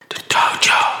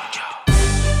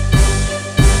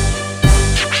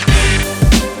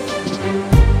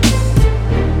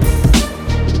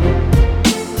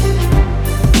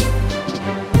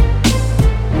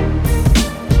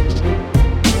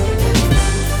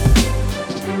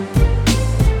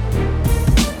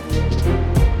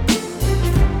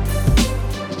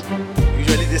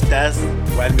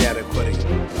And we are recording.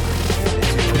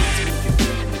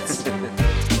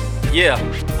 Yeah.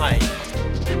 Hi.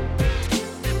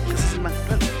 This is my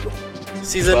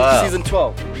Season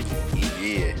 12.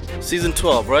 Yeah. Season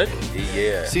 12, right?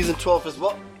 Yeah. Season 12 is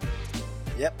what?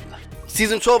 Yep.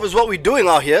 Season 12 is what we're doing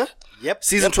out here. Yep.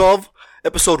 Season 12,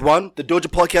 episode 1, the Dojo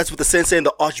podcast with the sensei and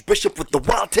the archbishop with the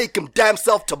wild take him damn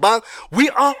self Tabang. We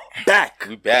are back.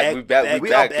 We back.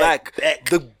 We are back.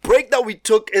 The break that we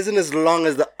took isn't as long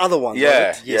as the other one. Yeah.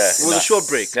 Was it? Yes. It was a short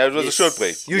break. Yeah, it was a short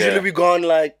break. Usually yeah. we go on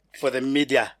like For the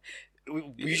media. We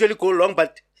usually go long,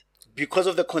 but because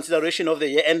of the consideration of the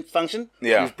year-end function,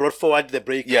 Yeah. we've brought forward the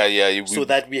break. Yeah. So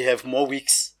that we have more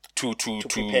weeks. to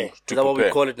prepare. is that what we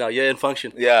call it now? Yeah, in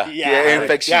function. Yeah. In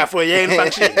fact, Yeah, for year-end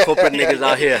function. Corporate niggas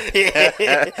out here.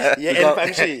 Year-end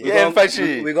function. Yeah, in fact,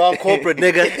 she- We go on corporate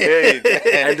nigga.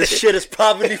 And this shit is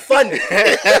probably fun.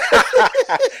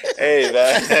 Hey,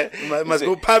 man. Must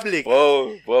go public.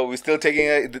 Whoa, we're still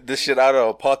taking this shit out of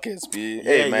our pockets, B.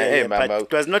 Hey, man. But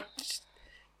it was not.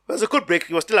 It was a good break.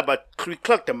 It was still about 3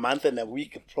 o'clock a month and a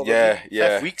week, probably.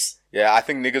 Yeah. 5 weeks. Yeah, I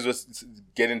think niggas was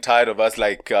getting tired of us,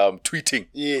 like, tweeting.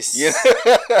 Yes. Yeah.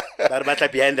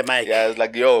 But behind the mic. Yeah, it's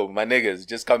like, yo, my niggas,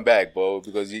 just come back, bro,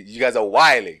 because you guys are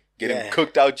wilding. Getting Yeah.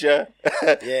 cooked out here.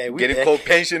 Yeah, we Getting back. cold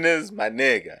pensioners, my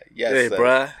nigga. Yes, Hey, sir.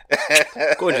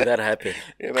 bruh. Go do that happen.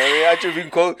 Yeah, man, we actually been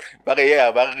cold. But yeah,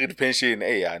 back to pension.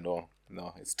 Hey, I know.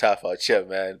 No, it's tough out here,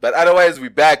 man. But otherwise, we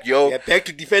back, yo. We are back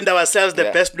to defend ourselves the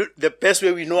best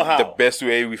way we know how. The best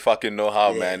way we fucking know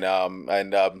how, man.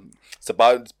 It's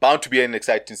bound to be an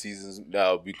exciting season.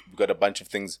 We got a bunch of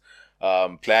things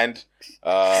planned.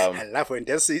 I love when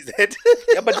they say that.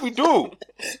 Yeah, but we do.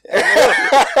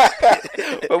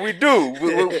 But we do.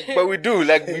 But we do.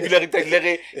 Like, we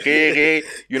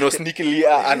sneakily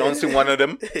announcing one of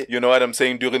them. You know what I'm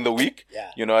saying, during the week.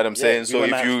 Yeah. You know what I'm saying. So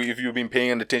if you've been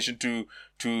paying attention to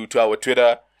our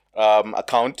Twitter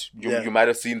account, you might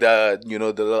have seen the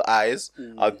little eyes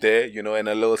out there, and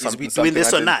a little something. Is we doing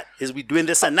this or not? Is we doing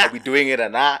this or not? Are we doing it or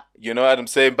not? You know what I'm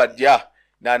saying? But yeah,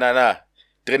 nah.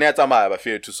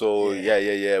 So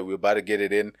yeah, we're about to get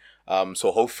it in.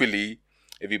 So hopefully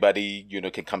everybody,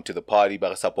 can come to the party,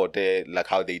 but support it like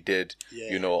how they did,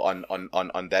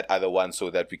 on that other one, so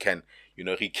that we can,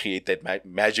 recreate that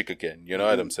magic again. You know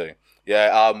what I'm saying?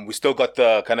 Yeah. We still got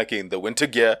the the winter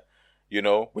gear,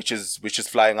 which is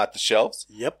flying out the shelves.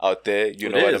 Yep. Out there, you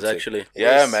know It what is, I'm saying? actually.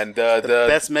 Yeah, Yes. man. The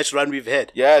best match run we've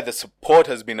had. Yeah, the support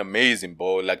has been amazing,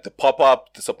 bro. Like the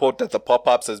support at the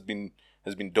pop-ups has been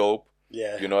dope.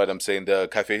 Yeah. You know what I'm saying? The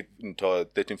Cafe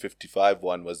 1355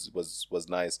 one was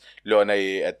nice. Leona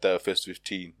at the first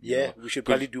 15. Yeah, we should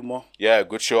probably do more. Yeah,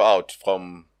 good show out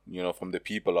from the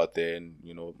people out there, and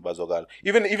Bazogal.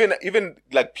 Even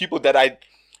like people that I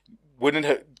wouldn't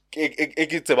have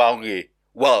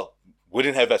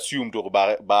wouldn't have assumed or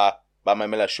by my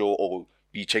Mela show or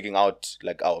be checking out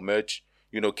like our merch.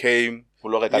 Came for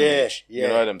merch. You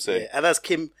know what I'm saying? Yeah. Others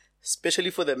came especially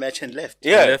for the match and left.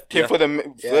 Yeah, came yeah. for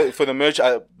the merch,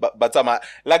 but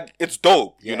like it's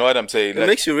dope. You know what I'm saying? It Like,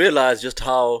 makes you realize just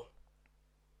how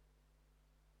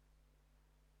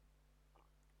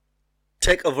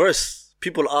tech averse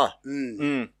people are.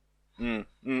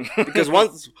 Because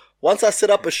once I set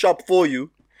up a shop for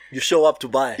you, you show up to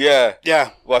buy. yeah,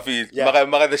 Yeah. Wafi. Yeah.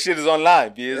 Mara, the shit is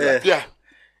online. Yeah.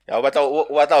 What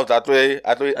out that way?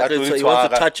 So you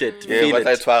want to touch it, Yeah, feel what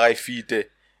it. I feed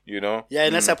it. Yeah,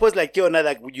 and I suppose like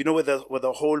with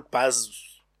the whole buzz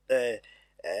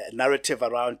narrative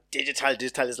around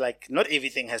digital is like not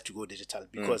everything has to go digital,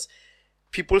 because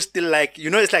people still like,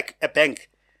 it's like a bank.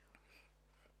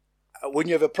 When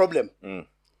you have a problem and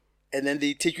then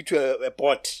they take you to a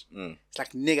bot, it's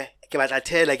like, nigga,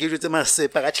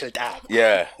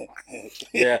 Yeah,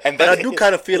 Yeah, And but I then- do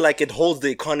kind of feel like it holds the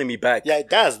economy back. yeah, it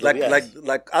does though, yes.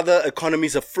 Like other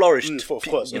economies have flourished. Of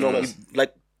course, of course.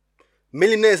 Like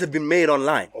millionaires have been made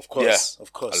online Of course,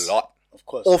 of course. a lot. Of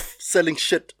course. off selling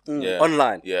shit Yeah.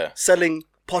 online. Yeah. Selling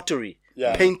pottery,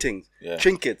 Yeah. paintings, Yeah.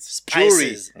 trinkets, jewelry,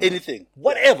 Spices, anything.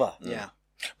 whatever. Yeah.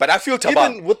 But I feel tabam.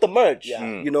 Even with the merch, Yeah.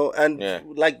 and Yeah.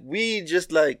 like we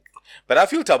just like But I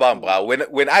feel tabam, bro.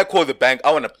 When I call the bank,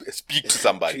 I want to speak to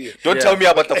somebody. Don't Yeah. tell me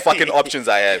about the fucking options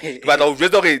I have. But I'll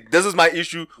just, okay, this is my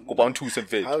issue. Go down to some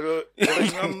face. I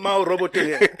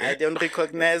don't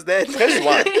recognize that. Press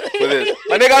one for this.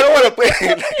 My nigga, I don't want to pay.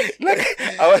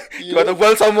 You got to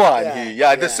call someone.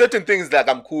 Yeah, there's certain things like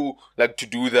I'm cool, like to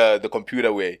do the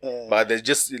computer way. But there's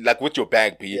just like with your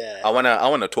bank, B. Yeah. I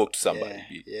wanna talk to somebody.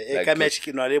 B. Yeah,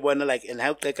 like and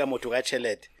how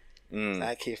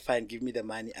okay, fine, give me the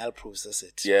money, I'll process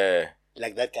it. Yeah.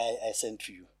 Like that guy I sent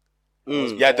to you.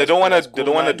 Yeah, they don't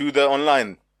wanna do the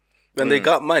online. And they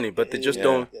got money, but they just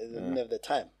don't. They don't have the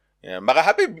time. Yeah, but I'm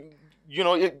happy,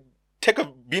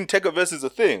 being tech-averse is a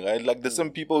thing, right? Like, there's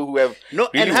some people who have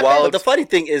really wild... But the funny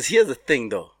thing is, here's the thing,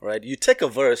 though, right? You take a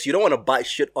verse, you don't want to buy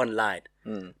shit online,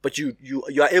 but you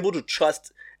are able to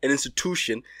trust an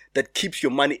institution that keeps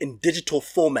your money in digital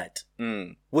format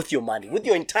with your money, with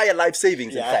your entire life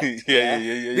savings, in fact.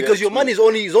 Yeah. Because your money is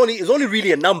only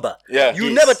really a number. Yeah.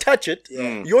 You never touch it.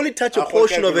 Yeah. You only touch a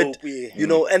portion of it,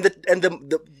 and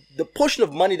the portion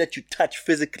of money that you touch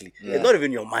physically is not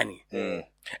even your money.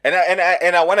 And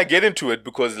I want to get into it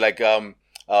because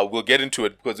we'll get into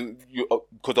it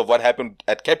because of what happened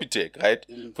at Capitec, right?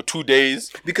 For 2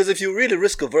 days. Because if you really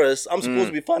risk averse, I'm supposed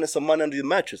to be finding some money under your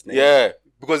mattress, nigga. Yeah,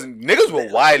 because niggas were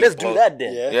wilding. Let's do that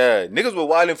then. Yeah, niggas were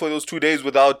wilding for those 2 days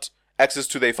without access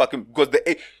to their fucking, because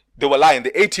they were lying.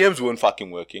 The ATMs weren't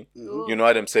fucking working. You know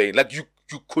what I'm saying? Like you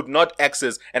could not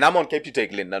access, and I'm on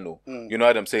Capitec Linda, no. You know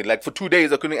what I'm saying? Like for 2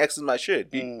 days I couldn't access my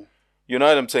shit. You know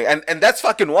what I'm saying? And that's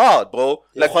fucking wild, bro.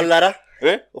 Like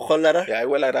Yeah,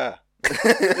 well,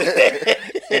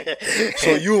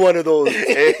 so you one of those.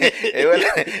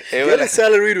 Getting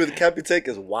salaried with Capitec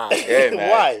is wild. Yeah, man.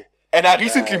 Why? And I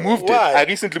recently moved it. I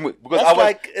recently moved because I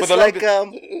was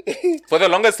for the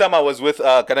longest time I was with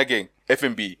Kanageng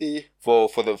FMB for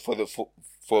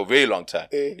a very long time.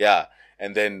 Yeah,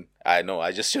 and then I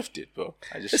just shifted, bro.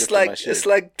 It's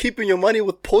like keeping your money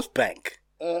with Postbank.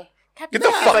 Get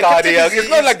the fuck out of here! It's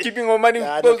not like keeping your money.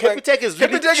 Capitec is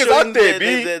really out there,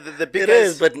 the biggest. It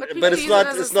is, but it's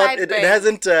not. It's not. It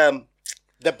hasn't.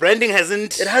 The branding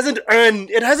hasn't. It hasn't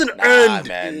earned. It hasn't earned.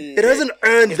 Man. It hasn't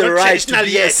earned the right to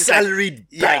be a salaried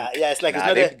bank. Yeah, it's like it's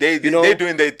not they're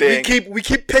doing their thing. We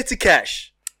keep petty cash.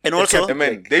 And also,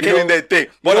 they're doing their thing.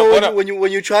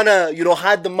 When you're trying to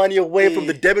hide the money away from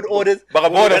the debit orders, that's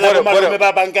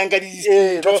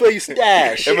where you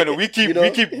stash.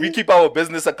 We keep our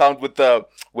business account with the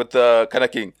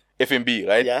Kanaking FMB,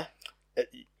 right? Yeah.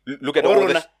 Look at all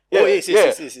the.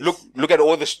 Yes. Look at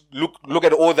all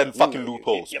the fucking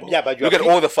loopholes. Yeah, but look at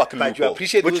all the fucking loopholes. You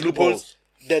appreciate which those loopholes?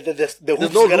 The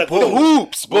hoops. No loopholes. The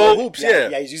hoops, bro. The hoops,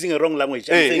 Yeah, he's using a wrong language.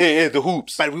 The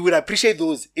hoops. But we would appreciate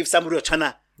those if somebody was trying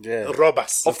to rob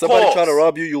us. If somebody trying to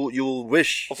rob you, you'll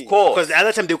wish. Of course. Because the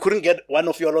other time they couldn't get one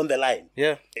of you on the line.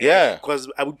 Yeah. Because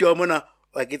I would do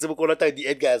like it's about the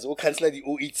 8 guys who cancel the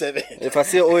 087. If I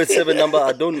see 087 number,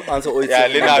 I don't answer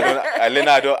 087. Yeah,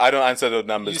 Lena, I don't answer those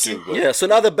numbers too. Bro. Yeah, so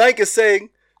now the bank is saying,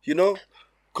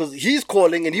 because he's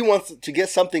calling and he wants to get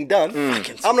something done.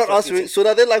 I'm not answering. So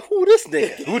now they're like, who this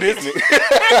nigga? Who this nigga?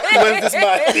 When's this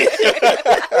man?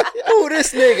 Who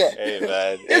this nigga? Hey,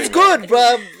 man. It's good,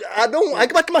 bro. I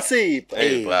got my save.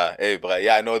 Hey, bro.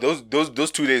 Yeah, no, those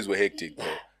 2 days were hectic, bro.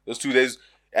 Those 2 days,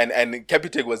 and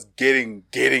Capitec was getting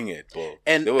it, bro.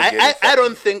 And I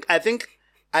don't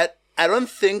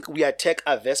think we are tech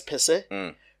averse per se,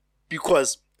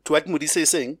 because to what Modise is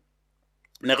saying,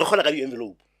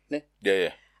 envelope.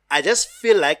 Yeah. I just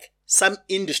feel like some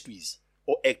industries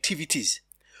or activities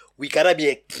we gotta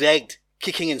be dragged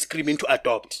kicking and screaming to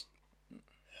adopt.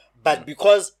 But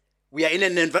because we are in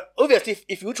an environment, obviously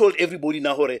if you told everybody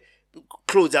now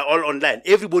clothes are all online,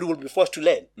 everybody will be forced to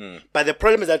learn. But the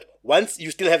problem is that once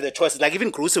you still have the choice, like even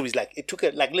groceries, like it took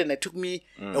me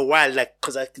a while, like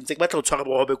because I can take fresh,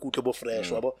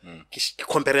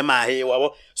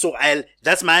 so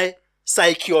that's my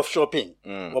psyche of shopping.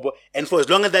 And for as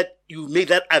long as that you make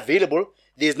that available,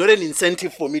 there's not an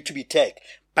incentive for me to be tech.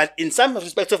 But in some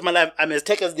respects of my life, I'm as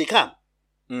tech as they come.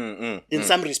 In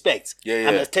some respects,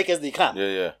 I'm as tech as they come.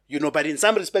 But in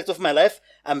some respects of my life,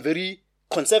 I'm very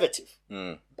conservative.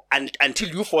 And until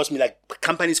you force me, like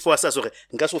companies force us, anymore.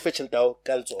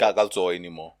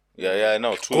 Yeah,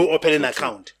 no, true. Go open an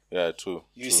account. Yeah, true.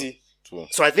 You see? True.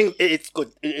 So I think it's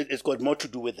good. It's got more to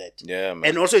do with that. Yeah, man.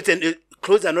 And also,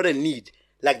 clothes are not a need.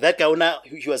 Like that guy, now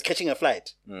he was catching a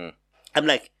flight. I'm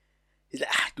like, he's like,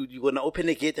 dude, you're gonna open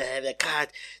a gate, I have a card,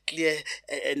 clear,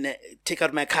 and take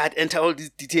out my card, enter all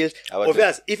these details.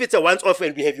 Obviously, if it's a once-off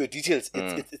and we have your details,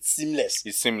 it's seamless.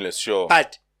 It's seamless, sure.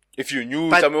 But if you knew,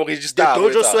 the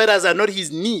Dojo sweaters are not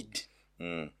his need.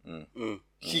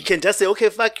 He can just say, okay,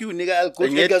 fuck you, nigga, I'll go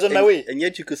to guys on my way. And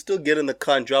yet you could still get in the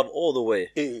car and drive all the way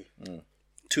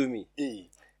to me.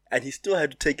 And he still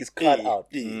had to take his card out.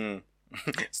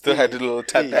 Still had a little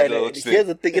tap. Here's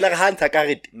the thing, like hand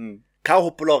karate. Ka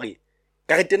hopolori.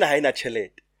 Karate na haina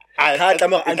chelet. I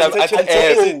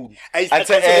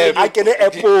can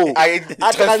Apple. I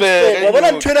transfer. When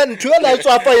I'm training, you're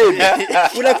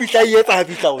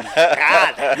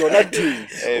not doing.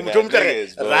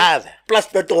 Plus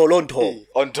petrol on top.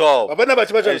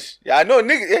 Yeah, I know,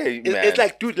 nigga. It's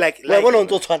like, dude, like,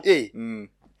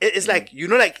 it's like,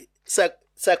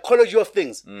 psychology of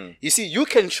things. You see, you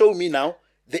can show me now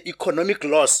the economic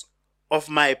loss of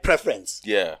my preference.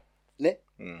 Yeah. Ne?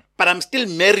 But I'm still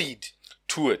married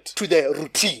To it. to the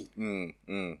routine.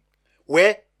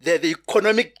 Where the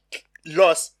economic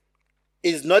loss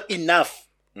is not enough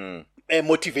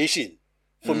motivation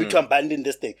for me to abandon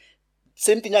this thing.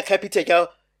 Same thing, I capital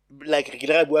like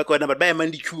but buy a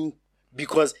Monday queue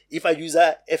because if I use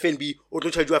a FNB, auto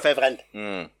charge you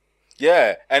R5.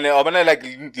 Yeah, and like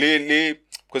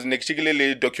because next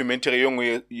year documentary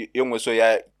young so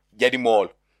yeah the mall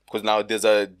because now there's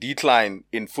a decline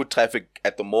in foot traffic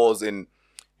at the malls in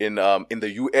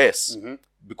the US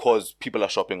because people are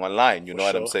shopping online. You know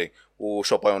what I'm saying? Or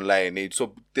shop online.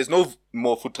 So there's no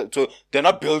more foot traffic. So they're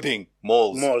not building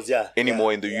malls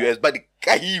anymore in the US. But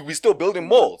we're still building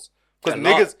malls because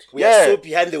niggas we are so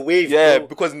behind the wave. Yeah, bro.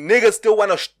 because niggas still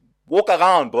want to walk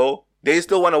around, bro. They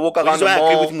still want to walk around the mall.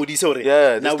 I agree with Mudisore.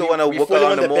 Yeah, they still want to walk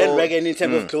around the mall. We bandwagon in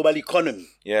terms of global economy.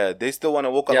 Yeah, they still want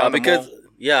to walk around the mall.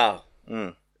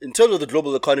 In terms of the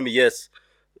global economy, yes.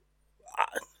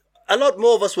 A lot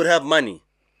more of us would have money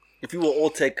if we were all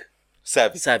tech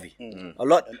savvy. A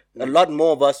lot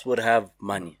more of us would have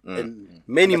money.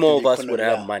 Many more of us would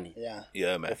have money.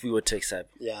 Yeah, man. If we were tech savvy.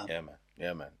 Yeah,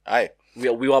 man. Aye. We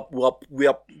are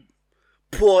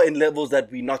poor in levels that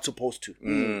we're not supposed to.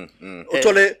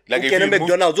 Like if you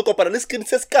McDonald's, you compare this skin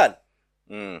says scan.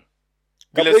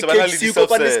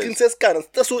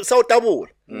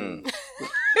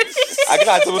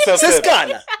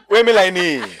 Where me line?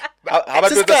 How about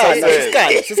the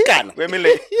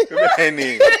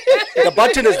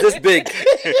button is this big.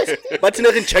 Button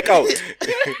is in checkout.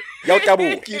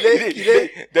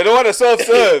 They don't want to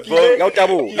self-serve, bro.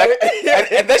 Like,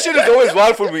 and that shit is always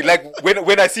wild for me. Like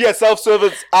when I see a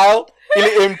self-service aisle,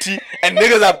 empty, and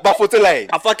niggas are buffed line.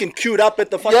 I fucking queued up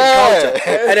at the fucking counter.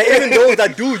 And even those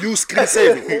that do use screen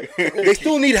saving, they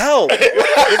still need help. There's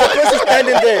a person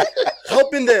standing there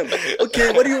helping them.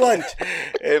 Okay, what do you want?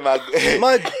 Hey,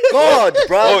 my God,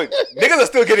 bro. Niggas are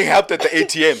still getting helped at the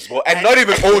ATMs, bro. And not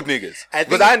even old niggas.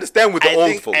 Because I understand with the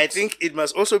old folks. I think it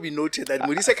must also be noted that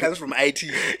Modisa comes from IT.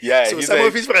 Yeah, so some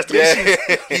of his frustrations,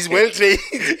 he's well trained.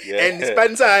 And his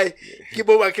pants high.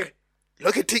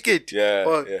 Look at ticket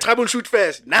troubleshoot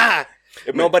first. Nah.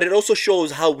 No, but it also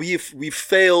shows how we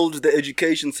failed the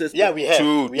education system. Yeah, we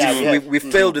have. We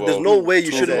failed it. There's no way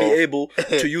you shouldn't be able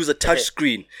to use a touch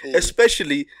screen,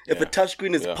 especially if a touch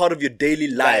screen is part of your daily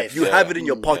life. You have it in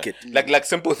your pocket. Like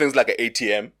simple things like an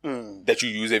ATM that you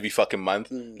use every fucking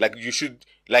month. Like you should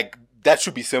that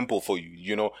should be simple for you.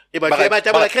 You know.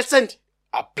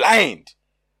 Are blind.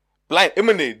 Blind. I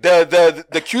mean,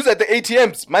 the queues at the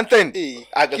ATMs, month end.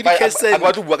 I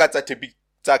got to work at how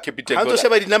to share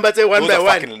the numbers one by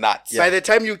one? Fucking nuts. By the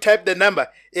time you type the number,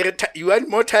 you want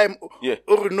more time.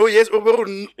 Or no yes, or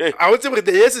I would say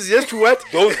the yes is yes to what?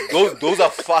 Those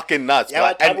are fucking nuts.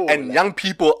 And young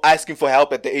people asking for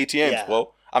help at the ATMs,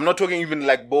 bro. I'm not talking even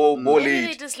like Bo Maybe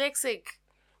they're dyslexic.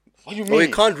 What do you mean? Oh, he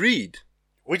can't read.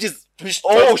 To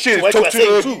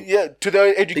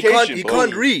their education. He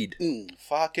can't read.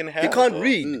 Fucking hell. He can't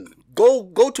read.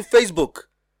 Go to Facebook.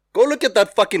 Go look at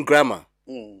that fucking grammar.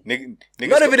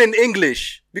 Not even in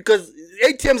English, because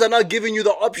ATMs are not giving you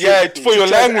the option. Yeah, for your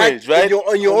language, right?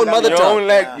 On your own mother tongue.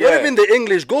 Not Yeah. even the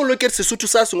English. Go look at Sesotho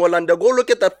sa Sengolanda. Go look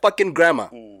at that fucking grammar.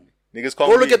 Niggas can't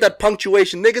Go look read. at that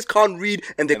punctuation. Niggas can't read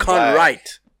and they can't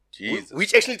write. Jesus.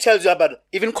 Which actually tells you about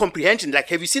even comprehension. Like,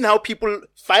 have you seen how people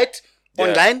fight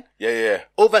online? Yeah.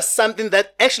 Over something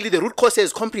that actually the root cause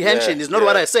is comprehension is not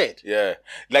what I said. Yeah.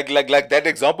 Like that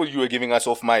example you were giving us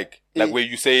off mic. Like where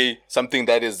you say something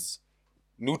that is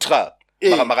neutral.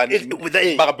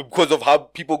 Because of how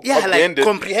people comprehend it.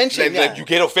 Comprehension. Like you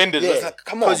get offended. Yeah. Like,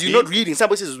 come on. Because you're not reading.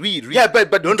 Somebody says read. Yeah, but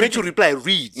don't read to reply.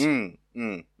 Read.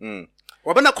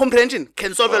 Wabana comprehension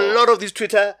can solve a lot of these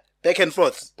Twitter back and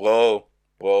forth. Bro.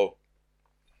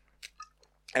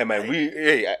 Hey man,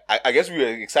 I guess we were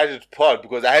excited to pod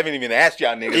because I haven't even asked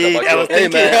y'all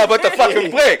niggas about the fucking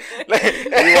break.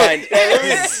 Rewind.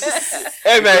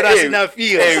 Hey man,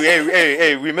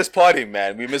 hey, we miss partying,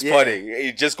 man. We miss partying.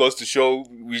 It just goes to show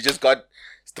we just got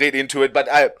straight into it. But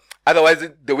otherwise,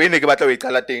 the way nigga bata we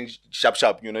call things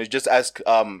sharp. You know, you just ask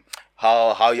how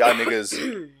y'all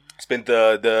niggas spent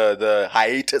the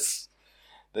hiatus.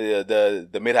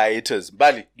 The mid hiatus.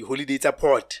 Bali. The holiday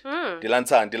support.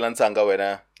 Dilansanga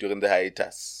wena during the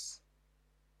hiatus.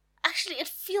 Actually, it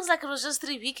feels like it was just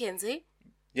 3 weekends, eh?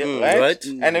 Yeah, right?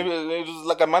 And it was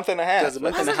like a month and a half. Was it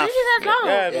really that long?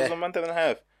 Yeah, it was a month and a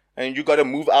half. And you got to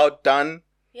move out done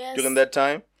during that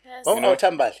time. Yes. You know?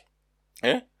 Tambali.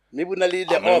 Yeah? Maybe Unali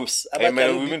the ops. Hey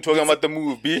man, we've been talking about the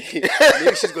move, B.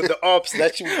 Maybe she's got the ops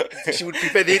that she would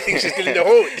prefer. They think she's still in the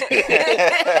hold.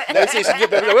 Now she's like,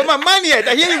 where my money at?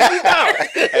 I hear you moved out.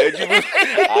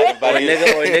 Or a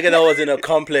nigga that was in a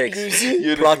complex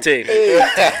plotting.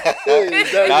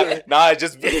 Now I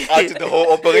just outed the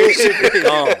whole operation.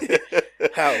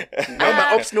 How? Now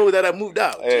my ops know that I moved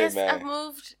out. Hey, Yes, man. I've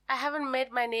moved. I haven't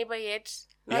met my neighbor yet.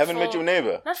 You haven't met your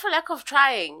neighbor? Not for lack of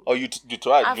trying. Oh, you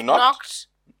tried? I've You knocked? knocked.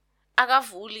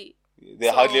 Agavuli.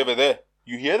 They're hardly ever there.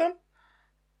 You hear them?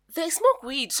 They smoke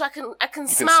weed, so I can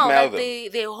smell smell that them.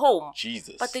 they're home.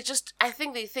 Jesus. But I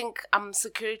think they think I'm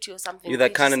security or something. You're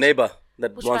that kind of neighbor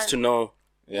that Which wants one? to know.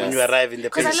 Yeah. When you arrive in the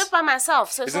Because I place. live by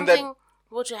myself, so if Isn't something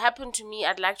were to happen to me,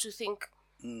 I'd like to think.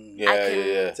 Yeah.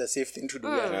 It's a safe thing to do.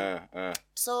 Yeah.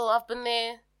 So I've been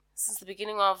there since the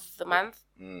beginning of the month,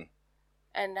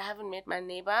 and I haven't met my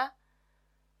neighbor.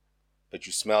 But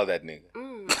you smell that nigga.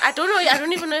 I don't know. I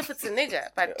don't even know if it's a nigga,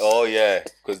 but Oh yeah,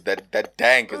 because that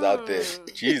dank is out there.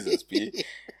 Jesus, B.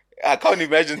 I can't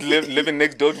imagine living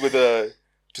next door to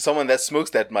someone that smokes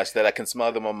that much that I can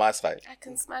smell them on my side. I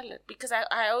can smell it because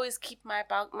I always keep my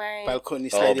Balcony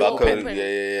Oh, sliding balcony. open. open.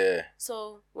 Yeah.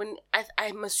 So when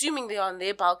I'm assuming they're on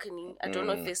their balcony. I don't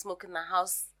know if they smoke in the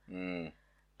house,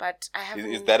 but I haven't.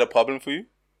 Is that a problem for you?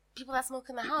 people that smoke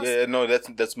in the house? Yeah, no,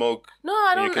 that smoke. No,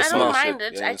 I You don't. can I smell don't mind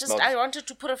shit. it. Yeah, you smell I it. wanted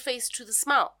to put a face to the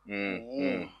smell.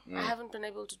 Mm. I haven't been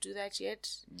able to do that yet.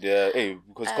 Yeah,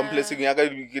 because complexing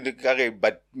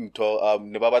but ne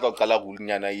ba batla ho qala ho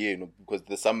nyana eno, because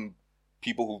there's some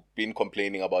people who've been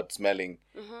complaining about smelling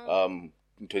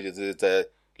it's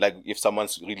like if someone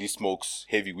really smokes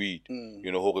heavy weed, you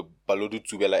know, hore balodu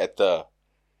tsubela at the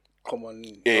common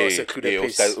eh, secluded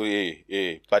place.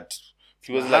 but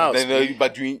he was House, like, no,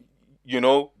 but you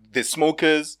know, the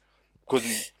smokers,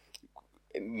 because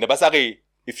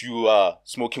if you are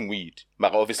smoking weed,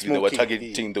 but obviously they were Smoking,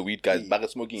 targeting the weed guys, but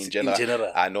smoking in In general.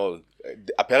 general. I know.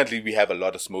 Apparently, we have a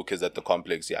lot of smokers at the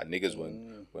complex. Yeah, niggas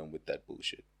went with that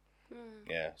bullshit.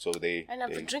 Yeah, so they. And I've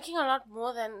been drinking a lot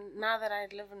more than now that I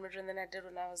live in Midrand than I did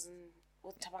when I was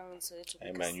with Tabang and Soweto.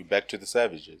 Hey man, you back to the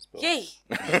savages, bro. Yay!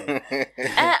 And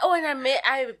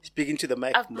I Speaking to the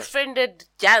mic. I've befriended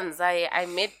Jans. I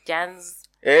met Jans.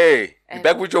 Hey, you And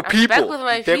back with your I'm people. Back with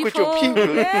my Back people. with your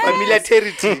people. Yes.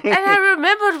 Familiarity. And I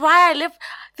remembered why I lived.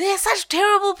 They're such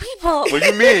terrible people. What do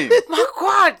you mean? My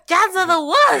God, Jans are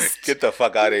the worst. Get the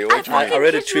fuck out of here. What you I mean? I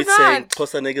read a kid you tweet saying not.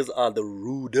 Xhosa niggas are the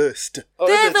rudest.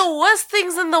 They're the worst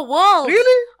things in the world.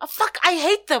 Really? Oh, fuck, I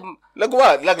hate them. Like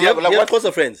what? Like Do you have what?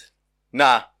 Xhosa friends?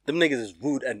 Nah. Them niggas is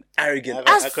rude and arrogant.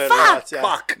 As fuck.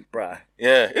 Fuck, bruh.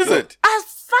 Yeah, is it? As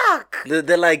fuck.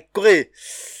 They're like, "Kore,"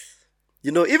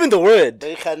 you know, even the word.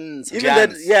 Even Even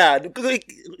that, yeah.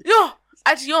 Yo.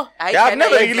 At yo. Yeah, I've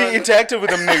never really interacted with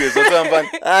them niggas. That's what I'm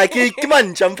fun. Ke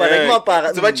man champa Yeah. like mapara.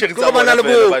 It's about chicks, Ke ba bana le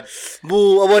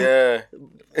but- yeah.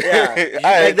 Yeah.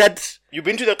 Like that You've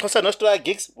been to the Xhosa Nostra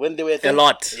gigs when they were a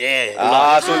lot.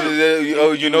 Yeah. So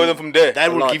you know them from there.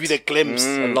 That will lot. give you the glimpse.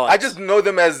 A lot. I just know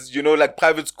them as, you know, like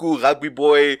private school, rugby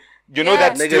boy. You know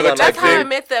that niggas are stereotype like That's how I thing.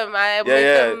 met them. I met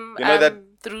yeah. them You know that-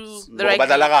 through the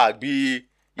Badala rugby. rugby.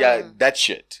 Yeah, that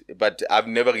shit. But I've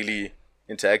never really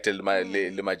interacted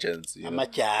with my gens. You know?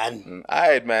 Amajan.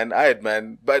 Alright,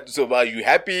 man. But so are you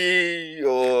happy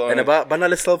or And bana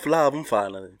le self love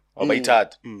mfana.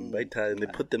 bayithatha? And they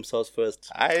put themselves first.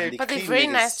 Alright. But they're Clean very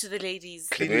niggas. nice to the ladies.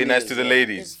 Very nice to the It's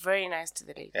ladies. very nice to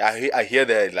the ladies. I hear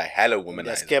they're like hella They're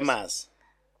womanizers. scammers.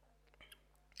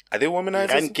 Are they Run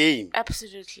womanizers? game.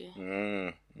 Absolutely.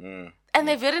 Mm. And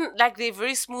they're very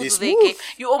smooth They're with their smooth. game.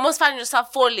 You almost find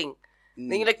yourself falling.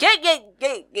 Then you're like, yeah.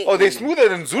 Oh, they're smoother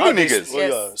than Zulu They- niggas. oh,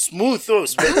 yeah. Smooth though.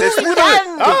 They're smoother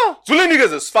can. than Zulu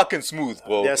niggas is fucking smooth,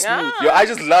 bro. They're smooth. Yo, I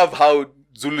just love how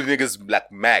Zulu niggas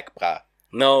like Mac, bruh.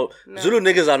 No, Zulu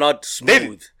niggas are not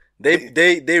smooth.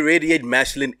 They radiate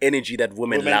masculine energy that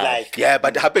women Women love. like. Yeah,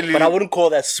 but happily, But I wouldn't call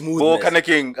that Bo smoothness. kind of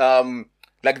king,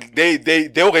 like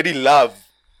they already love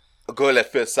a girl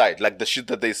at first sight, like the shit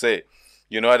that they say.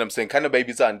 You know what I'm saying? Kind of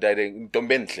babies are dating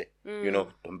dombentle. You know,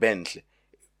 dombentle.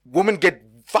 Women get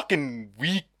fucking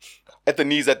weak at the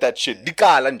knees at that shit.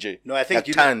 Dikala nje. No, I think Like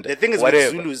you know, tanned, the thing is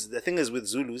whatever. with Zulus. The thing is with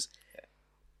Zulus.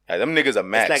 Yeah, them niggas are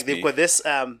max. It's like they've B. got this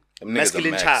niggas are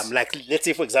masculine max. charm. Like let's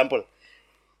say for example,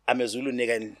 I'm a Zulu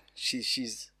nigga and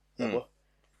she's yabo.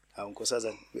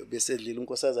 Unkosazana. Besedlile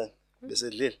unkosazana.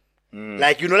 Besedlile.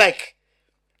 Like you know, like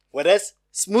whereas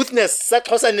smoothness, such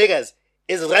Xhosa niggas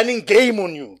is running game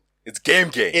on you. It's game.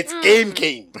 It's game.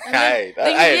 Aight,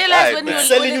 Then you aight, realize aight, when man. you're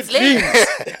Selling you it's late.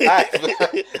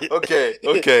 Aight.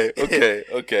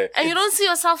 Okay. And you don't see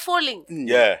yourself falling.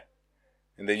 Yeah.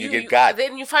 And then you get got.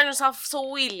 Then you find yourself so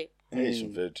wheelie. Hey,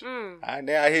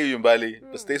 I hear you, Mbali.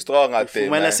 But stay strong out there,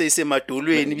 man. Fumana se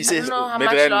matolweni I don't know how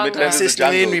much longer. Midrand is the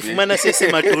jungle, we B. fumana se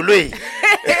matolweni.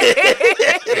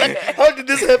 How did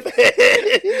this happen?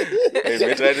 Hey,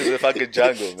 Midrand is the fucking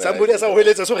jungle, man. Somebody has a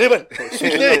hoiletsa so heaven.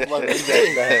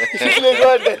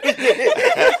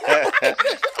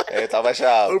 Hey,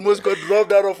 Tabasha. Almost got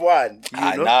dropped out of one.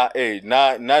 You know?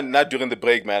 Not during the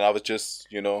break, man. I was just,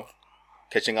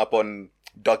 catching up on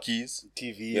dockies,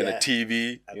 TV, the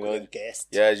TV, guest.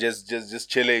 yeah, just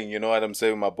chilling. You know what I'm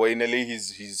saying? My boy Nelly,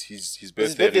 his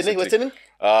birthday. What's his name?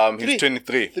 He's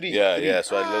 23. Three. Yeah.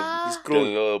 So I love He's a grown.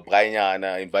 little Brian, and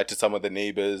I invited some of the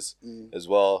neighbors as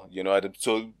well. You know,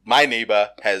 so my neighbor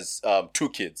has 2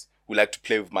 kids who like to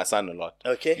play with my son a lot.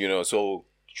 Okay. So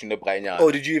Brian. Oh,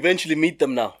 did you eventually meet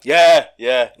them now? Yeah.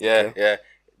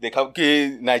 They come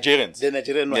Nigerians. The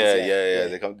Nigerian ones. Yeah.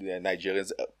 They come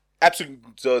Nigerians. Absolutely.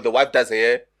 So the wife does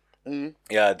hair.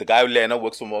 Yeah, the guy who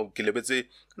works from Kilibitsi.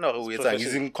 No,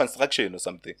 he's in construction or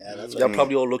something. Yeah, that's Y'all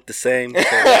probably all look the same. So.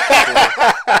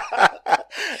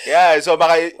 Yeah, so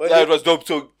it was dope.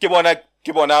 So keep on. I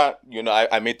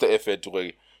made the effort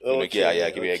to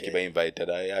keep invited.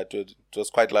 It was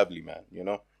quite lovely, man.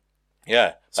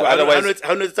 Yeah. So but otherwise,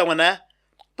 how knows someone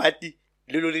party?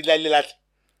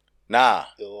 nah.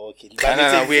 Okay.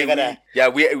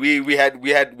 We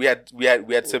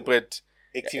had separate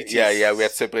activities. Yeah, we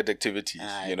had separate activities.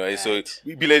 Right. So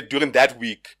we believe during that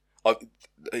week of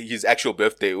his actual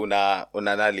birthday,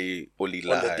 onanali oli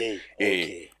On the day.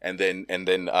 Okay. and then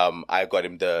I got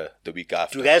him the week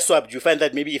after. Do you guys swap? Do you find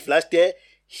that maybe if last year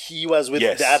he was with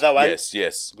the other one?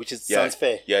 Yes. Which sounds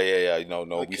fair. Yeah. No,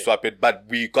 Okay. we swap it, but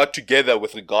we got together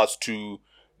with regards to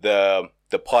the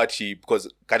party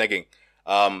because kind of again,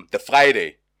 the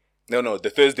Friday,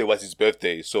 the Thursday was his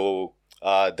birthday, so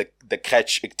the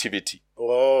catch activity.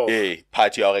 Oh.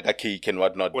 Party or a cake and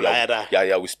whatnot.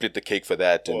 Yeah, we split the cake for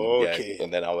that, and okay.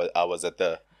 and then I was at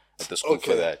the school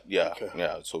for that. Yeah, Okay.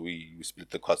 yeah. So we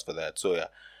split the cost for that. So yeah,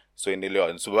 so in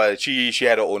Leon, so she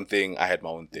had her own thing, I had my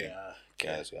own thing.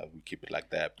 Yeah, so we keep it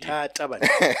like that.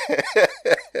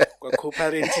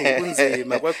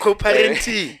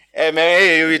 Co-parenting. Hey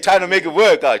man, we're trying to make it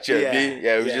work out here, Yeah, B.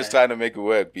 Yeah, we're just trying to make it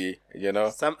work, B.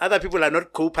 Some other people are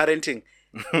not co-parenting.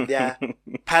 They are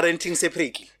parenting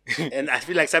separately. And I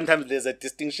feel like sometimes there's a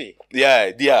distinction. Yeah.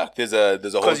 There's a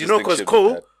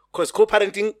whole Because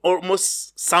co-parenting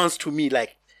almost sounds to me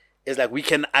like it's like we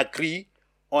can agree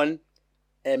on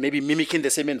maybe mimicking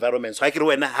the same environment. So I can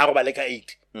wena ha go ba le ka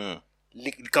 8.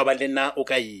 Ka ba le na o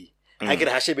ka yi. Ha ke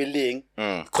re ha shebeleng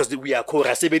because we are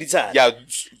co-sebedisa. Yeah,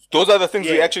 those are the things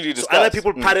we actually discussed. So other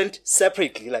people parent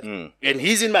separately, like, and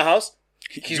he's in my house.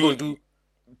 He's going to do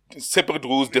separate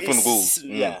rules, different rules.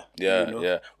 Yeah.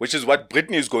 Which is what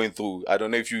Britney is going through. I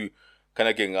don't know if you kind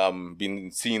of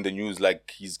been seeing the news.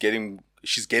 Like she's getting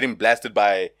blasted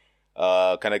by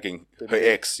her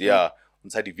ex. Yeah,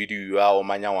 inside the video,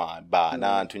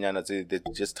 they're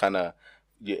just trying to.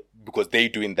 Yeah, because they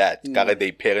doing that.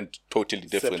 They parent totally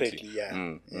differently.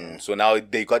 Separately, So now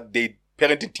they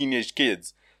parenting teenage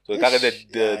kids. So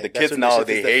the kids now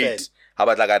they hate. How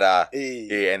about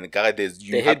and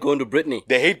they hate going to Britney.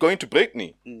 They hate going to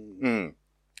Britney.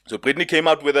 So Britney came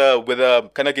out with a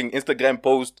kind of Instagram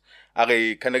post.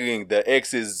 The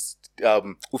ex is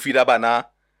ufida bana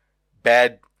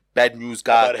bad news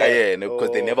because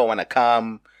they never want to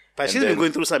come. But she's been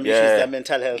going through some issues, their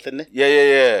mental health, isn't it?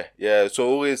 Yeah. So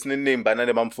always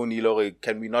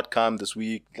can we not come this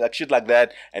week? Like shit like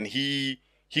that. And he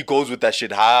goes with that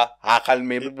shit.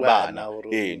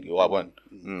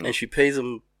 And she pays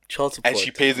him child support. And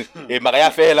she pays him.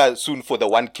 Maria Fela soon for the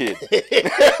one kid.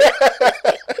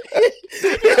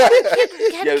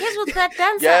 Kids with that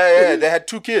dancer. Yeah, they had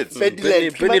 2 kids.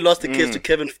 Britney lost the kids to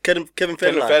Kevin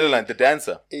Federline, the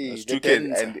dancer. There's 2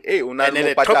 kids. And at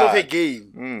the top of her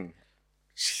game.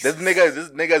 This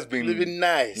nigga's been living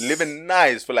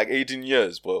nice for like 18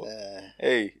 years, bro.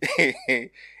 Hey,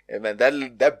 man,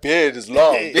 that beard is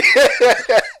long. And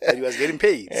he was getting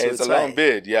paid. So it's a long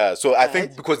beard, yeah. So I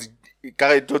think because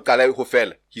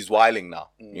he's wilding now.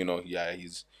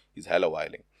 He's hella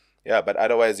wilding. Yeah, but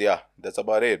otherwise, yeah, that's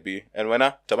about it, B. And when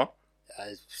Tama?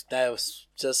 I was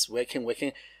just working.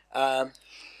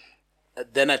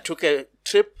 Then I took a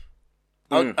trip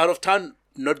out of town,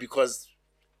 not because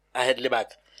I had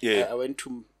back. Yeah. I went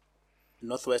to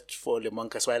Northwest for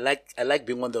Lemonka, so I like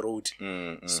being on the road.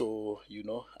 So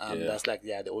that's like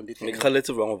the only thing. You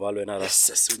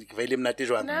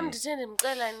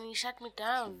shut me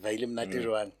down.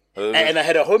 And I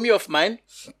had a homie of mine.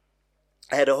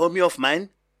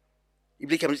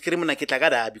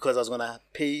 Because I was gonna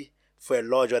pay for a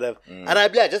lodge, whatever. And I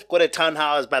just got a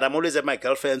townhouse, but I'm always at my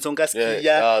girlfriend's. So go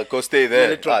stay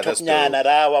there. That's dope.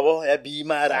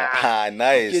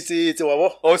 Nice.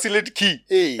 Oh, see little key.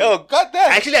 Hey. Oh,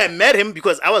 goddamn. Actually, I met him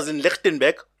because I was in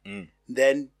Lichtenberg.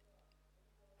 Then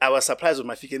I was surprised with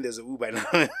my freaking there's an Uber now.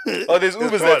 Oh, there's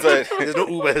Ubers that side. There's no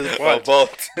Uber, there's a Bolt.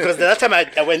 Bolt. Because the last time I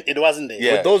went, it wasn't there.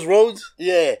 Yeah. With those roads?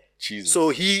 Yeah. Jesus. So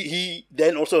he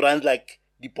then also runs like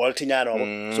the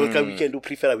Boltignano. So we can do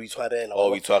prefer we tshwarela.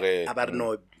 Oh, we tshwarela. About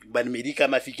no, but Medica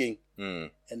Mafiking.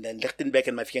 And then Lichtenberg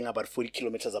and Mafiking about 40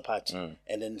 kilometers apart. And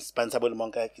then Spansable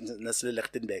Monka Nestle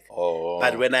Lichtenberg. Oh.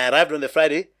 But when I arrived on the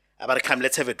Friday, about come,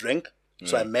 let's have a drink.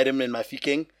 So I met him in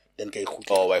Mafiking. Then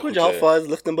How far is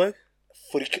Lichtenberg?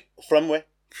 From where?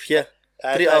 Yeah.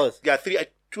 3 hours. Yeah,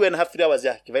 2.5-3 hours.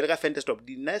 Yeah. If I look at Fender stop,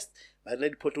 the next, I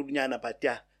let put but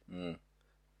yeah.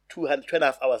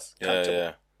 2.5 hours.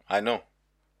 Yeah. I know.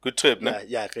 Good trip, no?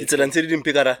 Yeah. It's an in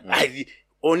Pigara.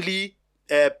 Only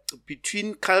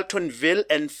between Carltonville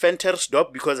and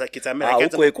Ventersdorp because like it's American.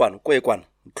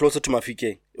 Closer to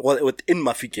Mafikeng. Within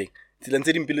Mafikeng. They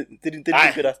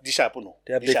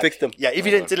fixed them. Yeah,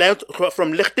 even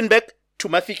from Lichtenberg to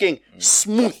Mafikeng,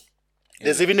 smooth.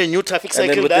 There's even a new traffic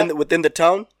cycle there. Within the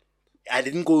town? I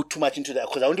didn't go too much into that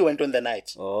because I only went on the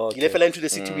night. Oh, okay. If I went to the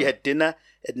city, we had dinner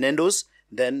at Nando's.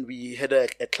 Then we had a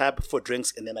club for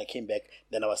drinks, and then I came back.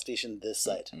 Then I was stationed this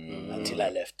side until I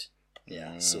left.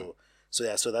 Yeah. So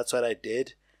that's what I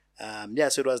did.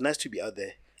 So it was nice to be out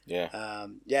there. Yeah.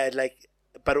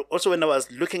 But also when I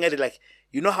was looking at it, like,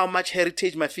 you know how much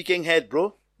heritage Mafikeng had,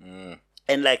 bro?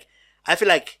 And like, I feel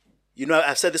like, you know,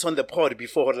 I've said this on the pod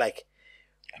before, like,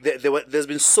 there's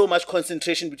been so much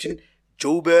concentration between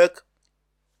Joburg,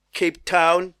 Cape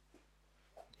Town,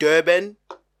 Durban,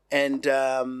 and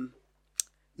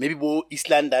maybe East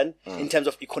London in terms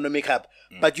of economic hub.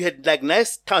 But you had like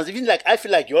nice towns. Even like I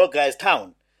feel like your guys'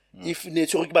 town. If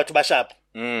it's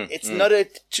not there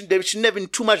shouldn't have been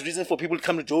too much reason for people to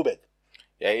come to Joburg.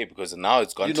 Yeah, because now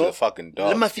it's gone to the fucking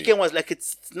dog. Mafikeng was like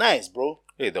it's nice, bro.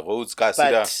 Hey, the roads guys.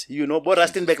 But you know, but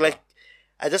Rustenburg, like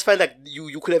I just find like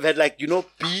you could have had like, you know,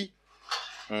 B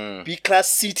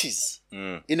class cities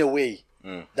in a way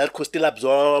that could still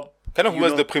absorb. Kind of who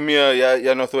was the premier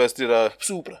Northwest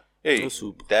Supra. Hey,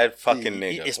 that fucking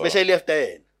nigga. Especially bro. after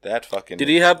him. That fucking Did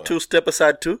he have to step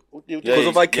aside too? Because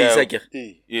of our case,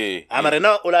 yeah.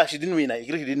 Amarena, Ola, she didn't win.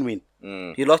 He didn't win.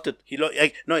 He lost it. He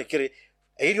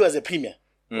was a premier.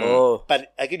 Oh.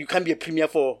 But again, you can't be a premier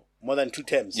for more than 2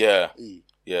 terms. Yeah.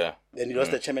 Then he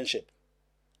lost the chairmanship.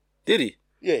 Did he?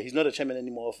 Yeah, he's not a chairman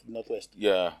anymore of Northwest.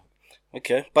 Yeah.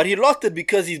 Okay. But he lost it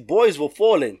because his boys were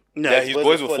falling. No, his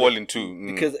boys were falling too.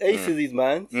 Because Ace is his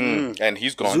man. And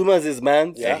he's gone. Zuma's his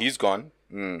man. Yeah, he's gone.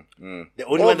 The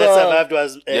only one that survived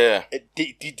was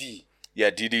Didi. Yeah,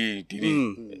 Didi.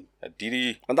 Didi.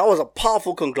 And that was a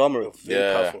powerful conglomerate.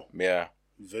 Very powerful. Yeah.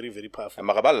 Very, very powerful.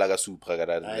 That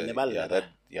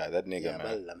nigga,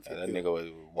 man. That nigga was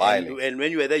wild. And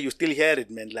when you were there, you still hear it,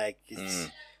 man. Like, because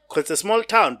it's a small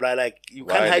town, bro. Like, you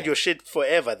can't hide your shit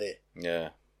forever there. Yeah.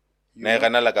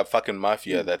 Like a fucking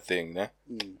mafia, that thing, ne?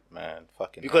 Man,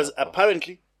 fucking. Because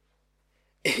apparently,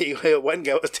 one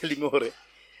guy was telling me,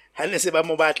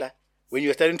 when you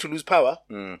were starting to lose power,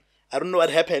 I don't know what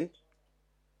happened,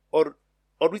 or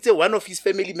we say one of his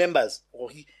family members,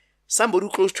 or somebody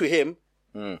close to him,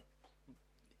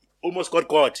 almost got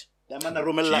caught.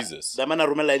 Jesus. The man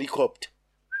Romela helicopter.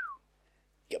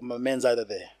 Get my man's out of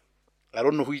there. I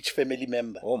don't know which family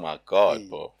member. Oh my God,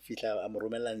 bro. I'm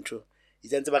Romela too.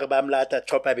 He's in the Bamlata,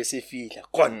 chopper,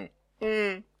 gone.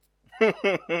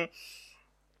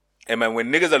 Hey man,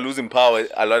 when niggas are losing power,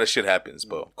 a lot of shit happens,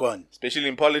 bro. Gone. Especially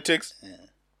in politics. Yeah.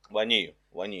 One year.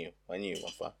 You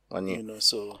know,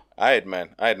 so. Alright,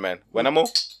 man. When I'm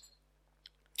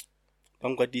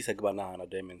I'm got these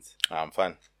diamonds. I'm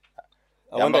fine.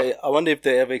 I wonder if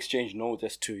they ever exchange notes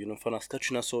as to, you know,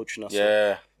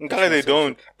 yeah. They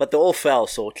don't. But they all fell,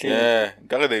 so clearly. Yeah.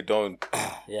 They don't.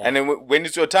 Yeah. And then when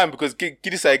it's your time, because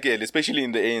Kitty Cycle, especially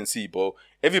in the ANC, bro,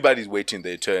 everybody's waiting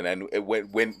their turn. And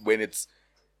when it's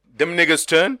them niggas'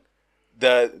 turn,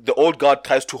 the old guard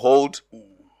tries to hold.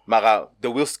 Mara,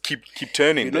 the wheels keep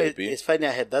turning. You know, it's funny.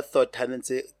 I had that thought.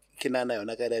 The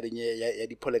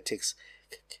politics.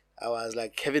 I was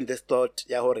like having this thought.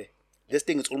 This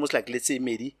thing is almost like, let's say,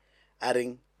 Medi,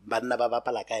 and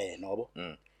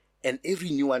every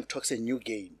new one talks a new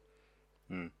game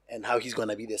and how he's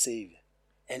gonna be the savior,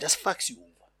 and just fucks you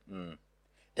over.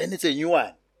 Then it's a new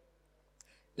one.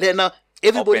 Then now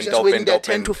everybody's just waiting their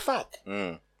turn to fuck.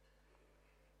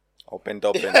 Open.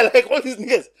 Like all these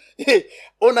niggas.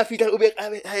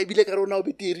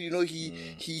 You know,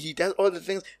 he does all the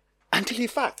things until he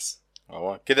fucks.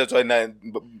 Okay, that's why na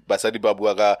basadi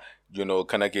babuaga, you know,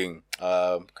 kind of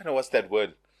what's that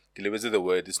word? Is it the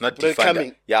word? It's not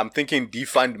defund. Yeah, I'm thinking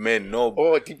defund men. No.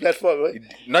 Oh, deplatform. Right?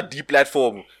 Not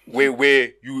deplatform.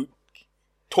 Where you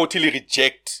totally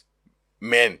reject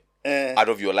men out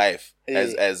of your life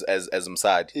as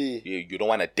Msad. You don't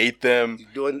want to date them.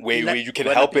 Where you can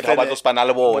help it. How about those how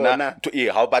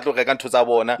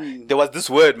about there was this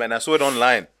word, man. I saw it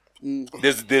online.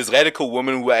 There's radical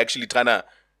women who are actually trying to,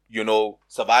 you know,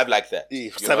 survive like that.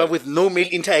 Survive with no male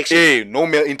interaction. No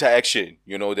male interaction.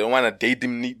 You know, they don't want to date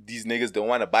them, these niggas. They don't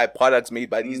want to buy products made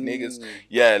by these niggas.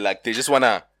 Yeah, like they just want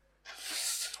to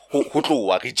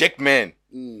reject men.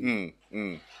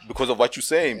 Because of what you're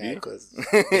saying, yeah, because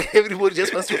everybody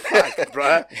just wants to fuck,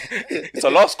 bruh. It's a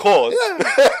lost cause.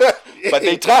 But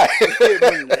they try.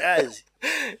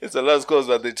 It's a lost cause,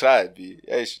 but they try, B.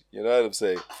 You know what I'm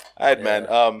saying? Alright, man.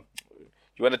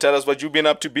 You want to tell us what you've been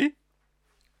up to, B?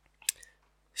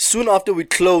 Soon after we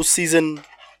closed season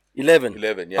 11,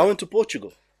 yeah. I went to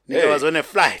Portugal. Nigga was on a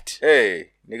flight.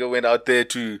 Nigga went out there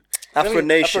to Afro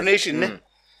Nation. Afro Nation,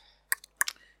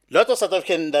 Lots of South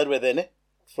Africans that were there, ne?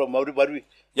 From what we...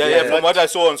 from what I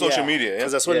saw on social media.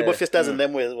 Because I saw Libo Festas and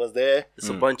them was there. It's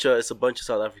a bunch of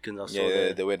South Africans I saw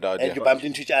there. They went out there. And you bumped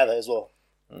into each other as well.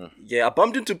 Yeah, I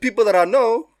bumped into people that I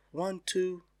know. 1,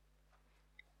 2,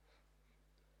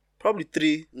 probably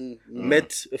 3.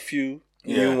 Met a few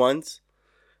new ones.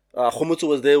 Khomotso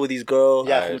was there with his girl.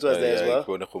 Yeah, Khomotso was there as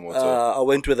well. I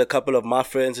went with a couple of my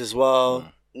friends as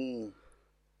well. And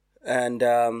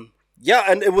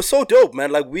and it was so dope,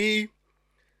 man. Like the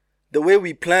way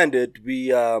we planned it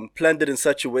in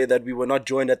such a way that we were not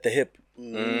joined at the hip.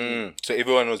 So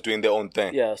everyone was doing their own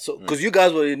thing. Yeah, so because you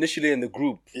guys were initially in the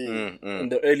group in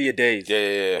the earlier days.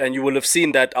 Yeah. And you will have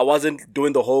seen that I wasn't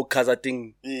doing the whole Kaza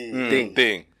thing.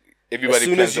 Everybody as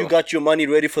soon as you got your money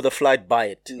ready for the flight, buy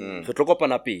it.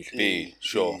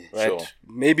 Sure.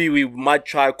 Maybe we might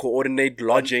try coordinate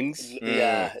lodgings.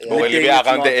 Maybe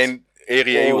around the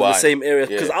area you the same area.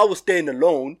 Because I was staying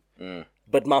alone,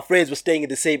 but my friends were staying in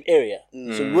the same area.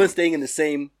 So we weren't staying in the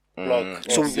same block.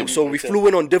 So we flew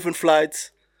in on different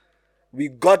flights. We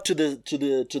got to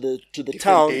the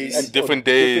town and different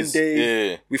days.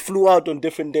 Yeah. We flew out on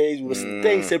different days. We were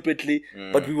staying separately,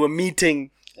 but we were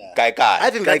meeting.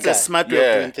 I think that's a smart way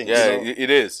of doing things. Yeah,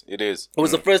 it is. It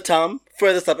was the first time,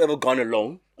 furthest I've ever gone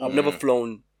alone. I've never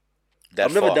flown.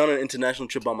 I've never done an international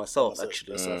trip by myself,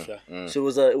 actually. So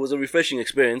it was a refreshing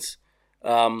experience.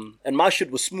 And my shit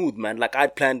was smooth, man. Like I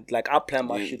planned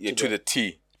my shit to the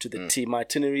T. To the T. My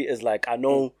itinerary is like I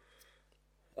know,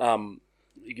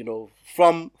 you know,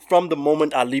 from the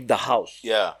moment I leave the house,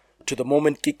 to the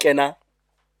moment Kikena,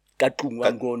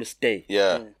 I'm going to stay.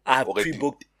 Yeah, I have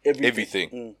pre-booked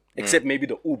everything. Except maybe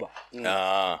the Uber.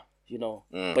 You know,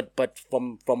 but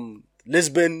from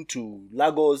Lisbon to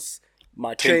Lagos,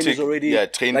 my train is already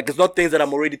like it's not things that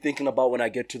I'm already thinking about when I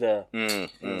get to the.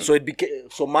 So it became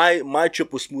my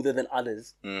trip was smoother than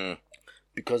others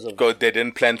because they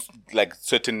didn't plan like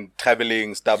certain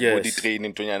traveling stuff. Yes.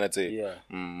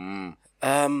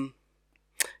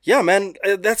 Yeah, man,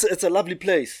 it's a lovely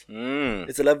place.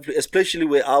 It's a lovely, especially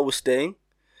where I was staying.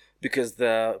 Because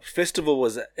the festival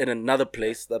was in another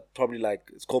place that probably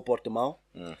it's called Portimao,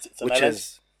 which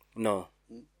is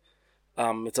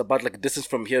it's about like a distance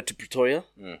from here to Pretoria,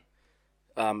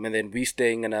 and then we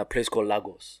staying in a place called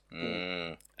Lagos,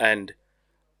 and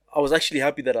I was actually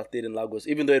happy that I stayed in Lagos,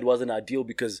 even though it wasn't ideal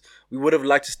because we would have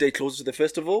liked to stay closer to the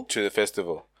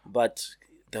festival. But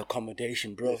the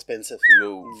accommodation, bro, expensive.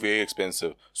 Very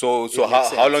expensive. So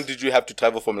how long did you have to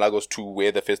travel from Lagos to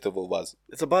where the festival was?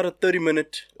 It's about a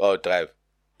 30-minute drive.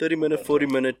 30-minute,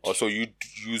 40-minute. Oh, so you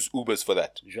use Ubers for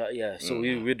that? Yeah. So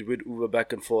we'd Uber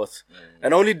back and forth,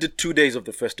 and I only did 2 days of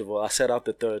the festival. I set out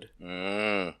the third.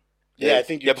 Yeah, I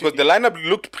think because the lineup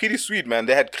looked pretty sweet, man.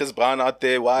 They had Chris Brown out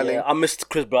there wilding. Yeah, I missed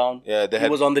Chris Brown. Yeah, he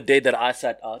was on the day that I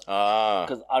sat out.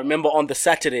 Because I remember on the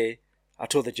Saturday, I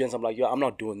told the gents, I'm like, yo, I'm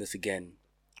not doing this again.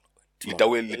 The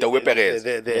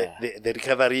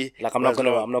recovery. Like I'm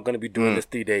not gonna be doing this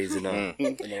 3 days, you know.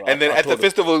 And then at the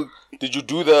festival, did you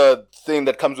do the thing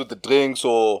that comes with the drinks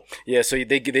or? Yeah, so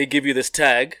they give you this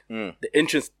tag, the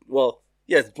entrance. Well,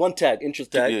 it's one tag, entrance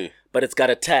tag, but it's got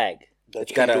a tag.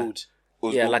 It's got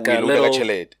like a little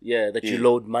that you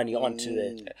load money onto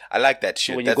it. I like that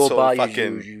shit. So when you go by,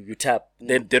 you tap.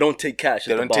 They don't take cash.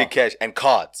 They don't take cash and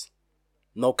cards.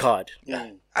 No card.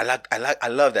 Yeah. I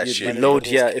love that shit. You load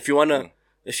here. If you wanna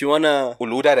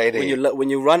when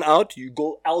you run out, you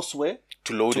go elsewhere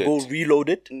to go reload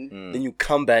it. Then you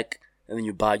come back and then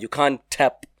you buy. You can't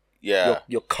tap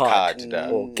your card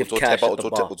or give cash at the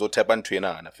bar.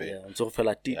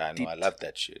 Yeah, no, I love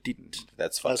that shit.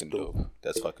 That's fucking dope.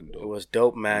 That's fucking It dope. was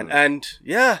dope, man. And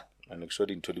yeah, And make sure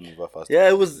they didn't move fast. yeah,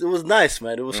 it was nice,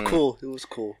 man. It was cool. It was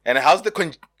cool. And how's the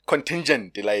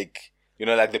contingent? Like, you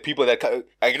know, like the people that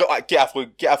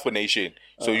Afro Nation.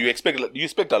 So you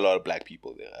expect a lot of black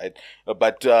people there, right?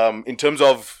 But in terms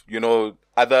of, you know,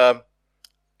 other,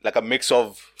 like a mix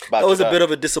of. That was a bit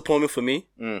of a disappointment for me.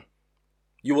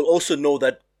 You will also know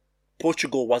that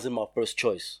Portugal wasn't my first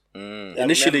choice.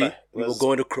 Initially, we were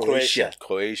going to Croatia.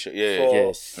 Croatia, yeah.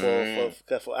 Yes.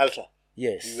 For Ultra.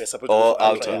 Yes. We were supposed to go to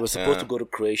Ultra. We were supposed to go to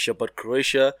Croatia, but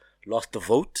Croatia lost the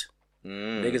vote.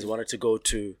 Niggas wanted to go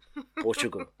to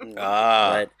Portugal.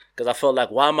 Right? Because I felt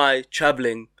like, why am I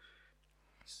traveling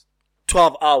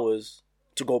 12 hours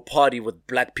to go party with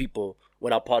black people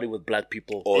when I party with black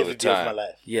people all every the day of time? my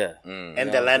life. Yeah.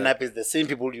 And the lineup is the same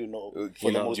people you know.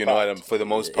 For the most part. For the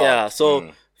most part. Yeah,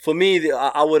 so for me,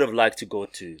 I would have liked to go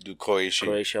to Do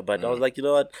Croatia. but I was like, you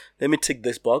know what? Let me tick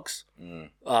this box.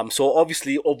 So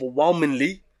obviously,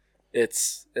 overwhelmingly,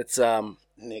 it's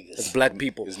Niggas. black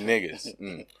people. It's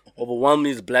niggas.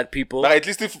 Overwhelmingly, it's black people. But at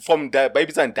least from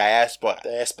babies and diaspora.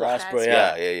 Diaspora,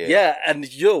 Yeah. Yeah,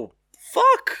 and yo,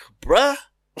 fuck, bruh.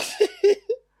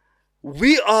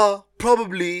 We are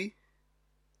probably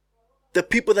the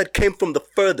people that came from the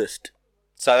furthest.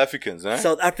 South Africans, eh?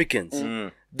 South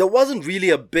Africans. There wasn't really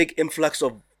a big influx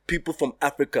of people from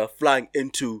Africa flying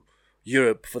into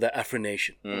Europe for the Afro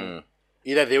Nation.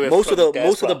 Either they were Most of the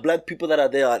diaspora. black people that are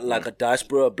there are like a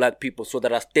diaspora of black people, so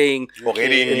that are staying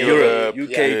Already in in Europe, Europe.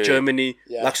 UK, Germany,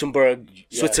 Luxembourg,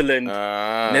 Switzerland,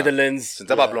 Netherlands,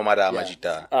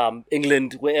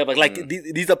 England, wherever. Like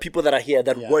these are people that are here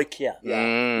that work here. You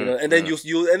know, and then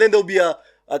and then there'll be a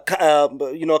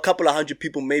couple of hundred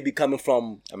people maybe coming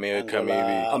from America,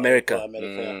 Angola, America.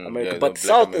 America. Yeah, But the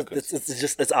South, black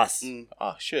Americans. it's us.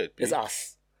 Oh shit. It's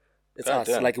us. It's God us.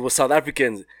 damn. Like it was South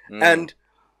Africans. And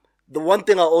the one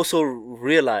thing I also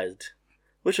realized,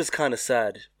 which was kind of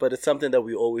sad, but it's something that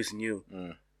we always knew.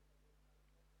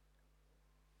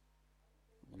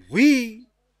 We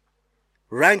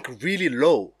rank really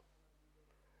low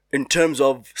in terms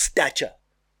of stature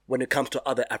when it comes to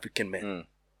other African men.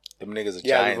 Them niggas are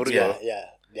Yeah, giants.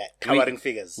 yeah. Towering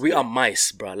figures. We are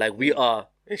mice, bro. Like we are.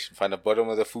 They should find the bottom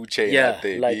of the food chain Yeah, out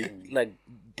there. like,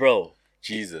 bro.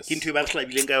 Jesus. Into ba re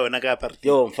hlabileng ka yona ka apartheid.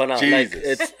 Yo, mfana, like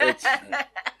Jesus. it's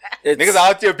Niggas are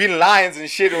out there being lions and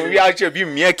shit, and we out here being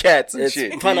meerkats and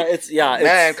shit. Mfana,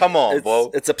 Man, come on, it's, bro.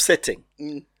 It's upsetting.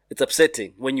 It's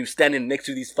upsetting when you standing next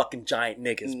to these fucking giant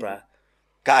niggas, bruh.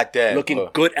 God damn. Looking bro.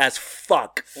 good as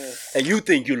fuck. And you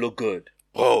think you look good.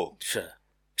 Bro. Sure.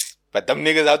 But them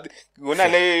niggas out there,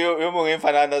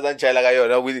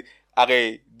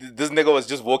 this nigga was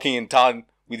just walking in town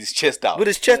with his chest out. With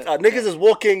his chest out. Niggas is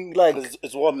walking like...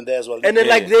 It's warm in there as well. And then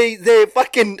like they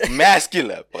fucking...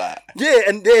 Masculine, bruh. Yeah,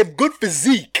 and they have good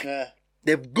physique. Yeah.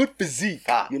 They have good physique.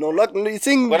 You know, like you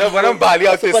sing... When I'm Bali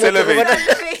out there celebrating.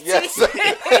 Yes.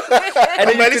 And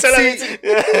then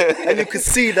you could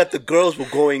see that the girls were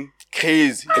going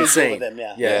Crazy. insane. over them,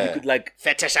 yeah. You could like...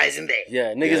 Fetishizing there.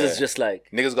 Yeah, niggas is just like...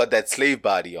 Niggas got that slave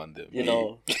body on them. You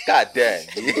know. God damn.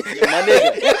 My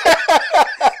nigga.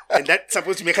 And that's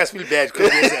supposed to make us feel bad.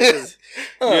 Because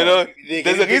You know,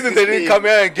 there's a reason they didn't come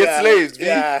here and get slaves. B.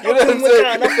 Yeah. You know what I'm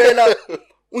saying?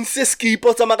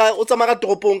 Unseskipo tsamaka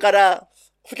toropong kada.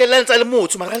 His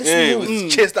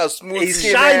chest out smooth. He's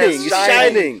skin, shining. man, He's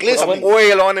shining. Some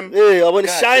oil on him. Hey, I want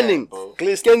God shining. damn, bro.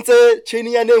 Kentse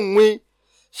cheni ya nengwe.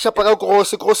 Shapaka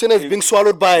gross is being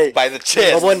swallowed by By the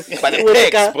chest. Abon- By the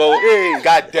pecs, bro. Hey.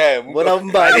 God damn.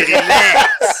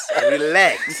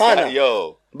 relax. Fana.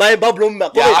 Yo. By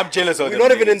Bablomba. Yeah, I'm jealous of We're them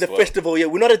not even in niggas, the bro. festival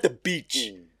yet. We're not at the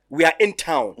beach. We are in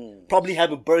town. Probably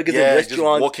having burgers Yeah, in just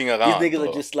restaurants. walking around, These niggas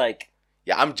bro. are just like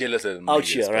Yeah, I'm jealous of them out niggas,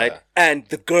 here, bro. right? And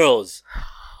the girls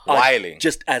are Wiling.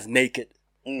 just as naked.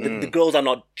 The girls are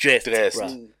not dressed, Dressed.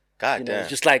 bruh. God You know, damn.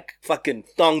 just like fucking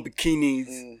thong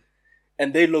bikinis,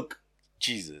 and they look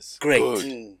Jesus. great.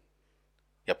 Good.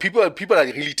 Yeah, people are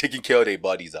really taking care of their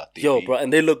bodies out there. Yo, B. bro,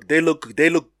 and they look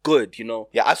good, you know.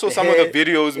 Yeah, I saw The some of the hair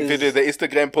videos, is- the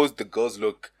Instagram posts. The girls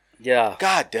look. Yeah,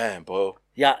 God damn, bro.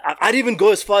 yeah. I'd even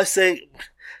go as far as saying,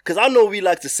 because I know we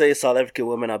like to say South African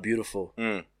women are beautiful.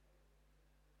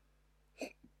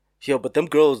 Yo, but them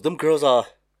girls are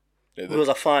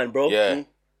fine, bro. Yeah,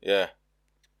 yeah.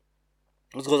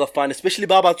 Those girls are fine, especially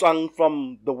Baba Chang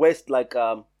from the West, like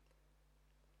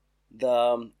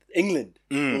England,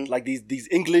 like these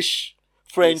English,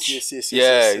 French, Yes.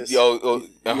 Yeah, yo,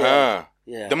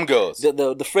 yeah. Them girls.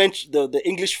 the French, the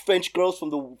English French girls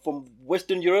from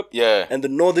Western Europe, Yeah. and the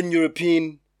Northern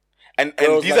European And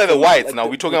girls these like are the from, whites like now. the-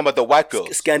 We're talking about the white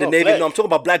girls. Scandinavian. No, I'm talking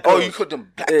about black Oh, girls. you call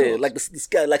them black Yeah, girls.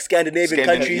 like like Scandinavian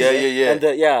countries. Yeah.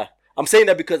 And I'm saying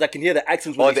that because I can hear the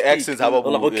accents when Oh, they the speak. accents. How about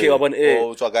I'm like, okay,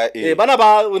 Oh, so I got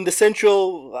Banaba in the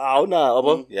central,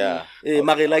 yeah.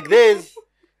 like this.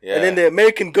 Yeah. And then the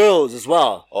American girls as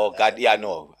well. Oh God, yeah, I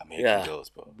know American Yeah. girls,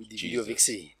 bro. With the video Jesus.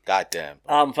 VXC. God damn.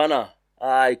 Fana,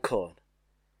 icon.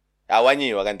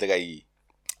 Awanyi wakanteka hii.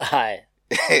 Hi.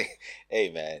 Hey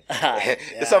man, Hi.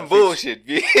 there's some bullshit,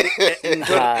 B.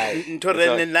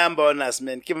 Ntorene number on us,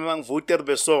 man. Kim mang voter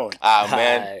beson. Ah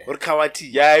man, Hi. Or kawati.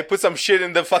 yeah, he put some shit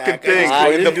in the fucking Yeah, thing, I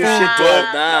bro, in the didn't do food, shit, bro.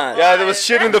 Nah. Yeah, there was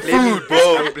shit in the food,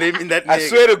 bro. I'm blaming that I nigga.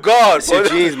 swear to God, It's your bro.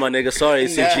 jeans, my nigga. Sorry,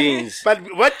 it's your Nah. jeans. But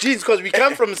what jeans? Because we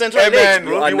come from Central Hey, Lakes, man,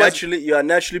 bro. You are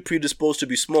naturally predisposed to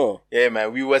be small. Yeah,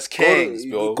 man, we was kings,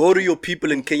 bro. Go to your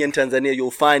people in Kenya and Tanzania.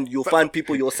 You'll find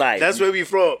people your size. That's where we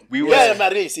from. We yeah, was-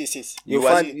 Marie, sis. you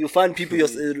find people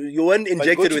you weren't go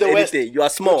injected to with the west. anything. You are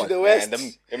Go small. to the west. Man,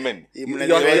 them,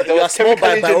 You are small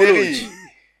by biology.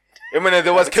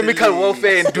 there was chemical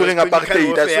warfare during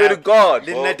apartheid. I swear to God,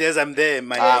 Then bro. that days I'm there,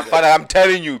 man. Father, I'm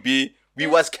telling you, B. We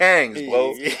was kangs,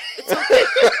 bro. You're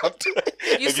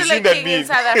Have you still seen a that king in meme?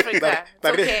 South Africa.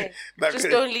 But- It's okay. but- Just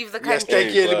don't leave the Just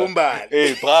country. take it, bro. Libumbani.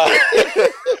 Hey, bro.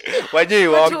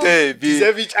 Wanyi, But wamte, B.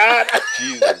 Deserve each other.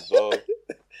 Jesus, bro.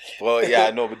 Well, yeah,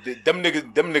 no, but them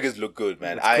niggas look good,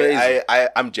 man. crazy.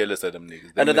 I'm jealous of them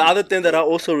niggas. And the other thing that I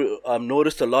also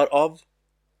noticed a lot of,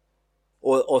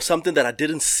 or something that I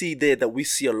didn't see there that we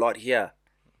see a lot here,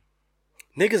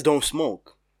 niggas don't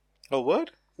smoke. Oh, what?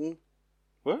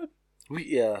 What?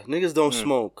 Niggas don't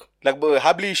smoke. Like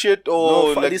habli shit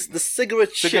or No, like the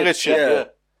cigarette shit. cigarette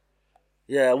shit?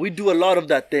 Yeah, we do a lot of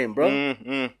that thing, bro.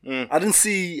 Mm. I didn't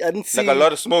see. Like a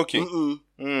lot of smoking.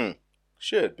 Mm-mm.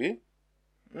 Shit, B.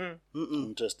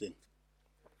 Interesting.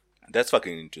 That's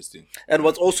fucking interesting. And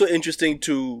what's also interesting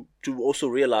to also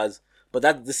realize, but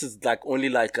this is like only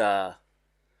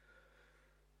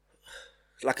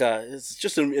it's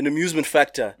just an amusement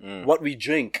factor. What we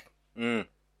drink,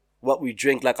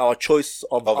 like our choice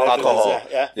of Alcohol.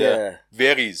 Yeah.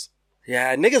 Varies.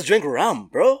 Yeah, niggas drink rum,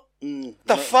 bro.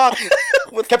 The fuck?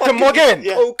 With Captain fucking Morgan.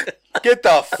 Coke. Get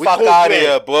the fuck Coke, out of man.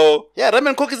 here, bro. Yeah, rum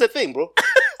and coke is a thing, bro.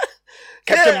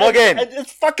 Captain Yeah, Morgan. and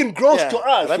it's fucking gross Yeah, to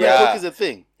us. rum Yeah. and coke is a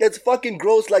thing. It's fucking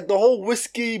gross. Like the whole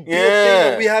whiskey beer Yeah.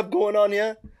 thing that we have going on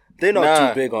here, they're not Nah.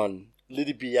 too big on.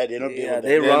 Little beer, they're not big Yeah, on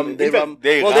they that. rum. They in fact, rum.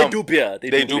 they Well, rum. they do beer.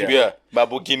 They do beer.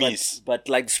 Babu Guinness. But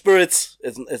like spirits,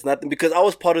 it's nothing, because I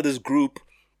was part of this group.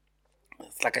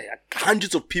 It's like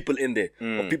hundreds of people in there,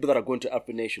 of people that are going to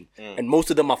Afro Nation, and most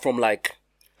of them are from like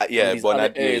Yeah, these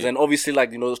other areas. And obviously,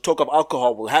 like, talk of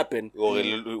alcohol will happen.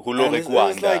 And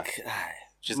it's like,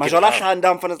 Just Majala get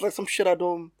Shandam, fun, it's like some shit I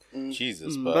don't.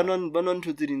 Jesus, bro. Banon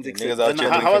to the Niggas out And here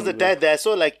how was drinking- the diet there? I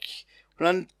saw like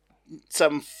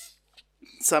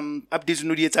some updates in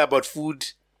Udieta about food.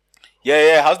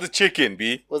 Yeah. How's the chicken,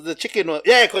 B? Was the chicken?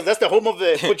 Yeah, because that's the home of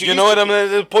the Portuguese. You know what I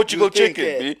mean? The Portugal You think,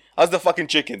 chicken, yeah. B. How's the fucking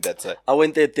chicken that side? I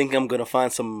went there thinking I'm gonna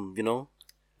find some,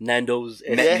 Nando's.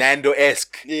 Yeah.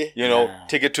 Nando-esque. Yeah. You know,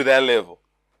 take it to that level.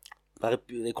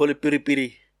 They call it piri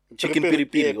piri. Chicken piri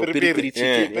piri. Or piri piri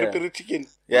chicken. Piri yeah. piri chicken.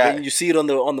 Yeah. Then you see it on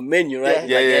the menu, right?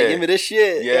 Yeah. Like, Yeah. give me this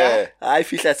shit. Yeah. I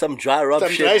feel like some dry rub Some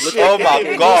shit. dry Look shit. Oh my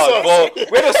No God, sauce. bro.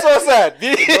 Where the sauce at,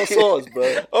 B? No sauce,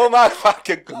 bro. Oh my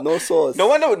fucking God. No sauce. No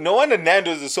wonder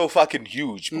Nando's is so fucking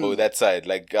huge, bro. That side,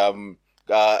 like,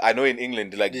 I know in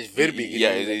England, like, It's very big in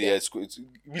Yeah, England, yeah. It's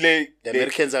really, The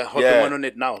Americans are hopping yeah. on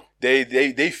it now.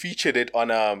 They featured it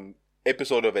on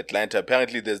episode of Atlanta.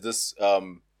 Apparently, there's this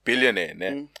billionaire,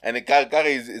 né? And the guy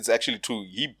is actually true.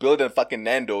 He built a fucking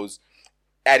Nando's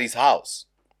at his house.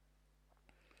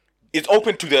 It's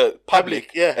open to the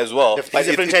public, yeah. as well. He's but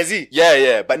a franchisee.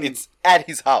 Yeah, but it's at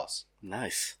his house.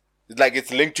 Nice. It's like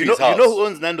it's linked to You know, his house. you know who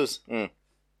owns Nando's?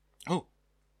 Who?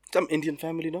 Some Indian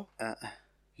family, no? Uh,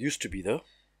 Used to be, though.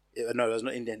 no, it was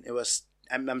not Indian. It was.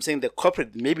 I'm saying the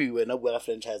corporate. Maybe we were not well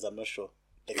franchise. I'm not sure.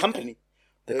 The company.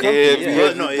 The Yeah, company,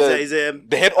 yeah. No, it's a.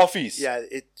 The head office. Yeah,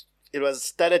 it was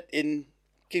started in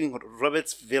King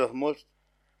Robertsville, more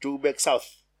Joburg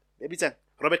South. Maybe it's a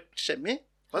Robert Shem. Eh?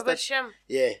 What's Robert that? Shem.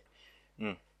 Yeah.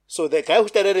 So the guy who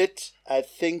started it, I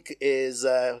think, is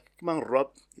Rob.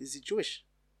 Is he Jewish?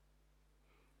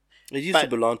 It used But to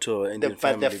belong to an Indian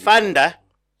family. The founder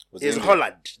Was is Indian.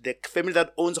 Hollard, the family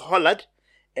that owns Hollard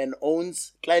and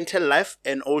owns Clientele Life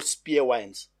and Old Spear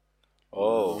Wines.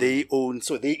 Oh. They own,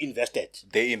 so they invested.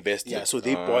 They invested. Yeah, so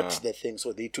they bought the thing,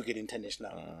 so they took it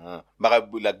international.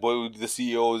 But like, boy, the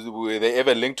CEOs, were they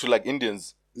ever linked to like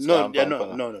Indians? No.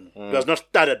 It was not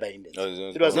started by Indians. No,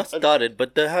 it It was Not started,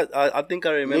 but I think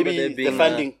I remember maybe there being the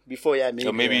funding before, yeah, maybe.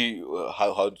 Or maybe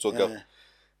how to talk Yeah.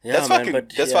 Yeah, That's man, fucking but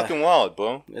that's yeah, fucking wild,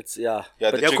 bro. It's yeah.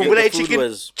 Yeah, but the Yeah, chicken- khumbula the food chicken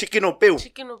was- chicken opeu.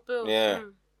 Chicken or bill. Yeah.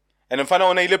 And then fana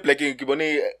ona ile blacking ke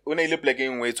bone ona ile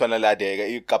blacking we tshwana la dega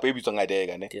e kapa e bitswang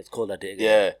adega ne. Yeah, it's called a day.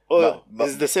 Yeah. Oh, this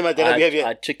is the same adega we have here.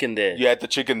 I chicken there. You had the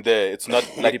chicken there. It's not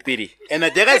Piri like piri. And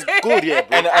adega is good, yeah,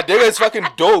 bro. and adega is fucking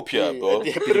dope here, bro.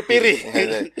 Piri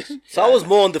piri. So I was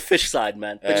more on the fish side,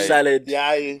 man. Fish salad.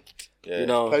 Yeah, Yeah. You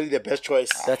know, probably the best choice.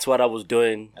 that's what I was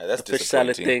doing. Yeah, that's the fish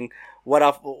salad disappointing. thing.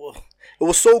 It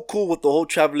was so cool with the whole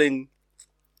traveling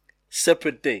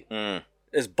separate thing.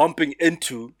 Is bumping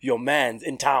into your mans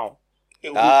in town.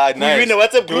 Ah, Who nice. you in a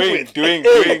WhatsApp group with? Doing.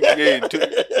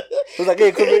 It was like,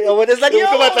 hey, it's like, yo.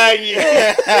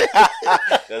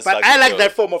 But I like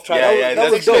that form of travel. Yeah,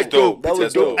 that was that's dope. That was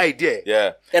That's dope dope. idea.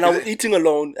 Yeah. And I was eating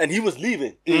alone, and he was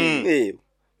leaving. Hey,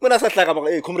 when I said like, I'm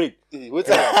like, hey, comrade. What's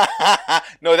that?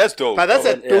 No, that's dope. But that's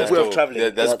a Yeah. dope way of dope. traveling. Yeah,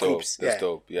 that's with dope. groups. That's Yeah.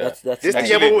 dope. Yeah. That's This thing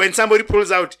Actually- ever when somebody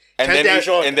pulls out, and tell their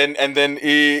shot. then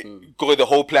the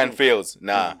whole plan fails.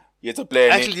 Nah, it's a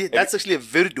plan. Actually, that's actually a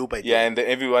very dope idea. yeah, and then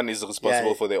everyone is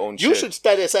responsible for their own You shit. should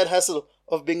start a side hustle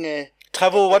of being a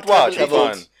travel. What? Travel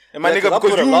Ivan? agent. And my Yeah, 'cause nigga, I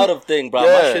because put a you lot of things, bro.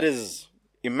 Yeah. My shit is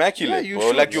immaculate, Yeah, you bro.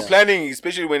 should, Like you're yeah. planning,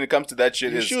 especially when it comes to that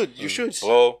shit. You is, should. You should.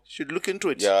 bro. Should look into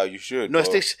it. Yeah, you should. No,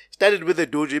 bro. started with a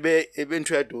dojo. Be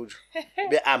into a dojo.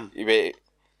 Be You be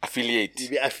affiliate.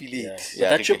 Be affiliate. But Yeah,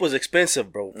 that trip was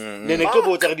expensive, bro. Ne ne tlo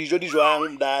botsa dijo di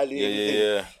jwang dale.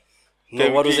 Yeah. No,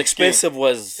 what was expensive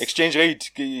was, Exchange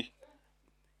rate.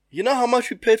 you know how much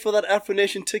we paid for that Afro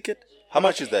Nation ticket? How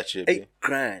much is that shit? $8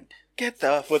 grand. Get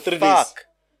the For 3 days. fuck.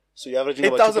 So you're averaging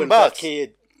 $8,000 about bucks.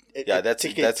 $2,500 Yeah, that's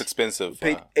ticket. expensive.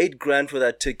 Paid $8 grand for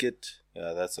that ticket.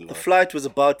 Yeah, that's a The lot. flight was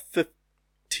about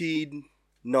 15.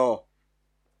 No.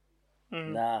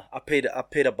 Nah, I paid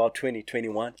about 20,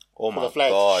 21. Oh my the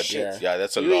flight. god. Shit. Yeah,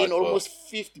 that's a You're lot. in bro. almost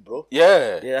 50, bro.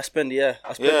 Yeah. Yeah, I spent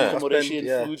Accommodation,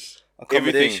 yeah, food.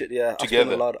 accommodation, Everything yeah, I spent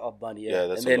together. a lot of money, yeah. Yeah,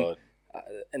 that's and then, a lot.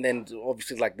 And then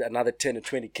obviously like another 10 to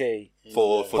 20K,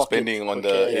 For Pocket. spending on the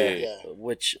Okay, yeah. yeah.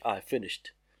 which I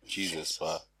finished. Jesus,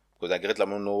 because I get la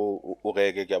mono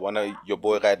urege ke bona your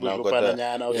boy right now Go got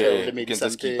Pananyana, or the so, yeah, maybe you can just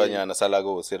something. keep anyana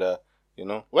salago sida, you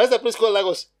know. Where's that place called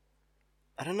Lagos?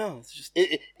 I don't know. It's just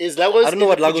Is Lagos? I don't know is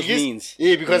what it Lagos Portuguese? means.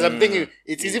 Yeah, because I'm thinking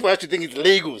it's easy for us to think it's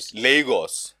Lagos.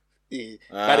 Lagos. Yeah.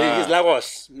 But it's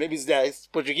Lagos. Maybe it's there. It's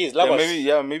Portuguese. Yeah,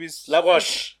 Lagos. maybe it's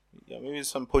Lagos. Yeah, maybe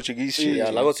some Portuguese shit. yeah,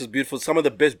 Lagos is beautiful. Some of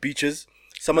the best beaches,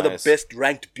 some of the Nice. best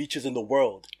ranked beaches in the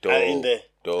world Dope. in there.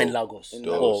 Dope. in Lagos.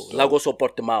 Dope. Or Dope. Lagos or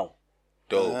Portimao.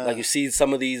 Dope. Like you see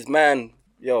some of these, man.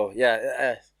 Yo,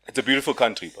 yeah, It's a beautiful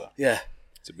country, bro. yeah.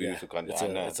 It's a beautiful country. It's I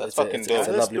a, know. it's, That's it's fucking a, dope. it's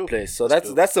a That's lovely dope. place. So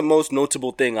that's the most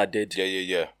notable thing I did.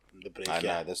 Yeah. The break, I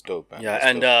yeah. know. That's dope, man. Yeah, That's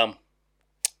and dope.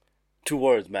 2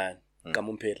 words, man.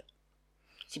 Kamumpela.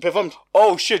 She performed.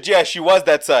 Oh shit! Yeah, she was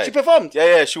that side. She performed.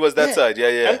 Yeah, she was that Yeah. side. Yeah.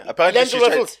 And Apparently, Uncle she tried.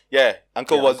 Waffles. Yeah,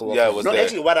 Uncle Yeah, was. Uncle Yeah, Waffles. was No, there.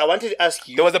 actually, what I wanted to ask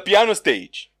you. There was a piano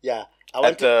stage Yeah. I at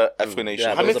wanted the Afro Nation.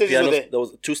 Yeah, How many there was a stages were piano. there? There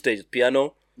was 2 stages: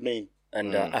 piano main.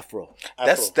 and Afro.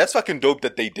 That's fucking dope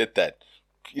that they did that.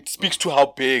 It speaks to how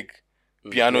big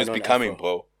piano is Piano and becoming, Afro.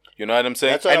 bro. You know what I'm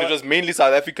saying? That's what And I- it was mainly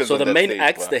South Africans. So on the that main stage,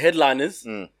 acts, bro. the headliners,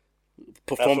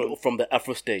 performed Afro. from the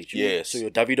Afro stage. Yes. So your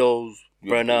Davidos,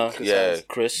 Brenner, Yeah.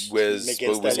 Chris. Where's Megan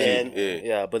Whiskey? Stallion. Yeah.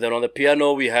 Yeah, but then on the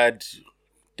piano we had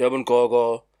Durban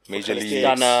Gogo, Major Leagues. League.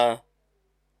 Dana,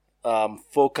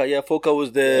 Foka. Yeah, Foka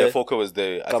was there. Yeah, Foka was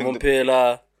there. I think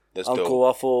Kamumpela, that's Uncle dope.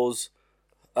 Waffles,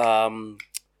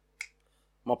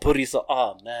 Mapurisa.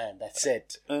 Oh man, that's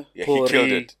it. Yeah, he killed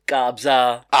it.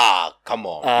 Kabza. Ah, come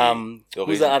on.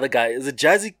 Who's the other guy? Is it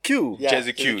Jazzy Q? Yeah,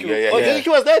 Jazzy Q. Yeah. Oh, Jazzy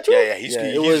Q was there too? Yeah,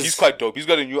 Yeah, he's quite dope. He's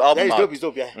got a new Yeah, album he's out. dope. He's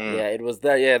dope. Yeah. Yeah, it was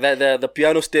that. Yeah, the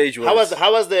piano stage was.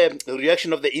 How was the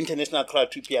reaction of the international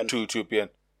crowd to piano? To piano.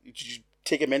 Did you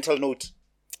take a mental note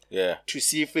Yeah. to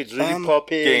see if it's really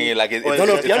popping? Yeah, like it's, or No,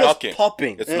 no, is it piano's knocking.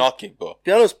 popping. It's knocking, bro.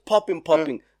 Piano's popping.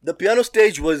 The piano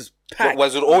stage was packed.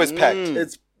 Was it always packed?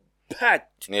 It's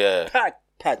packed. Yeah. Packed.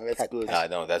 That's good. Ah,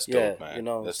 no, that's Yeah, dope, man. you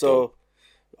know. That's So, dope.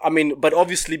 I mean, but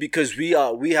obviously because we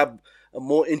have a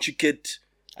more intricate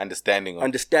Understanding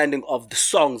of the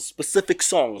songs, specific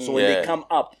songs. So when Yeah. they come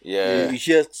up, Yeah. you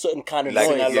hear certain kind of Like,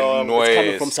 noise. yeah, It's coming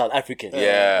noise. from South African.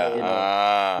 Yeah. You know,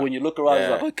 Ah. when you look around, Yeah.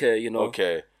 it's like, okay, you know.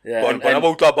 Okay. Yeah, But and-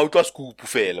 about scoop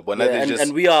fela. But Yeah, they just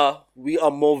and we are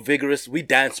more vigorous. We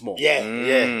dance more. Yeah,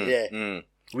 yeah.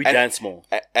 We And- dance more.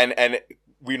 and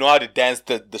we know how to dance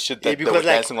the shit that Yeah, they because, were like,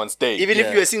 dancing on stage. Even Yeah.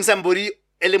 if you are seeing somebody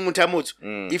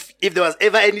if there was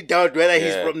ever any doubt whether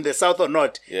he's Yeah. from the south or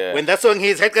not, Yeah. when that song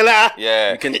hits, Hekala,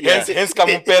 Yeah, can- hence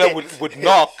Kamumpela would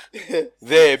knock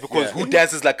there because who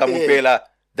dances like Kamumpela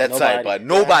that side, but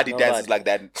nobody dances like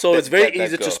that. So it's very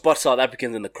easy girl. to spot South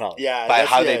Africans in the crowd. Yeah, By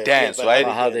how they dance, right?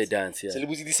 By how they dance, yeah.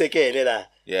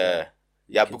 Yeah.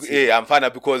 Yeah, I'm fine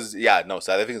because South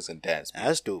Africans can dance. Man.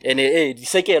 That's dope. And the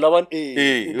second one,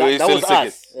 that was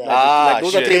us. Yeah. Like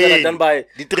those are things that are done by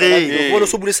the train.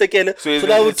 So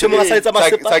now we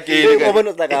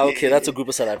like, okay, that's a group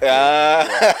of South Africans.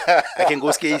 I can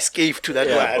go scave to that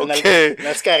one. Okay.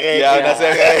 That's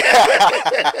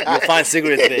correct. You'll find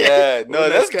cigarettes there. Yeah, no,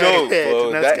 that's dope,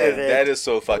 bro. That is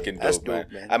so fucking dope,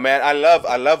 dope, man. I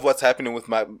love what's happening with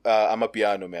my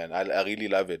Amapiano, man. I really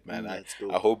love it, man. I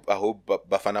hope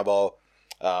Bafana Ball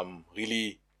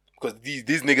really, because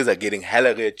these niggas are getting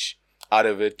hella rich out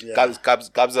of it.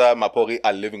 Kabza Mapori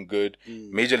are living good.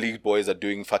 Major League boys are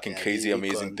doing fucking crazy,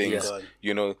 amazing things.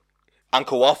 You know,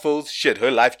 Uncle Waffles, shit,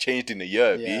 her life changed in a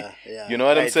year, B. You know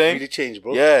what I'm saying? Really changed,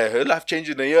 bro. Yeah, her life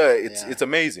changed in a year. It's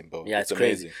amazing, bro. Yeah, it's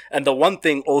amazing. crazy. And the one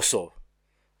thing also,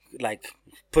 like,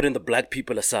 putting the black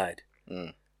people aside,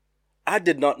 I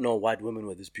did not know white women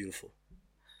were this beautiful.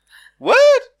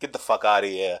 What? Get the fuck out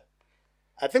of here.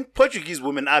 I think Portuguese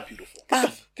women are beautiful.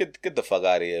 Get the fuck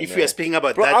out of here, if man. we are speaking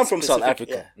about Bro, that, I'm from South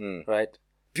specific- Africa, right?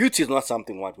 Beauty is not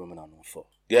something white women are known for.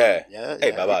 Yeah. Hey,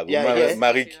 Baba.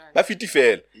 Marie, but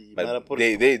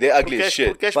they ugly as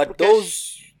shit. But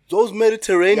those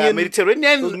Mediterranean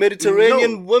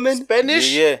women,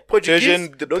 Spanish, Portuguese,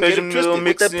 the Persian little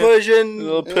mix, the Persian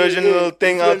little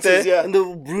thing out there, and the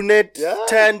brunette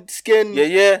tanned skin.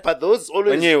 But those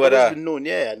always been known.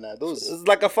 Those. It's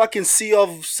like a fucking sea of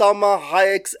Salma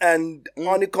Hayeks and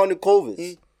Ani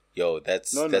Kournikovas. Yo,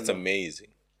 that's amazing.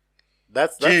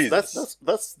 That's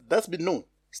been known.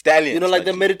 Stallions, you know, like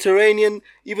the Mediterranean,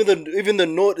 even the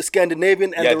North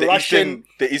Scandinavian and the Russian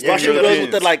girls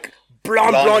with the like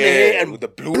blonde hair and with the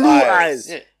blue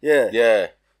eyes. Yeah.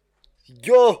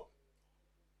 Yo.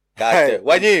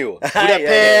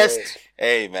 Budapest.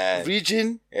 Hey man.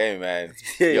 Region. Hey man.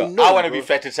 Yo, I want to be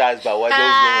fetishized by what those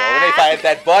women. When if I had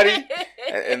that body,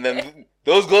 and then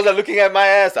those girls are looking at my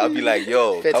ass, I'll be like,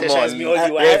 yo, come on. Fetishize me,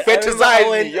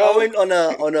 yo. I went on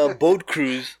a boat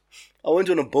cruise.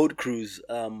 Because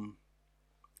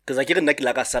I didn't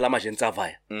like a salama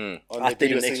gentavaya. I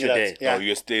stayed an extra day. Oh,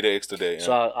 you stayed an extra day.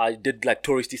 So I did like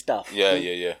touristy stuff.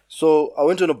 Yeah. So I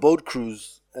went on a boat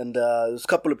cruise, and there's a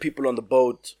couple of people on the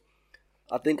boat.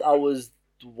 I think I was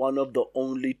one of the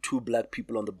only 2 black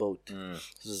people on the boat.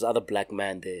 There's other black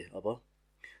man there.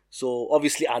 So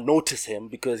obviously I notice him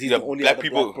because he's the only black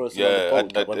person on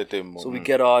the boat. So we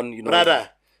get on, you know.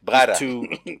 Brother. Two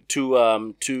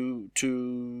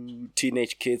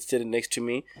teenage kids sitting next to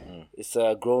me. It's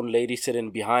a grown lady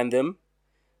sitting behind them.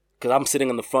 Because I'm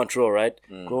sitting in the front row, right?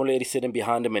 Grown lady sitting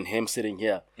behind him and him sitting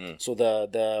here. So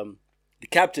the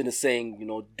captain is saying, you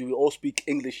know, do we all speak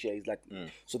English here? He's like,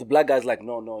 so the black guy's like,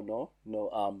 no,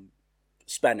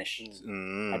 Spanish.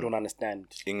 I don't understand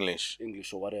English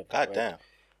or whatever. God damn.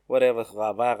 Whatever.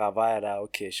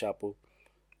 Okay, shapo.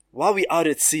 While we out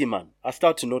at sea, man, I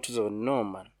start to notice, no,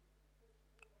 man.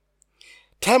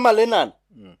 Time alenan.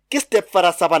 Ke step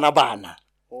fara sabana bana.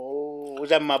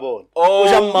 Ojam mabon.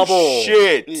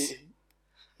 Shit.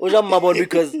 Ojam mabon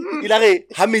because ilare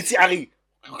hamitsi ari.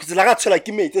 Because la ga tsela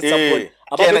ke metsi at some point.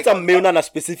 About metsa meuna na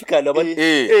specifically about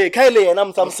kaile yena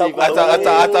msamsa.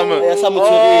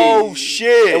 Oh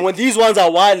shit. And when these ones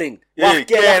are whiling, these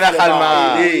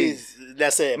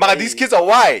kids are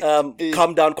white.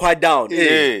 Calm down, quiet down.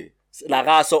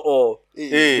 Lagaso or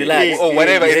relax. Or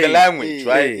whatever is the language,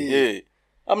 right?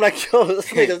 I'm like, yo, this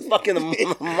nigga's fucking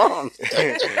mom.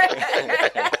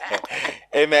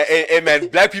 Hey man,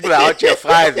 black people are out here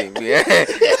thriving.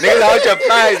 Niggas are out here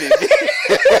thriving.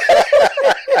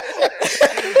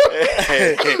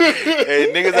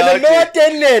 Niggas are out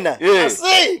here. I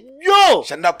say, yo,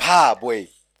 Shanda pa, boy.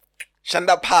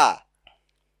 Shanda pa.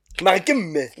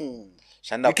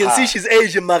 You can see she's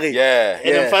Asian, Marie. Yeah.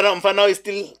 And Mfana is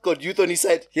still got youth on his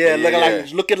side.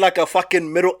 Looking like a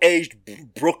fucking middle-aged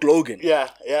Brooke Logan. Yeah.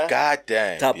 God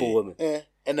damn. Type of woman. And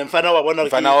then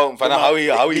Mfana how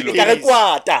he looking.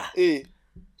 Karikwata.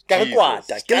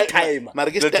 Kill time.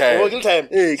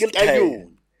 Kill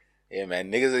time. Hey man,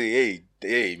 niggas are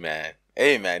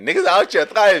Hey man, niggas are out here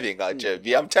thriving out here.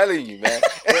 I'm telling you, man.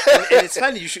 and it's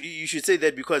funny you should say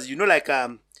that because you know like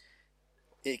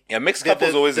mixed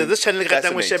couples always. There's this channel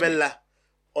Shebella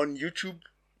on YouTube.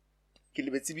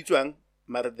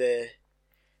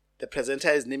 The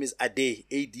presenter, his name is Ade,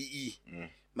 Ade.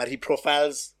 But he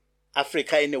profiles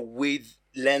Africa in a way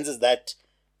lenses that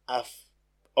are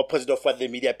opposite of what the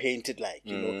media painted like,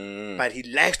 you know. But he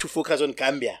likes to focus on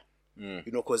Gambia.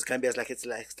 You know, because Gambia is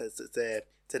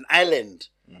it's an island.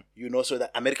 You know, so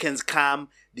that Americans come,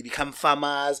 they become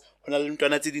farmers. On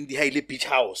the highly beach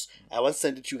house. I once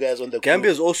sent it to you guys on the Gambia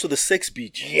group. is also the sex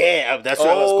beach. Yeah, that's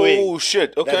where I was going. Oh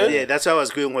shit! Okay. That's where I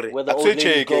was going with it. Where the old Actually,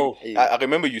 ladies check. go. I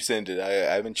remember you sent it.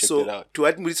 I haven't checked it So out. to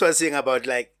what Mudiso was saying about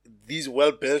like these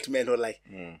well-built men, or like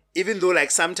even though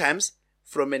like sometimes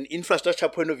from an infrastructure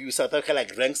point of view, South Africa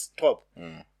like ranks top,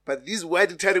 but these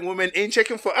white Italian women ain't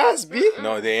checking for us, b.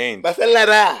 No, they ain't.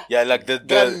 Bafellara, Yeah, like the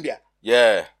Gambia,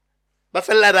 yeah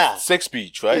Bafellara, sex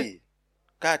beach, right?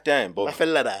 God damn, bro.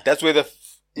 Bafellara. That's where the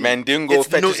mandingo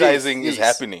It's no- fetishizing yes. is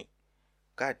happening.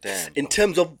 God damn. In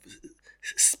terms of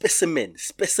specimen,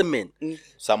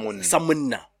 Someone.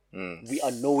 we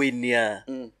are nowhere near.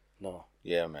 No.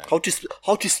 Yeah, man. How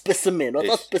to specimen? What's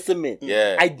a specimen?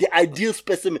 Yeah. Ideal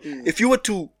specimen. If you were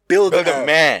to build a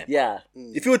man. yeah.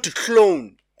 If you were to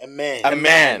clone A man. A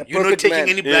man. You're not perfect taking man.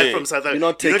 any blood Yeah. from South Africa. You're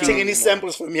not You're not taking- taking any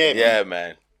samples from here. Yeah,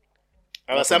 man.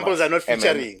 Our samples are not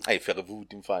featuring. Hey,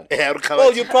 man. Fun.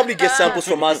 well, you probably get samples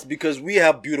from us because we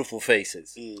have beautiful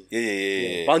faces.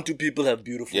 Yeah. Bantu people have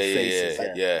beautiful Yeah, faces.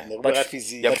 yeah. But Yeah,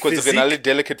 physique. because physique- they're really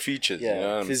delicate features. Yeah, You know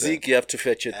what I'm physique, saying? you have to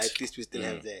fetch it. At least we still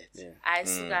have that. I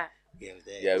sugar. We have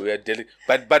that. Yeah, we are delicate.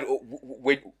 But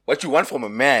wait, what you want from a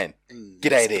man?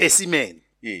 Get out of there. Specimen.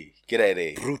 Yeah, get out of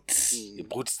there. Brutes. Your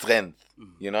brute strength.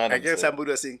 You know what I I'm guess saying?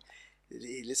 somebody was saying,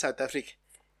 "Hey, South Africa,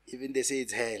 even they say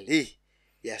it's hell. Hey,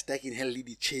 you are stuck in hell,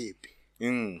 lead cheap.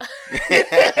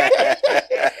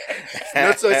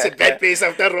 Not so it's a bad place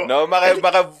after all. No,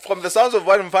 Mara, from the sounds of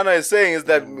what Mfana is saying is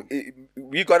that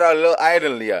we got our little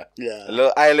island here. Yeah. A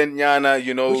little island, Nyana,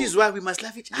 you know. Which is why we must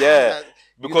love each other. Yeah. You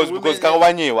Because know, because women-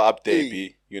 Kawanye were up there, Hey.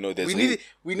 B. You know, there's we need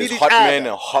there's each hot men other.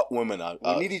 and hot women out.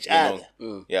 We need each you know.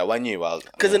 other. Yeah, Wanye was.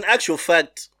 Because in actual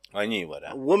fact, Wanye was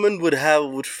women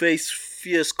would face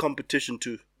fierce competition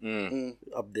too.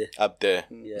 Up there. up there.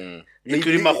 Yeah.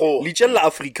 Including Maho. Lichella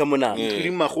Africa mona.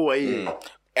 Including Maho, eh.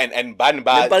 And ban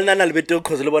ba. Ba nna le beto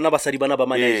cause le bona basadi bana ba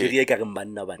ma Yeah. Nigeria ka re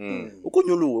banna bana. O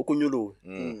konyolo.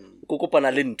 O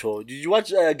kopana le ntho. Did you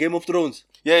watch Game of Thrones?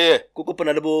 Yeah. Ko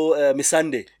kopana le bo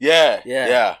Misande. Yeah. Yeah.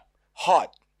 Yeah.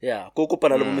 Hot. Yeah, ko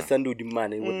kopana le bo Misande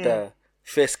udimane with the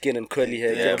fair skin and curly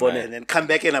hair. Yeah, Ke re bone. And then come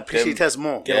back and appreciate us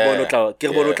more. Ke re bone o tla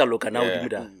Yeah. loka na udimo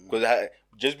da. Because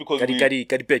just because Ka di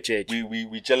petse.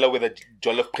 we jella with a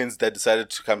Jollof Prince that decided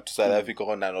to come to South Africa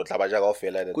on and Tlabaja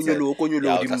ofela that said, Konyolo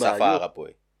 "Yeah, dimma, utasafara, yo."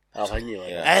 boy. Ah, hanyewa.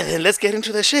 Yeah. And then let's get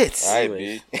into the shits. I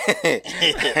be.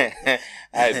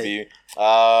 I be.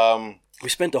 We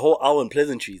spent a whole hour on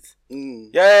pleasantries.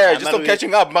 Yeah, just on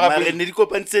catching up. Mara, Mara, ne di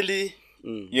kopantse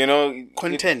you know,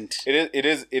 content.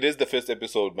 It is the first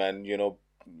episode, man. You know,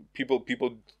 people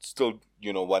still,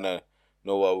 you know, wanna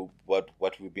know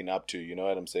what we've been up to. You know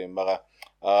what I'm saying, Mara?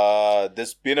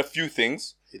 There's been a few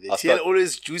things. The tea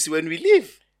always juicy when we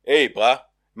leave. Hey, brah.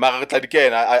 Mara,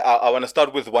 I want to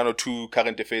start with one or two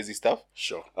current affairs stuff.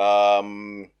 Sure.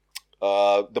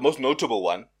 The most notable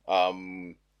one,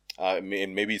 and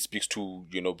maybe it speaks to,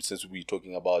 you know, since we're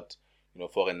talking about, you know,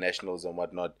 foreign nationals and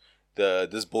whatnot,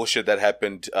 this bullshit that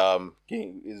happened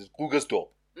is Krugersdorp,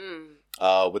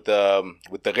 with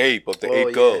the rape of the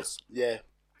 8 girls. Yeah.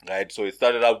 Right, so it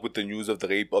started out with the news of the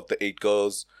rape of the 8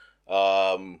 girls,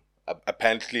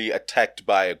 apparently attacked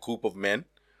by a group of men.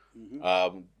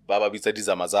 Baba Bisa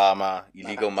Zamazama,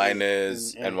 illegal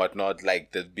miners and whatnot.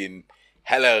 Like, there's been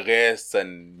hella arrests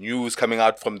and news coming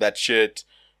out from that shit.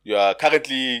 Yeah,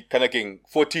 currently,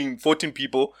 14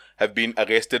 people have been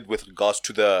arrested with regards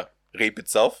to the rape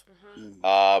itself.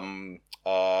 But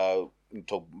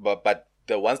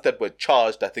the ones that were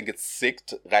charged, I think it's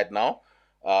 6 right now.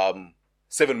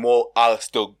 7 more are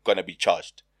still gonna be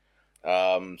charged.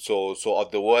 So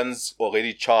of the ones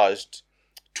already charged,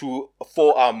 4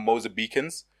 are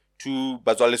Mozambicans, 2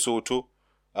 Bazwale Soto,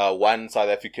 1 South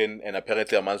African, and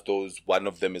apparently amongst those, one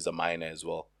of them is a minor as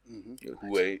well, who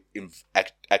were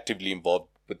actively involved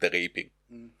with the raping,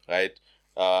 right?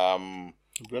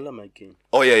 Umbrella my king.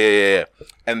 Oh yeah.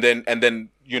 And then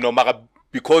you know, Mara,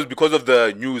 because of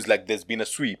the news, like there's been a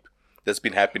sweep that's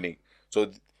been happening.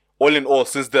 So all in all,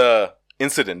 since the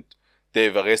incident,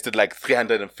 they've arrested like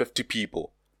 350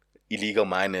 people, illegal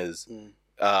miners,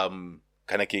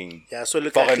 Yeah, so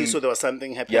look foreign, so there was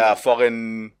something happening. yeah,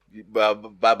 foreign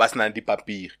basnandi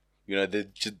papir. You know,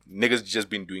 niggas just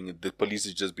been doing it. The police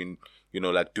has just been, you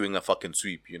know, like doing a fucking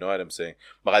sweep. You know what I'm saying?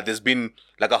 But there's been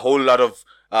like a whole lot of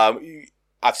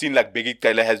I've seen like Biggie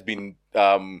Kyle has been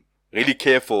really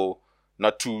careful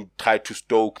not to try to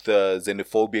stoke the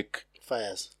xenophobic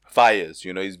fires.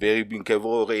 You know, he's very being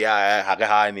careful. Yeah,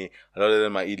 a lot of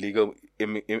them are illegal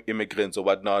immigrants or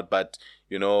whatnot. But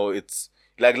you know, it's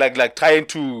like trying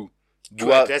to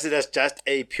to address it as just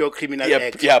a pure criminal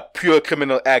act. Yeah, pure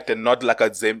criminal act and not like a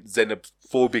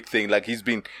xenophobic thing. Like he's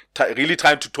been really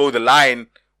trying to toe the line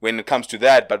when it comes to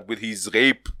that, but with his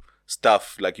rape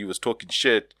stuff, like he was talking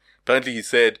shit. Apparently he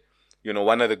said,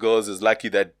 one of the girls is lucky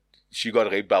that she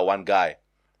got raped by one guy.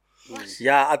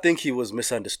 Yeah, I think he was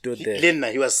misunderstood there.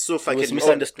 He was so fucking... He was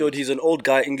misunderstood. He's an old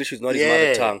guy. English is not his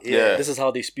mother tongue. Yeah. This is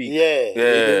how they speak.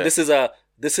 Yeah. This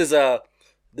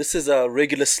is a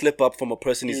regular slip up from a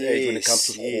person his age when it comes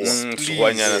to school.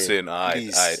 Because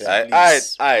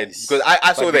I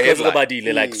saw the headline.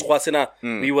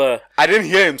 We were... I didn't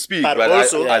hear him speak, but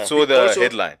also, I saw the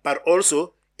headline. But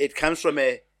also, it comes from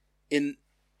a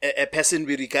person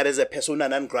we regard as a persona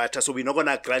non grata, so we're not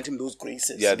gonna grant him those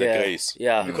graces. Yeah, the grace.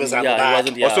 Yeah, because he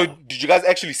wasn't. Yeah. Also, did you guys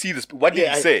actually see this? What did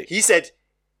he say? He said,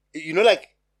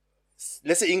 like,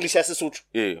 let's say English as a sort.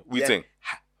 Yeah, we think.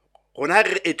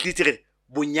 At least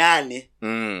bunyane.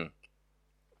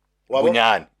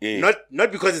 Bunyane. Yeah.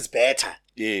 Not because it's better.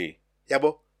 Yeah.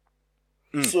 Yabo.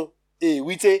 So,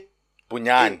 we say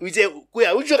bunyane. We say,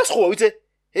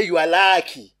 hey, you are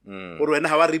lucky. Or when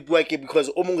how because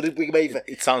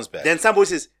it sounds bad. Then somebody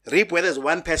says rape whether it's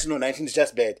one person or 19 is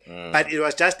just bad. But it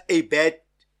was just a bad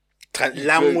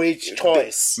language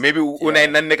choice. Maybe of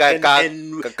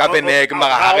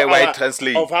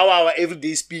how our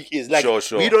everyday speak is. Like sure.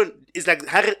 We don't, it's like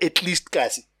at least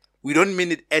guys. We don't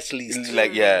mean it at least.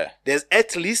 Like, yeah. There's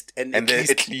at least and at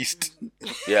least. At least.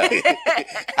 Yeah.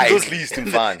 At least in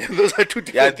fun. Those are two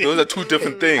different things. Those are two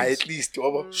different things. At least.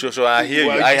 Sure. I hear you.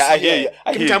 I hear you.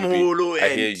 I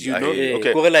hear you.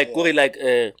 Okay.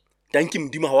 Thank you,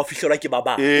 Mdima. How official like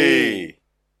Baba. Hey.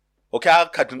 Okay, I'll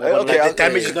cut him. Okay, the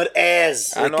damage is not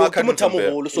as. I know. I'll cut him.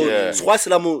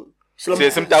 So and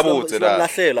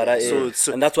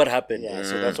that's what happened. Yeah,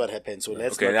 so that's what happened. So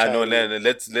let's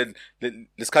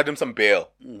let's cut him some bail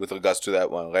with regards to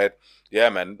that one, right? Yeah,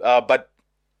 man. But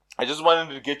I just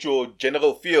wanted to get your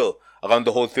general feel around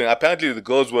the whole thing. Apparently, the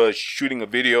girls were shooting a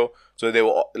video, so they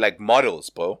were like models,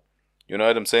 bro. You know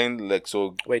what I'm saying? Like,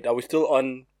 so. Wait, are we still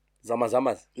on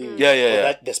Zamazamas?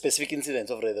 Yeah. The specific incidents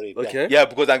of the rape. Okay. Yeah,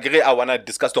 because I want to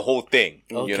discuss the whole thing.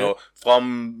 Okay.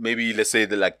 From maybe, let's say,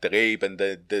 the rape and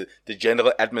the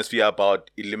general atmosphere about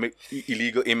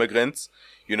illegal immigrants,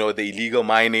 the illegal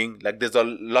mining. Like, there's a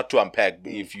lot to unpack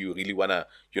if you really want to,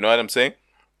 you know what I'm saying?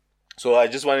 So I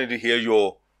just wanted to hear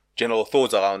your general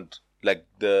thoughts around, like,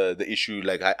 the issue,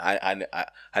 like,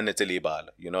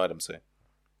 you know what I'm saying?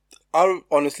 I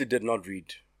honestly did not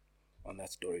read on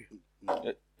that story.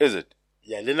 Is it?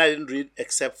 Yeah, then I didn't read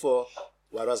except for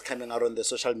what was coming out on the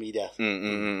social media.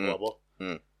 I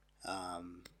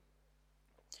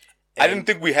didn't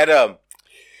think we had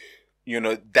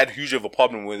that huge of a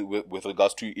problem with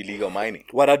regards to illegal mining.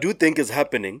 What I do think is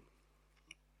happening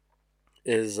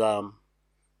is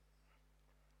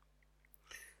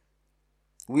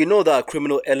we know there are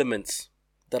criminal elements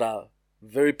that are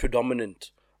very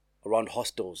predominant around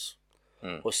hostels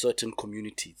or certain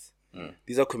communities.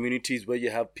 These are communities where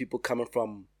you have people coming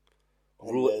from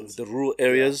the rural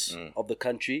areas of the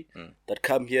country that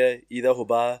come here, either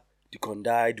Hoba,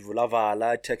 Dikondai,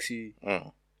 Divulavala, taxi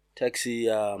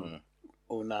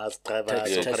owners,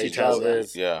 taxi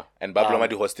drivers. Yeah, and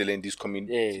Bablomadi hostel in these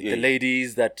communities. The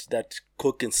ladies that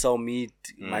cook and sell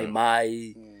meat, the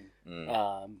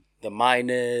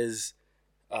miners,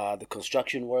 the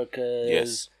construction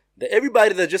workers,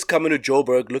 everybody that's just coming to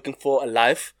Joburg looking for a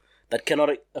life that cannot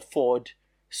afford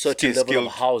certain level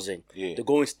of housing. Yeah. They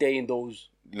go and stay in those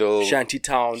shanty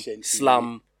town,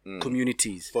 slum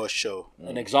communities. For sure.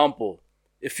 An example,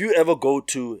 if you ever go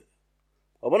to,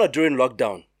 during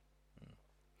lockdown,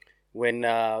 when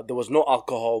there was no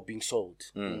alcohol being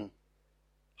sold. Because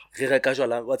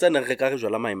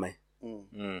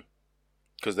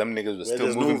them niggas were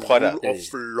still moving product.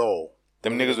 Of law.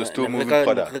 Them niggas were still moving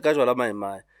product.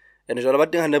 And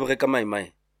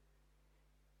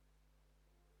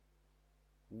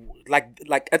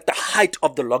like at the height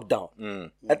of the lockdown.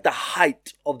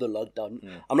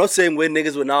 I'm not saying when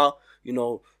niggas were now,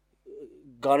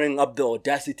 garnering up the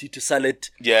audacity to sell it.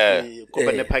 Yeah.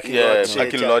 Parking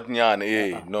lot.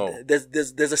 No.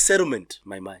 There's a settlement,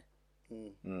 my mind.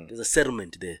 There's a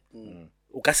settlement there.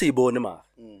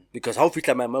 Because how fit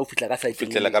my mind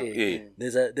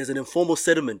there's an informal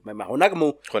settlement, my mind.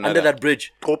 Under that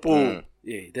bridge.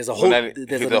 Yeah, there's a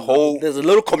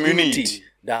little community.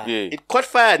 It caught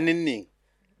fire, Nini.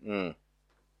 Ke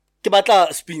batla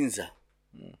Spinza.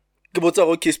 Ke botsa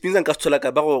okay Spinza nka tsola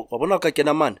ka ba go bona ka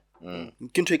kena man.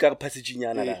 Ke ntwe ka re passage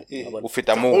nyana la. O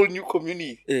feta mo. Whole new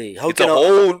community. It's a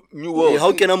whole new world.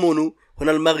 How kena mono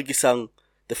hona le marikisang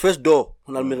the first door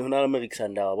hona le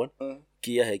marikisang da bona. Ke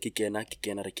ya ke kena re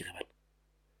ke re bana.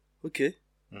 okay.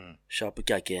 Sharp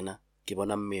ke a kena. Ke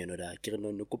bona mmeno da. Ke re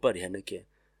no kopa di Heineken.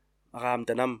 Aga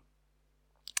mntanam.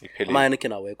 Ma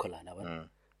Heineken a work lana ba.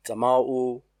 Tsama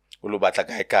o Ulo batla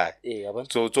kai.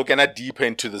 yabona. So can I deep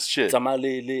into this shit? Tsama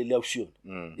le option.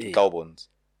 Cowbones.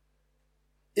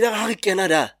 Ila ha re kena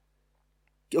da.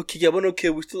 Okay, ke bona okay,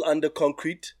 we're still under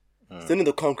concrete. Then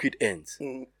the concrete ends.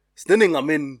 Then I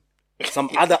mean some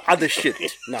other shit.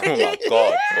 Now. Oh my god,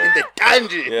 bro. In the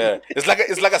dungeon. Yeah, it's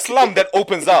like a slum that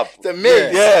opens up. It's a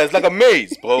maze. Yeah, it's like a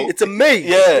maze, bro. It's a maze.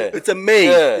 Yeah. It's a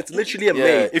maze. Yeah. It's literally a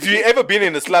maze. If you ever been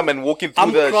in a slum and walking through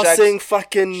I'm the crossing shacks,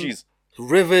 fucking jeez.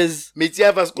 rivers. This Hey,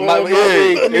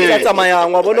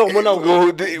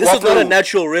 is not a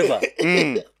natural river.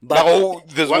 But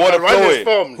there's water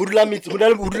flowing. Hudula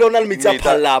mitsa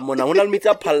phalla mona, hona le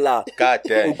mitsa phalla. God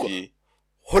damn. G.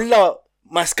 Holla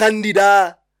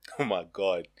maskandida. Oh my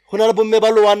god. Hona le bomme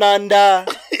ba loananda.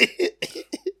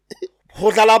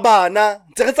 Ho dlala bana,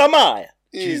 ntse re tsamaya.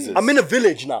 Jesus. I'm in a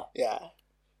village now. Yeah.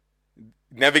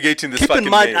 Navigating this Keep fucking in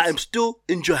mind, maze. I am still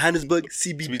in Johannesburg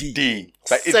CBD.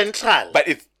 Central. But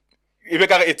it's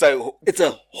It's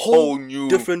a whole new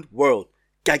different world.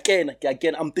 Again,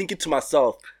 I'm thinking to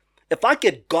myself, if I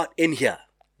get got in here,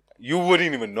 you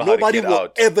wouldn't even know nobody how to get will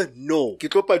out. ever know.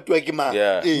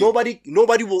 Yeah.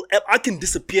 Nobody will ever, I can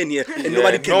disappear in here and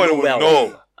nobody can no one know will where I know.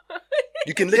 am.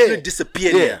 You can literally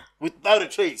disappear in here. Without a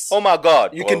trace. Oh my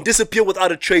god. You bro. can disappear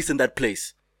without a trace in that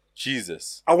place.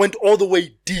 Jesus. I went all the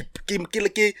way deep. Ke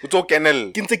Utso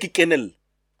kenel. ntse ke kenel.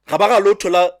 Ga ba ga lo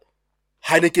thola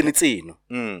Heineken tseno.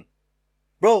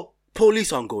 Bro,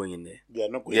 police aren't going in there. They are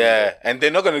not going Yeah, and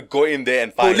they're not gonna go in there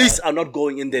and find Police us. are not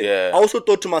going in there. Yeah. I also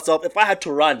thought to myself, if I had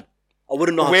to run, I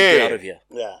wouldn't know how to Where? get out of here.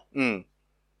 Yeah.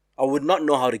 I would not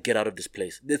know how to get out of this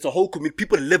place. There's a whole community.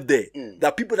 People live there. There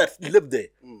are people that live there.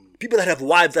 People that have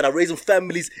wives that are raising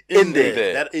families in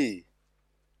there. That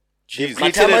Jesus.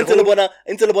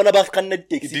 Ntse le bona ba kganna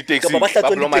taxi. Di-taxi, Kapa ba hlatswa ba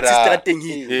di-taxi bloma da. seterateng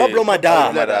here. Ba bloma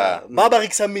da. Ba ba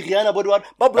rekisa meriana bo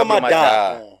ba bloma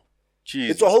da.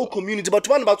 Jesus. It's a whole community. But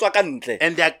one ba tswa ka ntle.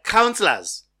 And they are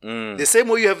counselors. The same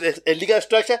way you have a legal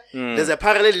structure, there's a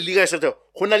parallel legal structure.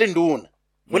 Hona le nduna.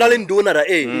 There are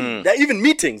even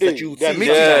meetings that you There are see.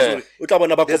 meetings. Yeah. O tla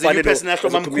bona ba There's a new kopane person as a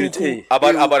community.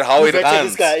 About how it Who vetted runs.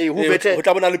 this guy? Who O vetted?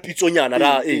 tla bona le pitsonyana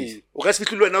da. O ka se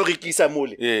fihle wena o rekisa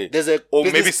mole. Yeah. There's a Or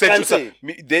maybe business set you council.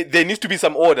 some, there needs to be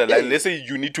some order. Like let's say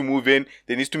you need to move in,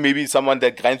 there needs to maybe someone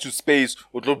that grants you space.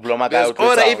 There's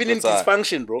order even in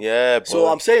dysfunction, bro. Yeah, bro. So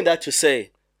I'm saying that to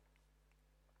say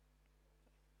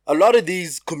a lot of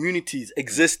these communities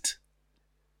exist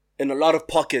in a lot of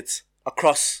pockets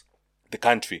across the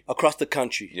country. the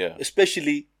country. Yeah.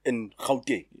 Especially in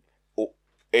Gauteng. Oh,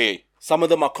 hey. Some of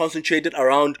them are concentrated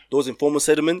around those informal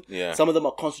settlements. Yeah. Some of them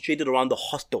are concentrated around the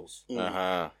hostels.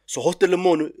 Uh-huh. So hostel it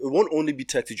won't only be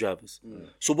taxi drivers.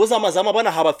 So bozama bana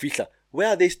haba fihla. Where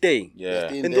are they staying?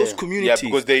 Yeah. In those Yeah, communities.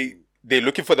 because they're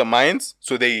looking for the mines,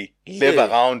 so they live Yeah.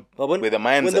 around But where the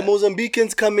mines when the are.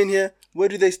 Mozambicans come in here, where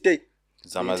do they stay?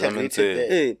 Zama Integrated say. there.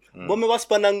 Hey, bomme ba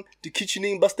spanang the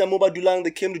kitchening basta mo ba dulang, they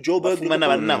came to Joburg. Ba fumana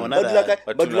banna hona Ba dula da.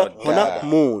 kae? Ba dula hona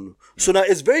mono. So now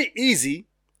it's very easy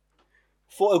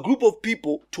for a group of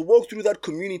people to walk through that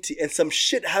community and some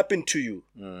shit happen to you,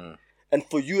 and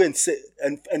for you and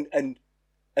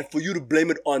for you to blame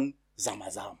it on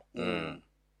Zamazam.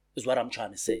 Is what I'm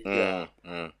trying to say.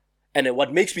 And then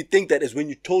what makes me think that is when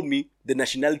you told me the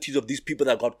nationalities of these people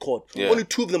that got caught. Yeah. Only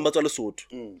two of them are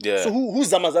Lesotho. Yeah. So who's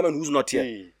Zamazam and who's not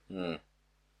here?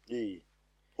 Hey.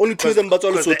 Only two of them are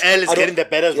Because Lesotho. the L is getting the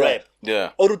better rap.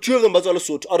 Yeah. Out of two of them are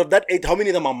Lesotho. Out of that 8, how many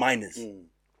of them are minors?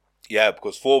 Yeah,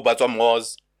 because 4 Batsam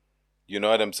was, you know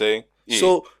what I'm saying? Yeah.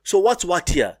 So what's what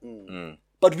here?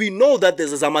 But we know that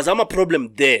there's a Zamazama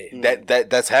problem there.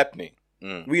 That's happening.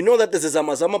 We know that there's a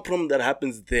Zamazama problem that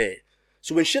happens there.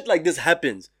 So when shit like this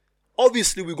happens,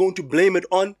 obviously we're going to blame it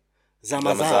on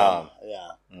Zamazama.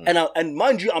 Yeah. And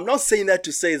mind you, I'm not saying that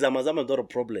to say Zamazama is not a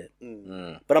problem.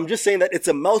 But I'm just saying that it's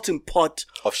a melting pot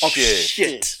Of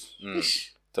shit. It's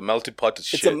a melting pot of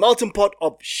shit. It's a melting pot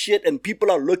of shit, and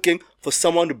people are looking for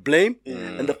someone to blame.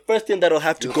 And the first thing that'll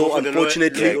have to You go, go for the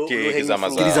unfortunately, low- Okay, low-hanging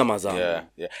Zamazam. fruit. Zamazam.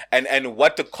 Yeah. And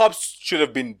what the cops should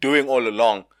have been doing all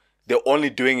along, they're only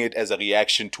doing it as a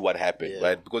reaction to what happened,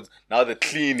 right? Because now they're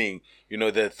cleaning, you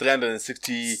know, the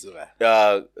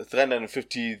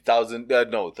 350,000,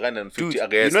 350 Dude,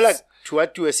 arrests. you know, like, to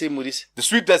what you were saying, Maurice, the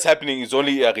sweep that's happening is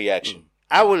only a reaction.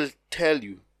 I will tell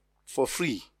you for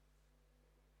free.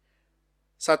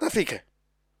 South Africa,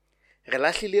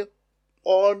 relatively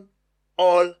on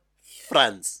all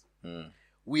fronts.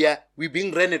 We're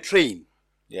being run a train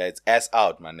Yeah, it's ass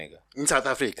out, my nigga. in South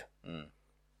Africa.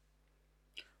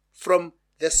 From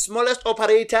the smallest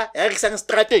operator,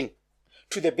 starting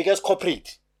to the biggest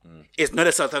corporate, is not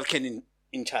a South African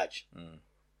in charge.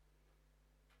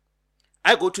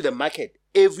 I go to the market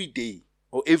every day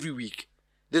or every week.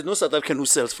 There's no South African who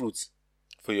sells fruits.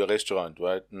 For your restaurant,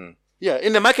 right? Yeah,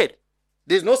 in the market.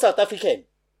 There's no South African.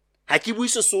 Hakibu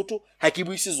is Soto,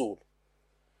 Hakibu is Zulu.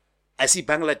 I see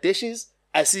Bangladeshis,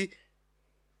 I see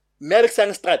Merk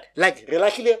Sangstrat, like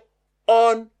relatively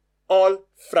on all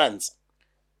fronts.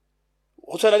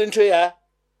 You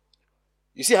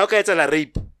see how it's a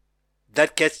rape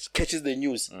that catches the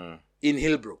news in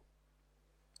Hillbrow.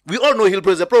 We all know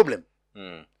Hillbrow is a problem.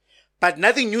 But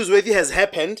nothing newsworthy has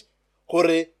happened.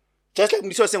 Just like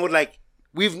Mr. was saying, like,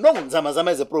 we've known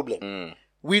Zamazama is a problem.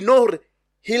 We know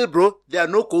Hillbrow, there are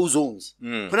no go zones. We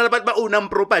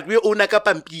own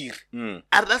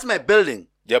that's my building.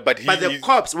 Yeah, but the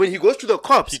cops, when he goes to the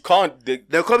cops, he can't.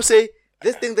 The cops say,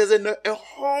 this thing, there's a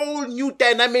whole new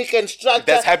dynamic and structure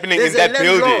That's happening in that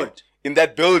building. In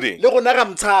that building.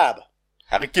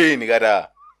 Hurricane,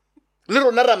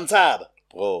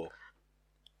 bro.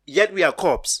 Yet we are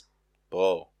cops.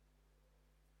 Bro.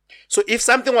 So if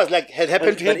something was like had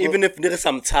happened to him, but even if there is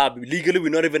some tab, legally we're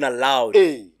not even allowed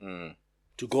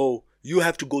to go. You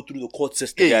have to go through the court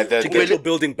system to get your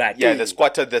building back. Yeah, the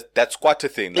squatter, that squatter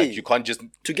thing. Like you can't just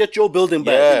to get your building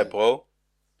back. Yeah, bro.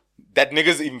 That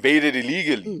niggas invaded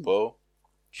illegally, bro.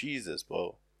 Jesus,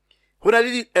 bro.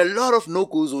 A lot of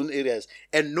no-go zone areas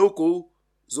and no-go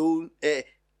zone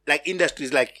like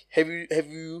industries. Like have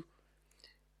you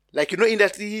like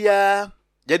industry here?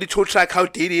 The tow truck, how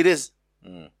dirty it is.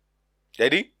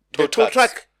 Daddy? Tow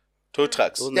truck. Tow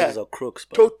trucks. Those niggas are crooks,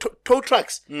 bro. Tow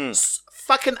trucks.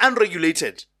 Fucking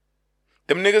unregulated.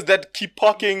 Them niggas that keep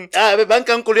parking.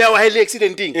 Highly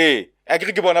accidenting. They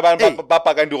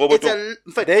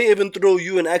even throw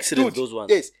you in accidents, those ones.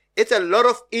 Yes. It's a lot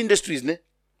of industries,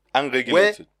 unregulated.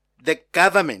 Where the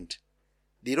government,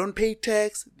 they don't pay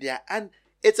tax.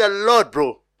 It's a lot,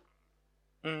 bro.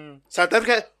 South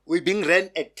Africa, we're being ran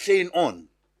a train on.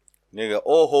 Nigga,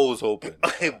 all holes open.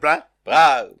 Bruh.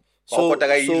 So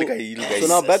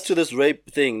now back to this rape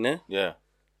thing, ne? Yeah.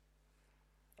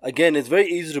 Again, it's very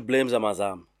easy to blame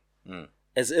Zamazam.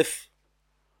 As if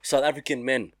South African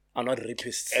men are not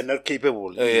rapists. And not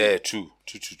capable. Oh, yeah, true.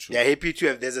 They're happy to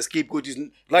have, there's a scapegoat,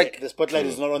 like the spotlight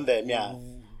is not on them, yeah.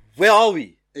 Where are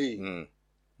we?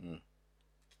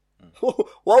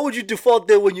 Why would you default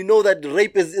there when you know that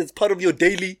rape is part of your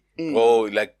daily? Bro,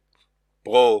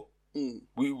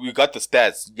 we got the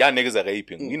stats. Y'all niggas are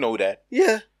raping. We know that.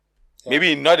 Yeah.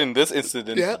 Maybe not in this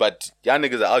incident, but y'all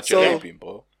niggas are out here raping,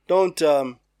 bro. Don't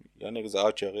y'all niggas are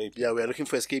out here raping. Yeah, we're looking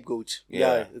for a scapegoat.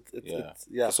 Yeah.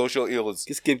 For social ills.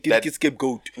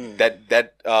 Scapegoat.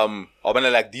 That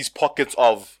like these pockets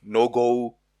of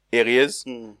no-go areas,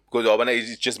 because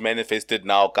it's just manifested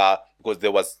now, because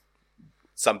there was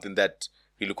something that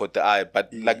really caught the eye.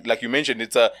 But like you mentioned,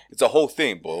 it's a whole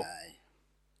thing, bro.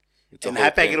 And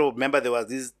happy remember there was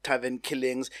these tavern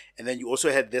killings, and then you also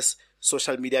had this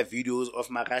social media videos of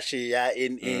Marashi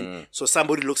in so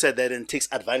somebody looks at that and takes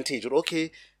advantage.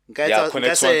 Okay,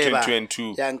 connects 1, 2, and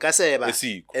 2.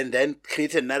 And then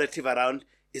create a narrative around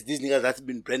is these niggas that's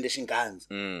been brandishing guns.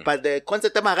 But the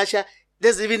concept of Marashi,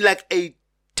 there's even like a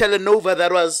telenova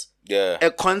that was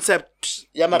a concept.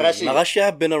 Marashi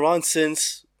have been around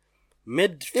since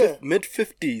mid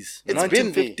 50s,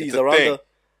 1950s,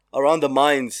 around the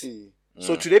mines.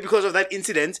 So today, because of that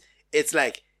incident, it's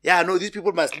like, these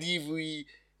people must leave.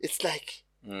 It's like,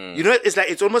 it's like,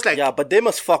 it's almost like, but they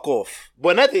must fuck off.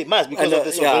 But not they must because of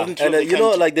this.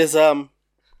 Like there's Yo,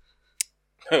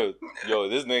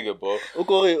 this nigga, bro.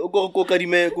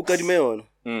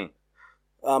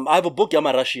 I have a book,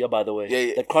 Yamarashia, by the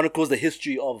way, that chronicles the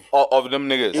history of them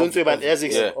niggas. You don't say about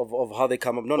Ezix? Of how they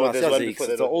come up. No, it's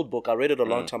an old book. I read it a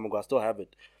long time ago. I still have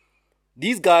it.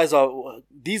 These guys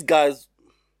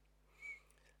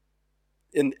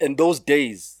in those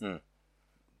days,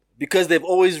 because they've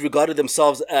always regarded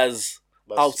themselves as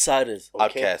outsiders.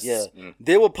 Outcasts. Yeah.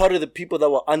 They were part of the people that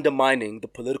were undermining the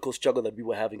political struggle that we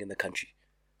were having in the country.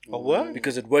 Oh, what?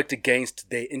 Because it worked against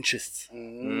their interests.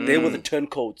 They were the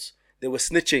turncoats. They were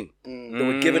snitching. They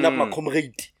were giving up my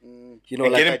comrade. You know,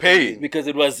 and getting paid. Because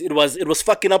it was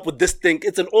fucking up with this thing.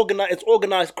 It's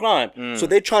organized crime. So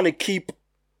they're trying to keep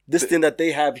this thing that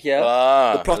they have here,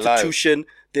 the prostitution,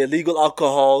 the illegal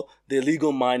alcohol, the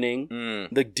illegal mining,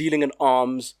 the dealing in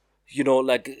arms. You know,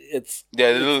 like it's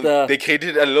they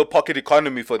created a little pocket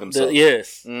economy for themselves.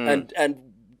 And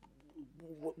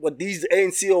what these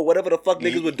ANC or whatever the fuck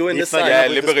niggas were doing this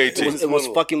side, liberating. It was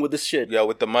fucking with this shit. Yeah,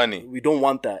 with the money. We don't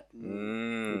want that.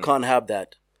 We can't have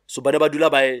that. So badabadula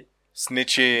by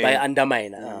snitching, by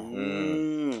undermine.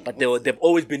 but they've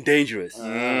always been dangerous.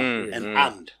 And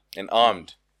armed. And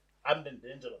armed. Armed and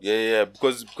dangerous. Yeah.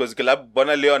 Because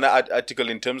bona Leona article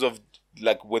in terms of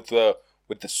like with the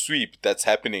sweep that's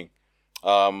happening.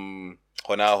 Hona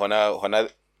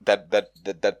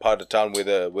that part of town where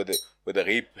the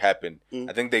rape happened.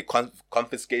 I think they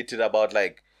confiscated about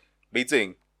like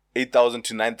 8,000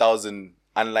 to 9,000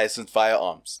 unlicensed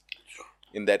firearms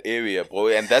in that area, bro.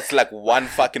 And that's like one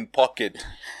fucking pocket.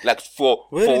 Like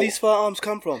where do these firearms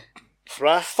come from?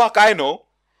 Fuck, I know.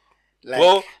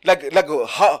 Bro, like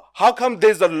how come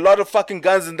there's a lot of fucking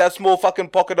guns in that small fucking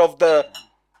pocket of the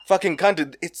fucking country?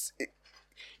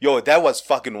 Yo, that was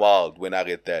fucking wild when I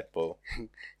read that, bro.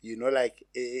 You know, like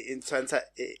in Santa.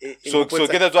 So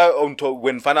that's why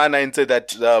when Fanana said that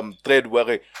thread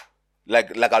where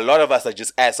like a lot of us are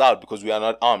just ass out because we are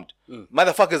not armed.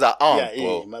 Motherfuckers are armed,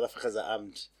 bro. Motherfuckers are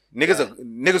armed.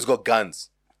 Niggas got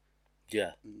guns.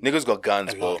 Yeah, niggas got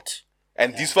guns, bro. Lot.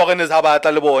 And these foreigners,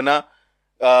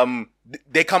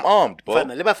 they come armed, bro.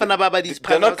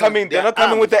 They're not coming. They're not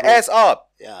coming with their ass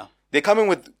up. Yeah, they're coming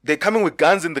with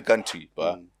guns in the country,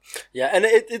 bro. Yeah, and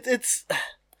it's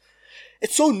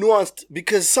so nuanced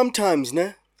because sometimes,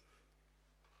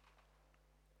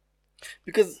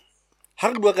 because ha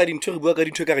re bua ka dintho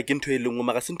ka re ke ntho e le nngwe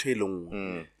mara se ntho e le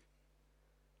nngwe.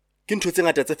 Ke ntho tse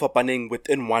ngata tse fapaneng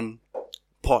within one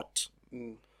pot.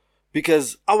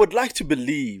 Because I would like to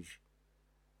believe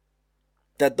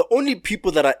that the only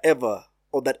people that ever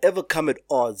come at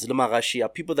odds le Magashi are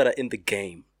people that are in the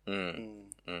game.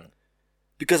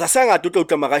 Because Asanga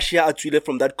Toto Magashi are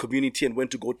from that community and went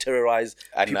to go terrorize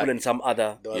people in some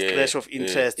other. There was clash of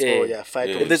interests fight.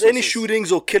 If there's any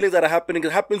shootings or killings that are happening,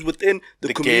 it happens within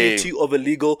the community of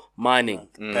illegal mining.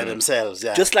 By themselves,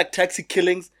 Just like taxi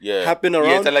killings happen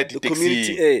around the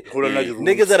community.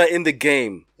 Niggas that are in the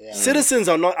game. Citizens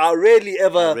are rarely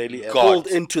ever called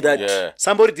into that.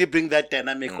 Somebody did bring that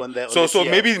dynamic on there. So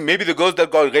maybe the girls that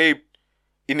got raped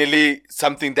in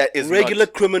something that is regular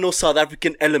criminal South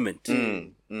African element.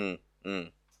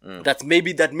 That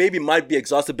maybe might be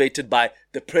exacerbated by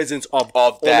the presence of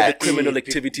all of the criminal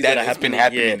activities that have been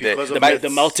happening there. The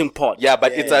melting pot. Yeah,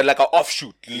 but it's like an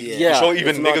offshoot. Yeah, so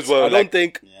even niggas were I don't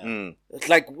think it's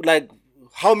like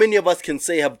how many of us can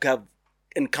say have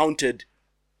encountered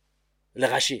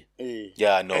Lagashi?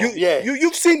 Yeah, no.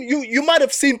 You might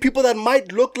have seen people that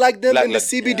might look like them in the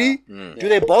CBD. Do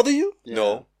they bother you?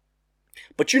 No.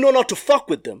 But you know not to fuck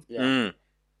with them.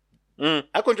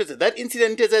 I contrast that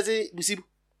incident is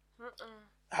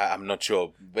I'm not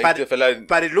sure. But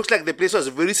it looks like the place was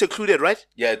very secluded, right?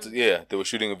 Yeah, they were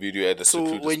shooting a video at the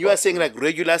secluded when you are saying like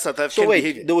regular South African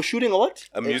behavior. They were shooting a what?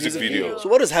 A music video. So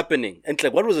what is happening? And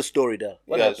like, what was the story there?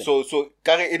 What happened? So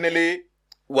Kare Inele,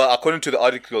 well, according to the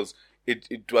articles,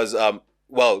 it was the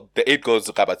 8 girls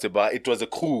it was a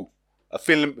crew, a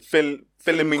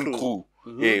filming crew.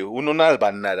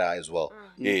 As well.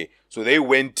 So they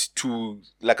went to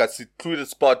like a secluded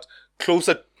spot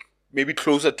maybe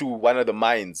closer to one of the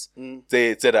mines,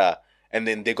 etc. And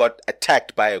then they got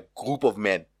attacked by a group of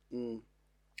men,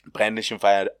 brandishing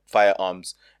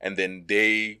firearms, and then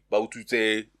niggas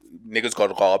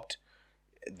got robbed.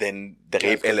 Then the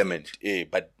rape element,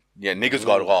 niggas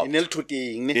got robbed.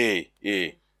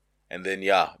 And then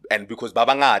and because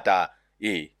Babangata,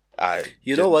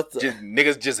 you know what?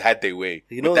 Niggas just had their way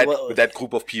with that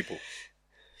group of people.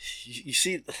 You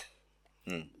see,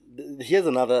 here's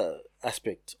another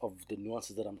aspect of the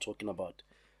nuances that I'm talking about.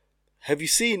 Have you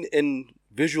seen in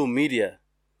visual media,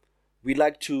 we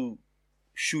like to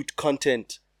shoot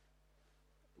content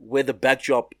where the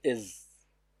backdrop is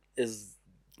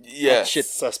shit,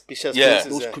 suspicious places,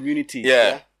 those communities.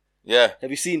 Yeah. Have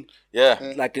you seen?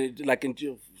 Yeah. Like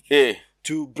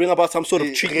to bring about some sort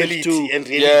of treatment reality to and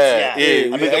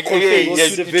reality. I mean, to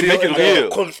make it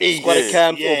real. Squatter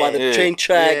camps or by the train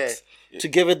tracks to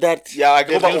give it that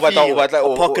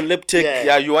apocalyptic.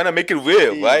 Yeah, you want to make it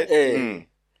real, right? You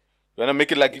want to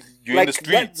make it like you're in the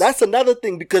streets. That's another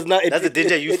thing because now that's the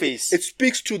danger you face. It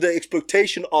speaks to the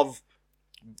exploitation of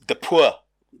the poor,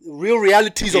 real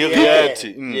realities of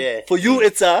reality. Yeah. For you,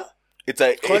 it's an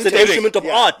instrument of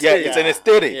art. Yeah, it's an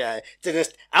aesthetic. Yeah,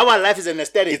 our life is an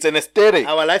aesthetic. It's an aesthetic.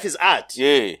 Our life is art.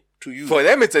 Yeah. To you. For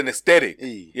them, it's an aesthetic.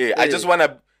 Yeah. I just want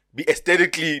to be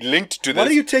aesthetically linked to this. What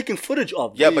are you taking footage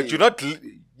of? Yeah, but you're not.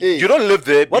 You don't live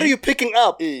there. What are you picking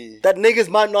up? That niggas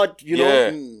might not. You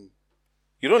know.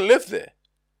 You don't live there.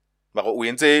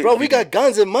 Bro, we got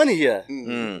guns and money here.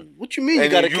 What you mean? You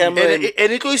got a camera and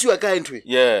it goes you a country.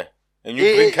 Yeah, and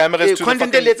you bring cameras to the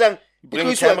fucking.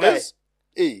 Bring cameras.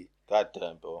 God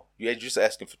damn, bro. You're just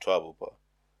asking for trouble, bro.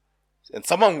 And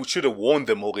someone should have warned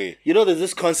them, okay. You know, there's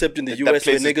this concept in the That US where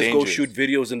place is niggas go dangerous. shoot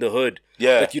videos in the hood.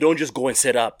 Yeah. That you don't just go and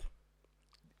set up.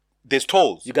 There's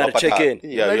tolls. You gotta check in.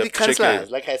 Yeah, you have to check in.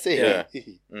 like I say. Yeah.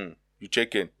 You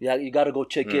check in. Yeah, you gotta go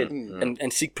check in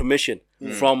and seek permission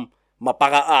from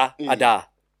Mapaga Ada.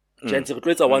 Jensen,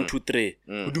 it's a 1, 2, 3.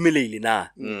 Udumelele na.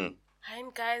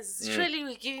 And guys, surely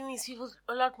we're giving these people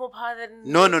a lot more power than...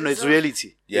 No, they it's deserve.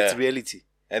 reality. Yeah. It's reality.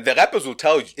 And the rappers will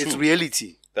tell you too. It's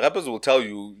reality. The rappers will tell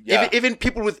you, yeah. Even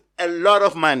people with a lot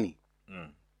of money.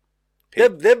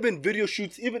 There've been video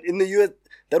shoots even in the US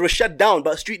that were shut down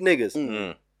by street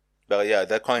niggas. But yeah,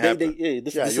 that can't happen.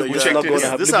 This Yeah, is you're not checked going in. to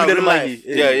happen. This is our real life.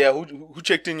 Yeah. Who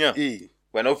checked in, yeah? Eh.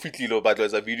 When no fitly low, but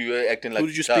there's a video acting like Who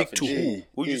did you tough speak and to? shit.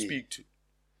 Who did you speak to?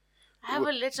 I have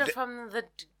a letter from the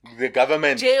The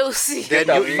government. JOC. Get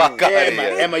the fuck out of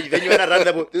here. Emma, then you're gonna run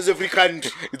the boat. This is a free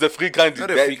country. It's a free country. Not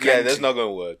a free Yeah, country. that's not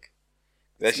gonna work.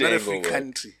 That It's shit not a ain't free gonna work.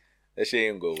 country. That shit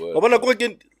ain't gonna work. I wanna go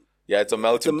again. Yeah, it's a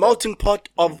melting The pot. melting pot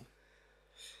of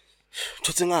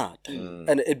Thoteng,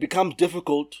 and it becomes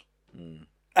difficult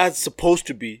as supposed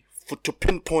to be to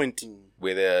pinpoint.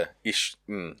 Where the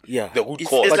Yeah, the root It's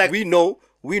cause. but like- we know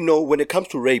when it comes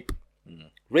to rape,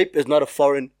 rape is not a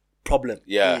foreign problem.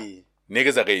 yeah. Eh.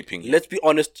 Niggas are raping. Let's be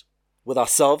honest with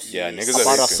ourselves. Yeah, niggas are about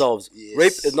raping. ourselves. Yes.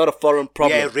 Rape is not a foreign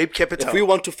problem. Yeah, rape capital. If we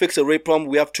want to fix a rape problem,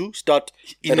 we have to start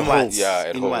at home. Inwards. Yeah,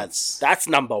 at home. Inwards. That's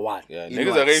number one. Yeah, In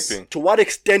niggas are once. raping. To what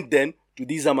extent then do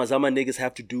these Zamazama niggas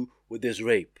have to do with this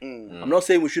rape? I'm not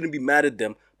saying we shouldn't be mad at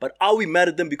them, but are we mad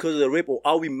at them because of the rape, or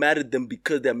are we mad at them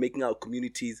because they're making our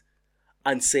communities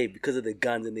unsafe because of the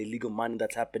guns and the illegal mining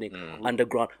that's happening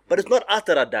underground? But it's not us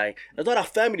that are dying. It's not our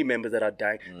family members that are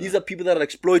dying. These are people that are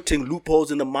exploiting loopholes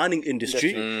in the mining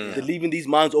industry. They're leaving these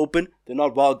mines open. They're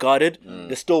not well guarded.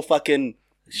 There's still fucking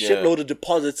shitload of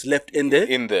deposits left in there.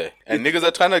 In there. And niggas are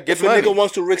trying to get If a money. nigga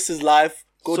wants to risk his life,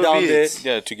 go So down be there. it.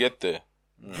 Yeah, to get there.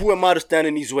 Who am I to stand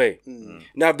in his way?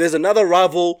 Now, if there's another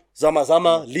rival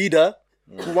Zamazama leader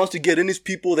who wants to get in his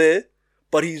people there,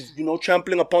 but he's,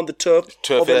 trampling upon the turf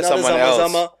of yeah, another someone else.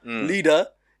 Zamazama leader,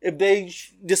 if they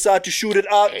decide to shoot it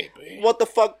out, what the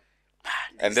fuck?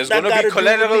 And there's That going to gotta be do with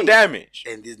collateral me. damage.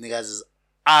 And these niggas is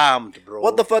armed, bro.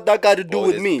 What the fuck that got to do Oh,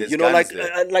 with there's- me? there's Like, guns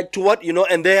there. like to what?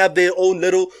 And they have their own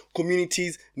little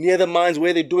communities near the mines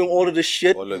where they're doing all of this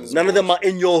shit. All of this None of them are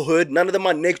in your hood. None of them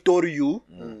are next door to you.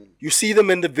 You see them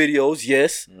in the videos,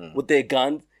 yes, with their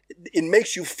guns. It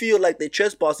makes you feel like they're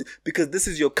trespassing because this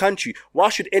is your country. Why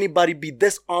should anybody be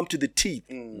this armed to the teeth?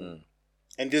 And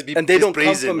this be And they this don't come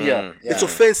brazen. from here. Yeah. It's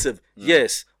offensive,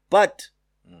 yes. But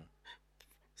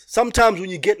sometimes when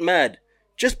you get mad,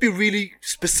 just be really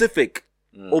specific.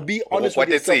 Or be honest What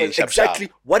with they yourself say, and sharp, exactly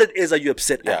sharp. what it is are you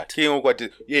upset Yeah, at.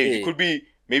 it could be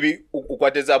maybe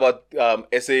what is about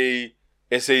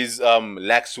SA's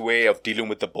lax way of dealing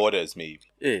with the borders, maybe.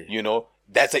 Yeah.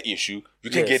 That's an issue. You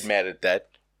can Yes. get mad at that.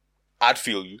 I'd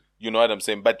feel you. You know what I'm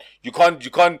saying? But you can't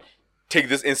take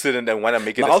this incident and want to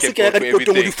make it Now, a scapegoat for also,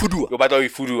 everything.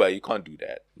 You can't do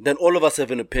that. Then all of us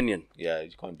have an opinion. Yeah,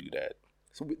 you can't do that.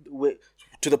 So we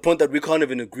to the point that we can't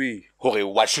even agree. Okay,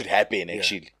 what should happen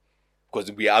actually? Because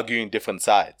we're arguing different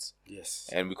sides. Yes.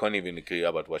 And we can't even agree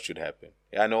about what should happen.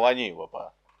 Yeah, no, wanyiwa,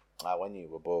 pa.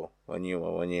 Wanyiwa, bro.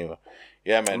 Wanyiwa.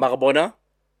 Yeah, man. Marabona,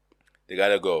 They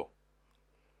gotta go.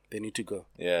 they need to go.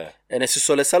 Yeah. And it's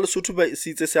so let's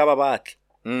see this back.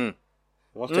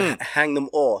 Wants to hang them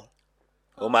all.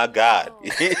 Oh my God.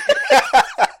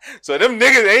 So them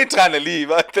niggas ain't trying to leave.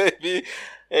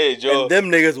 Hey, Joe. And them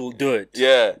niggas will do it.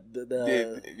 Yeah. The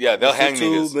They'll hang Lesotho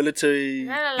niggas. military.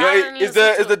 Yeah, is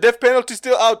the death penalty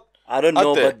still out? I don't out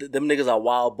know, there? but them niggas are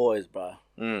wild boys, bro.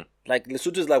 Like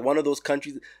Lesotho is like one of those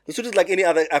countries. Lesotho is like any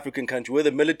other African country where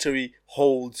the military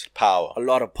holds Power. a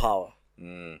lot of power.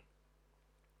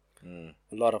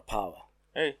 A lot of power.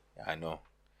 Hey, I know.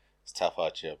 It's tough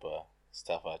out here, bro. It's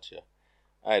tough out here.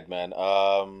 Alright, man.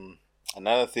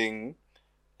 Another thing,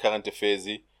 current affairs.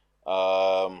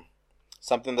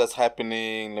 Something that's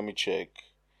happening. Let me check.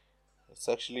 It's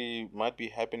actually might be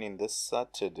happening this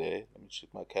Saturday. Let me check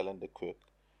my calendar quick.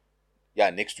 Yeah,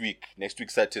 next week. Next week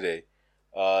Saturday.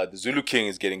 The Zulu King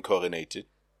is getting coronated.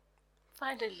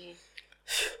 Finally.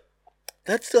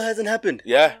 That still hasn't happened.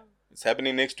 Yeah, it's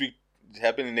happening next week. It's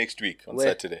happening next week on Where?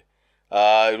 Saturday.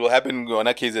 It will happen on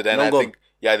a KZN. I Nongo. think.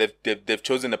 Yeah, they've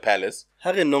chosen a palace.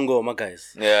 Hare Nongo, my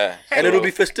guys. Yeah, And it'll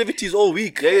be festivities all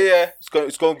week. Yeah.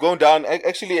 It's going down.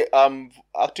 Actually,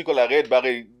 article I read about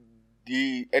the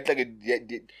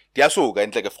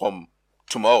from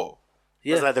tomorrow.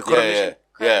 It's like the Yeah, coronation.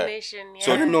 yeah. Coronation, yeah.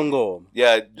 So- Hare Nongo.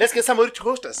 Yeah, Let's get somebody to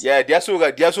host us. yeah.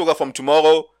 Diasoga from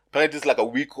tomorrow. Apparently, it's like a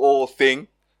week old thing.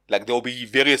 Like there will be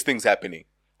various things happening.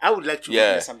 I would like to Yeah,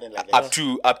 witness something like that.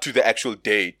 up to the actual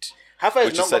date. How far is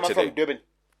which is Nongoma Saturday. from Durban?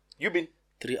 You been?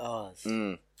 3 hours.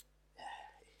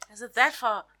 Is it that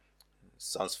far?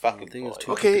 Sounds I fucking think it's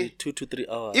good. Okay. 2 to 3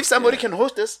 hours. If somebody can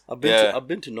host us, I've been Yeah.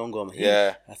 to Nongoma.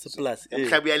 Yeah. That's a plus.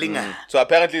 So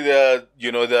apparently the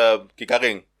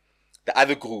Kikaring, the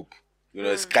other group,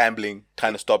 is scrambling,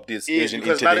 trying to stop this Asian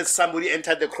because now that interdict. somebody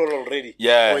entered the crawl already.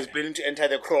 Yeah. Or is planning to enter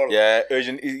the crawl. Yeah,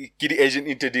 Asian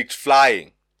interdict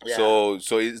flying. Yeah.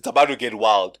 So it's about to get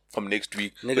wild from next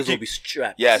week. Niggas So will be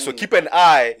strapped. yeah, so keep an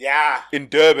eye Yeah. in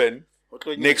Durban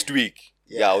Otlonyi. next week.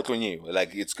 Yeah, Otlonyi.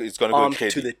 Like it's gonna go Armed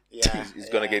crazy. to the Yeah. It's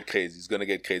gonna get crazy. It's gonna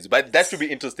get crazy. But that should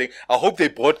be interesting. I hope they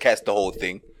broadcast the whole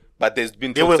thing. But there's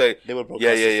been They will yeah,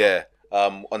 broadcast yeah.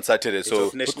 On Saturday. It's So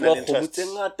of national interest.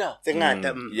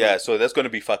 yeah, so that's gonna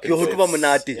be fucking Yo, sick. Hukuba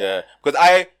Munati. Yeah, because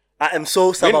I am so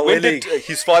when Sabawele. did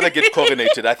his father get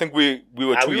coronated? I think we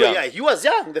were too young. Yeah, he was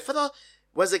young. The father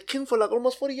was a king for like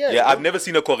almost 40 years. Yeah, you I've know? never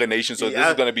seen a coronation, so this Yeah.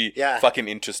 is gonna be Yeah. fucking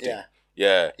interesting. Yeah.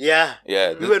 Yeah, Yeah.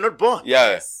 yeah. We were not born.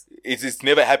 Yeah, it's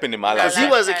never happened in my life. Because he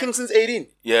was a king since 18.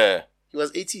 Yeah, He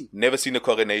was 18. never seen a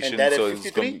coronation. And died at So it's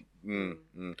 53? gonna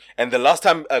be, And the last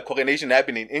time a coronation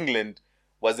happened in England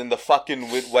was in the fucking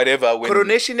whatever when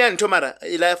Coronation and Tomara.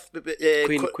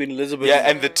 Queen Elizabeth. yeah,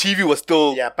 and the TV was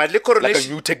still Yeah, but the like a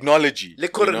coronation. new technology. The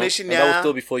coronation, And that was yeah.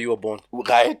 still before you were born.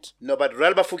 Right? No, but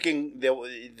Royal Bafokeng,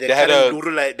 They had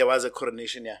a- there was a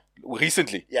coronation, yeah.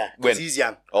 Recently. Yeah, When? because he's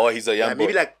young. Oh, he's a young Yeah, boy.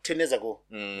 maybe like 10 years ago.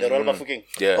 The Royal Bafokeng.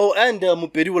 Yeah. Oh, and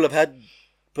Muperi will have had,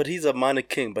 but he's a minor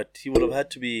king, but he would have had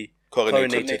to be Coronated.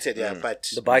 Connected, yeah, but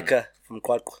The biker from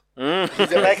Kwakwa.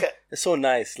 he's like It's so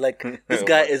nice. Like, this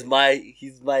guy is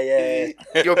he's my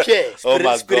your peer. Oh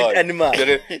my spirit god. animal.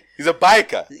 He's a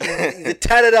biker. he's a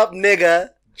tatted up nigga,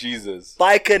 Jesus.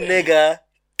 biker nigga,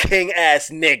 king ass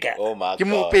nigga. Oh my Give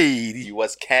me god. paid. He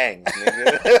was Kang.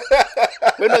 nigga.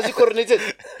 When was he coronated?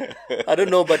 I don't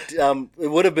know, but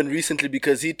it would have been recently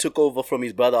because he took over from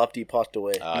his brother after he passed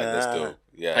away. That's dope.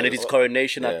 Yeah. And at his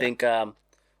coronation, I yeah. think,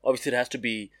 obviously it has to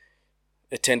be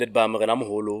attended by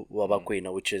Mrenamoholo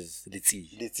Wabakwena, which is Litsi.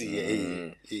 Let's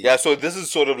see. Yeah, so this is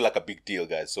sort of like a big deal,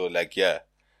 guys. So like, yeah,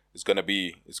 it's gonna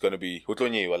be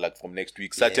Hutlonyi, or like from next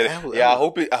week Saturday. I I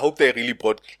hope they really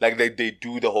they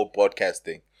do the whole broadcast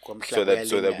thing, so that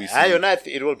we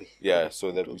see. It will be. Yeah,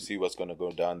 so that we see what's gonna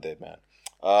go down there, man.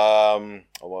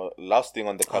 Well, last thing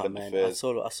on the Oh current man, I affairs.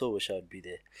 so wish I would be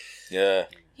there. Yeah,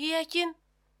 Yeah, kin.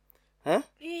 Huh?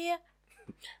 Yeah.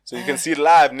 so you can see it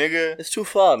live, nigga. It's too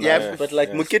far, man. Yeah, but like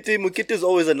yes. Mukiti is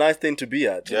always a nice thing to be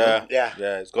at. you know? Yeah,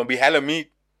 Yeah. It's gonna be hella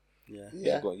meat. Yeah.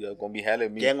 Yeah. It's gonna be hella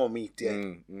meat. Gang or meat, yeah.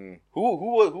 Who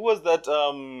was that?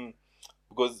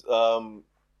 Because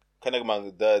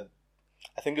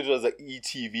I think it was an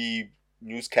ETV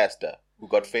newscaster who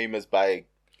got famous by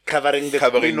Covering the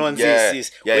Covering, Queen ones, yeah.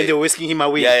 yes. Yeah, When yeah. they're whisking him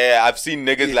away. yeah. I've seen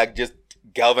niggas like just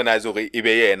galvanize over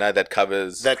Ibeye now that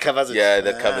covers That covers it. Yeah,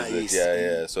 that covers it. yes.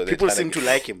 Yeah. So they're People trying seem to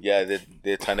like him. Yeah,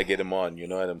 they're trying to get him on. You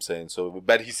know what I'm saying? So,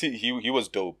 but he was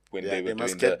dope when Yeah, they were they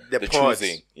must doing get the the pod.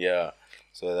 choosing. Yeah.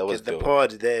 So that was Get the dope.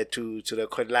 pod there to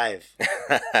record live.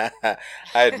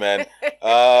 Alright, man.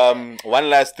 One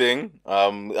last thing.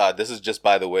 This is just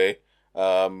by the way.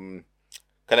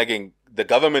 The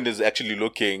government is actually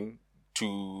looking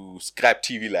to scrap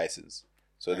TV license.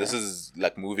 So this is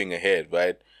like moving ahead,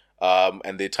 right?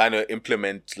 And they're trying to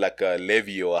implement like a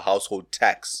levy or a household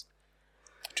tax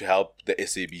to help the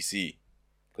SABC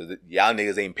because the young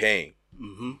niggas ain't paying,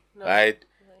 right?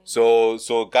 So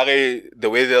Kare, the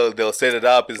way they'll set it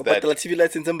up is But that the TV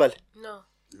lights in Zimbabwe. No.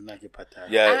 I'm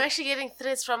yeah, actually getting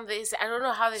threats from this. I don't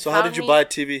know how they So found how did you me. buy a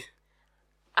TV?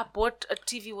 I bought a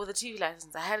TV with a TV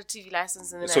license. I had a TV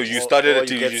license and then so I you just, started a Or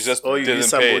TV, you just or you didn't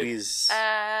use pay. somebody's.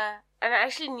 and I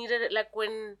actually needed it like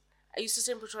when I used to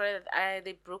stay in Pretoria that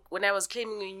they broke when I was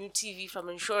claiming a new TV from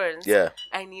insurance. Yeah,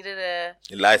 I needed a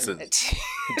license.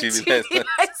 TV license.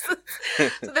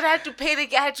 license. So then I had to pay it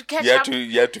again. I had to catch You up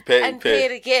have to pay. and pay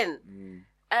it again.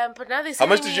 But now they How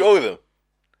much did you owe them?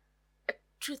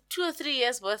 2 or 3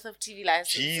 years worth of TV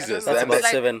license. Jesus, I don't know, that's it's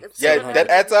about seven. it's Yeah, 700 that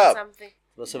adds up. something.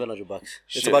 About $700. It's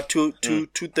Shit. about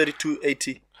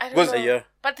 232.80. I don't Because- know. Yeah.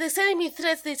 But they're sending me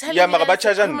threats. They're telling Yeah, me mara that it's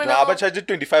a criminal. charge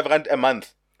 25 rand a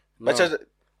month. No. Charge-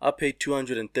 I paid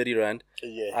 230 rand.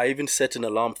 Yeah. I even set an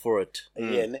alarm for it.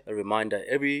 Yeah. A reminder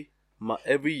every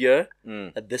year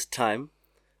Mm. at this time.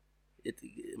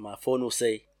 My phone will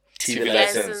say TV, TV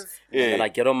license. license. Yeah. And I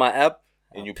get on my app.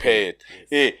 And you pay it.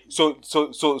 Yeah. So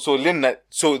Lynn,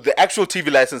 so the actual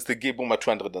TV license they give my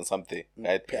 200 and something,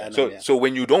 right? Yeah, I know, So yeah. so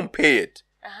when you don't pay it,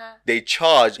 they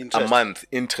charge a Interest. month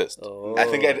interest. Oh. I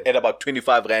think at about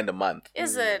 25 rand a month.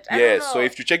 Is it? I Yes. don't so know.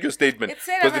 if you check your statement, It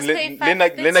said I must pay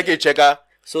 550. Lena ke checka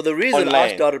So the reason I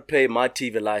Online. started paying my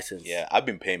TV license, Yeah, I've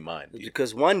been paying mine. is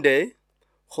because one day,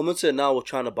 Homunse and I were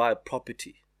trying to buy a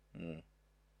property,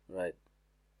 right?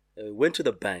 And we went to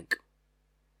the bank,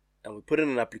 and we put in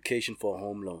an application for a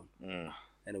home loan,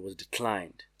 and it was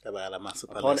declined.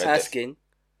 Upon asking,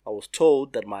 I was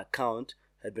told that my account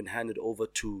had been handed over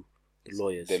to the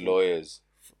lawyers. The lawyers.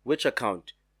 Which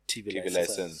account? TV TV license.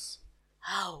 license.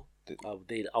 How?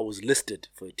 I was listed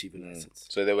for a TV license.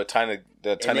 So they were trying to get And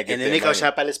their then money.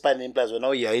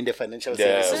 now you are in the financial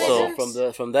Yeah, services.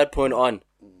 So from that point on,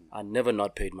 I never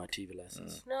not paid my TV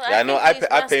license. No, Yeah, I know, I think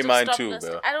pay- I these pay must mine have too, stopped us.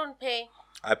 bro. I don't pay.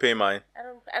 I pay mine.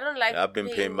 I don't like. I've been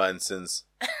paying mine since.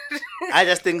 I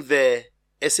just think the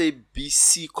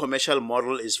SABC commercial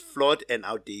model is flawed and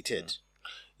outdated.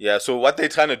 Yeah, so what they're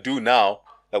trying to do now,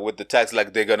 like with the tax,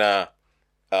 like they're gonna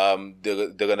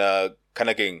kind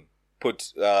of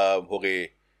put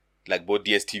like both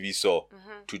DSTV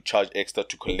to charge extra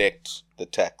to collect the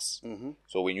tax.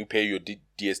 So when you pay your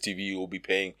DSTV, you'll be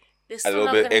paying They're a still little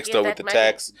not bit gonna extra get with the that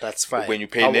money. tax. That's fine. When you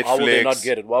pay How Netflix, will they not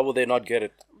get it? Why will they not get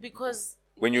it? Because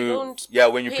when you don't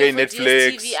when you pay for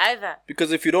Netflix, DSTV either.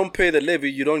 Because if you don't pay the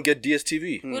levy, you don't get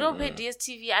DSTV. We don't pay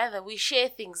DSTV either. We share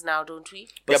things now, don't we?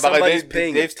 But yeah, but somebody's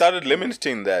paying they've it. started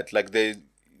limiting that. Like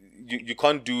you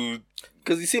can't do.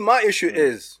 Because you see, my issue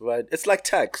is, right, it's like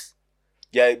tax.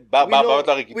 Yeah,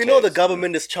 We know the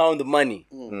government is chowing the money,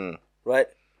 right?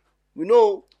 We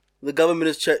know the government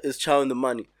is chowing the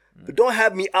money. But don't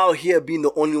have me out here being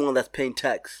the only one that's paying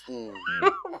tax.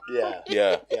 Yeah.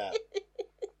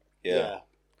 Yeah.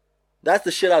 That's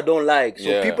the shit I don't like. So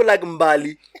Yeah. people like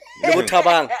Mbali, Lebo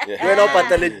Tabang, we're not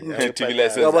patale- TV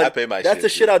license, Yeah, but I pay my that's shit. the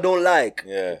shit I don't like.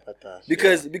 Yeah.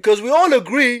 Because we all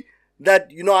agree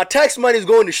that, our tax money is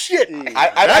going to shit.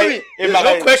 There's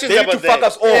no questions they need about to fuck that.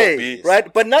 us all, Hey, B.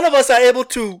 right? But none of us are able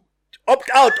to opt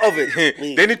out of it.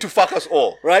 They need to fuck us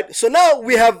all. Right? So now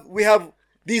we have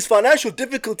these financial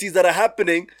difficulties that are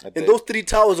happening in those 3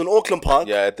 towers in Auckland Park,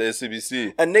 Yeah, at the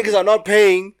SABC. and niggas are not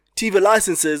paying TV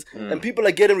licenses, and people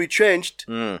are getting retrenched.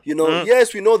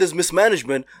 Yes, we know there's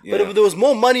mismanagement, but Yeah. if there was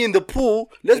more money in the pool,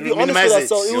 let's be honest minimize with it.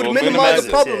 ourselves, it would You'll minimize minimize the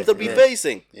it. problems that we're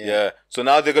facing. Yeah. So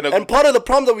now they're gonna. And part of the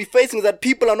problem that we're facing is that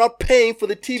people are not paying for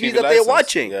the TV that they're license.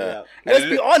 watching. Yeah. Let's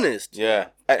And be honest. Yeah.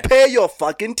 Pay your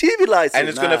fucking TV license. And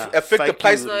it's gonna affect the fuck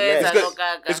price. you.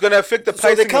 It's gonna affect the so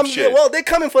pricing they come. of shit. Well, they're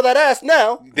coming for that ass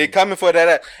now. They coming for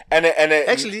that, and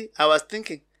Actually, I was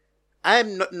thinking,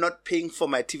 I'm not paying for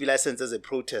my TV license as a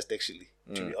protest, actually,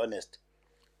 to be honest.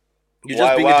 You're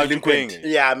just being a aren't you delinquent. paying it?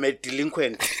 Yeah, I'm a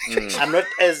delinquent. I'm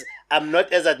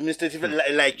not as administrative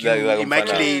like you, Like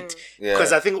immaculate. Yeah.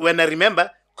 Because I think when I remember,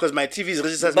 because my TV is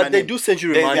registered as But my they name. do send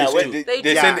you They- reminders yeah, too. They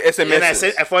They send Then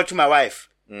SMSs. I forward to my wife.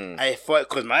 I forward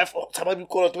because my wife, somebody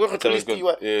called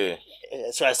her. Yeah.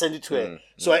 So I send it to her.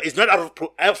 So it's not out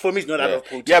of for me. It's not out of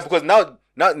protest. Yeah, because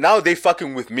now they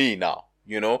fucking with me now.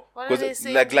 What are Because they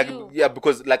saying like to like you? yeah,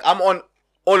 because like I'm on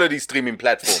all of these streaming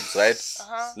platforms, right?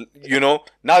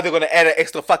 Now they're gonna add an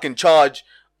extra fucking charge.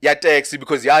 Yeah, taxi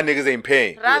because y'all niggas ain't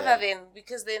paying. Rather than,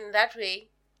 because then that way,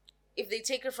 if they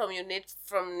take it from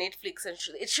from Netflix, and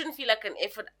it shouldn't feel like an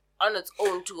effort on its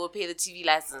own to go pay the TV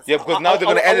license. Yeah, because now they're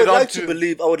gonna I add would it on like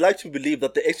to. I would like to believe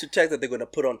that the extra tax that they're going to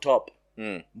put on top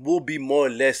will be more or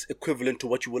less equivalent to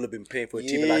what you will have been paying for a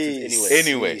TV license anyway.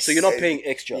 Anyway. So you're not paying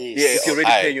extra Yes. if you're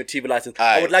already Aye. paying your TV license.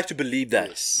 Aye. I would like to believe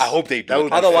that. I hope they do.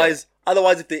 it. Otherwise,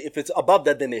 if it's above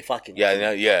that, then they're fucking.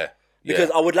 Yeah.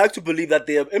 Because I would like to believe that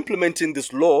they are implementing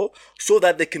this law so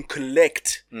that they can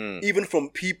collect even from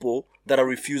people that are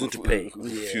refusing to pay.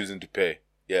 refusing to pay.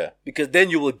 Yeah. Because then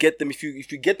you will get them if you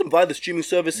get them via the streaming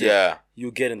services. Yeah.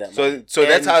 you're getting that money. So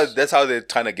that's how they're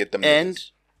trying to get them. And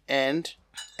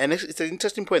it's an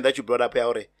interesting point that you brought up,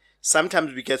 Aure.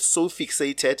 Sometimes we get so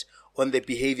fixated on the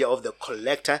behavior of the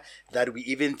collector that we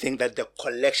even think that the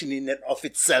collection in and of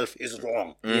itself is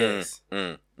wrong. Yes.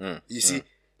 You see,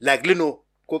 like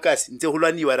Kokas,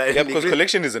 Yeah, because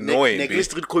collection is annoying. Neglect B.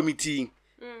 street committee.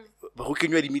 Who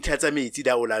can you admit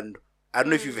that Orlando? I don't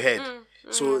know if you've heard.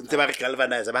 So so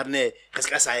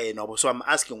I'm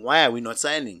asking, why are we not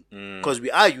signing? Because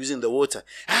we are using the water.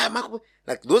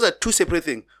 Like those are two separate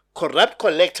things. Corrupt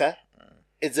collector,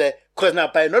 it's a because now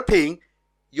by not paying,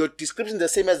 your description is the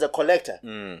same as the collector.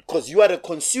 Because you are a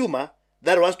consumer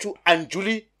that wants to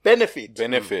unduly benefit.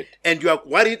 And you are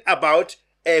worried about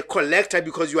a collector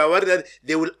because you are worried that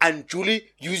they will unduly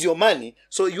use your money.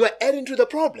 So you are adding to the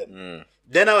problem.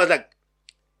 Then I was like,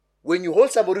 when you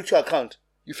hold somebody to account,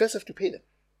 you first have to pay them.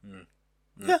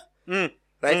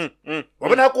 Right?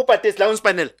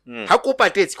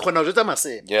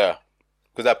 Yeah.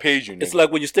 Because I paid you. It's Nigga.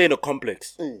 like when you stay in a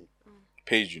complex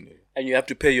Paid you. Nigga. and you have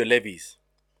to pay your levies.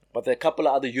 But there are a couple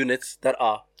of other units that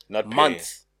are Not paying.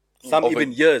 months, some Over-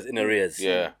 even years in arrears.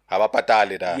 Yeah.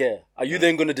 Habapatale da. Yeah. Are you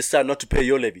then going to decide not to pay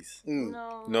your levies?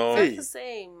 No, No. it's not the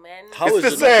same, man. How It's is the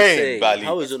it not same, the same? Bali.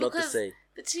 How is It's it not the because same?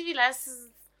 the TV license,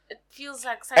 it feels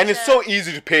like such And it's a- so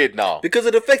easy to pay it now. Because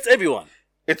it affects everyone.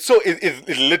 It's so it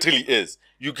literally is.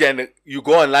 You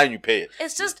go online, you pay it.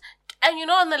 It's just, and you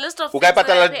know, on the list of Okay, things that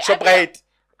I pay, Shoprite,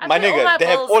 I my pay all nigga, my they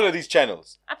have bills. all of these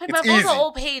channels. I pay It's my bills easy. are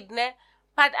all paid, ne?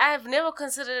 But I have never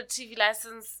considered a TV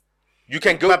license. You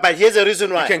can go. But here's the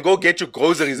reason why. You can go get your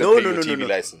groceries and no, pay no, your no, TV no,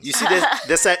 no. license. You see,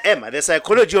 the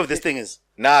psychology of this thing is.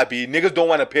 Nah, B, niggas don't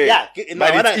want to pay. Yeah,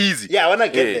 but it's easy. Yeah, I wanna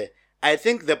get Yeah. there. I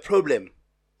think the problem,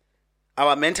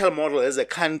 our mental model as a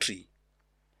country,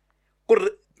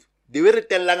 the way we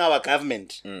tell our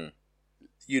government,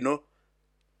 you know,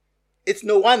 it's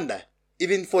no wonder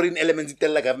even foreign elements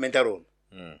tell the government are wrong.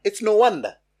 It's no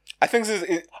wonder. I think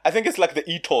it's like the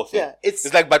e-toll thing. Yeah,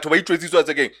 it's like, but wait, this was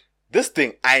again. This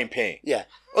thing I ain't paying. Yeah.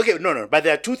 Okay. No. But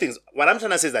there are two things. What I'm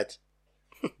trying to say is that.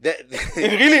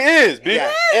 It really is, B.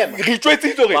 Yeah.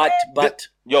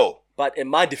 But in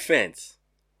my defense,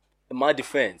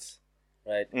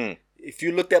 right? If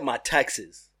you looked at my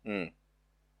taxes,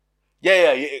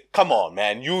 Yeah. Come on,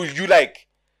 man. You like.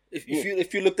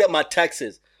 if you looked at my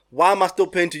taxes, why am I still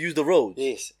paying to use the roads?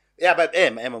 Yes. Yeah, but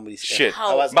Shit.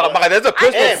 How? But there's a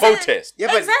personal Em. protest. Yeah,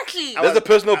 but Exactly. There's a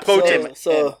personal protest.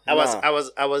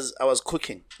 I was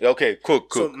cooking. Okay, cool.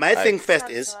 So my thing first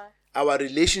That's is why. our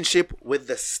relationship with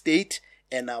the state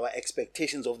and our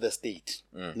expectations of the state.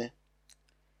 Ne?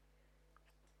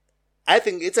 I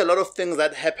think it's a lot of things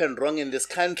that happen wrong in this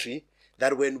country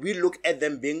that when we look at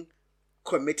them being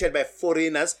committed by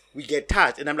foreigners, we get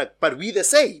touched. And I'm like, but we the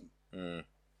same.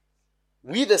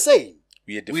 We the same.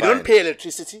 We don't pay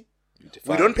electricity.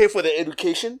 We don't pay for the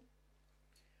education.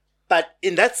 But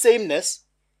in that sameness,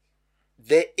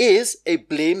 there is a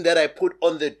blame that I put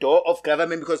on the door of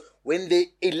government because when the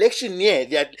electioneer,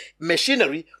 their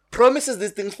machinery, promises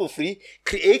these things for free,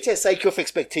 creates a cycle of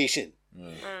expectation.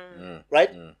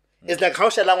 Right? It's like how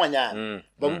shall I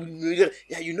but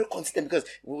you're not consistent because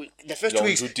the first 2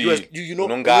 weeks you know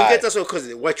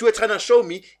because what you were trying to show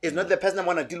me is not the person I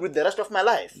want to deal with the rest of my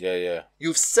life. Yeah.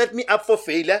 You've set me up for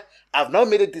failure. I've now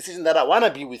made a decision that I want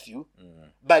to be with you,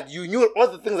 but you knew all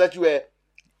the things that you were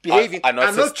behaving are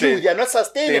not true. They are not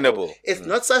sustainable. It's Mm.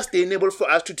 not sustainable for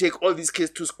us to take all these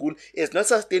kids to school. It's not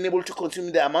sustainable to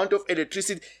consume the amount of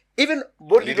electricity. Even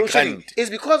body lotion is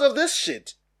because of this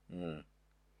shit.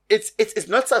 It's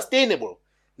not sustainable.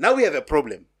 Now we have a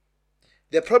problem.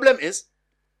 The problem is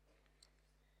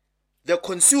the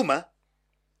consumer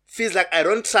feels like I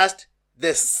don't trust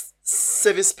the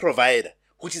service provider,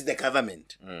 which is the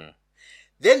government.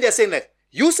 Then they're saying like,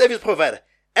 you service provider,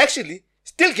 actually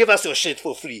still give us your shit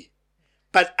for free.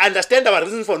 But understand our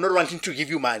reason for not wanting to give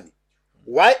you money.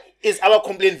 Why is our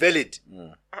complaint valid?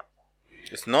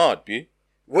 It's not, B.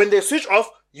 When they switch off,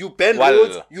 you ban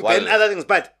roads, you ban other things.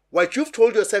 But what you've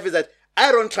told yourself is that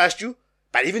I don't trust you,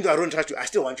 but even though I don't trust you, I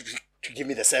still want you to give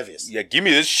me the service. Yeah, give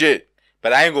me this shit,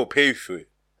 but I ain't gonna pay for it.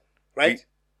 Right?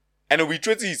 And we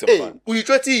try to eat some Hey, fun. we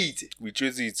try to eat. We try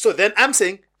to eat. So then I'm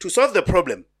saying, to solve the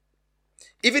problem,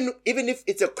 even if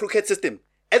it's a crooked system,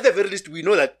 at the very least, we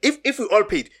know that if we all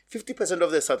paid, 50%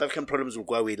 of the South African problems will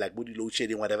go away, like body load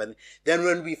shedding, whatever. Then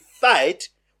when we fight,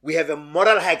 we have a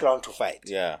moral high ground to fight.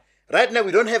 Yeah. Right now,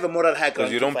 we don't have a moral high ground.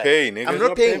 Because you to don't fight. pay, nigga. I'm You're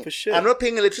not paying for shit. I'm not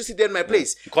paying electricity at my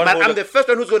place. You can't But hold I'm a- the first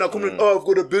one who's going to complain. Oh, I've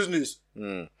got a business.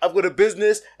 I've got a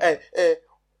business.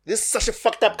 This is such a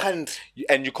fucked up country.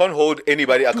 And you can't hold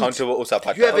anybody accountable or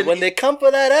support. you have But when they come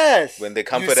for that ass, When they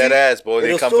come You for that see, ass, boy, they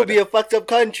it'll come still for be a that. fucked up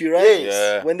country, right? Yes.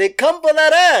 Yeah. When they come for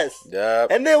that ass, Yeah.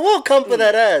 and they will come for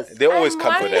that ass. They always I'm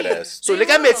come for that worried. ass. So, like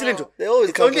I'm saying, They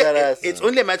always come for that ass. It's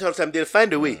only a matter of time. They'll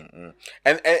find a way.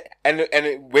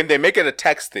 And when they make it a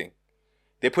tax thing,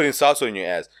 they put in SARS on your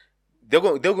ass. They're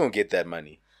gonna get that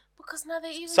money. Because now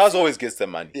they even SARS say- always gets the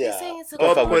money. they're saying it's a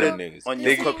Don't fuck with criminal- them niggas. on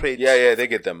They- your corporate. Yeah, they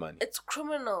get that money. It's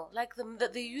criminal. Like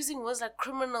that they're using words like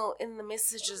criminal in the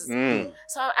messages. Mm.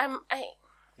 So I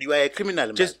You are a criminal,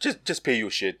 man. Just pay your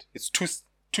shit. It's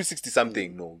 260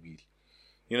 something. No, really.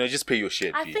 You know, just pay your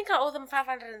shit. I B. think I owe them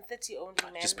 530 only,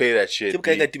 man. Just pay that shit. Ke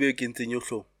bokae ka B. tibeo ke ntseng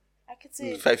yotlho? I could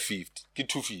say 550. Get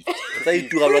 250. Sa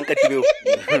itura jwang ka tibeo?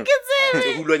 I could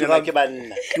say Ho hulwanyana ke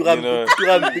banna. Tura You know.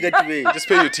 mpe ka tibeo. Just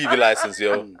pay your TV license,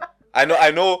 yo. I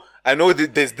know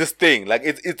there's this thing. Like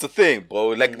it's a thing, bro.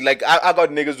 Like I got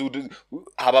niggas who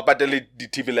have a patele the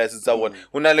TV license I want.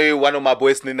 Unale one of my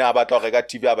boys nina abatwa reka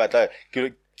TV abatwa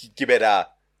ke better.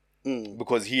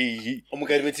 Because he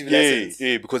Omukadi be TV yeah, license.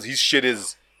 yeah, because his shit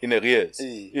is in arrears.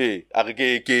 Are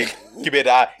ke be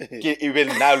da ke even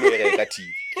now lo reka TV.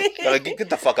 Get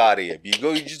the fuck out of here. B.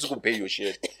 Go, you just go pay your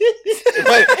shit.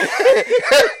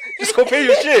 Just go pay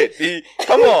your shit. B.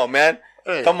 Come on, man.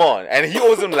 Come on. And he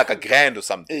owes him like $1,000 or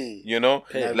something. You know?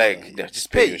 Like,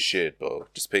 just pay your shit, bro.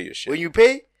 Just pay your shit. When you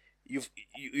pay, you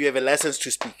have a license to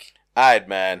speak. Alright,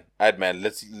 man.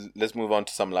 Let's move on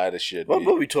to some lighter shit. What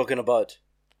were we talking about?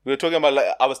 We were talking about,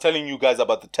 like, I was telling you guys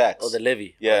about the tax. Oh, the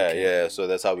levy. Yeah. So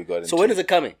that's how we got into it. So when is it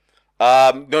coming?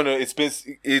 No, it's been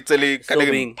Italy kind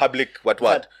of public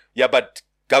what? Yeah, but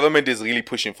government is really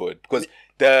pushing for it because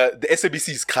the SABC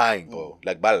is crying, bro.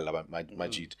 Like my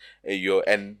cheat.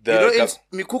 And the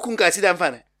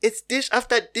it's dish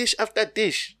after dish after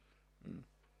dish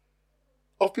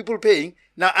of people paying.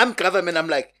 Now I'm government. I'm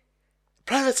like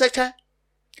private sector.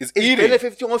 It's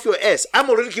benefiting off your ass. I'm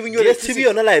already giving you DSTV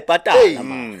on like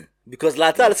patal. Because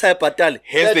lata sai patal.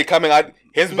 Hence they coming out.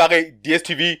 Hence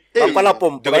DSTV. They're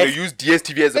gonna use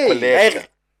DSTV as a collector.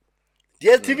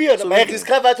 DSTV so we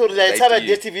discovered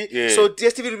DSTV. So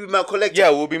DSTV will be my collector. Yeah,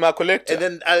 will be my collector. And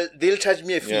then they'll charge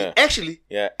me a fee. Yeah. Actually.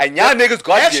 Yeah. And y'all niggas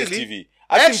got DSTV.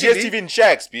 I've seen DSTV in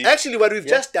shacks, B. Actually, what we've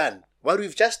just done,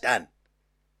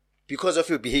 because of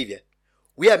your behavior,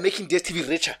 we are making DSTV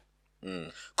richer.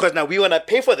 Because now we want to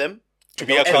pay for them to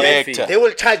be a collector. They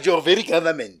will charge your very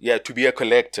government. Yeah, to be a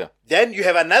collector. Then you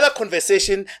have another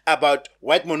conversation about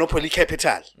white monopoly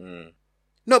capital.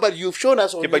 No, but you've shown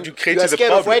us on but you are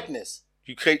scared the of whiteness.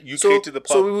 You created the problem.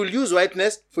 So we will use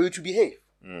whiteness for you to behave.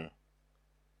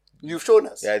 You've shown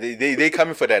us. Yeah, they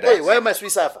coming for that Hey, ass. why must we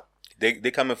suffer? They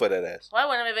coming for that ass. Why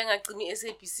when I'm going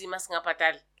SAPC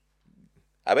masingapatal?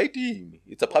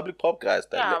 It's a public podcast.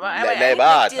 Yeah,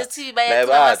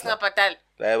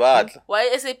 why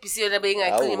SAPC on going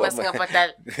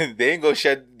masingapatal? They ain't gonna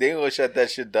shut that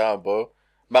shit down, bro.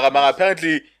 Mara,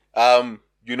 apparently,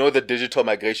 you know the digital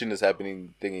migration is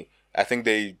happening thingy. I think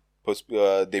they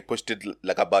pushed it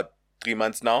like about 3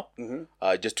 months now,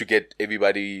 just to get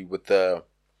everybody with the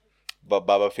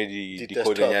Baba Fedi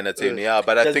decoding and that's yeah.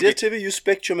 But I think DSTV use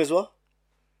Spectrum as well.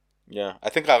 Yeah, I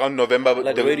think around November,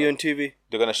 like the radio and TV,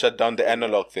 they're gonna shut down the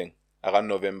analog thing around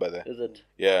November. There is it?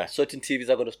 Yeah, certain TVs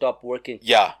are gonna stop working.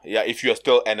 Yeah. If you're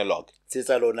still analog. Which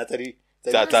ones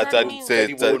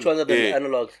are the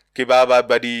analog? Kibaba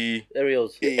badi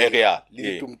aerials. Area.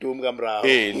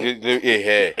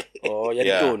 Oh,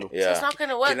 yeah. So it's not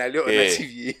gonna work.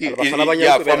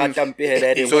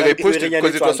 So they pushed it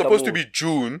because it was supposed to be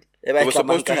June. It was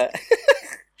supposed to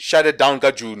shut it down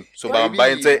ka June. So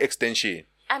buying say extension.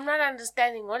 I'm not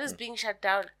understanding what is being shut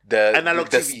down. The analog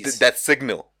TVs. That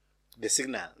signal. The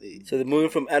signal. So they're moving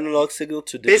from analog signal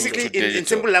to digital. Basically, in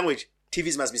simple language,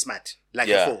 TVs must be smart, like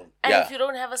a phone. And if you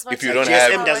don't have a smart,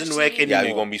 GSM doesn't work anymore. Yeah,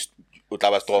 you're gonna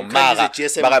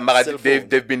be.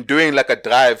 They've been doing like a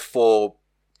drive for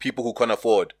people who can't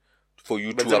afford, for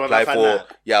you to apply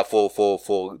for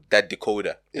for that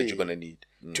decoder that you're gonna need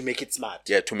to make it smart.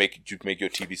 Yeah, to make your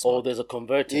TV smart. Oh, there's a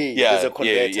converter. There's a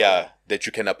converter. That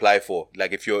you can apply for.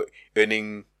 Like if you're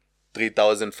earning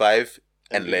 3,500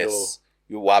 and less,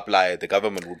 you apply. The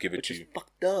government will give it to you.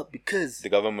 Fucked up because the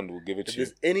government will give it to you. If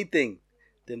there's anything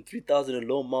them 3,000 and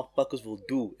low motherfuckers will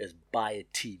do is buy a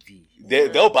TV.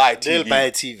 They'll buy a TV. They'll buy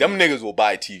a TV. Them niggas will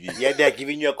buy a TV. Yeah, they're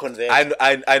giving you a converter.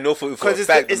 I know for a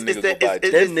fact them niggas will buy a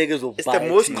TV. Them niggas will buy a TV. It's the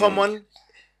most common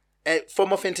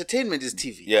form of entertainment is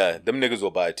TV. Yeah, them niggas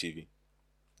will buy a TV.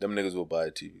 Them niggas will buy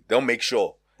a TV. They'll make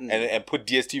sure. And put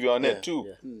DSTV on it too.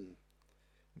 Yeah.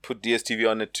 Put DSTV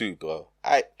on it too, bro.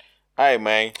 Alright,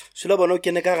 man.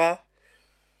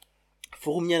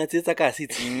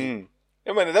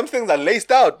 Yeah, man, them things are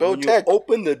laced out, bro. When you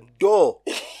open the door.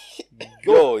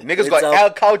 Yo, niggas got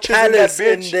L couches in that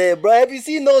bitch. In there, bro. Have you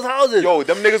seen those houses? Yo,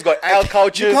 them niggas got L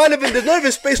couches. You can't even, there's not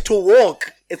even space to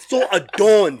walk. It's so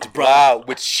adorned, bro. Wow,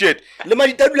 with shit. My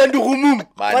nigga.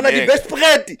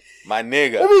 My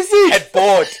nigga. Let me see.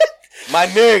 Headboard. My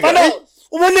nigga.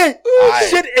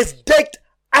 Shit is decked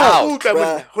out.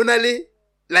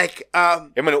 Like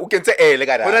you can say like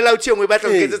that.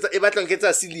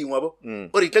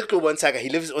 He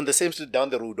lives on the same street down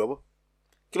the road.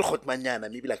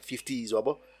 Maybe like 50s.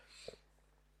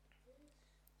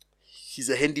 He's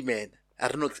a handyman. I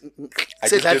don't know. I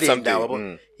just did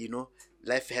something. You know,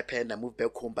 life happened. I moved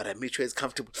back home, but I made sure it's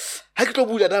comfortable. I could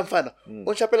do that.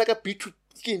 On chapel like a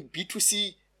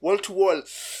B2C wall to wall.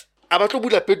 About to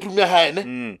build a bedroom.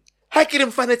 I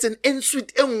can find it's an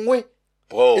en-suite anyway.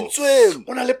 Bro.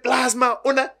 On a plasma.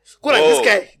 This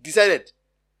guy decided.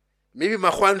 Maybe my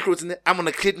Juan clothes, I'm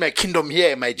gonna create my kingdom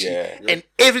here, my G. Yeah. And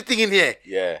everything in here.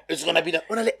 Yeah. It's gonna be the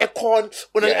only aircon,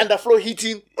 only underfloor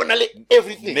heating, only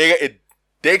everything. Nigga, it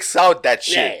digs out that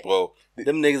shit, bro.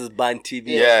 Them niggas is buying TV.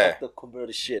 Yeah. Fuck the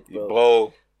converter shit, bro.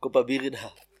 Bro. Kopa birid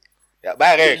ha. Yeah,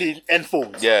 direct. And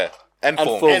phones. Yeah. And And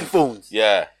phones. phones. And phones.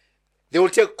 Yeah. They will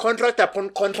take contract upon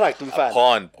contract.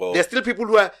 Upon, bro. There's still people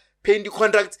who are paying the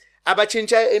contracts.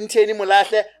 Abachincha MTN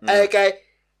molahle. Ay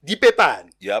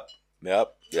dipepan. Yep.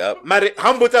 Mari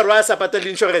Hambota Rasa Patel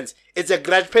insurance. It's a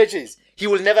grudge purchase. He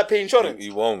will never pay insurance.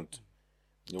 You won't.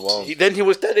 Then he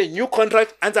will start a new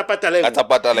contract and Zapatale.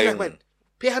 Atapatale.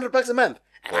 Pay $100 a month.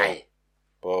 Aye.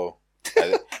 Bro.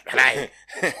 Aye.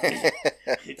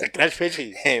 It's a grudge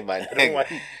purchase. Hey, man. I don't want-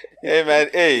 Hey, man.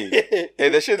 Hey,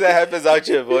 the shit that happens out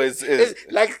here, bro, is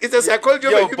It's a psychology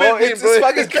of a yo, human bro, being, it's bro.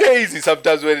 fucking crazy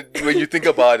sometimes when you think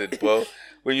about it, bro.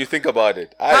 When you think about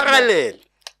it. Alright, man. Parallel.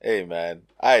 Hey, man.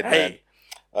 Alright, man. Hey.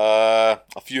 A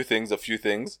few things.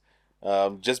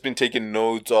 Just been taking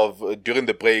notes of during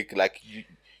the break, like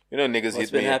you know, niggas What's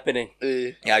hit been me. happening?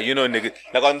 Yeah, you know, niggas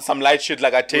like on some light shit.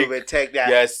 Like I take, We will take that.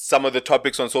 yes, some of the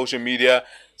topics on social media.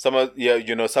 Some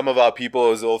of our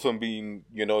people has also been,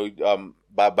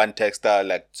 by texter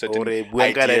like certain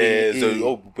ideas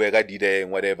or buega dide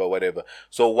and whatever.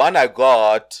 So one I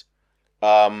got,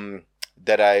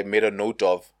 that I made a note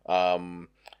of,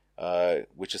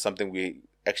 which is something we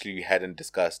hadn't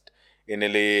discussed in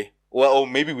LA. Well, or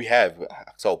maybe we have.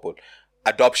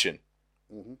 Adoption.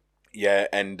 Mm-hmm. Yeah,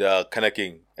 and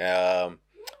connecting,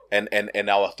 and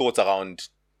our thoughts around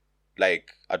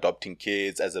like adopting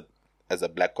kids as a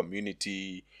black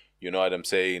community. You know what I'm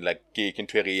saying? Like,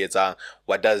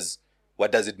 what does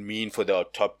it mean for the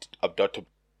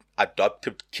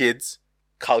adopted kids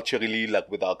culturally, like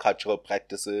with our cultural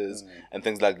practices and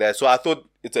things like that? So I thought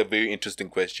it's a very interesting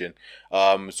question.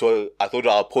 So I thought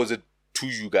I'll pose it to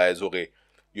you guys. Okay,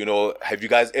 have you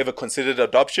guys ever considered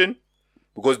adoption?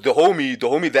 Because the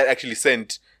homie that actually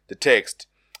sent the text,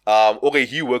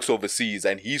 he works overseas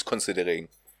and he's considering,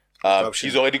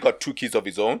 he's already got 2 kids of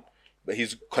his own, but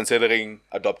he's considering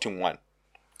adopting one.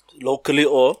 Locally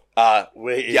or?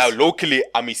 Locally,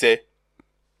 Amise.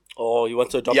 Or you want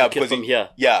to adopt a kid from here?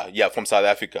 Yeah, from South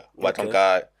Africa. Okay.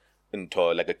 Watanka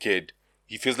into like a kid.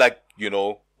 He feels like,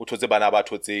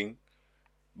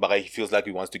 but he feels like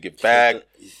he wants to give back.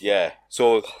 Yeah.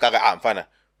 So, I'm fine.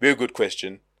 Very good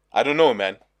question. I don't know,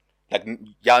 man. Like,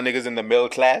 y'all niggas in the middle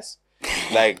class,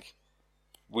 like,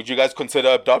 would you guys consider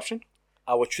adoption?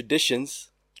 Our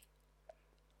traditions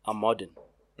are modern.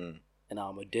 And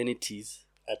our modernities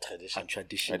are traditional.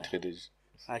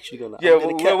 Actually gonna...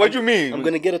 What do you mean? I'm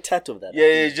gonna get a tattoo of that.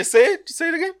 Yeah, just say it. Just say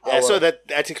it again. I saw that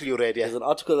article you read, There's an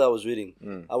article that I was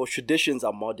reading. Our traditions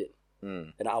are modern.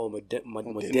 And our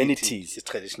modernities is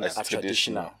traditional. are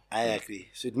traditional. I agree.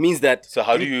 So it means that So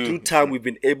how do you- through time we've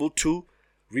been able to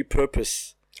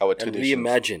repurpose Our and traditions.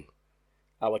 reimagine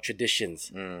our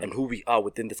traditions and who we are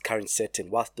within this current setting,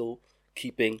 while still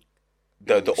keeping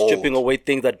The stripping old. away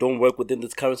things that don't work within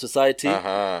this current society,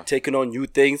 taking on new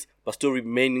things, but still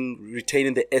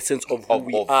retaining the essence of who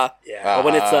we are. Yeah. But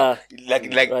when it's Like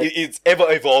it's ever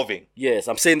evolving. yes,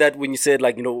 I'm saying that when you said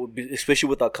like especially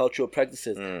with our cultural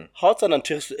practices, how it's an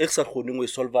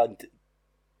solve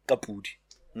kapudi.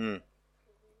 Thank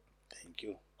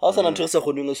you. How it's an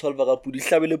solve kapudi.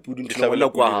 Hlabele pudi Mhlabela ntlo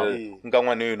kwa hao. nka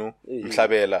ngwana eno,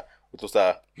 mhlabela, o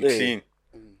tlosa clean.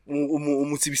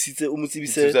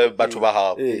 Umutsibise. Batho ba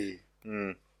hao.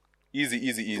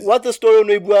 Easy. What the story on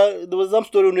Weibo? There was some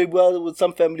story on Weibo with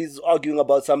some families arguing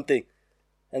about something,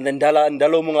 and then Dala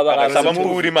munga ba Sama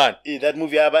mpudi, man. That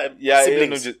movie about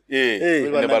siblings.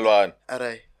 Nebalwan.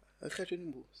 Alright.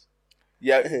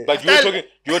 Yeah, but you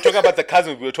were talking about the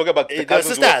cousins. We were talking about the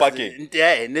cousins who were fucking.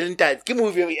 Yeah, Ke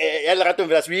movie.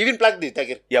 We even plugged it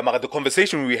again. Yeah, but the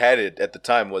conversation we had at the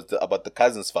time was about the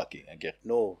cousins fucking again.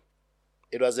 No.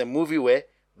 It was a movie where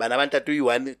Banavanta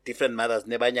 2 different mothers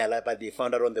nebanyala, but they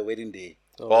found out on the wedding day.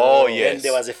 Oh yes. And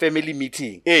there was a family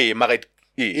meeting. Yeah.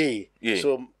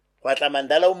 So Watla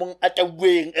Mandala umong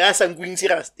ataweng asangwing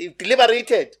siras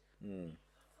deliberated.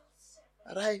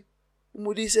 Alright.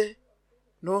 Umudise.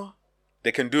 No.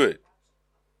 They can do it.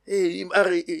 Hey,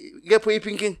 Ari, get for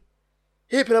pinking.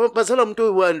 Hey, Basalam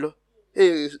to one lo.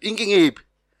 Hey, inking ape.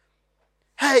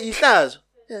 Hey, it does.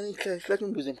 Yeah, it's like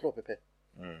losing proper. Fair.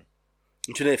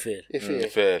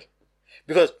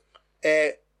 Because,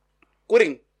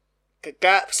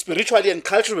 spiritually and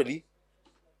culturally,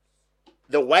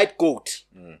 the white goat,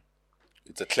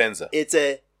 It's a cleanser. it's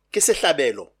a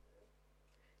kesehlabelo.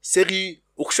 Seri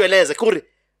ukshweleza kuri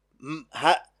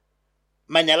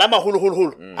manyala mahulu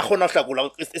akona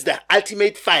hlakula. It's the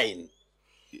ultimate fine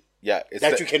Yeah, it's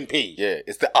that you can pay. Yeah,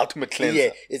 it's the ultimate cleanser. Yeah,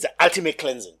 it's the ultimate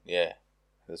cleansing. Yeah,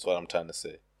 that's what I'm trying to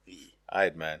say.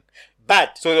 Alright, man.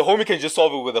 But So the homie can just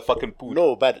solve it with a fucking poo.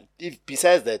 no, but if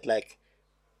besides that, like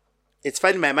it's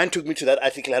funny. My mind took me to that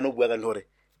article. I know Bwaganore.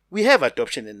 We have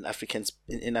adoption in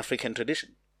African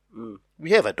tradition.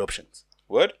 We have adoptions.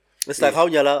 What? It's like how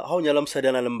nyala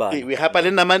msadana lembana. We have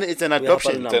Naman. It's an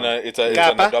adoption. It's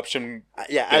an adoption.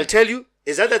 Yeah, I'll tell you.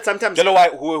 Is that sometimes? Tell you why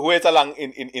who is along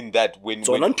in that when.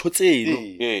 So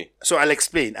So I'll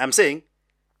explain. I'm saying.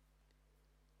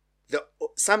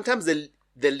 Sometimes the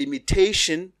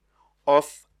limitation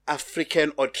of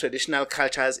African or traditional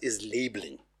cultures is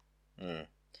labeling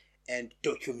and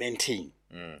documenting,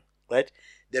 right?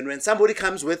 Then when somebody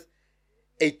comes with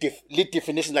a lit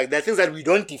definition, like there are things that we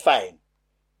don't define,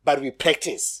 but we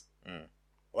practice,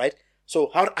 right? So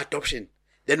how adoption?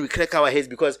 Then we crack our heads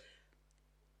because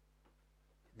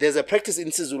there's a practice in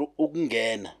Sizulu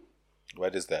ukungena.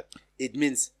 What is that? It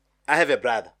means I have a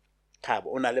brother,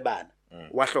 Thabo, onalebana,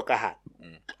 wa hlokahala.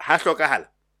 Ha hlokahala.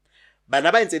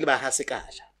 Bana ba ntse le ba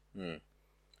hasekaja.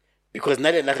 Because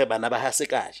nale na re bana ba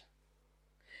hasekaja.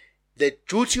 The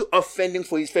duty of fending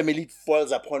for his family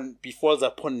befalls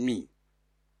upon me.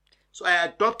 So I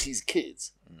adopt his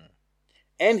kids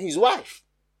and his wife.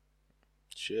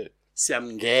 Shit.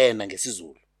 Siyamngena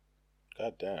ngesizulu.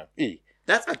 God damn.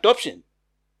 That's adoption.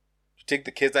 You take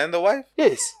the kids and the wife?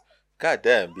 Yes. God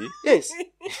damn, B. Yes.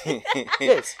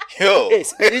 Yes. Yo.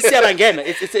 Yes.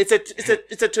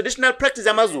 It's a traditional practice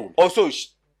Amazulu. Also,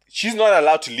 she's not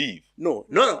allowed to leave. No.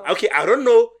 Okay, I don't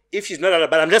know if she's not allowed,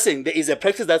 but I'm just saying there is a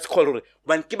practice that's called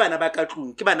but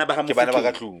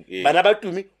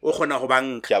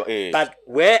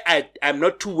where I'm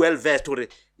not too well versed with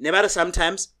it. Never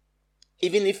sometimes,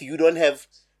 even if you don't have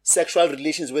sexual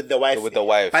relations with the wife,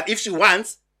 but if she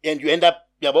wants and you end up,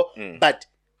 but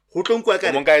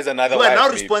is another you are wife, now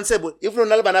maybe. responsible. If you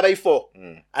know bana by 4,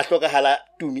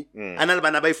 anal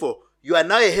bana by 4, you are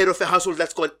now a head of a household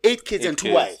that's got 8 kids and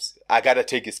 2 wives. I gotta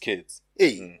take his kids.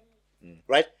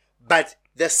 Right? But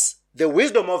the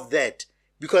wisdom of that,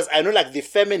 because I know like the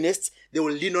feminists, they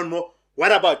will lean on more.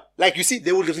 What about, like you see,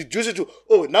 they will reduce it to,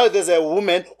 now there's a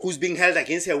woman who's being held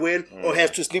against her will or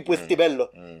has to sleep with Tibello.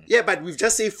 Yeah, but we've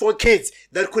just said 4 kids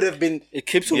that could have been. It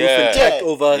keeps a roof intact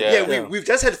over. We've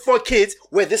just had 4 kids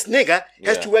where this nigga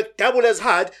has to work double as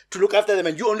hard to look after them,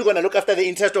 and you're only going to look after the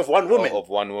interest of one woman. Of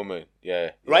one woman,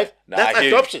 yeah. Right? Nah, that's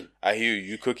adoption. I hear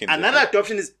you cooking. Another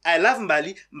adoption is, I love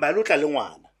Mbali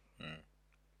utlale.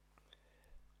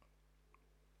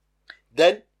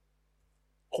 Then,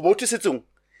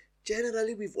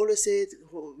 generally we've always said,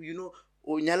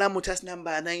 onyala mutas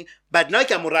number 9, but now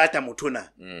kamurata mutuna.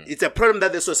 It's a problem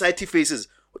that the society faces.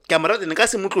 Kamurata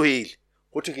nkase mutloheli.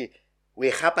 Hotuke we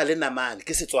hapa le namane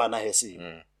ke Setswana hese.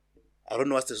 I don't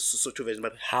know what's the Sotho version,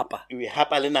 but we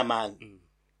hapa le namane.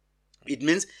 It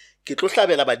means ke tlo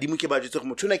hlabela badimo ke ba jwetse go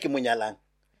motho na ke monyalang.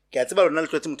 Ke a tseba rona le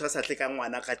tlotse motho a sa tle ka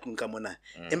ngwana ka tlung ka mona.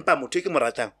 Empa motho ke mo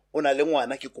ratang o na le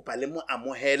ngwana ke kopa le mo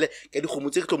amohele ke dikgomo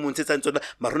tse ke tlo montsetsa tsona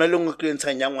marona le ngwe ke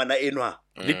ntshang ya ngwana enwa.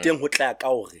 Le teng ho tla ka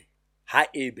hore ha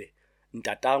ebe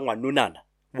ntata ngwanonana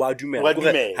wa dumela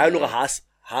hore ha ile go ha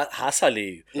sa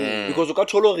le because o ka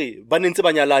thola hore ba nentse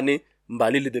ba nyalane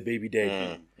Mbali le the baby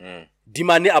daddy.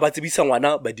 Dimane a ba tsebisa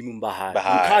ngwana badimong ba hae.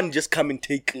 You can't just come and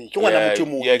take ke ngwana motho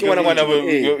mo ke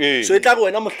ngwana so etla go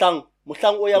wena mohlang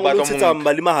o yang o ntshetsa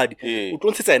Mbali mahadi o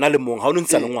tlo ntshetsa ena le mong ha o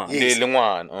ntshetsa le ngwana le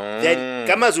ngwana then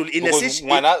kamazulu in a situation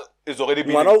ngwana is already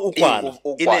been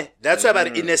that's why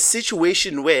about in a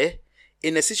situation where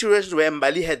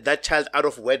Mbali had that child out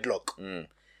of wedlock,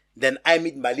 then I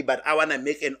meet Mbali, but I want to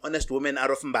make an honest woman out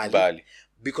of Mbali.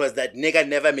 Because that nigga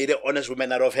never made an honest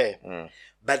woman out of her.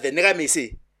 But the nigga may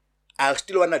say, I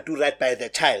still want to do right by the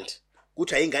child. So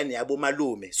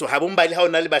habo Mbali ha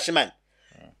ona le bashimane.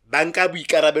 Banka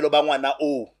boikarabelo ba ngwana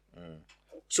o.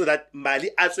 So that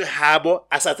Mbali a tswe habo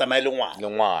a sa tsamaye le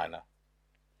ngwana.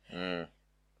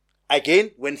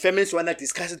 Again, when feminists want to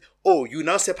discuss it, you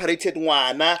now separated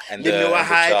ngwana and the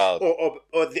child.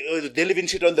 or they live in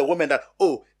shit on the woman that,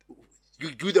 you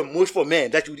do the most for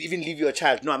men that you would even leave your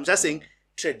child. No, I'm just saying,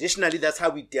 traditionally, that's how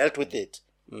we dealt with it.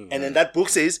 And then that book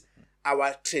says,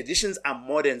 our traditions are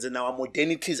moderns and our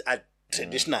modernities are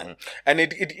traditional. And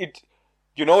it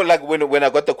like when I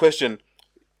got the question,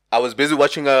 I was busy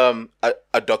watching a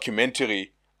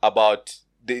documentary about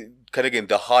the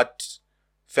heart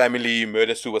family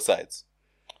murder suicides,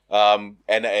 and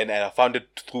I found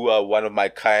it through one of my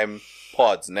crime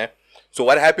pods. Ne? So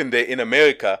what happened there in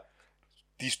America?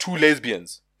 These two lesbian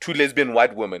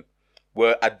white women,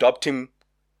 were adopting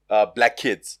black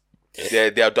kids. They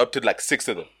adopted like 6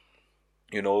 of them.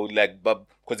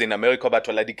 Because in America, but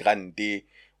already grande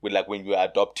with like when you were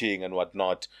adopting and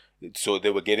whatnot, so they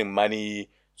were getting money.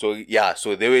 So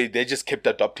they just kept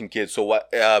adopting kids. So what?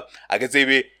 I guess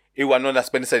they were not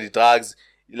spending the drugs.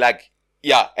 Like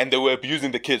yeah, and they were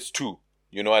abusing the kids too.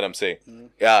 You know what I'm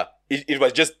saying? Yeah, it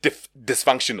was just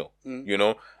dysfunctional. You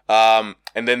know,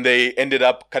 and then they ended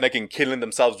up kind of killing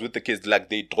themselves with the kids. Like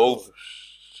they drove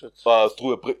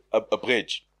through a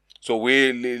bridge. So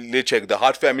we check the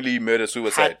Hart family murder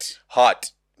suicide.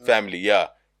 Hart family, yeah.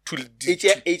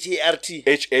 H-A-R-T.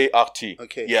 H-A-R-T.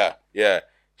 Okay. Yeah, yeah.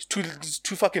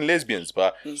 Two fucking lesbians,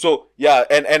 but so yeah,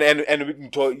 and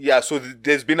yeah. So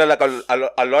there's been a lot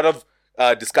of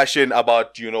discussion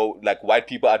about, you know, like white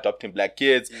people adopting black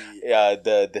kids,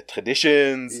 the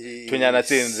traditions,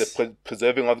 the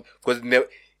preserving of, because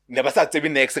never start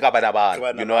saving next, you know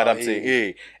what I'm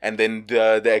saying? And then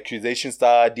the accusations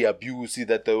start, the abuse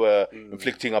that they were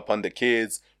inflicting upon the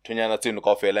kids, and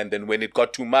then when it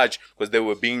got too much because they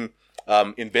were being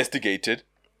investigated,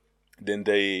 then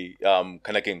they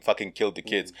kind of fucking killed the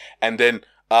kids. And then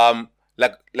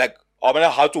like I wonder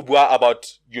how to work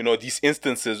about, you know, these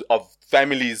instances of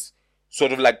families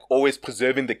sort of like always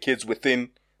preserving the kids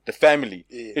within the family.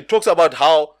 It talks about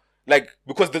how, like,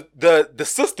 because the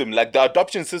system, like the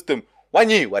adoption system,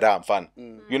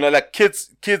 you know, like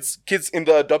kids in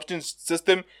the adoption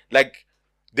system, like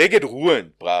they get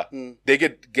ruined, bruh. They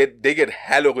get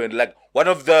hella ruined. Like one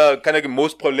of the kind of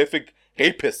most prolific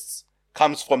rapists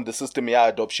comes from the system,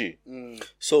 adoption.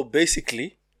 So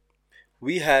basically,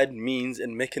 we had means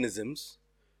and mechanisms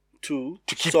to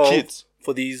keep solve kids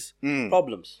for these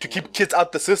problems. To keep kids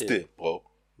out the system, bro.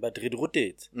 But it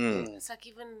rotate. It's like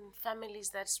even families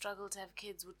that struggle to have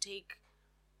kids would take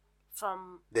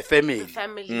from the family,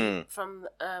 from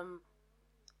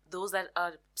those that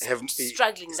are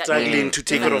struggling to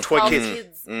take care of 4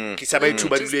 kids. Just take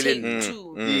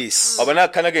 2. Yes. But now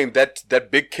kind of that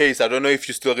big case, I don't know if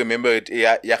you still remember it,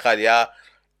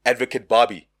 Advocate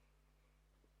Barbie.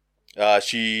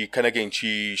 She kind of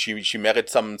she married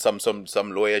some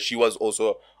lawyer. She was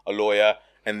also a lawyer,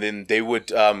 and then they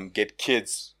would get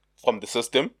kids from the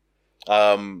system,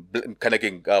 kind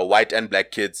of white and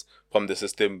black kids from the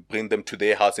system, bring them to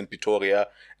their house in Pretoria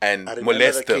and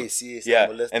molest them. Case,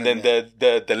 yes, and then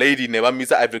the lady,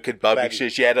 Misa Advocate Barbie,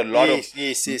 she had a lot of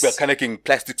kind of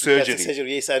plastic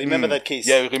surgery. Yes, I remember that case.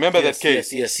 Yeah, remember that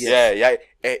case. Yes. Yeah.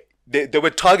 They were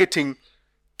targeting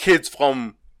kids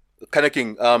from kind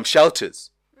of shelters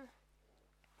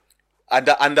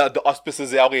under the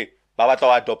auspices of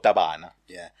adopt bana.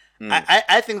 Yeah.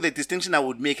 I think the distinction I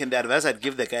would make and the advice I'd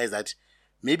give the guys that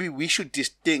maybe we should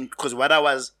distinct, because what I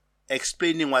was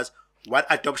explaining was what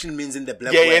adoption means in the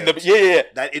black world.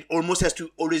 That it almost has to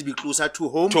always be closer to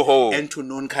home and to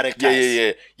known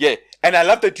characters. Yeah. And I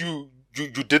love that you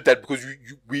did that, because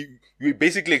you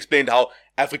basically explained how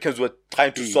Africans were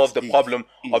trying to solve the problem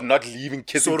of not leaving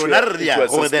kids into a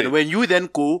system. Then when you then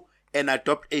go and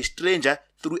adopt a stranger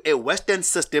through a Western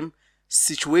system,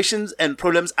 situations and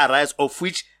problems arise of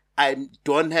which I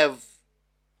don't have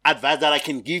advice that I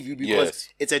can give you because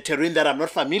it's a terrain that I'm not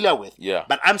familiar with. Yeah.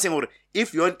 But I'm saying,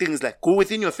 if your thing is like, go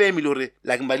within your family, or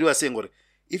like Mbali was saying,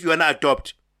 if you want to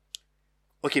adopt,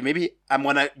 okay, maybe I'm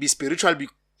going to be spiritual.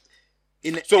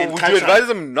 So would you advise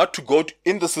them not to go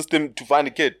in the system to find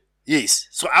a kid? Yes.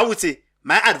 So I would say,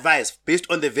 my advice, based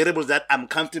on the variables that I'm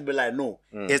comfortable I know,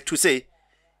 is to say,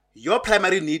 your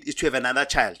primary need is to have another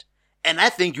child. And I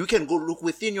think you can go look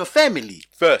within your family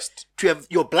first to have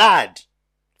your blood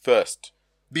first.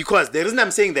 Because the reason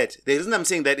I'm saying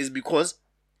that is because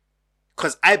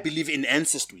I believe in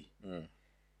ancestry.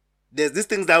 There's these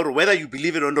things that whether you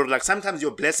believe it or not, like sometimes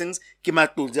your blessings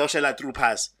through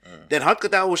pass. Then how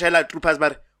could I through pass?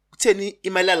 But teni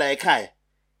imalala ekhaya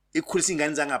ikhulisa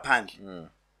ingane zangaphandle.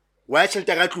 Why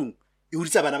shelter katlung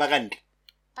ihulisa bana bakandle.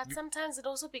 But sometimes it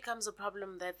also becomes a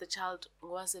problem that the child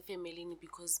was a family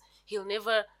because he'll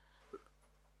never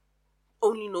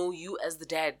only know you as the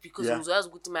dad, because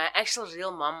my actual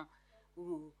real mom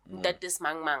that this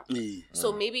mang.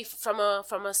 So maybe from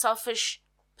a selfish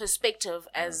perspective,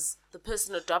 as the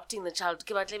person adopting the child,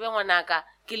 holidays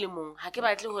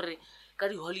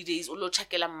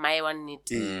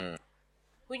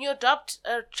when you adopt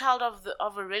a child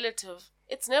of a relative,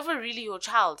 it's never really your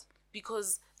child,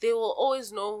 because they will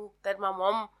always know that my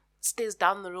mom stays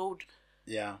down the road.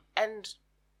 Yeah. And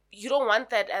you don't want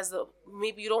that as the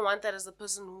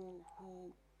person who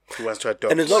wants to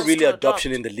adopt. And it's not really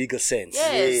adoption in the legal sense.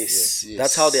 Yes.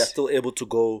 That's how they are still able to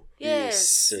go.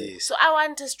 Yes. So I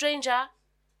want a stranger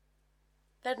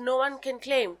that no one can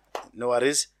claim. No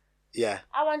worries. Yeah.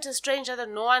 I want a stranger that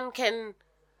no one can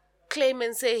claim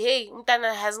and say, hey,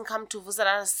 Mtana hasn't come to visit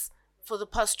us for the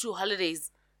past 2 holidays.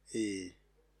 Yeah.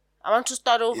 I want to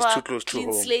start over, too close to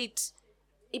clean home. slate.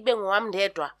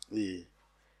 Yeah.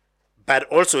 But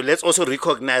also, let's also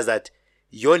recognize that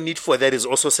your need for that is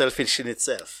also selfish in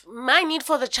itself. My need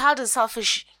for the child is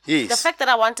selfish. Yes. The fact that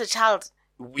I want a child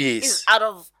Yes. is out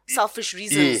of selfish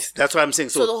reasons. Yes, that's what I'm saying.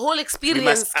 So the whole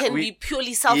experience can be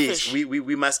purely selfish. Yes,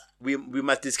 we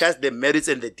must discuss the merits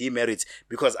and the demerits,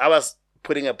 because I was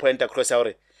putting a point across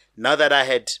our. Now that I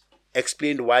had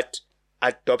explained what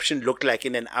adoption looked like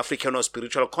in an African or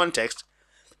spiritual context,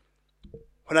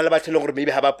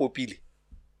 maybe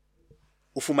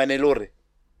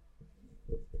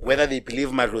whether they believe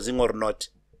madlozing or not,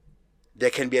 there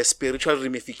can be a spiritual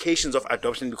ramifications of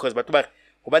adoption, because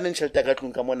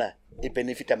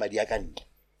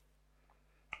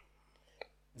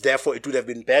therefore it would have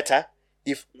been better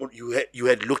if you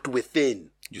had looked within.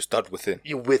 You start within.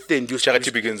 Charity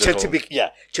begins at home.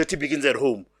 Charity begins at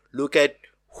home. Look at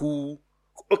who.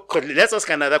 Let's ask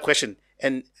another question,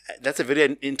 and that's a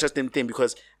very interesting thing,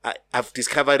 because I've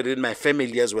discovered it in my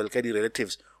family as well,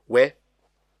 relatives, where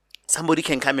somebody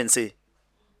can come and say,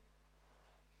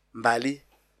 Mbali,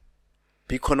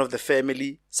 beacon of the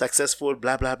family, successful,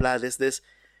 blah blah blah, this.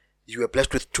 You were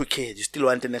blessed with 2 kids. You still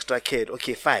want an extra kid.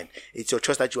 Okay, fine. It's your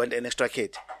choice that you want an extra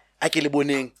kid. Because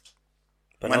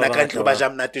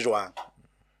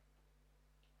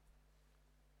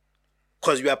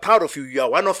we are proud of you. You are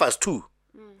one of us too.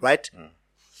 Right?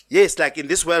 Yes, like in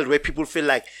this world where people feel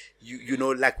like, you know,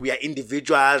 like we are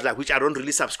individuals, like which I don't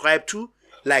really subscribe to.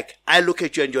 Like, I look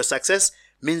at you and your success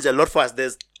means a lot for us.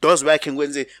 There's doors where I can go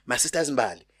and say, my sister's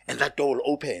Mbali, and that door will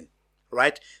open.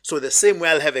 Right? So the same way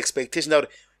I'll have expectation that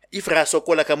if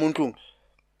Rasokola Kamuntung,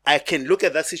 I can look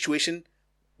at that situation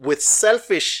with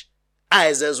selfish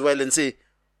eyes as well and say,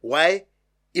 why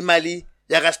imali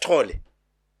yakasithole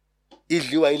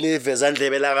idliwa ile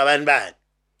vezandlebe la kabanibani.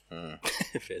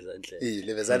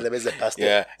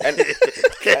 Yeah, and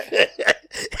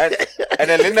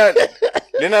then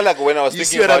Lena, like when I was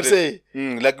thinking about it,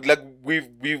 like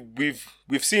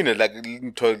we've seen it.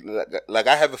 Like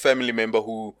I have a family member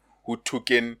who took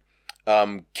in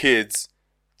kids,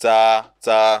 like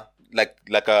a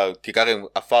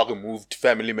far removed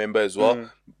family member as well,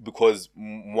 because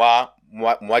moi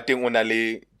ting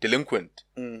onale delinquent,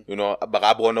 you know.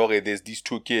 But there's these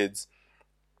 2 kids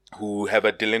who have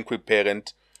a delinquent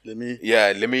parent. Let me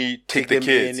take the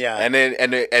kids in,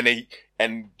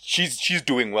 and she's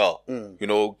doing well. You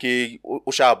know, she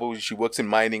works in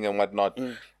mining and whatnot.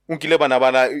 Unkile bana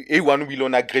one will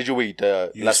on graduate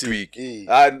last week.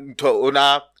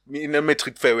 Ona in a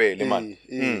metric farewell, man.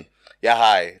 Yeah,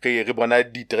 hi. Re bona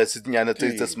di dresses nyana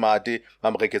tse smart. An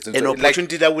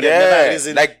opportunity that would have never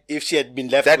arisen, like if she had been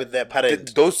left with their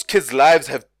parent. Those kids' lives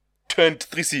have turned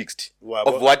 360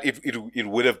 of what if it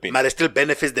would have been. But it still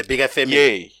benefits the bigger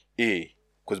family. Yeah.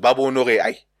 Because Babu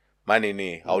Nore,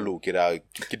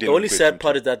 the only sad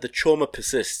part is that the trauma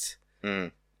persists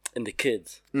in the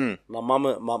kids. My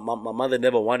mother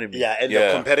never wanted me. Yeah, and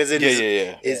the comparison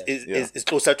is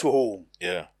closer to home.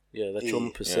 Yeah, the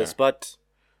trauma persists, but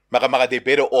they're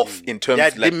better off in terms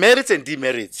of like merits and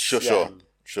demerits. Sure.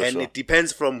 And it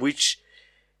depends from which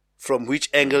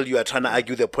angle you are trying to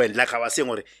argue the point. Like I was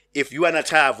saying, if you want to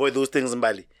try to avoid those things,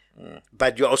 Mbali,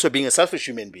 but you're also being a selfish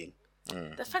human being.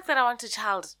 The fact that I want a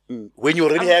child, when you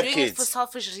already have kids, doing it for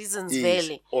selfish reasons,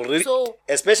 really. Already, so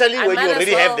especially when you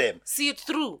already have them, see it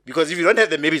through. Because if you don't have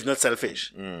them, maybe it's not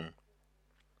selfish.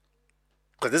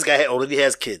 Because this guy already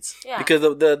has kids. Yeah. Because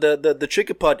the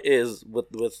tricky part is with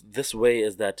this way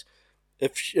is that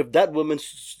if that woman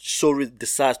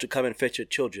decides to come and fetch her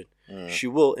children, she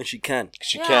will and she can.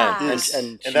 She can. And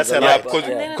that's her life.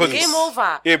 Because game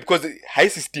over. Yeah, because high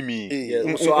system.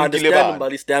 So I understand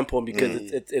Mbali's standpoint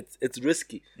because it's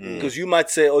risky. Because you might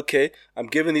say, okay, I'm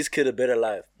giving these kids a better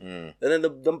life. And then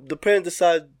the parents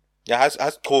decide. Yeah,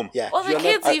 has home. Yeah. Or the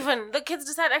kids the kids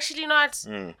decide actually not.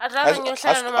 I'd rather you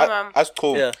share on my mom. Has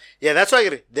home. Yeah, that's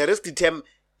why the risk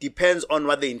depends on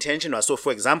what the intention was. So,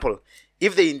 for example,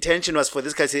 if the intention was for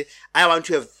this guy to say, I want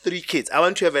to have 3 kids, I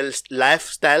want to have a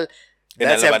lifestyle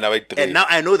and now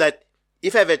I know that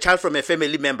if I have a child from a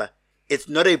family member, it's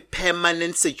not a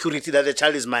permanent security that the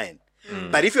child is mine.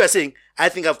 But if you are saying, I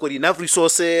think I've got enough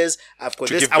resources, I've got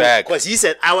this, because he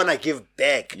said, I want to give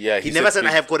back. Yeah, he never said,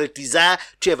 I have got a desire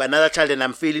to have another child and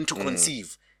I'm failing to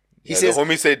conceive. He says, the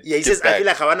homie said, he says, I feel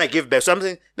like I want to give back. So I'm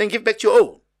saying, then give back to your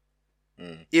own.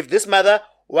 If this mother,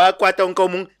 there's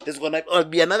going to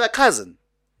be another cousin.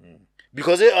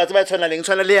 Because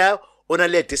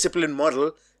only a discipline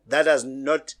model that does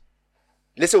not,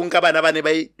 let's say,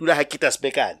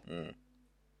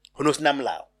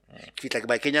 like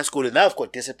by Kenya school, now I've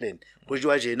got discipline.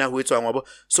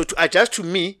 So to adjust to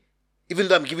me, even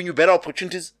though I'm giving you better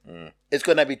opportunities, it's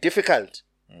going to be difficult.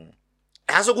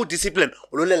 Has a good discipline.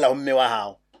 And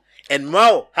And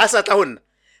now, Hasatahun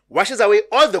washes away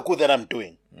all the good that I'm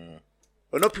doing.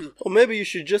 Or maybe you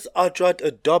should just outright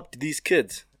adopt these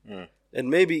kids. And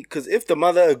maybe, because if the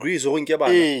mother agrees,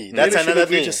 that's another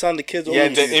thing. To send the kids over. Yeah,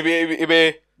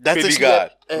 then That's legal.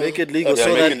 Make it legal. Yeah, so,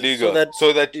 make that, it legal.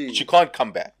 so that she can't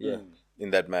come back. Yeah.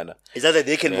 In that manner. Is that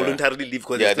they can voluntarily leave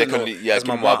because Yeah, they they still can. know Yeah, that's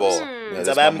my give my mom's. ball. Yeah, That's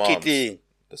that's my my mom's. mom's.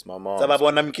 That's my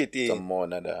mom. Some more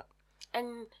nada.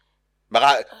 And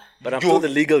But I'm still the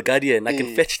legal guardian. I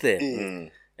can fetch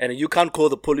them. And you can't call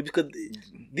the police because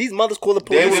these mothers call the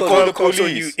police. They will call the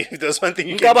police. If there's one thing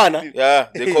you Nkabana. can yeah,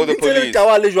 they call the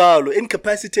police.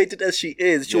 Incapacitated as she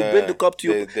is, she'll bring the cop to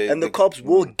you, and the cops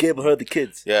will give her the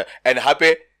kids. Yeah, and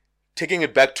happy taking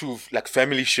it back to like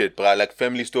family shit, bruh, like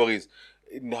family stories.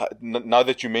 Now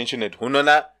that you mention it,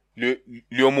 hunona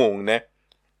liomong ne.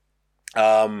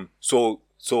 So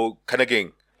kind of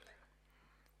gang.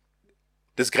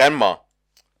 This grandma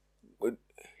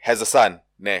has a son,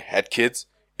 ne, had kids,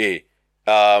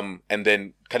 and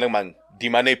then kind of man,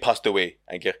 Dimane passed away,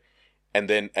 I guess, and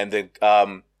then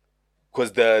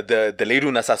because the lady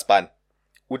unasaspan,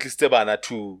 utliste bana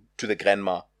to the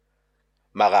grandma,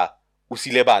 mara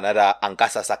usile bana da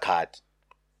ankasa sa card.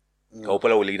 Ka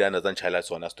hopola o leader na zanchela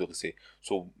sona story say,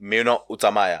 so mena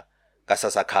utsamaya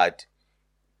kasa sa card,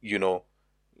 you know,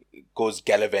 goes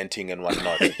gallivanting and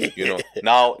whatnot, you know.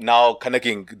 Now kind of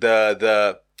king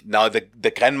the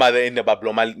grandmother in the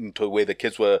Babloma into where the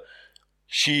kids were,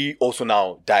 she also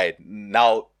now died.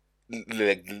 Now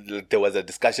like there was a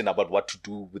discussion about what to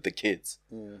do with the kids,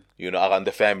 you know, around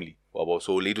the family.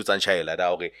 So leadu tsanchaya la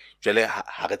da okay. Jwale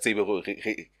ha re tsebe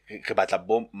re batla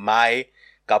bo mai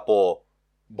kapo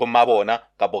bo mabona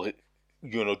kapo,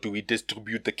 you know, do we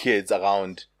distribute the kids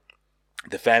around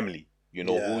the family? You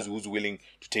know, who's willing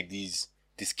to take these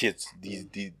kids,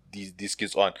 these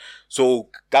kids on. So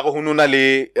karo hununa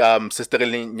le sister le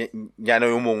nyana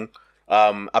yo mong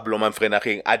abloma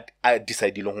mfrenageng I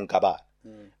decided lo nkaba.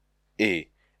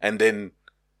 And then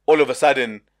all of a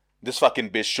sudden this fucking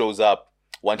bitch shows up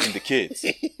wanting the kids.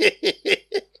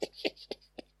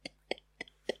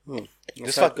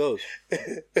 This fuck goes.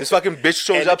 This fucking bitch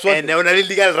shows up and they're on a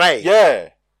legal right. Yeah.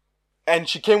 And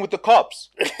she came with the cops.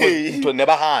 To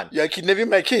never hand. You're kidnapping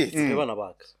my kids.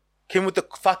 Came with the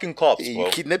fucking cops, bro.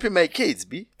 You're kidnapping my kids,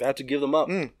 B. They had to give them up.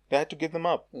 They had to give them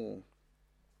up.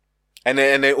 And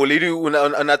then already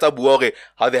unata buore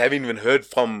how they haven't even heard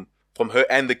from her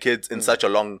and the kids in such a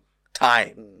long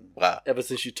time. Ever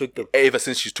since she took them.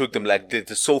 Like they're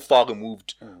so far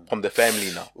removed from the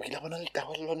family now.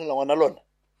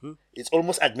 It's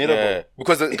almost admirable. Yeah.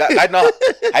 Because right now,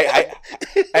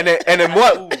 and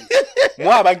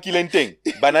more bankileng thing.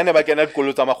 Banana ba cannot call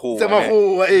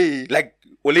it like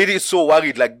lady is so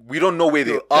worried. Like we don't know where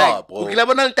they are, bro. We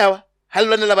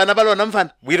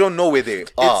don't know where they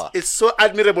are. It's so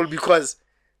admirable because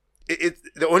it's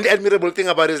the only admirable thing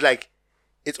about it is like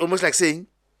it's almost like saying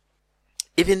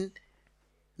even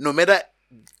no matter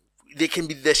they can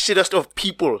be the shittest of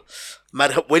people,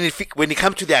 but when it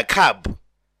comes to their cab,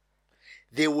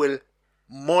 they will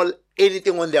maul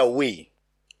anything on their way.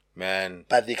 Man.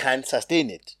 But they can't sustain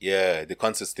it. Yeah, they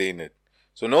can't sustain it.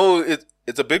 So no,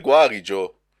 it's a big worry,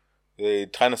 Joe. They're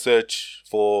trying to search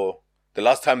for the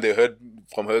last time they heard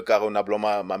from her Karo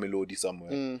Nabloma Mamelodi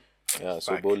somewhere. Yeah,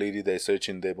 so boy lady they're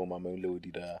searching there for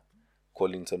Mamelodi, they're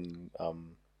calling some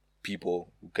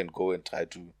people who can go and try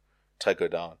to track her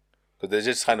down. Because they're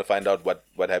just trying to find out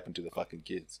what happened to the fucking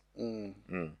kids.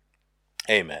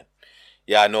 Hey man.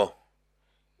 Yeah, I know.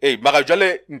 Hey,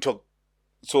 Marajale,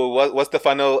 so what's the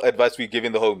final advice we give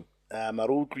in the home? Like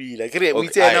we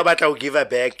say now, but I'll give her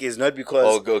back is not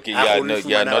because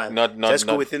just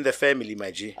go within the family,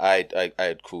 my G.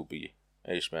 I cool be,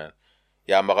 Aish man.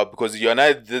 Yeah, Mara, because you and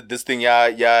I this thing,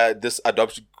 this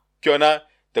adoption, Kiona,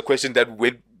 the question that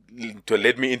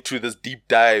led me into this deep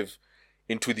dive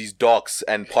into these docs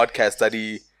and podcasts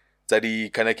study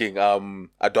kind of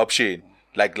adoption,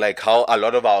 like how a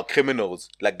lot of our criminals,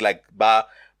 like the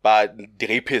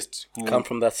rapists who come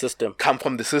from the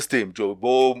system, Joe.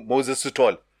 Moses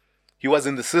Sutol. He was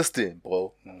in the system,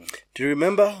 bro. Do you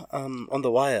remember on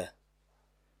The Wire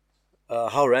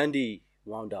how Randy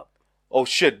wound up? Oh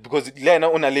shit, because Lena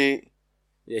Unale.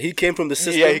 Yeah, he came from the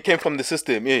system. Yeah, he came from the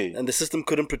system, yeah. And the system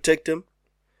couldn't protect him.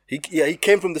 He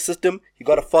came from the system, he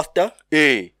got a foster.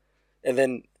 Yeah. And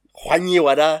then Juanyi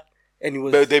Wada. And he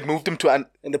was. They moved him to and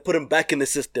they put him back in the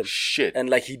system. Shit. And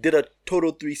like he did a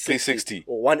total 360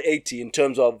 or 180 in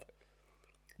terms of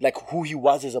like who he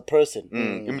was as a person.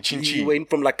 He went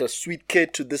from like a sweet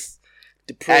kid to this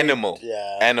depraved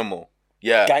animal.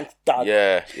 Yeah. Gangster.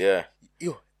 Yeah.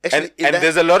 Yo, actually, and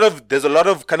there's a lot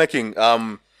of connecting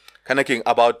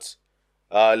about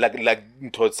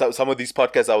some of these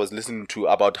podcasts I was listening to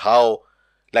about how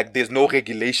like there's no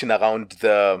regulation around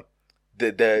the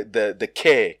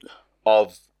care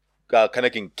of kind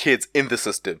of kids in the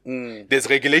system. There's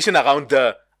regulation around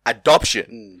the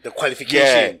adoption, the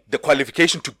qualification, the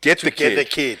qualification to get the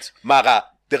kid. Mara,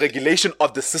 the regulation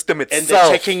of the system itself, and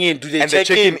the checking in. Do they check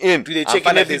in? Do they check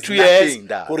in every 2 years?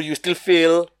 Or do you still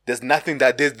feel there's nothing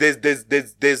that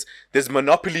there's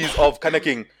monopolies of kind of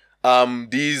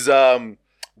these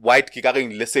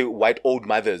let's say white old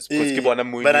mothers that run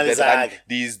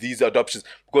these adoptions,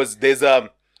 because there's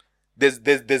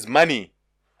money.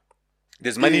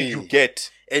 There's money you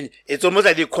get, and it's almost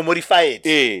like they commodify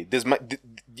it. There's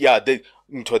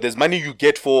money you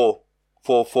get for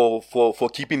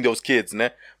keeping those kids,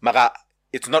 ne? Mara,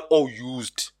 it's not all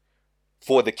used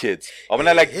for the kids. I mean,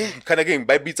 like kind of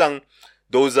by beating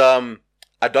those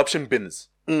adoption bins.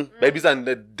 Babies and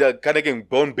the kind of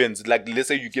bone bins. Like, let's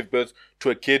say you give birth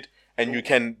to a kid and you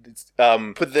can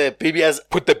put the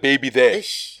baby there.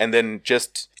 Ish. And then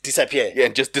just disappear. Yeah,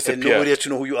 and just disappear. And nobody has to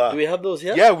know who you are. Do we have those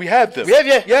here? Yeah, we have them. We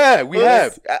have, yeah, we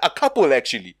have a couple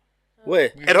actually.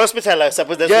 Where? At hospital, I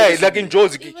suppose. That's like in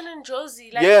Josie. Even in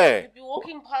Josie, like you'd be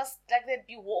walking past, like there'd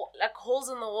be like holes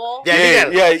in the wall. Yeah.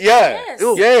 Yes.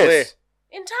 Yes.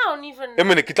 In town, even. I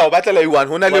mean, in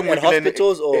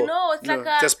hospitals or no, it's like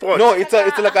it's a sport. No, it's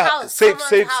like a house,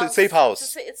 safe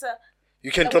house. It's a.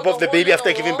 You can drop off the baby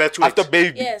after giving birth to it. After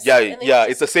baby, yes.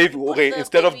 It's a safe. Okay,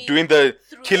 instead of doing the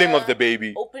killing of the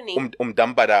baby,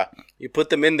 you put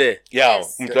them in there. Yeah,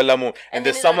 yes. And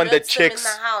there's someone that checks.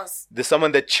 There's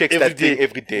someone that checks that thing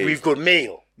every day. We've got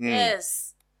mail. Yes.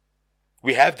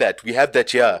 We have that,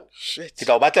 yeah. Shit. You've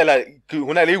got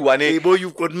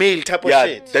mail type of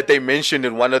shit. That they mentioned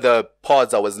in one of the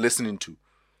pods I was listening to.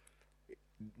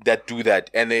 That do that.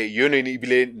 And they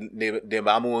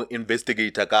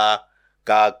investigator ka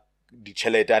di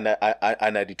chelete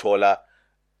ana di thola,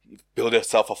 build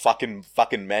yourself a fucking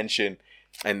mansion,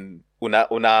 and una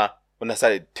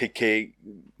started taking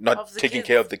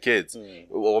care of the kids.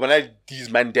 These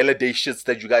Mandela Day shits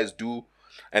that you guys do.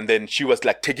 And then she was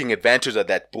like taking advantage of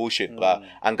that bullshit,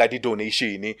 Angadi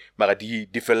donation, maradi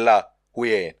difella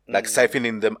like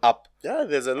siphoning them up. Yeah,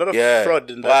 there's a lot of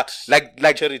fraud in that.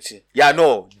 Like charity. Yeah,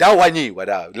 no, that one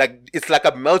like it's like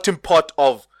a melting pot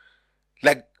of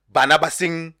like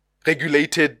banabasing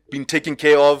regulated, being taken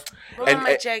care of, and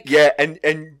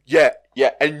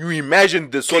you imagine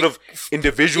the sort of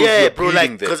individuals who are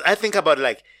breeding there. Because I think about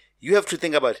you have to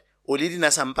think about Olidi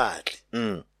Nasampati.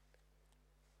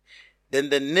 Then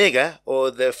the nigger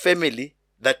or the family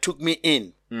that took me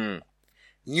in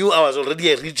knew I was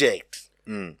already a reject.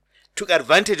 Took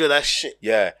advantage of that shit.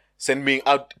 Yeah. Send me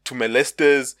out to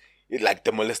molesters, like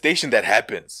the molestation that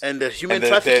happens. And the human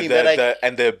trafficking.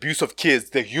 And the abuse of kids,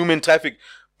 the human traffic.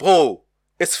 Bro,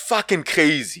 it's fucking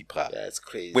crazy, bro. Yeah, it's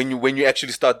crazy. When you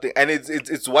actually start and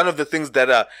it's one of the things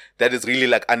that is really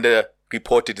like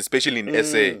underreported, especially in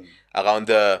SA, around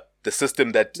the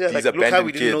system that these abandoned look how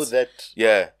we kids. Didn't know that.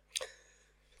 Yeah.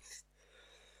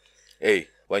 Hey,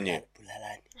 one year.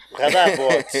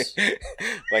 It's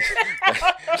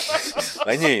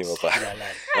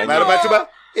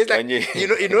like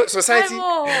you know society.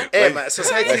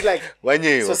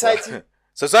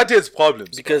 Society has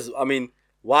problems. Because I mean,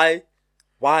 why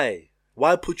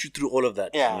put you through all of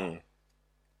that? Yeah.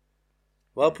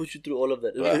 Why put you through all of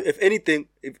that? Yeah. If anything,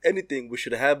 we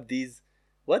should have these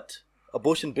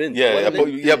abortion bins. Yeah,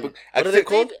 what are they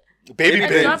called? Baby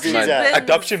bins,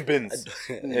 Adoption man. bins.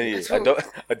 Adoption bins.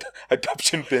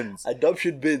 Adoption bins.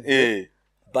 Adoption bins. Yeah.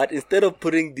 But instead of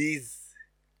putting these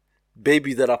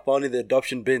babies that are found in the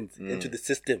adoption bins into the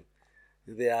system,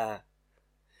 they are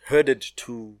herded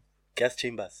to gas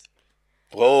chambers.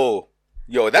 Bro.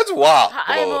 Yo, that's wild, bro.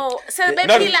 I know. So the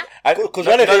baby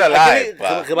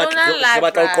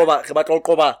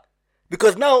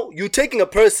because now you're taking a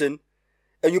person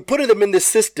and you're putting them in the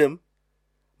system.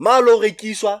 Malo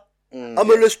rekiswa.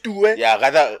 Yeah,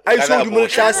 rather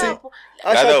abortion.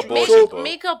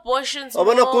 Make abortions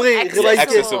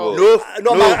accessible. The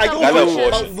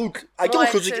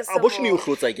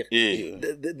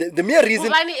mere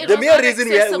reason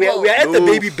we are at the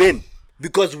baby bin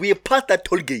because we are past that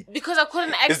toll gate. Because I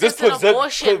couldn't access Is this an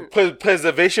abortion.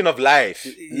 preservation of life?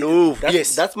 No,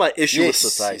 that's my issue with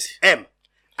society.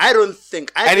 I don't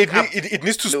think. It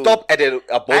needs to stop at an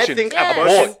abortion.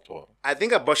 I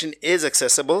think abortion is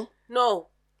accessible. No.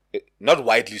 Not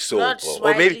widely so. Not bro.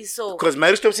 widely so. Because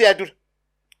marriage stops here.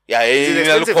 Yeah,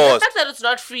 The fact that it's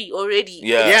not free already.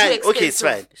 Yeah. Okay, it's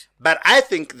fine. But I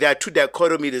think there are two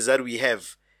dichotomies that we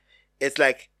have. It's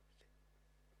like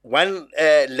one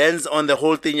lens on the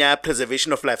whole thing,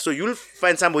 preservation of life. So you'll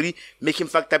find somebody making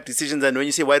fucked up decisions, and when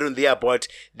you say why don't they abort,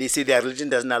 they say their religion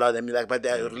doesn't allow them. You're like, but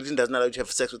their religion doesn't allow you to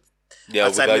have sex with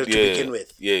outside male to begin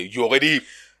with. Yeah, you already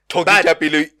talked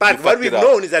But what we've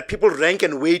known is that people rank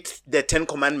and weight the 10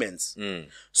 commandments.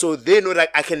 So they know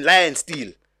like I can lie and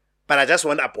steal, but I just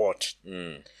want to abort.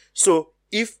 So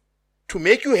if to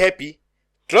make you happy,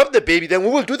 drop the baby, then we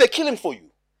will do the killing for you.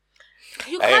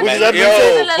 You Hey, can't man, do relax.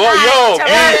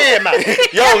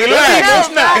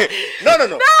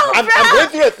 No. I'm going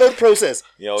through a thought process.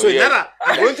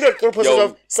 I'm going through a thought process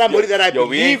of somebody that I believe.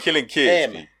 we ain't killing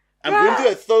kids. I'm going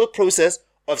through a thought process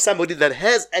of somebody that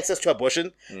has access to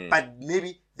abortion, but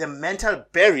maybe the mental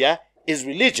barrier is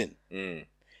religion.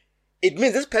 It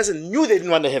means this person knew they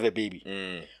didn't want to have a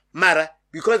baby. Mara,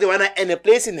 because they want to earn a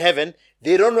place in heaven,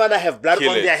 they don't want to have blood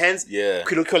on their hands,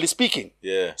 colloquially speaking.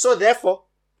 Yeah. So therefore,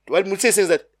 what Mutse says is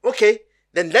that, okay,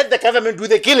 then let the government do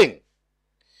the killing.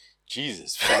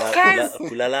 Jesus. Guys,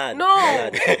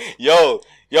 no. Yo.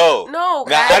 No, Nah,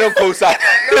 guys. I don't co-sign.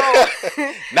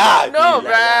 Nah. No,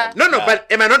 bruh. No, but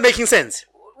am I not making sense?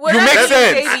 We're You not make making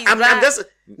sense. babies, I'm bruh. just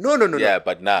no. Yeah,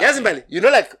 but nah. Yazimbali, you know,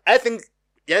 like I think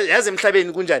Yazim Klabe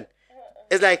in Gunjan.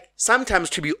 It's like sometimes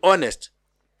to be honest,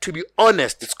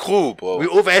 It's cool, bro. we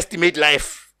overestimate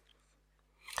life.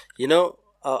 You know,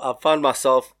 I found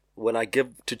myself when I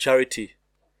give to charity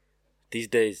these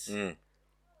days. Who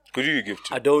do you give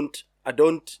to? I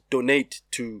don't donate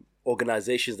to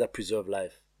organizations that preserve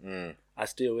life. I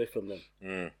stay away from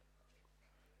them.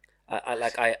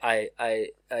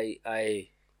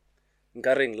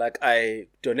 I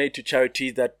donate to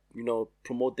charities that, you know,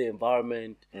 promote the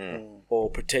environment or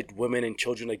protect women and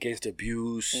children against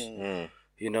abuse.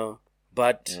 You know,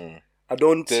 but I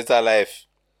don't. That's our life.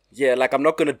 Yeah, like I'm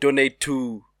not gonna donate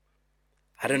to,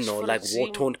 I don't know, For like the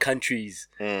war-torn countries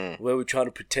where we're trying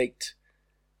to protect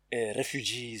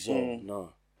refugees or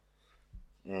no.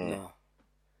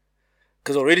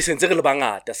 Because already since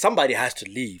that somebody has to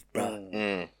leave,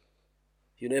 bruh.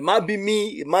 You know, it might be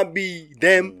me, it might be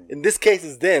them. In this case,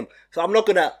 it's them. So I'm not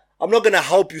gonna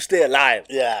help you stay alive.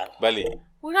 Yeah. Bali.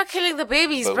 We're not killing the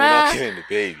babies, But we're not bruh. killing the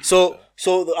baby. So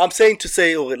I'm saying to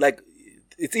say, like,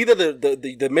 it's either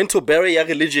the mental barrier,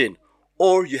 religion,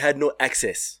 or you had no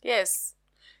access. Yes.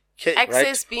 Okay,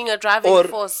 Access being a driving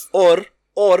force. Or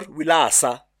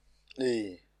wilasa.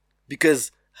 Eh.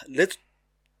 Because let's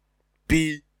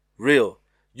be real.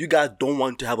 You guys don't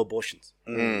want to have abortions.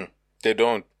 They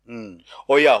don't.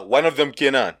 Oh yeah, one of them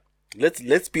Kenan.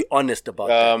 Let's be honest about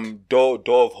that. Door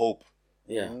of Hope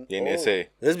Yeah. in SA.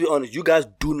 Let's be honest. You guys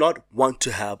do not want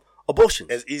to have abortions.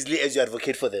 As easily as you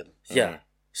advocate for them. Yeah.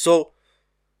 So,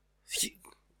 you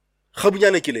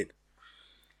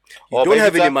Oh, don't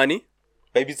have baby any ta- money.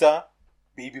 Baby's a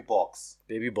baby box.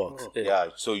 Baby box. Yeah.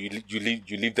 So you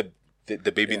leave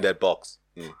the baby in that box.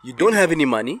 You don't have any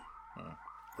money.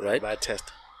 Right? Bad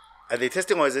test. Are they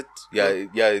testing or is it? Yeah.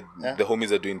 The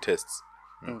homies are doing tests.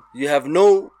 You have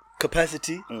no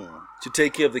capacity to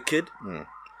take care of the kid.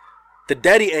 The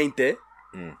daddy ain't there.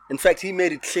 In fact, he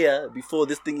made it clear before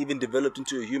this thing even developed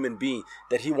into a human being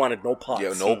that he wanted no parts.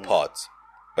 Yeah, no parts.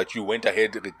 But you went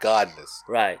ahead regardless.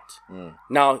 Right.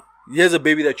 Now, here's a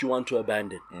baby that you want to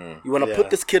abandon. You want to put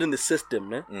this kid in the system,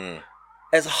 man.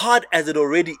 As hard as it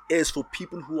already is for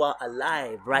people who are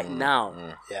alive right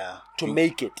now Yeah. to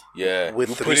make it. Yeah. With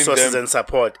You putting resources them and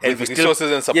support. And with we still,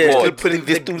 resources and support. Yeah, still putting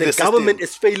this through the the government system.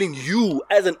 is failing you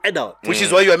as an adult. Which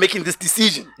is why you are making this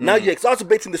decision. Now you're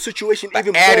exacerbating the situation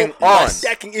even adding more, by on.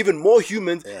 stacking even more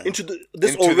humans into this Into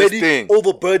this already thing.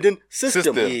 overburdened system.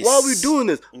 System. Yes. Why are we doing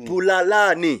this?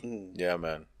 Bulalani. Yeah,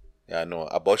 man. Yeah, no.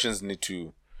 Abortions need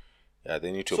to. Yeah,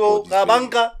 they need to. So abort these babies.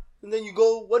 Rabanka, and then you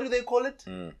go. What do they call it?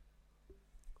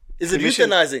 Is it Cremation.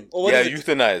 euthanizing? Or what Yeah, is it?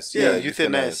 euthanize. Yeah, euthanize.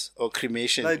 euthanize or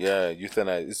cremation. Like- Yeah,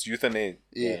 euthanize. It's euthanize.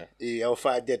 Yeah. Or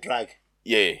fire the drug.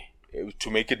 Yeah. To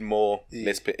make it more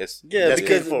less. Yeah, That's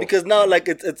because painful. because now like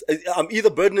it's I'm either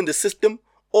burdening the system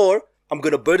or I'm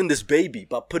gonna burden this baby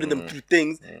by putting them through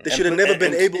things they should have never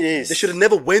been able. yes. They should have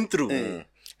never went through.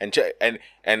 And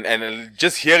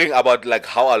just hearing about like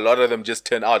how a lot of them just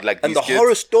turn out like And these the kids,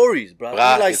 horror stories, bro.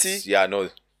 bruh, Like, it's- yeah, no.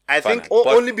 I think Fun.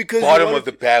 only because bottom you of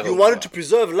the barrel, you wanted bruh. to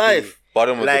preserve life.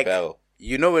 Bottom of the like barrel.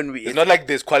 you know when we It's not like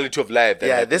there's quality of life. That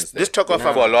yeah happens this there. talk of for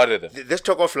a lot of them. this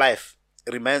talk of life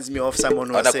reminds me of someone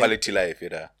who was Other saying, quality life,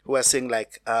 yeah. who was saying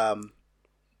like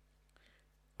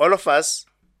all of us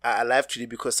are alive today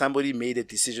because somebody made a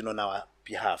decision on our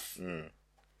behalf.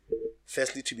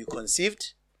 Firstly, to be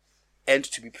conceived and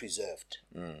to be preserved.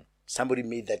 Somebody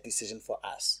made that decision for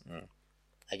us.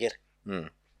 I get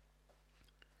it.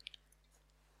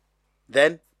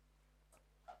 Then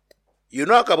you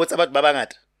know what's about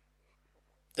Babangat?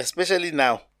 especially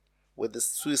now with the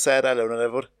suicidal or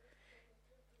whatever,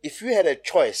 if you had a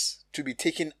choice to be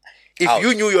taken, if Out.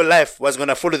 you knew your life was going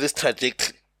to follow this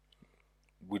trajectory,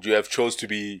 would you have chose to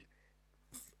be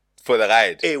for the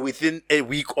ride? within a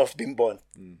week of being born?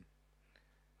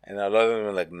 And a lot of them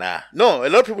are like, nah. No, a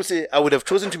lot of people say I would have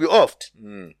chosen to be offed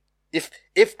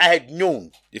if I had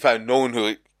known. If I'd known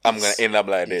who I'm going to end up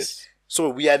like this. So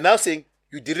we are now saying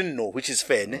you didn't know, which is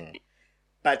fair. Ne?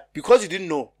 But because you didn't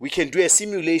know, we can do a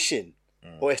simulation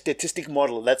or a statistic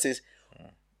model that says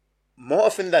more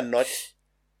often than not,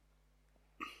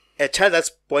 a child that's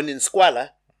born in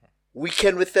squalor, we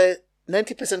can with a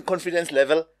 90% confidence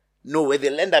level know where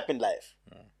they'll end up in life.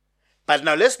 But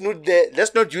now let's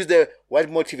not use the white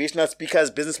motivational speakers,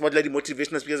 business model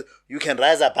motivational speakers. You can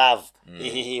rise above.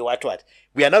 What?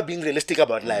 We are not being realistic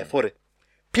about life. Or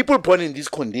people born in these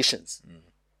conditions.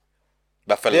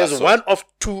 There's one of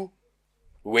two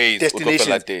ways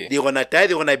destinations. They're gonna die.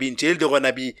 They're gonna be in jail. They're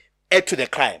gonna be add to the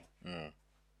crime.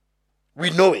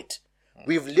 We know it.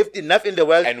 We've lived enough in the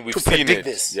world and we've to seen predict it.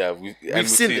 this. Yeah, we've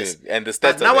seen this. And the stats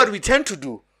But now are what there. we tend to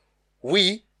do,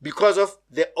 because of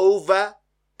the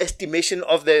overestimation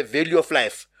of the value of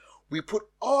life, we put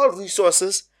all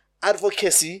resources,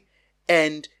 advocacy,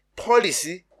 and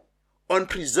policy on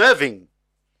preserving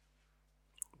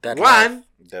That one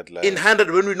That life. in 100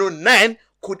 when we know 9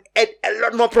 could add a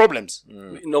lot more problems.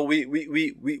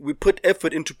 we put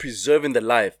effort into preserving the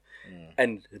life,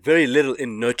 and very little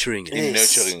in nurturing it. in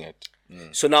nurturing it.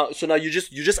 So now you're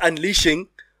just unleashing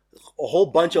a whole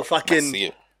bunch of fucking. See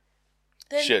it.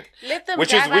 Then Shit. let them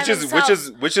Which die is- by which is- which themselves.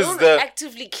 is- which is Don't the-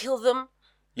 actively kill them.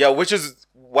 Yeah, which is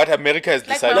what America has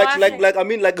Like decided. my wife- I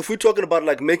mean, if we're talking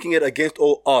about making it against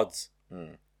all odds,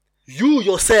 you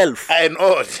yourself. And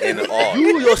all.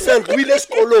 You yourself, Willis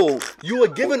Kolo, you were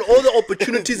given all the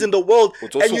opportunities in the world,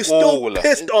 It's also and you still all-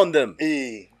 pissed on them.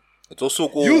 It's also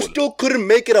cool. You still couldn't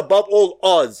make it above all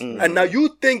odds, and now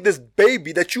you think this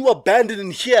baby that you abandoned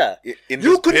in here, In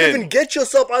you this couldn't bin. even get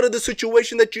yourself out of the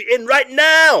situation that you're in right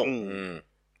now.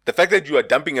 The fact that you are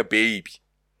dumping a baby.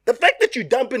 The fact that you're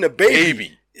dumping a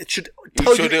baby, it should It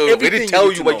tell should you already everything tell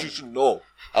need you to what know. you should know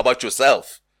about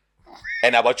yourself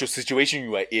and about your situation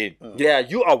you are in. Yeah,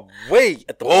 you are way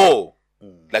at the bottom.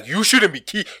 Oh, like you shouldn't be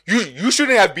key. You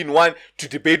shouldn't have been one to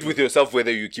debate with yourself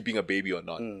whether you're keeping a baby or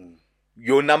not.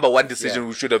 Your number one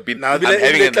decision should have been I'm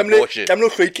having an abortion. I'm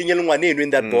not faking anyone in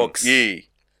that box. Yeah,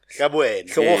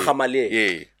 Hlogo gamale.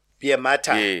 yeah, Be a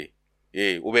matter. yeah,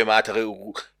 yeah. Ube matha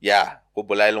re- yeah. Go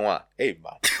bolai lengwa. Hey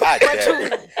man, God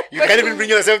damn. You can't even bring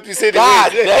yourself to say the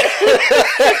God word.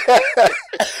 damn.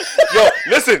 Yo,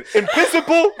 listen.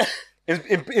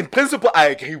 In principle, I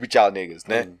agree with y'all niggas.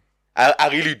 Ne? I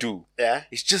really do. Yeah.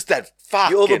 It's just that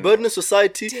fucking You overburden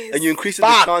society, and you increase the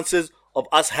Fuck. chances of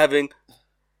us having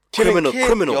killing kids,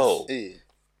 criminals, yo.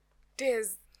 Des.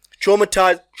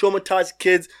 traumatized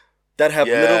kids that have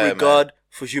Yeah, little man. regard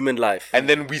for human life. And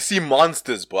then we see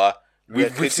monsters, bruh.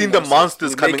 We've creating seen the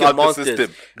monsters We coming make it out monsters. the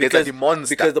system. There's a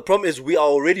monster. Because the problem is we are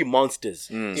already monsters.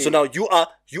 So now you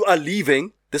are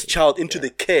leaving this child into the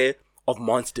care of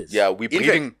monsters. yeah, we're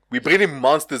In breeding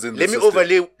monsters in the system.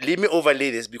 Let me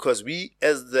overlay this, because we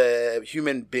as the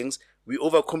human beings, we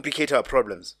overcomplicate our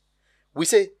problems. We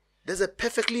say there's a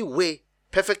perfectly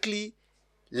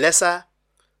lesser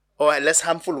or a less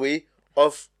harmful way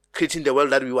of creating the world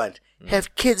that we want.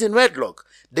 Have kids in wedlock.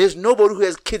 There's nobody who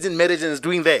has kids in marriage and is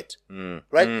doing that.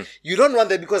 Right? You don't want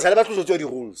that because the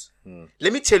rules.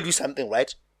 Let me tell you something,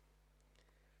 right?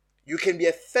 You can be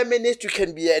a feminist, you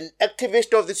can be an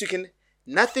activist of this,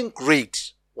 nothing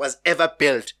great was ever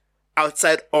built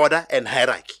outside order and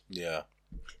hierarchy Yeah.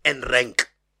 and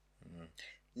rank.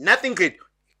 Nothing great.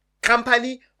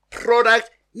 Company,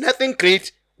 product, nothing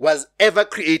great was ever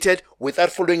created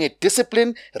without following a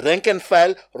discipline, rank and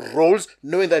file, roles,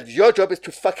 knowing that your job is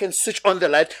to fucking switch on the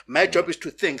light, my job is to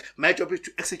think, my job is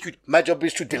to execute, my job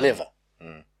is to deliver.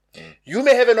 You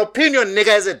may have an opinion, nigga,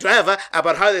 as a driver,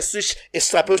 about how the switch is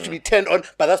supposed to be turned on,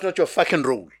 but that's not your fucking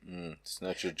role. It's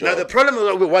not your job. Now, the problem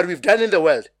with what we've done in the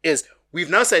world is we've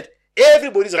now said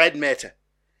everybody's right matter.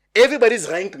 Everybody's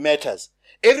rank matters.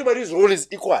 Everybody's role is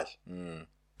equal.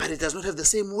 But it does not have the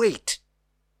same weight.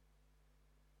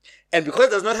 And because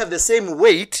it does not have the same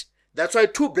weight, that's why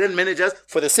two brand managers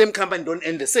for the same company don't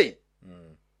end the same.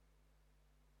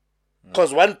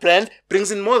 Because one brand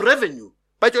brings in more revenue,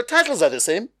 but your titles are the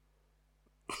same.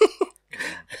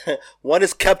 One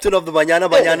is captain of the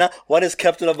Banyana, one is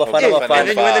captain of Bafana Okay, Bafana. and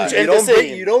then you want them to You end the don't bring-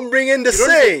 same. you don't bring in the You don't-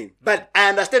 same. But I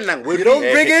understand now. You don't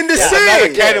bring in the That's same.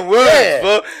 another can of worms, Yeah.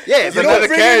 bro. Yeah, There's You but don't another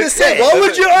bring in can- the same. Yeah. Why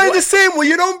would you earn the same when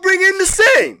you don't bring in the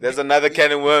same? There's another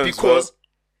can of worms, Because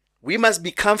we must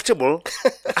be comfortable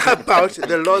about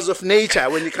the laws of nature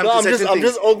when it comes to certain things. I'm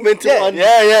just augmenting on.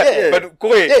 Yeah. But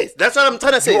go ahead. Yes, that's what I'm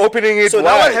trying to say. You're opening it So wide.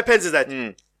 now what happens is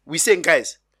that we saying,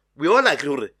 guys, we all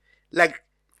agree. Like,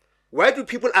 why do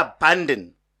people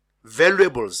abandon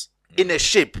valuables in a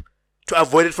ship to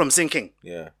avoid it from sinking?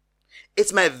 Yeah.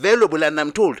 It's my valuable, and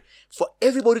I'm told for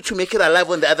everybody to make it alive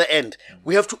on the other end,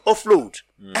 we have to offload.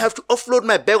 I have to offload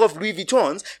my bag of Louis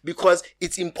Vuittons because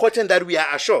it's important that we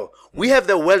are ashore. We have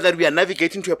the world that we are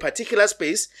navigating to a particular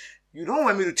space. You don't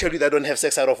want me to tell you that I don't have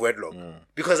sex out of wedlock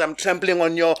because I'm trampling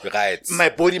on your Rights. my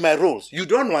body, my rules. You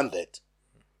don't want that.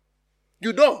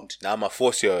 You don't. Now I'm going to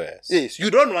force your ass. Yes, you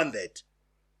don't want that.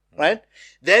 Right?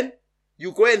 Then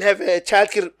you go and have a child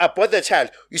abort the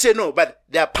child. You say, no, but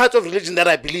there are parts of religion that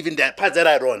I believe in, there are parts that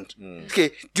I don't.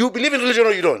 Okay, do you believe in religion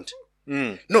or you don't?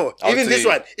 No, even this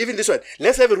one.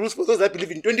 Let's have a rules for those that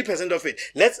believe in 20% of it.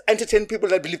 Let's entertain people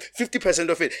that believe 50%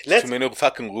 of it. Too many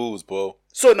fucking rules, bro.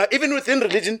 So now, even within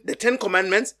religion, the 10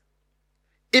 commandments,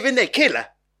 even a killer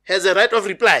has a right of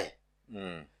reply,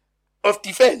 of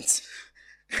defense.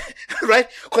 Right?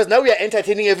 Because now we are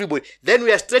entertaining everybody. Then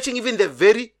we are stretching even the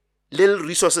very little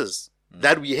resources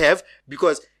that we have,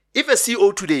 because if a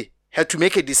CEO today had to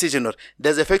make a decision, or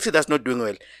there's a factory that's not doing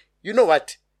well, you know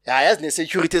what? As the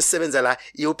security sevenzala,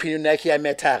 your opinion like he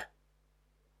matter.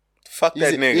 Fuck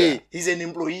that nigga. He's an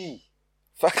employee.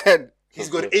 Fuck that. He's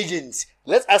got agents.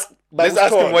 Let's ask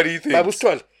him what he thinks. Babu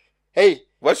Stoll. Hey,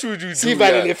 what should you do? See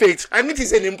value effect. I mean,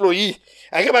 he's an employee.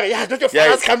 I get back, not your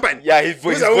father's company. Yeah, his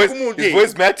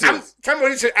voice matters.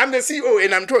 Somebody said, I'm the CEO,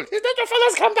 and I'm told, it's not your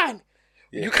father's company.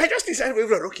 Yeah. You can't just decide,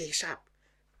 okay, sharp.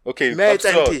 Okay, Mates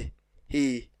auntie.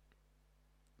 Hey,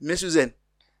 Miss Susan,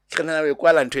 I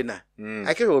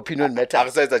can't your opinion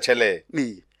matter.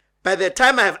 Me. By the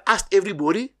time I have asked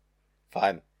everybody,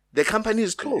 fine, the company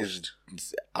is closed.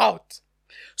 It's out.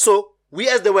 So, we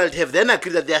as the world have then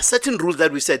agreed that there are certain rules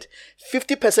that we said.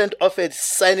 50% of its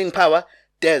signing power,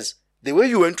 there's the way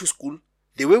you went to school,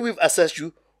 the way we've assessed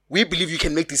you, we believe you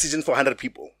can make decisions for 100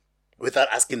 people without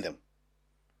asking them.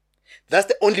 That's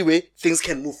the only way things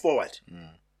can move forward.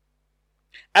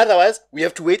 Otherwise, we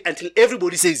have to wait until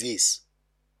everybody says yes.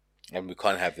 And we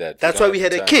can't have that. That's why we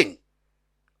had a king.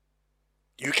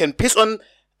 You can piss on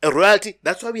a royalty.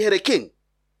 That's why we had a king.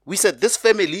 We said this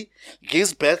family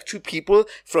gives birth to people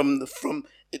from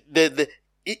the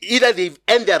either they've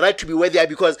earned their right to be where they are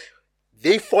because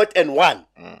they fought and won.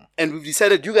 And we've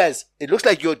decided, you guys, it looks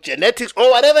like your genetics or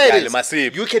whatever it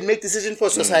is, you can make decisions for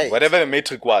society. Whatever the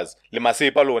metric was, make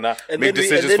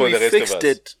decisions for the rest of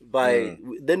us.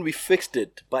 Then we fixed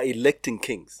it by electing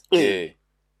kings. Yeah.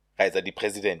 Guys are the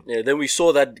president. Yeah, then we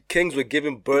saw that kings were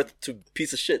giving birth to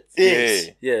piece of shit.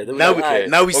 Yes. Yeah.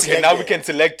 Now we can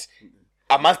select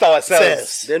amongst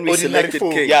ourselves. Then we selected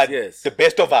kings. Yeah, yes. The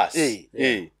best of us.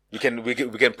 Yeah. We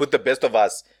can put the best of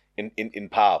us in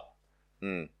power.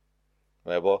 Man,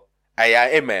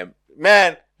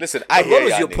 listen, what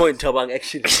was your point, Tabang,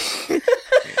 actually?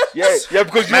 yeah,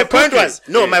 because my point was,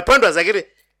 I get it.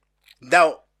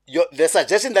 Now, the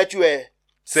suggestion that you were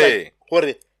saying,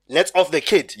 let's off the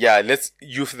kid. Yeah, let's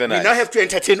euthanize. We now have to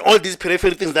entertain all these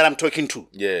peripheral things that I'm talking to.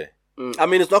 Yeah. I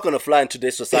mean, it's not going to fly in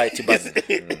today's society, but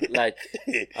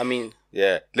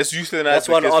yeah, let's euthanize that's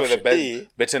one option for the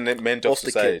betterment of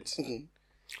society.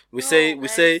 We say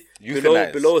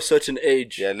below a certain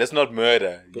age. Yeah, let's not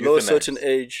murder. Below a certain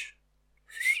age.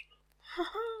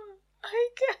 I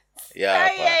guess. Yeah,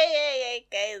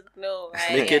 guys, no.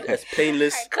 Make it as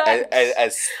painless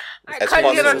as I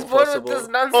can't get on board with this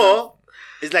nonsense. Or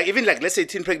it's like even let's say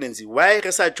teen pregnancy. Why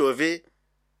research Jove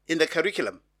in the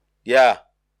curriculum? Yeah.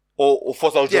 Or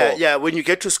fossil job. Yeah, when you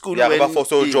get to school, about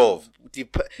fossil job.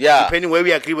 Depending where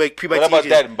we agree with puberty. What about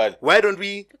that, but why don't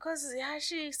we? Because it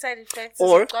actually side effects.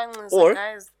 Or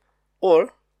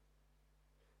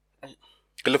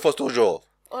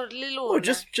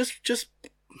just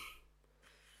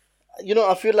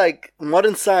I feel like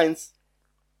modern science,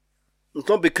 it's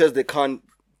not because they can't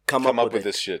come up with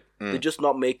this shit. They're just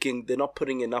they're not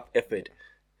putting enough effort.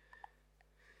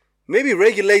 Maybe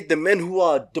regulate the men who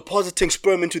are depositing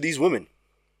sperm into these women.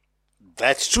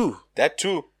 That's true. That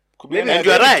too. And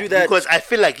you're right, because I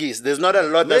feel like there's not a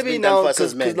lot that's been done for us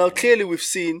as men. Because now clearly we've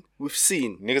seen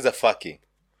niggas are fucking.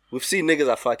 We've seen niggas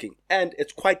are fucking, and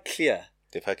it's quite clear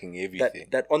they're fucking everything.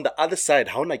 That on the other side,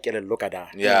 how na get a look at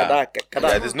that? Yeah,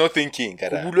 there's no thinking.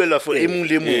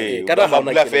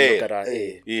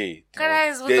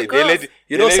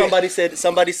 You know, somebody said.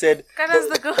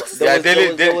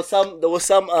 There was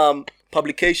some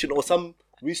publication or some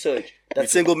research that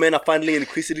single men are finding it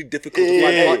increasingly difficult to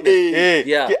find partners.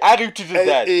 I retweeted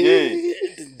that.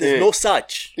 There's no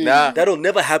such. Nah. That'll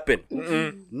never happen.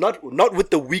 Not with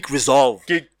the weak resolve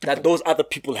that those other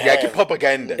people have. Yeah, keep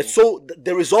propaganda. It's so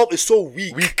the resolve is so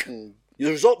weak. The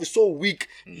resolve is so weak.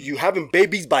 You having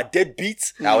babies by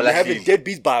deadbeats. Nah, well, You I having feel.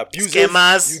 deadbeats by abusers.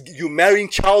 Scammers. You marrying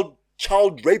child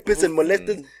rapists and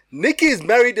molesters. Nikki is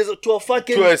married to a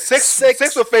fucking To a sex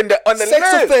offender on the sex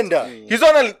list. offender. He's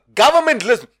on a government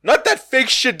list, not that fake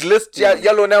shit list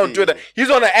yellow now on Twitter. He's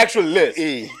on an actual list,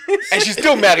 and she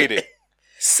still married him.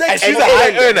 Sex And she's a offender.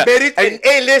 high earner. Married an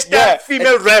A-lister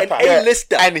female rapper. An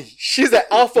A-lister. And she's an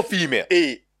alpha female,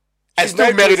 and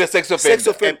still married a sex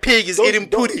offender. And pig is eating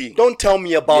pudding. Don't tell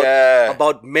me about Yeah.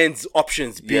 about men's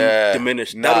options being Yeah.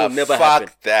 diminished. Nah, That will never fuck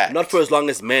happen. that. Not for as long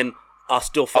as men are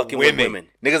still fucking with women.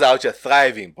 Niggas are out here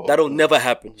thriving, bro. That'll never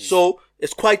happen. So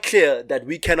it's quite clear that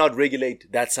we cannot regulate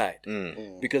that side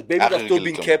because babies are still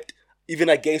being kept even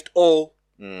against all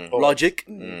logic.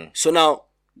 So now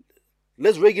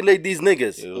let's regulate these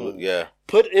niggas. Yeah.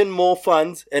 Put in more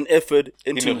funds and effort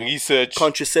In into the research,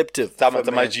 contraceptive,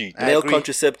 Tamaji. male agree.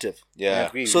 contraceptive. Yeah.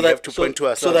 So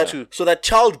that so that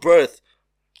childbirth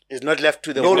is not left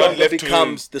to the no woman. longer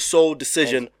becomes the sole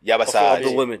decision of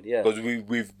the women. Yeah. Because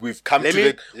we've come Let to me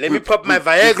the let me pop my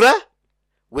Viagra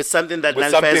with something that with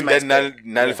nullifies something my that sperm.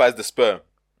 nullifies the sperm.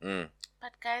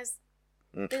 But guys,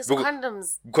 there's Because-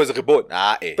 condoms. Because of the boat.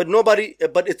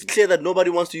 But it's clear that nobody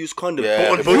wants to use condoms.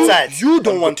 Yeah. On both sides. You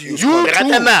don't want to use Le condoms.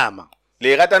 rata nama.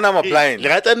 Le rata nama blind. Le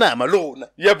rata nama, lona.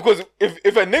 Yeah, because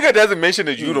if a nigga doesn't mention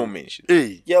it, you don't mention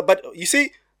it. Yeah, but you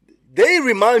see, they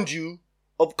remind you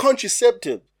of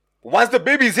contraceptive Once the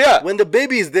baby's here, when the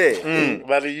baby is there.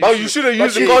 But you should have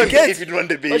used she the condom forgets- if you don't want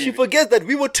the baby. But she forgets that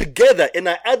we were together in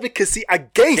our advocacy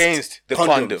against the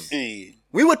condoms. condom.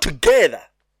 We were together.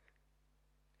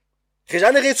 Re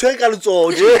jane re tshwere ka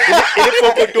letsoho, je.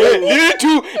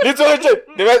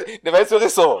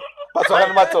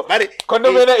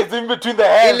 Condom is in between the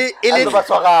hands and the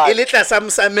batshwarane. Ele tlasa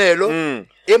mosamelo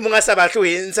e mong a sa batle ho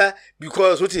e ntsha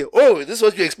because uthi oh this is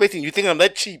what you're expecting, you think I'm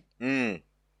that cheap.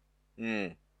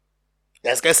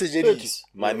 That's guys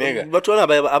My nigga. Batho bana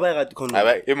ba ba rate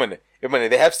condom.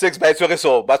 They have sex by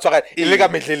so batshwarane ile ka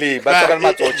mehlele batshwarane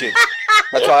matsoche.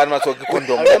 Batshwarane matsoche I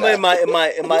condom.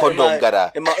 remember Condom,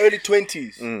 gara. in my early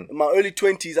 20s. In my early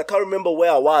 20s, I can't remember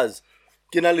where I was.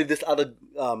 Kinali this other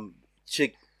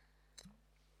chick.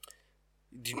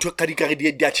 Dintho ka di ka re di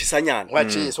a tshesanyana. Wa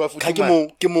tshesa wa Ka futhuma.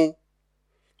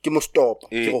 ke mo stop.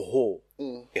 Eh. Ke go ho.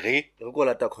 Re Re go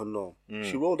lata condom.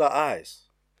 She rolled her eyes.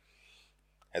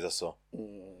 as I saw.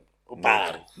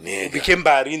 Bari. It became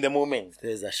bari in the moment.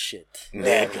 There's that shit.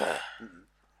 Nigga.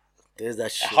 There's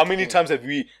that shit. How many times have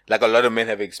we, like a lot of men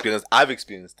have experienced? I've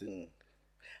experienced it.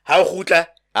 How khutla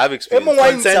I've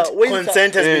experienced it.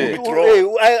 consent has been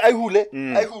withdrawn. I hule.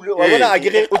 Wa bona a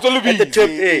ke re O tlo le at the tip.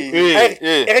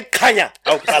 E khanya.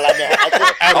 Au palame.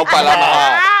 Au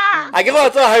palama. A ke go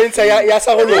tsa ha ntsha ya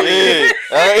sa go lo.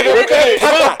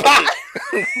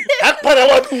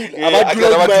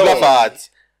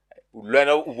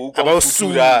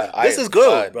 This is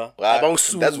good, bro.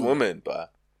 That's woman, bro.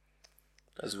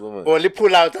 That's woman. Or le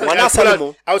pull out. Ngwana sa le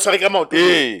mo. Out sorry come out.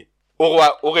 Hey.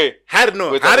 Okay. Harry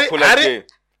no. Wait, I'll pull out again.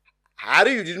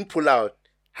 Harry you didn't pull out.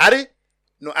 Harry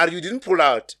no, Harry you didn't pull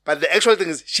out. But the actual thing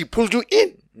is she pulled you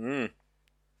in.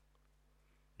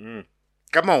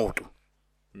 Come out.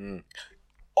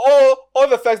 All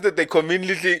the facts that they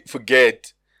conveniently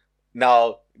forget.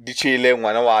 Now, di chile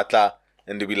ngwana wa tla,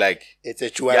 and they be like, It's a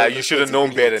chua. yeah, you should have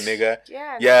known better, nigga.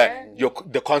 Yeah,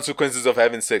 The consequences of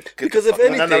having sex. Because if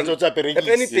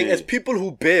anything, Yeah. as people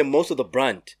who bear most of the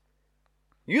brunt,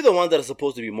 you're the ones that are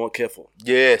supposed to be more careful.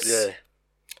 Yes. Yeah.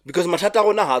 Because mathata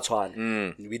rona ha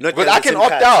tshwane. We not But I can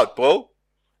opt out, bro.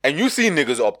 And you see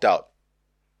niggas opt out.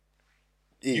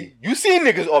 You see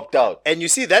niggas opt out. And you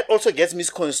see that also gets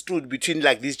misconstrued between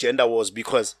like these gender wars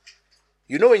because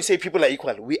you know when you say people are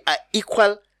equal, we are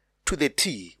equal to the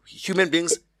T, human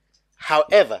beings.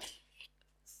 However,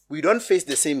 we don't face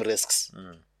the same risks.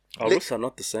 Our risks are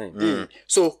not the same.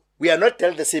 So we are not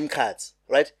dealt the same cards,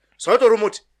 right? So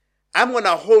remote, I'm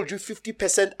gonna hold you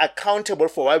 50% accountable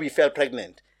for why we fell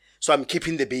pregnant. So I'm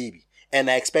keeping the baby. And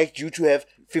I expect you to have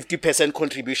 50%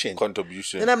 contribution.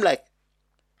 Contribution. And I'm like,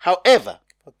 however,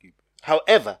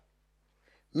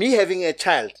 me having a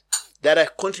child that I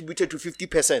contributed to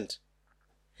 50%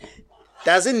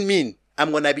 doesn't mean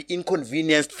I'm going to be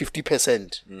inconvenienced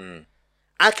 50%.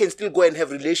 I can still go and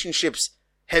have relationships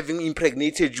having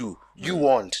impregnated you. You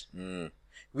won't.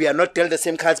 We are not dealt the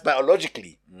same cards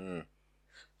biologically,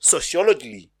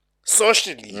 sociologically,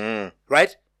 socially,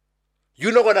 right?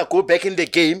 You're not going to go back in the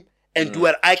game and do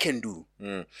what I can do.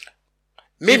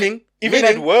 Meaning, Even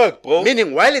at work, bro.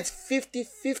 Meaning, while it's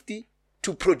 50-50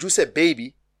 to produce a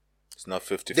baby, It's not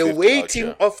 50-50 the weighting out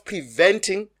here. of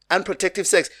preventing unprotected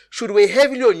sex should weigh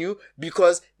heavily on you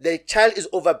because the child is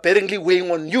overbearingly weighing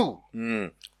on you.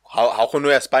 How can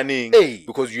we are spanning? Hey.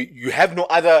 Because you have no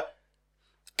other.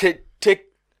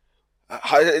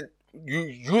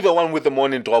 You're the one with the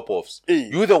morning drop-offs. Hey.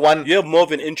 You're the one. You have more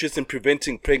of an interest in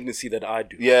preventing pregnancy than I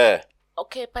do. Yeah.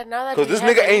 Okay, but now that Because we this have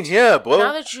nigga it- ain't here, bro.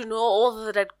 Now that you know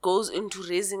all that goes into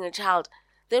raising a child,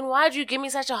 then why do you give me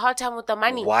such a hard time with the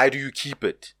money? Why do you keep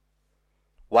it?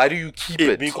 Why do you keep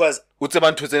it? Because Why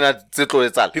keeping do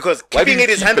you it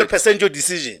is keep 100% your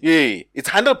decision. Yeah, it's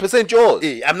 100% yours.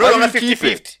 Yeah, I'm no Why do longer you keep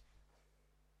 50-50. it?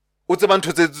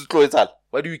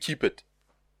 Why do you keep it?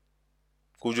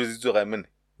 Fast.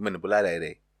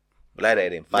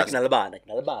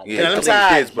 Yeah.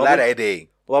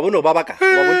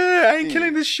 I ain't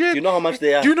killing this shit. Do you know how much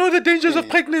they are? Do you know the dangers of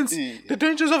pregnancy? The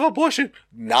dangers of abortion?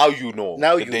 Now you know.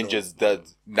 Now the you dangers that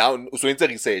now so it's a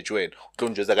research when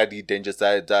don't just like the dangers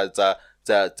that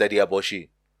the abortion.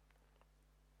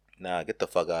 Nah, get the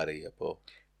fuck out of here, bro.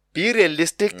 Be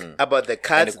realistic about the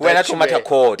cards And when that I you matter were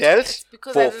court dealt.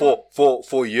 Because I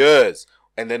for years,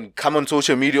 and then come on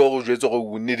social media or just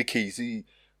we need a case. It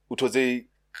was a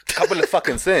couple of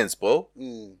fucking cents, bro.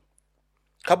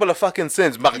 Couple of fucking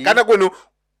cents. Makana kwenu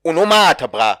unomata,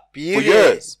 bra. For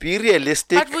years. Be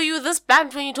realistic. But were you this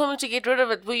blunt when you told me to get rid of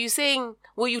it? Were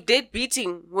you dead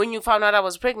beating when you found out I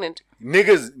was pregnant?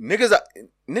 Niggas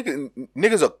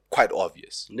are quite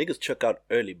obvious. Niggas check out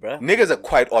early, bruh. Niggas are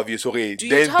quite obvious. Okay, Do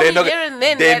you tell me there and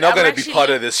then they're that not I'm gonna actually, be part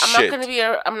of this I'm shit.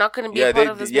 I'm not gonna be a part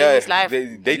of this baby's life.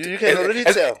 You can already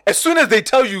tell. As soon as they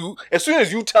tell you, as soon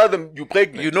as you tell them you're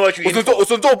pregnant, You know what you're in for.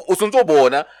 Usonto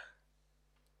bona.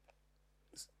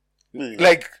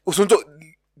 Like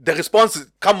the response is,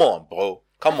 come on, bro,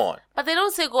 come on. But they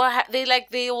don't say go ahead.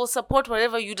 They will support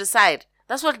whatever you decide.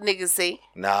 That's what niggas say.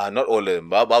 Nah, not all of them.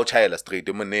 Bow child straight.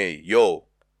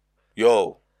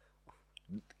 Yo,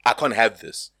 I can't have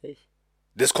this.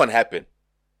 This can't happen.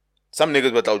 Some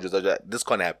niggas without just this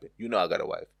can't happen. You know I got a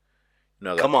wife. You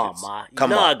know I got Come on, kids. ma.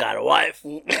 Come you know on. I got a wife.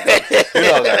 You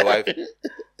know I got a wife.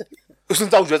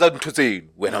 Usonto just to say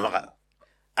when I'm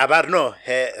Abar no,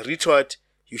 her retort,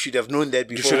 you should have known that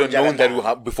before. you should have known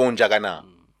that before Njagana.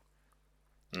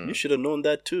 You should have known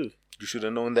that too. You should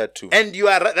have known that too. And you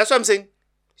are right. That's what I'm saying.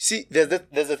 See,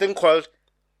 there's a thing called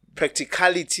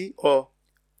practicality or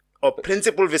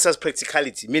principle versus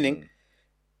practicality. Meaning,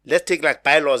 let's take like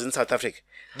bylaws in South Africa.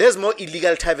 There's more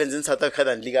illegal taverns in South Africa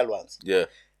than legal ones. Yeah.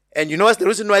 And you know what's the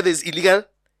reason why there's illegal?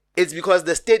 It's because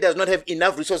the state does not have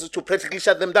enough resources to practically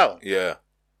shut them down. Yeah.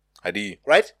 Adi.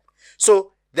 Right?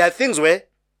 So there are things where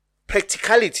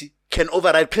practicality can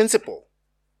override principle.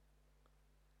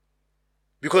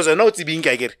 Because I know it's being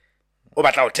get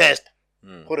test.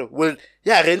 Well,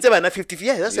 yeah, 50-50.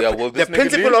 Yeah, that's Yeah, will the this nigga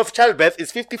principle leave? of childbirth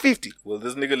is 50-50. Will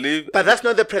this nigga leave? But that's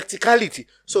not the practicality.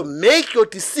 So make your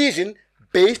decision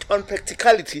based on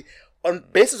practicality. On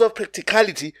basis of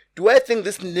practicality, do I think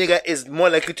this nigga is more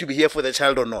likely to be here for the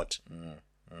child or not?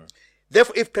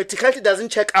 Therefore, if practicality doesn't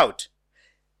check out,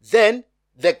 then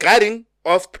the guarding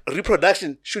of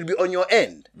reproduction should be on your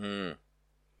end.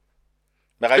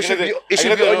 Like, It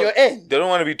should be on your end. They don't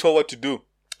want to be told what to do.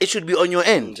 It should be on your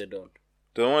end. They don't.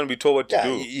 They don't want to be told what to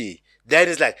do. Yeah. Then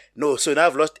it's like, no, so now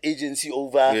I've lost agency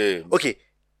over. Yeah. Okay,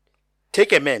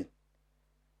 take a man.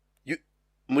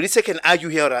 Mulise can argue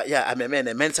here, yeah, I'm a man.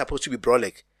 A man's supposed to be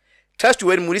brolic. Trust you,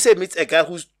 when Mulise meets a guy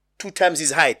who's 2 times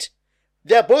his height,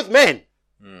 they are both men.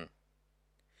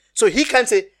 So he can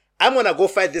say, I'm going to go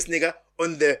fight this nigga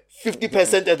on the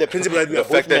 50% of the principle that we are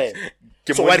both men.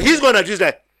 So what he's going to do is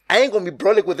like, I ain't going to be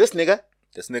brolic with this nigga.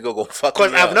 This nigga gonna fuck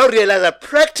Because me I've up. now realized that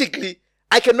practically,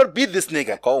 I cannot beat this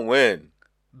nigga. Can't win.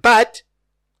 But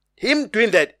him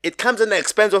doing that, it comes at the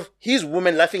expense of his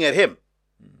woman laughing at him.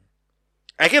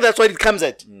 I think that's what it comes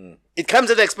at. It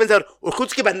comes at the expense of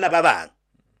Ukutski Banna Babang.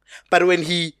 But when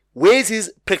he weighs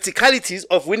his practicalities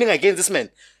of winning against this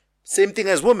man, same thing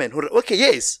as women. Okay,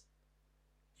 yes,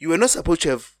 you were not supposed to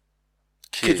have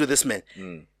kids with this man.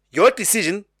 Your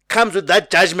decision comes with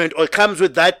that judgment or comes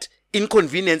with that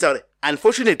inconvenience.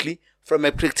 Unfortunately, from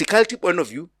a practicality point of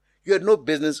view, you had no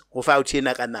business without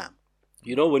Nakana.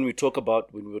 You know, when we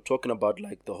were talking about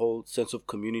like the whole sense of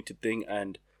community thing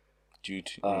and Dude.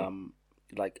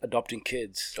 like adopting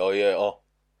kids,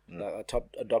 like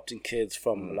adopting kids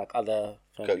from like other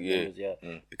family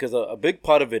members, because a big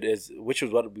part of it is, which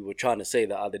was what we were trying to say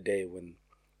the other day when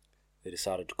they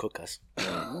decided to cook us,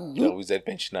 That was that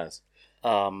pensioners.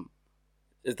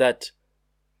 is that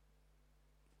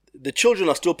the children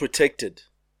are still protected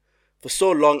for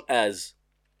so long as,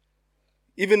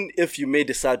 even if you may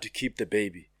decide to keep the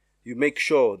baby, you make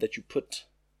sure that you put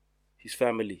his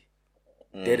family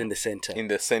dead in the center. In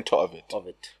the center of it.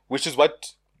 Which Which is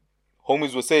what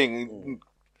homies were saying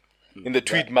in the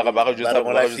tweet.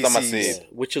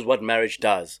 Which is what marriage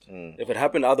does. If it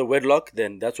happened out of wedlock,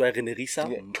 then that's why Risa.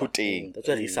 That's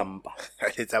why Risa mpa.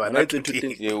 It's about not to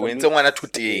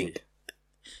Thoteng.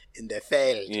 in the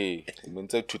field.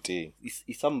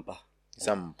 Isampa.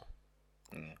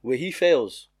 Where he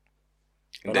fails,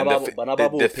 And then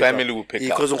the family will pick up.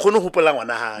 Because The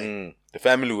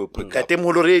family will pick up.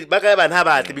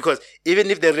 because even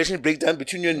if the relationship breaks down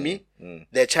between you and me,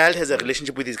 the child has a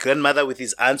relationship with his grandmother, with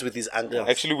his aunts, with his uncles.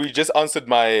 Actually, we just answered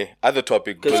my other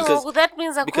topic. That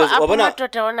means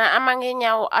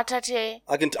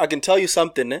I can tell you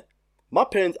something. My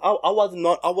parents, I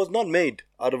was not made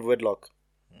out of wedlock.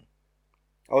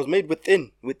 I was made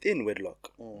within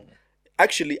wedlock.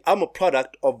 Actually, I'm a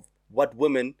product of what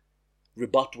women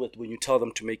rebut with when you tell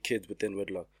them to make kids within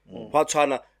wedlock.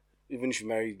 Even if you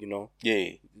marry,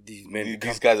 these men.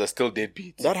 These guys are still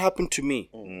deadbeats. That happened to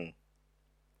me.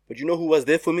 But you know who was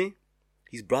there for me?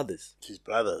 His brothers. His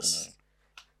brothers.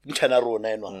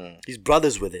 His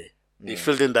brothers were there. They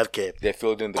filled in that gap. They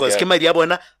filled in the Because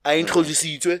gap. I introduce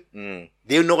you to it.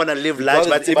 They're not gonna live large,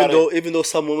 Brothers, but even though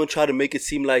some women try to make it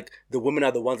seem like the women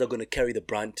are the ones that are going to carry the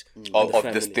brunt Of the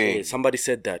this family. thing. Yeah, somebody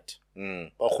said that.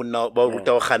 My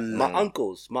my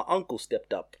uncle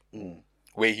stepped up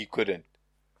Where he couldn't.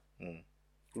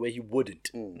 where he wouldn't.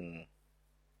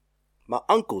 My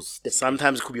uncles stepped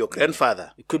sometimes it could be your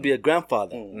grandfather. It could be a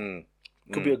grandfather. It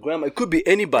could be a grandma. It could be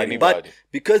anybody. But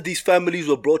because these families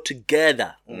were brought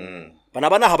together,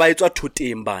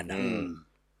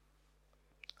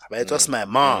 It was my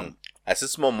mom.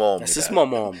 Assist my mom.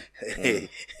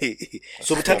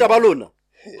 So bothata ba lona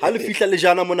ha le fihla le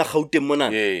jana mona Gauteng mona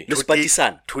le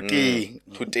spatisana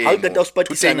How that was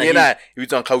spatisana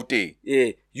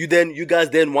you guys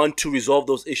then want to resolve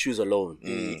those issues alone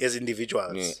As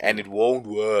individuals. And it won't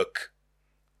work.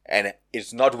 And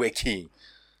it's not working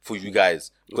for you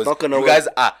guys. Because you guys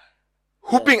are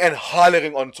hooping and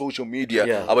hollering on social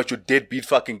media about your deadbeat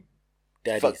fucking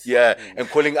daddies. And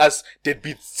calling us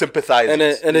deadbeat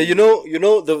sympathizers. And you know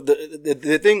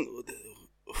the thing,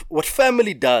 what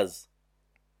family does,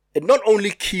 it not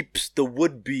only keeps the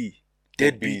would-be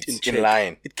deadbeat in check,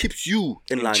 line. it keeps you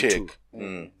in line check. too.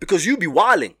 Because you be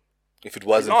wilding. If it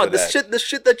wasn't for that. The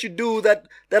shit that you do that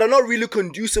are not really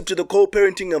conducive to the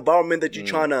co-parenting environment that you're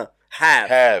trying to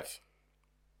have.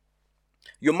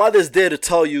 Your mother's there to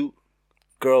tell you,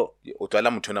 girl.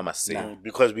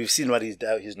 Because we've seen what he's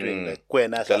doing. Like,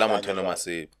 but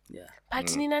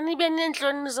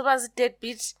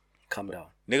deadbeat. Calm down.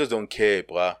 Niggas don't care,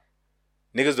 bruh.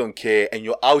 Niggas don't care, and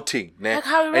you're outing. Like,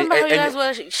 how remember how you guys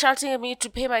were shouting at me to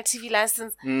pay my TV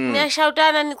license? No.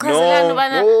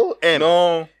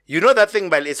 You know that thing,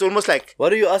 but it's almost like.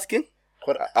 What are you asking?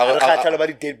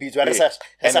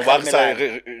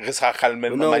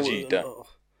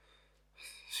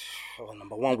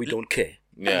 Number one, we don't care.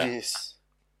 Yes.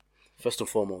 First and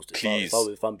foremost, Please.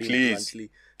 if I'm being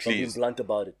blunt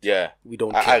about it. Yeah. We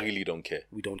don't care. I really don't care.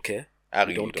 We don't care. I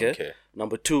really don't care.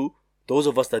 Number two, those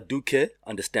of us that do care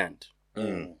understand.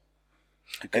 And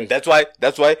that's why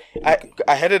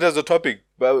I had it as a topic.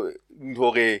 But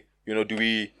do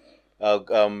we how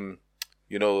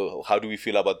do we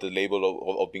feel about the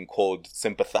label of being called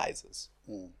sympathizers?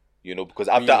 Because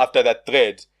after that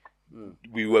thread,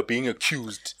 we were being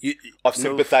accused of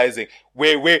sympathizing,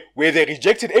 where they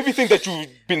rejected everything that you've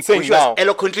been saying now.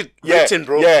 Eloquently written,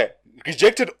 bro. Yeah,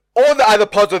 rejected all the other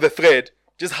parts of the thread.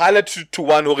 Just highlight to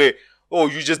one,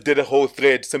 you just did a whole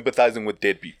thread sympathizing with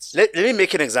deadbeats. Let me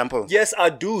make an example. Yes, I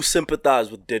do sympathize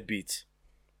with deadbeats.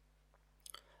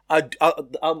 I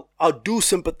do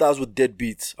sympathize with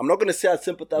deadbeats. I'm not going to say I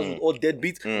sympathize with all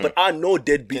deadbeats, but I know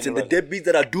deadbeats, and the deadbeats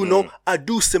that I do know, I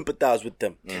do sympathize with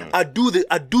them. I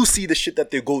do see the shit that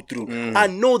they go through. I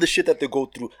know the shit that they go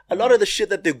through. A lot of the shit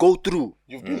that they go through,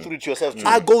 You've been through it yourself too.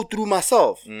 I go through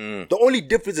myself. The only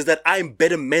difference is that I'm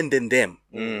better men than them.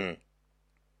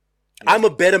 I'm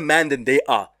a better man than they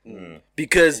are.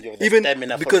 Because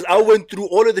I went through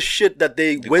all of the shit that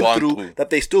they went through,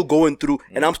 that they still going through,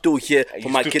 and I'm still here for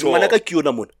my kid. He's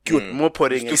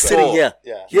sitting here.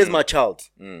 Here's my child.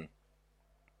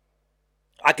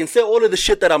 I can say all of the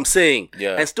shit that I'm saying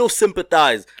and still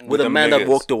sympathize with a man that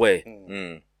walked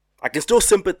away. I can still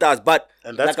sympathize, but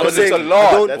and that's because it's a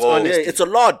lot. It's a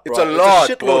lot, bro. It's a lot,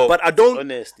 it's a shitload, but I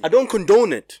don't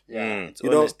condone it. It's you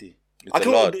know? honesty. It's a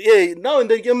lot. Now and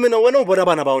then,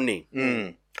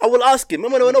 I will ask him.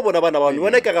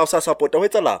 When I can support,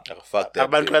 Fuck that.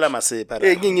 Abantwana bitch.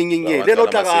 masepa. Then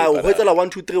not like 1,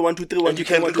 2, 3, 1, 2, 3, 1, And 2, you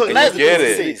 3, can 1, 2, 3. recognize Get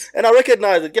it. it. Says. And I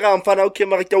recognize it. I'm fan. Okay,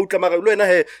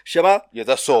 Shaba. Yeah,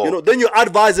 that's all. You know, then you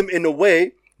advise him in a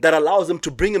way that allows him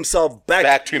to bring himself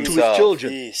back to his himself.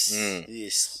 children. Yes.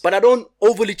 Yes. But I don't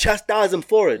overly chastise him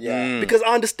for it. Because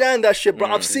I understand that shit, bro.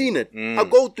 I've seen it. I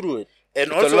go through it.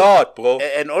 And It's a lot, bro.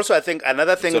 And also, I think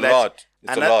another thing It's a lot.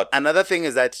 It's a lot. Another thing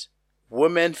is that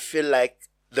women feel like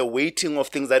the weighting of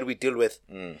things that we deal with.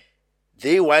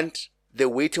 They want the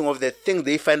weighting of the things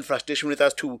they find frustration with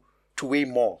us to weigh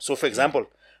more. So, for example,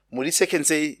 Maurice can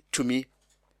say to me,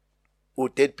 "Oh,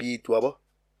 deadbeat, wabo."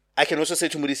 I can also say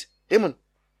to Maurice, "Hey man,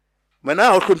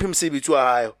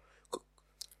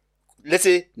 let's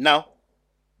say now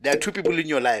there are two people in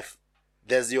your life.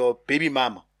 There's your baby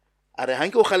mama.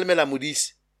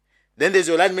 Then there's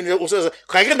your landman also.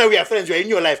 Now we are friends, you are in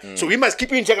your life. So we must keep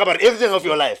you in check about everything of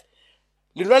your life.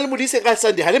 Because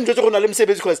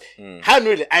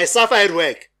I suffer at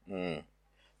work.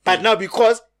 But now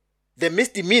because the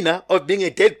misdemeanor of being a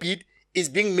deadbeat is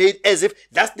being made as if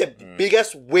that's the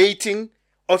biggest weighting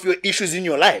of your issues in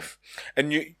your life.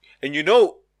 And you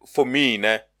know, for me,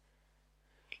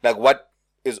 like what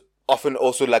is often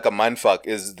also like a mindfuck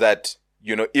is that,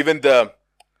 you know, even the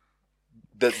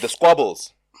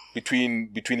squabbles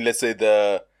between let's say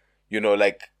the, you know,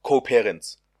 like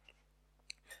co-parents,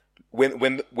 when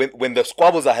the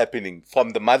squabbles are happening from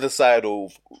the mother's side or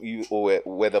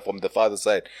whether from the father's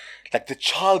side, like the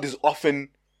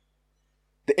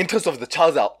interests of the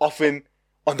child are often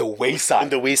on the wayside. On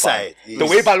the wayside. Yes. The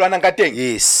way balwana ngateng.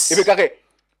 Yes.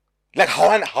 Like how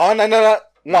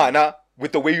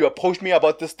with the way you approach me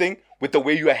about this thing, with the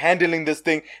way you are handling this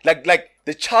thing, like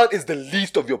the child is the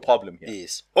least of your problem here.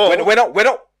 Yes. Or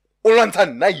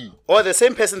the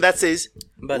same person that says,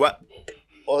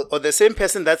 or the same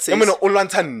person that says,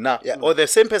 yeah, or the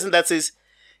same person that says,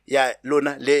 yeah,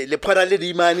 Lona, le pora le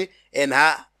di money and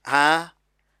ha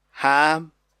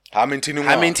maintaining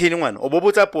one.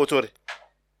 Obobuta potore.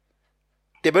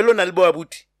 Tebelo na libo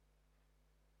abuti.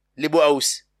 Libo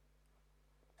aus.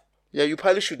 Yeah, you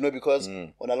probably should know because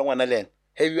have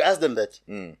you asked them that?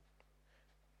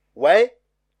 Why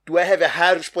do I have a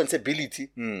high responsibility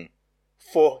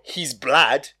for his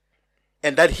blood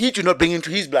and that he do not bring into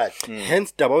his blood?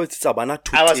 Hence, I was coming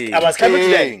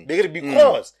to that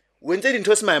because when they didn't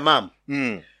trust my mom,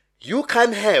 you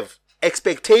can't have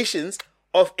expectations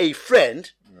of a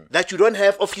friend that you don't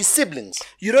have of his siblings.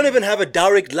 You don't even have a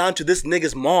direct line to this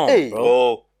nigga's mom,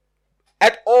 bro.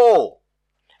 At all.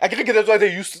 I think that's why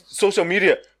they use social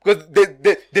media, because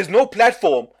there's no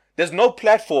platform. There's no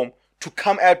platform to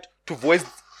come out to voice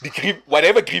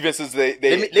whatever grievances they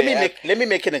let me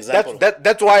make an example.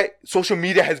 That's why social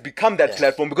media has become that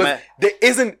platform, because there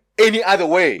isn't any other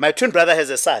way. My twin brother has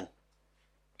a son.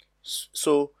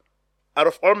 So, out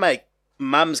of all my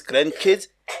mom's grandkids,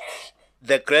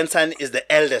 the grandson is the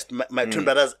eldest. My twin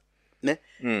brothers,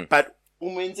 but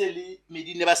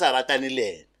medi ne ba sa ratane le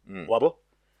ena. Wabo?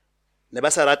 Ne ba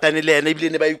sa ratane le ena ebile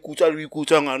ne ba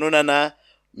ikutswa ngwanona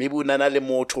maybe unana le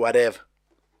motho whatever.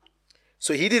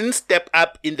 So he didn't step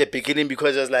up in the beginning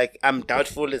because it was like, I'm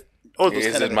doubtful. All those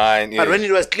kind of things. But when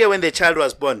it was clear when the child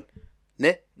was born,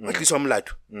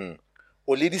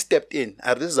 lady stepped in.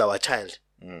 This is our child.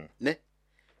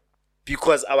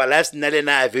 Because our lives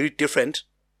are very different.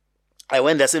 I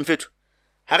went there same fit.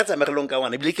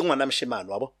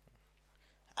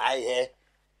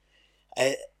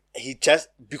 He just,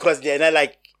 because they're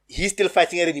like, he's still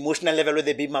fighting at an emotional level with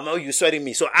the baby mama. Oh, you swearing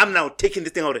me. So I'm now taking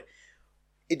this thing out.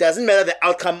 It doesn't matter the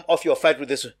outcome of your fight with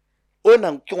this.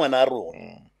 One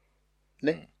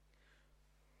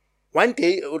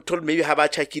day, I told maybe have a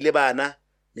chakile bana,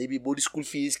 maybe body school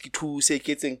fees,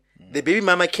 the baby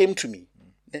mama came to me.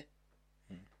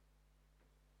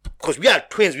 Because we are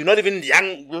twins, we're not even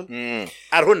young.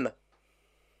 Arun.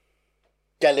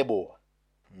 Galebo.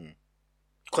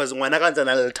 Because when I got a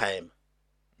little time.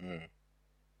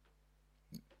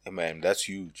 Man, that's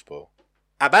huge, bro.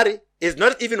 Abari is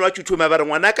not even what you told me about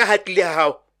Wanaka had clear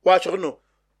how watch or no.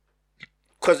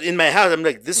 Because in my house, I'm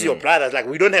like, this is your brother. Like,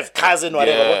 we don't have cousin or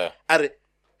whatever. Yeah.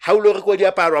 How long ago you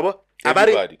are Abari,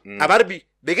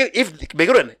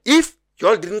 if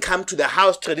y'all didn't come to the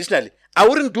house traditionally, I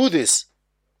wouldn't do this.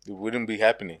 It wouldn't be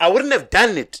happening. I wouldn't have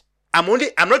done it. I'm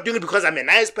not doing it because I'm a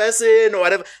nice person or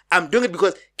whatever. I'm doing it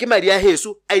because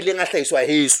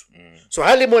so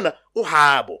halimona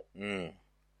uhabo.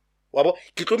 There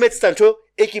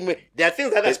are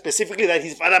things that are specifically that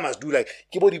his father must do, like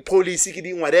the police,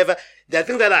 whatever. There are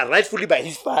things that are rightfully by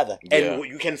his father, and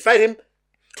you can fight him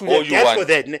to the death for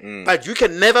that. But you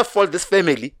can never fault this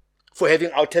family for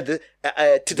having outed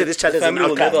treated this child as an family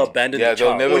will outcast. never abandon Yeah, the they'll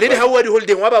child. never- Already how are you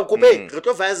holding? What about Kobe?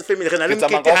 Reto Vice family. Even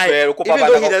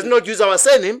though he does not use our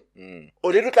surname,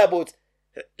 already about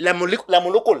la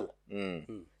molekol.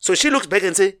 So she looks back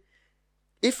and say,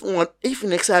 if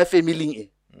next have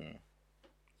family,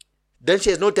 then she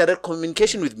has no direct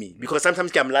communication with me because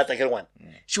sometimes I'm like one.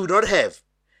 She would not have.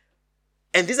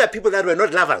 And these are people that were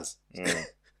not lovers.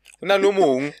 Una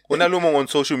Lumong on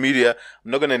social media,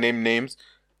 I'm not gonna name names,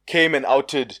 came and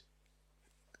outed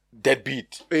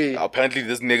deadbeat. Apparently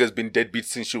this nigga's been deadbeat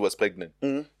since she was pregnant.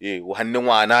 Then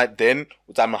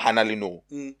utama hanali no.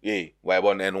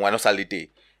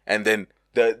 And then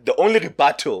the only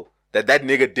rebuttal that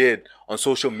nigga did on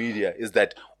social media is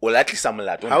that olatli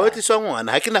samlato. How it is someone?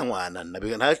 How can I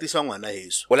begin? How it is someone?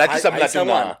 Olatli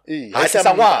samlato.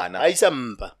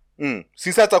 Aisampa.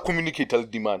 Since I communicate al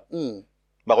demand.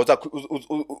 But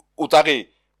utake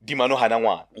dimano hana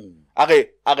ngwana. Are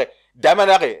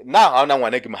diamond are na ana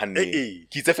ngwana ke mahanne.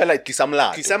 Ki tse fela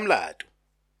tlisamlato. Tlisamlato.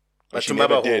 Batho ba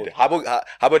baholo.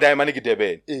 Habo diamond ke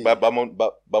debele. Ba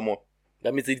mo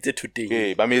That means it's a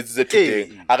Thoteng. ba me it's a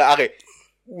Thoteng. Are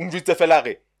umvitse fela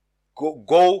are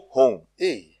go home.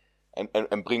 And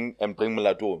bring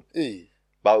molato.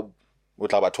 Ba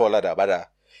utla bathola da bada.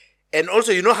 And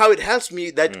also, you know how it helps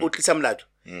me that utlisamlato.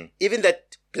 Even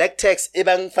that black text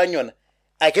ebang fanyon,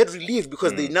 I get relief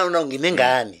because they now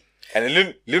nginengani.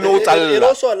 And it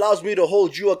also allows me to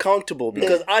hold you accountable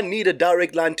because I need a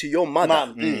direct line to your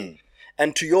mother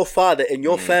and to your father and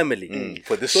your family.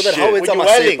 For this so that shit. how it's When my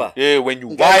you safer. Yeah, when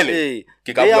you violate.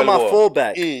 They are my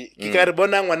fallback. Because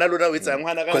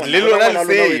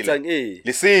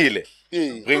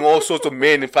bring all sorts of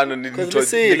men in front of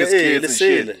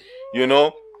niggas, you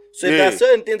know. So if there are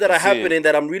certain things that are happening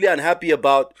that I'm really unhappy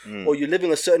about, or you're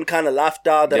living a certain kind of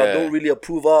lifestyle that I don't really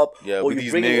approve of, or you're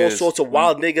bringing all sorts of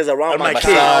wild niggas around my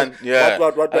kid, son,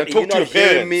 and you're not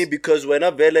hearing me because when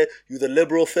you're the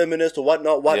liberal feminist or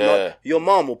whatnot, your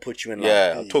mom will put you in line.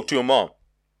 Yeah, talk to your mom.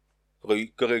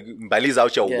 Mbali's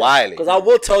out your wild. Because I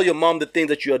will tell your mom the things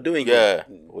that you are doing. Yeah,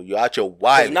 you're out your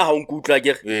wild. I'm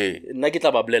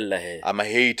a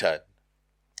hater.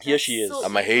 Here she is.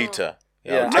 I'm a hater.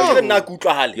 Yeah, tell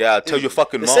your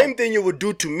fucking mom. The same thing you would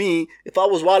do to me if I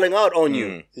was wilding out on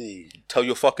you. Tell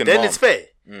your fucking mom. Then it's fair.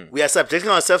 We are subjecting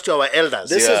ourselves to our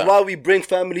elders. This is why we bring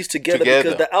families together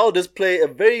because the elders play a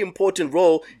very important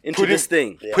role into this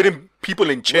thing. Putting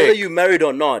people in check. Whether you married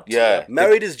or not.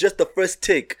 Married is just the first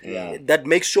tick that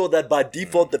makes sure that by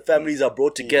default the families are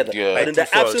brought together. But in the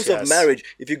absence of marriage,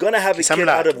 if you're going to have a kid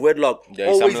out of wedlock,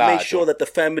 always make sure that the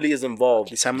family is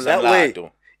involved. That way,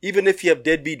 even if you have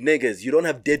deadbeat niggas, you don't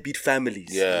have deadbeat families.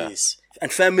 Yes.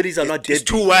 And families are not deadbeat. It's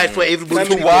too wide for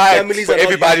everybody. Too wide for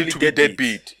everybody to be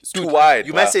deadbeat. It's too wide.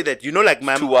 You might say that. You know, like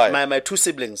my two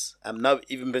siblings. I'm now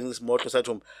even bringing this more closer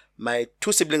to home. My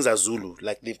two siblings are Zulu.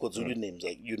 Like they've got Zulu names.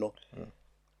 Like you know,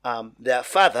 their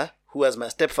father, who was my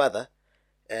stepfather,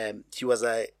 he was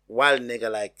a wild nigga.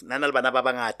 Like nanal bana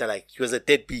babangata. Like he was a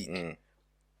deadbeat.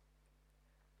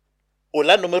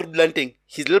 Orlando Merulanting,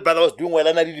 his little brother was doing well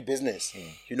and the business.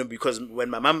 You know, because when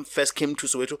my mom first came to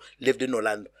Soweto, lived in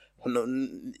Orlando.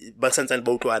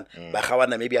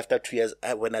 Maybe after 2 years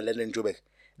when I landed in Joburg.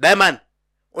 That man,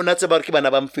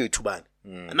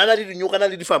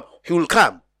 he will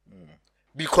come.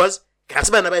 Because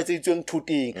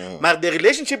the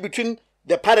relationship between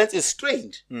the parents is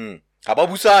strange. And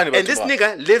this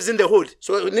nigga lives in the hood.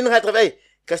 So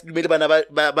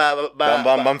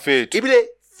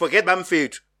forget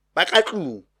bamfethu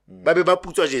bakaqhu babe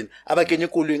baputswa jena abakenye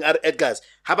kolweng are Edgars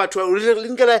ha batho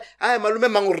linkela ay malume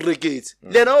mangoreketse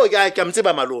lena o ya ke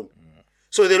amtseba malume.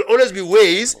 So there'll always be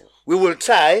ways we will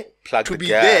try to be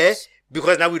there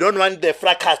because now we don't want the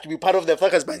fracas to be part of the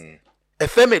fracas, but a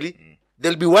family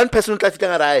there'll be one person who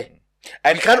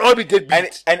and we can't all be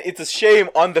deadbeat. And it's a shame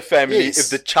on the family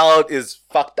if the child is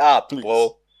fucked up,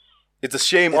 bro. It's a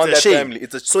shame on that family.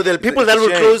 So there are people that will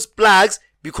close plugs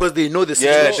because they know the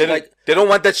situation. They don't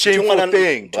want that shameful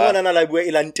thing.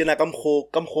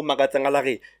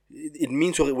 It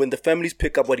means when the families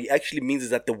pick up, what he actually means is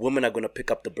that the women are going to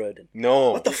pick up the burden.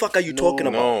 No. What the fuck are you talking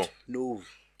about? No.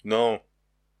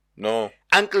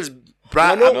 Uncle's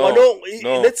brother. No.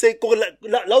 Let's say,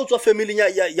 la utswa family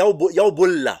ya o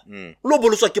bolla. Lo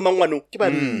boluswa ke mang ngwano? Ke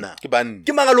banna. Ke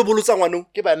mang lo bolusa ngwano?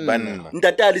 Ke banna.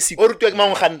 Ntate a le siko. O rutwa ke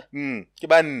mang go ganna? Ke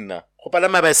banna. Go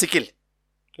palama bicycle?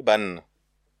 Ke banna.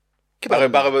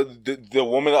 The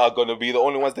women are gonna be the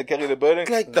only ones that carry the burden.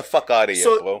 Get the fuck out of here,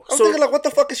 bro. I'm thinking like, what the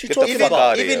fuck is she talking fuck about?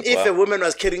 out of Even here, if bro. a woman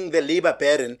was carrying the labor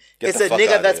burden, it's the a fuck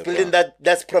nigga outta that's here, building bro.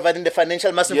 that's providing the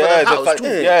financial muscle for Yeah, the house too.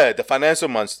 the financial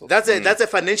monster. That's a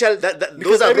financial. Because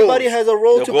Those are everybody roles. has a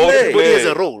role to role to play. Everybody play. has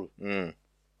a role.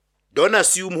 Don't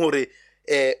assume hore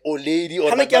or lady or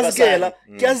Hana ke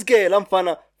azigela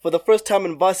mfana for the first time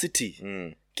in varsity.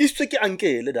 Ke isitswe ke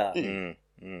ankele da.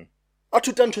 A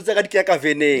thuta ntho tse ka di ke ka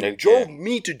veneng. Drove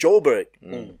me to Joburg.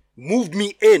 Moved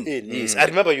me in. Yes, I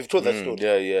remember you've told that story.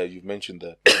 Yeah, you've mentioned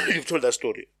that. You've told that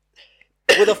story.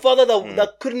 With a father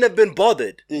that couldn't have been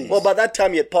bothered. Well, by that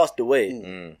time he had passed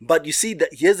away. But you see, that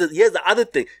here's the other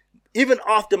thing. Even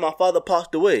after my father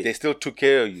passed away, They still took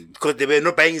care of you. Because they were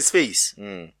not buying his face.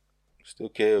 Still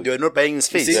care of They you. were not buying his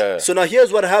face. see, Yeah. so now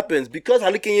here's what happens. Because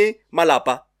halikinye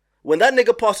malapa, when that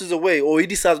nigga passes away or he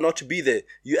decides not to be there,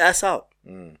 you ass out.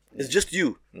 It's just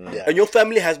you. Yeah. And your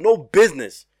family has no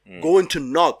business going to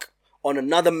knock on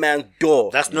another man's door.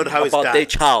 That's not how it's about done. their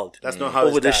child. That's not how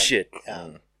over it's this done. shit. Yeah.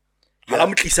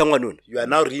 Akamutlisa ngwanoni. You are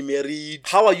now remarried.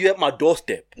 How are you at my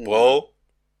doorstep? Bro.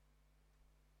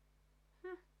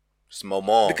 Small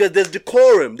mom. Because there's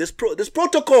decorum, there's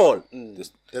protocol.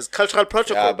 There's cultural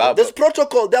protocol. Yeah, but- There's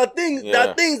protocol. There are things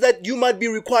Yeah. that you might be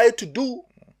required to do.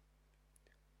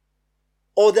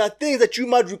 Or there are things that you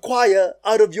might require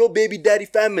out of your baby daddy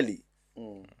family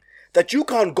that you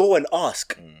can't go and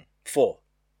ask for.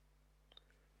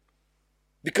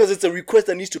 Because it's a request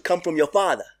that needs to come from your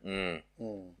father.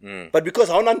 But because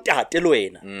hauna ntate lo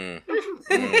wena.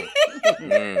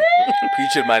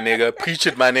 Preach it, my nigga. Preach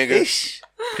it, my nigga.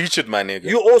 Preach it, my nigga.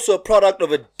 You're also a product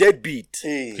of a deadbeat.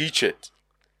 Preach it.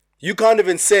 You can't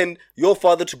even send your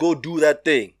father to go do that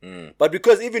thing. But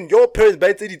because even your parents,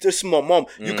 it's small mom,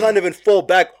 you can't even fall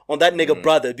back on that nigga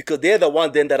brother because they're the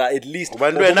ones then that are at least It's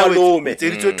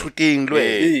Thoteng,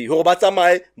 Eh, hore ba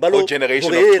tsamaye ba lo Whole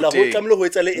generation hore of hela, ho Thoteng. tlamehile ho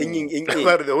etsahale eng.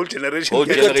 the whole generation. Whole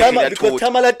Because generation Tama- ya because Thoteng.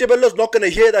 Tamala Tebello's not gonna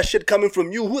hear that shit coming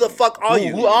from you. Who the fuck are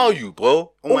you? Who are you,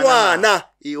 bro? Ungwana.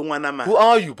 Who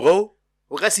are you, bro?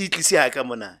 O ka se itlise haka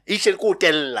mona. E shele ko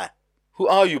tella. Who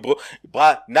are you, bro?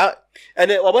 Bruh, now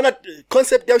And wa bona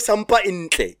concept ya sampa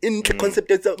intle concept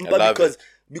ya I sampa love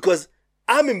because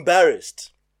I'm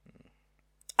embarrassed.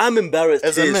 I'm embarrassed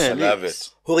As a is man. I love it.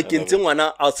 hore ke ntse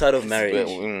ngwana outside of marriage.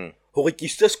 Hore ke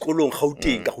isitse sekolong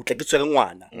Gauteng ka gutla ke tswere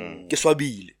ngwana. Ke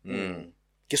swabile.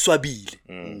 Ke swabile.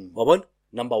 Wa bona?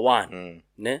 Number 1.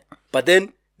 Ne? But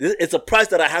then it's a price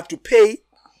that I have to pay.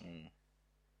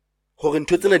 Hore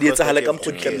ntho tsena di etsahale ka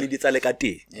mokgwa di tlamehile di etsahale ka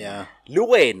teng. Yeah. Le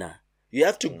wena, you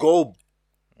have to go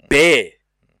bear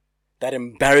that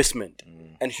embarrassment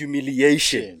and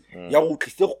humiliation. Ya go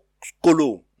tlise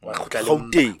sekolong.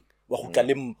 Gauteng. Wa gutla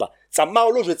le mpa.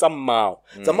 Tsamao lo jwetsa mmao.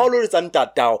 Tsamao lo jwetsa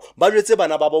ntatao. Ba jwetse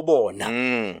bana ba bo bona.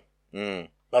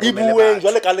 E bueng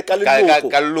jwale ka leloko.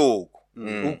 Ka loko.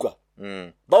 Uka.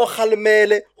 Ba o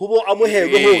khalemele ho bo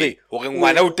amohelwe hore Hore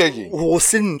ngwana o teng. ho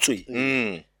sentswe.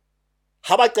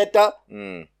 Ha ba qeta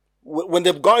when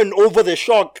they've gotten over the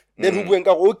shock, then who went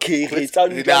okay,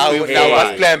 Now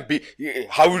what's plan B?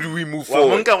 How do we move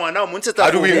forward?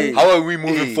 How are we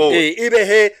moving forward? Ebe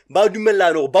he ba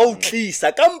dumellana ba o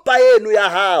tlisa ka mpa eno ya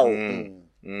hao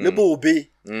le bobe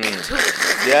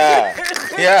Yeah.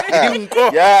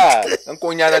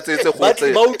 Nkonyana tse ba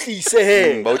khotse. o tlise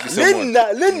he ba o tlise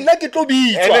mona. le nna ke tlo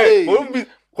bitswa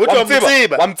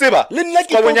Wa mtseba? le nna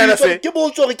ke Skobonyana tlo se. ke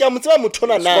botso re ke a motseba motho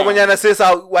na na Skobonyana se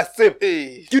sa wa tseba.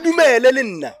 ke dumele le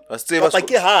nna Wa tseba. kapa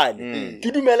ke hane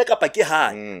ke dumele kapa ke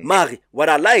hane mare what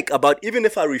I like about even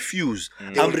if I refuse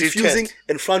I'm refusing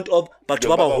in front of batho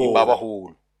ba baholo.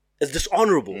 Babaholo. It's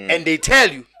dishonorable. And they tell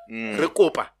you, re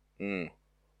kopa.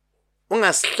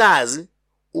 Ungasihlazi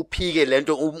uphike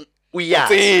lento uyazi.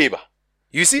 Tseba.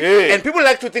 You see? Yeah. And people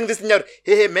like to think this thing out,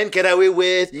 hey, men get away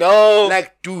with. No.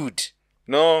 Like, dude.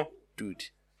 Because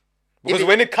Even-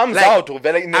 when it comes like, out,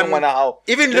 how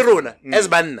Even Lerona, as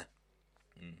banna.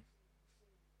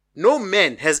 No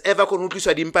man has ever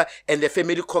concluded dimpa and the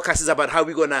family caucuses about how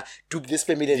we're gonna do this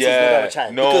family and Yeah, our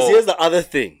child. no. Because here's the other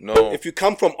thing. No. If you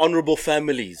come from honorable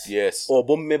families, Yes. or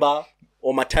bommeba,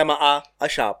 or matama a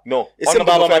sharp. No. It's a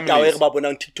Honorable baba families. matawe ba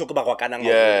bonang TikTok ba kwa kanang.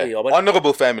 Yeah.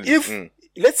 Honorable family. If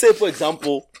let's say for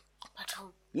example,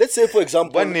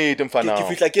 One need them for now. Ke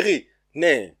fihla ke re,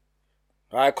 ne.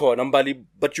 I call Nambali,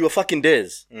 but you were fucking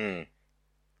days.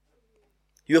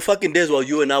 You were fucking days while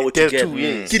you and I were There's together. two,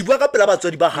 yes. Ke di bua ka pela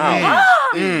batswadi ba hao.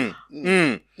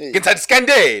 Get that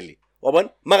scandal. wa bona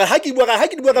mara ha ke bua ka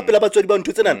pela batswadi ba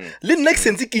ntho tsena le next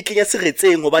sense ke ikenya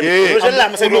seretseng hobane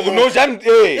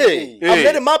I'm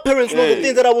letting my parents know the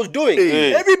things that I was doing.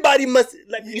 Everybody must,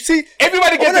 like, you see,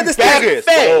 everybody gets embarrassed.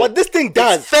 What this thing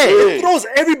does, it throws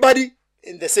everybody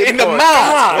in the same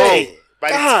mouth.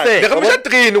 But it's fair.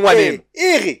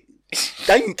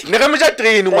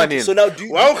 So now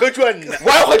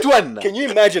can you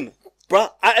imagine, bruh?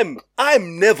 I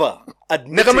am never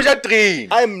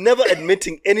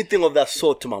admitting anything of that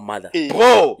sort to my mother,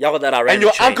 bro. That I ran and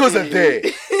your train. uncles are there.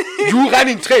 You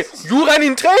running trains,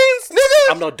 nigga.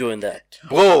 I'm not doing that,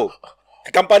 bro.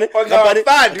 Company, bro.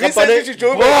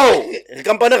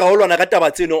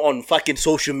 on fucking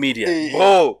social media,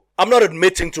 bro. I'm not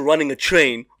admitting to running a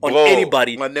train on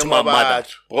anybody to my mother,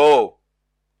 bro.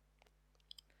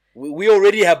 We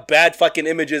already have bad fucking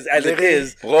images as it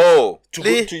is, bro. To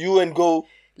go to you and go.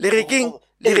 In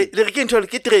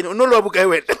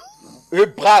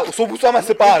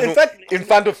fact, in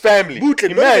front of family.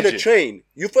 Imagine a train.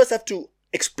 You first have to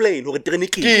explain what train is.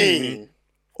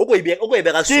 That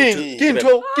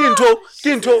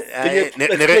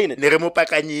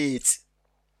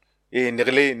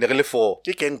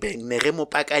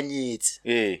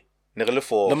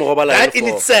in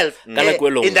itself, in that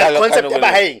concept,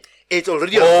 it's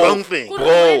already a wrong thing.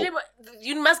 Bro.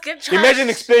 You must get charged. Imagine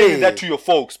explaining that to your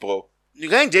folks, bro. You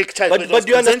can't take charge. But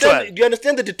do you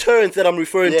understand the deterrence that I'm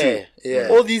referring to? Yeah.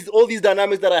 All these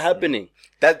dynamics that are happening.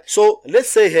 So let's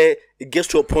say here it gets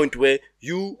to a point where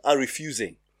you are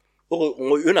refusing.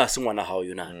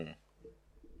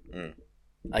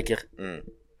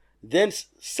 Then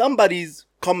somebody's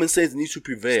common sense needs to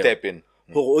prevail. Step in.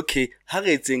 Oh, okay,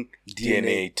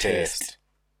 DNA test.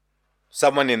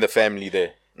 Someone in the family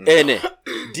there.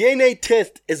 DNA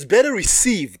test is better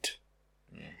received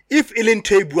if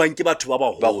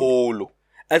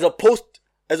as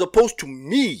opposed to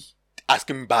me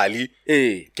asking Bali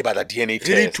about the DNA test.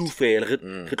 Really too fair.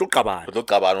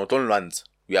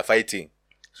 We are fighting.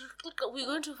 We're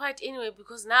going to fight anyway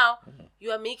because now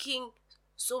you are making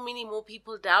so many more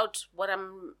people doubt what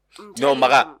I'm no, telling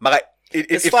Maga.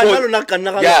 It's fine.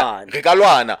 Yeah,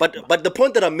 but the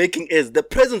point that I'm making is the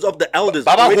presence of the elders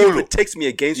Baba already Hulu protects me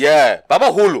against you. Yeah,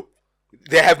 Baba Hulu.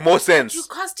 They have more sense. You're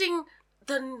casting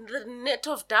the net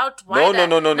of doubt. No.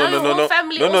 Your whole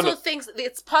family also thinks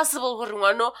it's possible.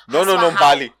 No,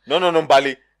 Bali.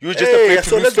 You're just afraid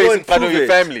to lose face in front of your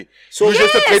family. You're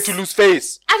just afraid to lose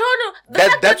face. I don't know.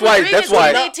 That's why.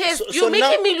 You're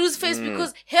making me lose face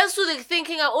because here's to the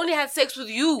thinking I only had sex with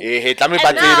you. They don't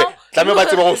have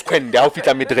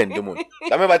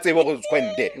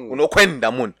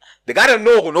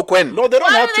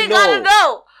to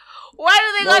know. Why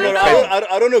do they gotta know?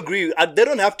 I don't agree. They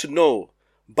don't have to know.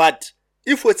 But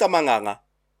if it's a manganga,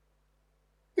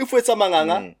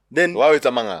 then why it's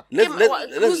a manga?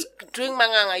 Who's doing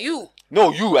manganga? You?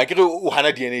 No, you. I get a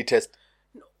Uhana DNA test.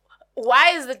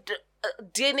 Why is the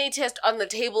DNA test on the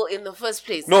table in the first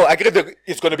place? No, I get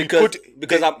it's going to be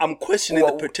because I'm questioning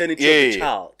the paternity of the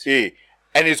child. Yeah.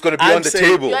 And it's going to be on the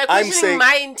table. You are questioning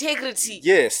my integrity.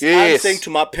 Yes. I'm saying to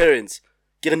my parents,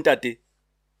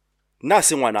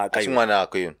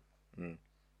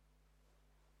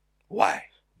 why?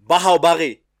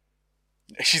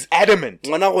 She's adamant.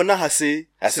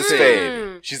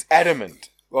 She's adamant.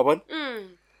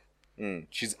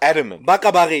 She's adamant.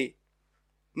 Baka bare.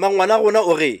 Mangwana rona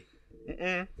ore.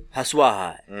 Haswa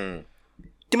ha.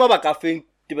 Ke mabaka feng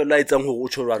tebello etsang hore o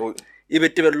tshwarwa. Ebe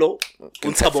tebello o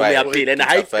ntsha bomo ya pele na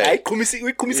ha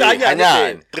ikhumisa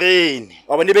hanyane. Train.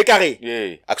 Wa bone be kare.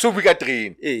 Akusubuka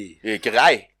train. Ke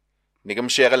rai. Ne ke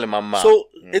mshare le mama. So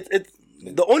it's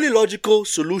the only logical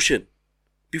solution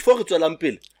before re tswela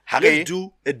mpele. Let's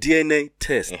do a DNA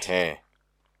test.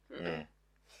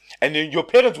 And then your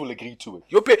parents will agree to it.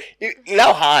 Your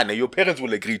parents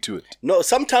will agree to it. No,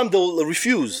 sometimes they'll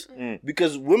refuse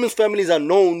because women's families are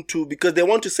known to because they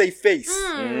want to save face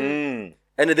and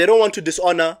they don't want to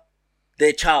dishonor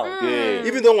their child.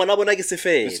 Even though it's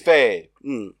fair.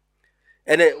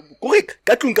 And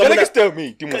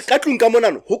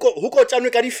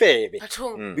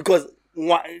because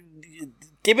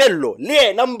tibello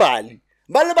le nambali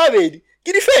bale babedi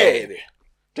ke di febe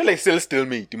tell like still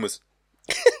me Timus.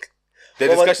 The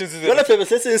discussions is le febe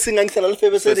se seng ngangisela le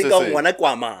febe se ka ngwana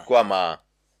kwama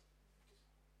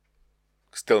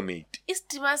still meet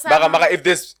Mara, if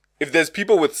there's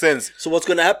people with sense. So what's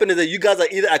going to happen is that you guys are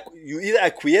either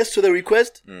acquiesce to the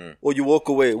request or you walk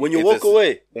away. When you walk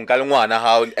away, and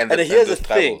here's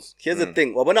the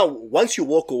thing. Once you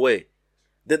walk away,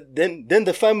 then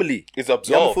the family is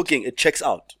absolved. It checks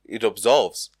out. It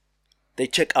absolves. They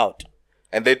check out.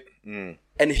 And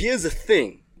and here's the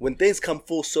thing. when things come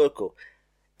full circle,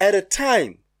 at a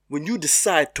time when you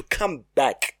decide to come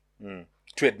back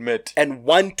to admit and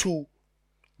want to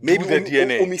maybe the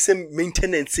DNA. some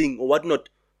maintenance or whatnot,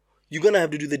 you're gonna have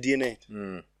to do the DNA.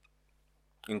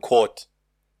 in court.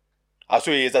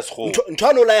 Aso yetsa sego.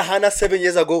 Ntwana la hana 7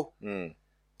 years ago.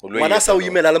 Ngwana sa o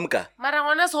imela lemka. Mara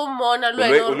ngwana so mmona lo Lo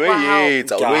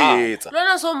yetsa.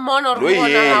 Lona so mmona re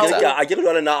bona I get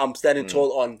it now. I'm standing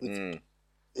tall on.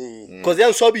 Because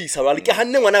yang swabisa ba le ke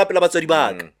hanne ngwana ka pela batswadi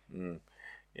ba ka.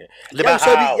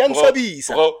 Yang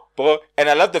swabisa. Bro, and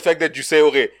I love the fact that you say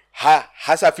okay, ha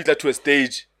sa fitla to a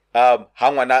stage ha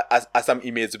ngwana as some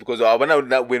emails, because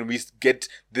when we get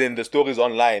then the stories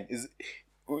online is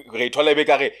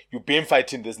you've been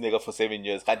fighting this nigga for 7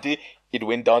 years. It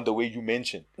went down the way you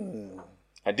mentioned.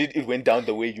 It went down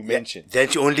the way you mentioned. Then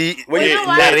she only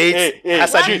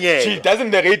narrates. She doesn't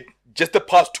narrate just the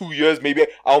past 2 years. Maybe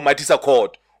our Matisa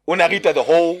court. Narrate the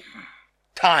whole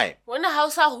time. When the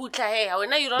house when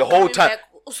you don't the whole time.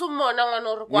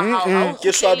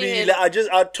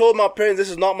 I told my parents this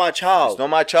is not my child. It's not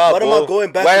my child. What bro. am I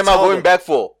going back? Why to am I going back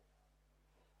for?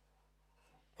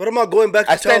 What am I going back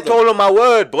to? I stand tall on my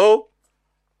word, bro.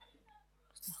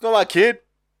 It's not my kid.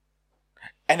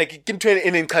 And I can train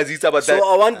in Kazisa about that.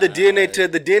 So I want the DNA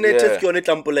test. The DNA test on it.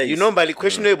 You know, Bali,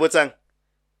 question because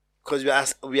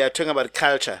we are talking about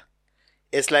culture.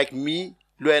 It's like me,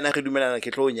 but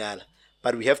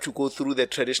we have to go through the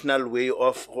traditional way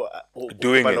of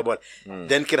doing it.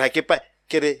 Then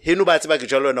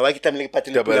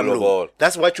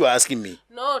that's what you are asking me.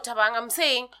 No, Tabang, I'm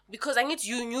saying because I need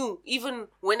you knew even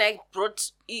when I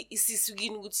brought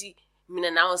Isisugin Guti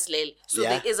Minanawas Lel. So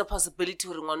there is a possibility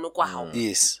to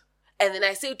Yes. And then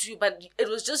I say to you, but it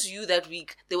was just you that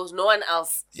week. There was no one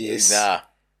else. Yes. Nah.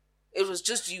 It was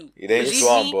just you. It ain't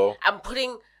strong, bro. I'm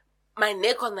putting my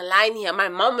neck on the line here. My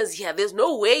mom is here. There's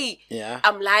no way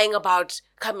I'm lying about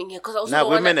coming here because I also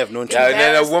women have known to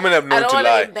lie. Women have known to lie. I don't want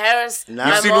to embarrass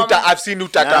my mom. I've seen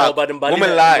Utata.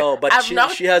 Women lie. No, but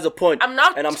she has a point. I'm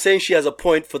not. And I'm saying she has a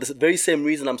point for the very same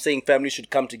reason I'm saying families should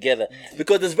come together.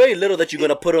 Because there's very little that you're going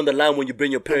to put on the line when you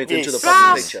bring your parents into the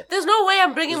fucking picture. There's no way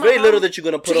I'm bringing there's very little that you're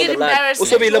going to put on the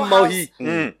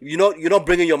line. You're not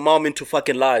bringing your mom into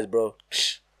fucking lies, bro.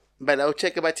 But I'll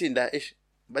check about Tinder.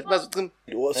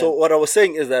 So what I was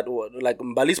saying is that, like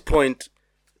Mbali's point,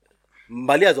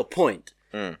 Mbali has a point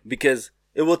because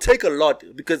it will take a lot.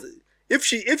 Because if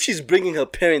she's bringing her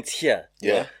parents here,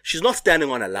 she's not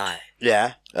standing on a lie.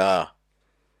 Yeah.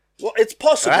 Well, it's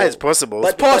possible. It's possible.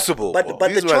 But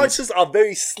the chances are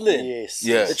very slim. Yes.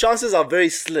 The chances are very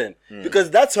slim because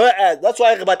that's her ass. That's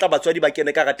why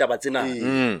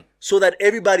so that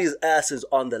everybody's ass is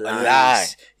on the line.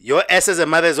 Your ass as a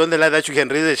mother is on the line that you can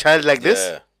raise a child like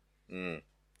this.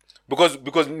 Because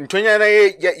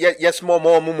yes more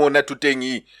na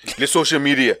Thoteng le social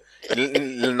media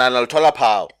na thola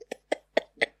power.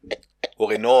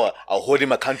 Okay, no, I'll hold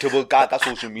him accountable ka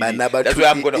social media. That's why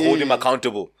I'm going to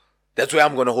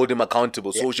hold him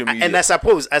accountable. Social media. And I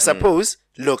suppose,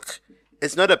 look,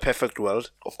 it's not a perfect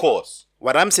world. Of course.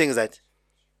 What I'm saying is that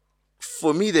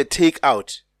for me, the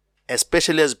takeout,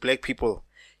 especially as black people,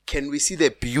 can we see the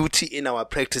beauty in our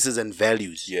practices and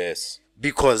values? Yes.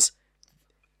 Because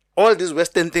all these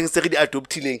Western things that are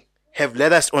adopting have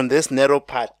led us on this narrow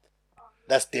path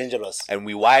that's dangerous. And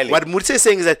we wilding. What Mutse is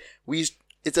saying is that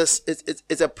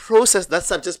it's a process that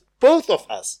subjects both of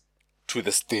us to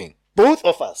this thing. Both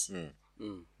of us.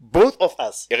 Both of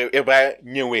us. But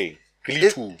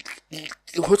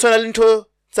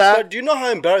do you know how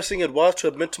embarrassing it was to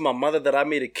admit to my mother that I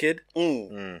made a kid?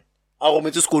 Out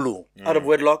of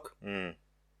wedlock. And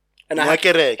I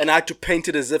had to paint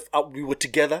it as if we were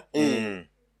together.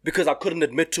 Because I couldn't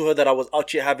admit to her that I was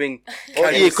out here having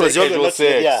casual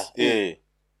sex. Do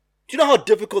you know how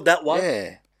difficult that was?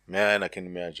 Yeah. Man, I can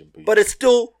imagine. But it's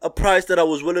still a price that I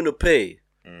was willing to pay.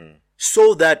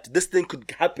 So that this thing could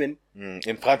happen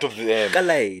in front of them. But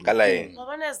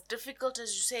as difficult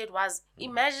as you say it was,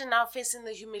 imagine now facing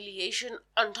the humiliation.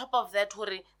 On top of that,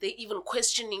 they even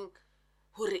questioning,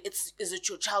 is it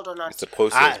your child or not? It's a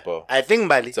process, bro. I think,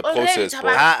 Bali. It's a process,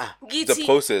 bro. It's a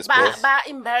process, bro.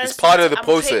 It's part of the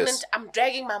process. I'm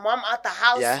dragging my mom out the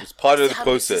house. Yeah. It's part of the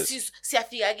process.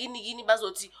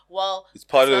 Well, it's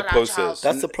part of the process.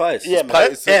 That's the price. Yeah,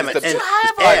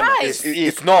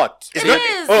 it's not.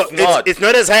 It's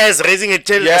not as high as raising a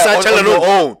child on your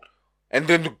own. And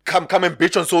then come and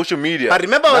bitch on social media. But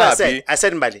remember what I said? I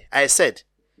said, Mbali,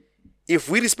 if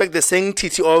we respect the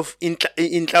sanctity of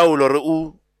intlaulo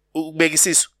or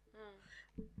ubegisiso,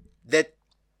 that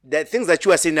things that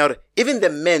you are saying now, even the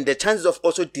men, the chances of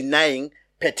also denying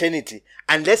paternity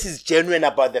unless he's genuine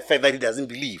about the fact that he doesn't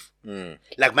believe.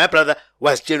 Like my brother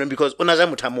was genuine because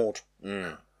Onaja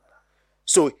Mutamoto.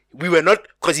 So we were not,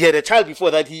 because he had a child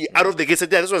before that, he out of the gate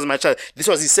said, yeah, this was my child. This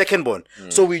was his second born.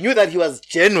 So we knew that he was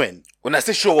genuine. When I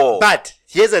say sure. But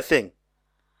here's the thing.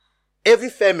 Every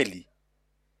family,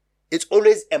 it's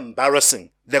always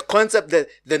embarrassing. The concept,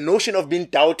 the notion of being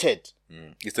doubted.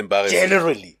 It's embarrassing.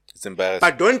 Generally. It's embarrassing.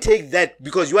 But don't take that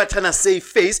because you are trying to save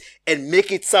face and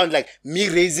make it sound like me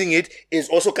raising it is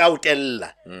also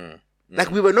kautella.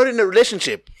 Like we were not in a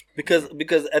relationship. Because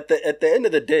at the end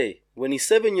of the day, when he's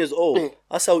 7 years old,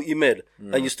 that's how he made,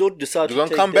 and you still decide You're to gonna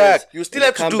take come back. days, You still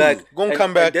have to come do. back, Gonna and-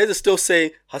 come back. And there's still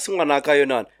say "Hasunganaka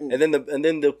yonan," and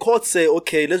then the courts say,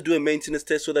 okay, let's do a maintenance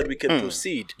test so that we can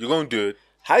proceed. You're gonna do it.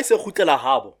 Hai se khutlela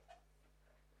habo.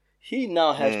 He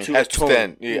now has to atone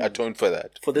stand. Yeah, atone for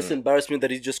that. for this embarrassment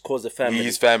that he just caused the family.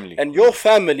 His family. And your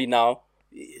family now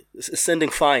is sending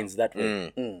fines that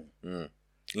way.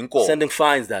 Inko. Sending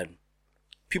fines that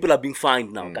people are being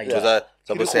fined now. guys.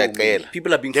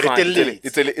 People are being fined.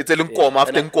 It's a linkom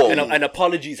after And linkom.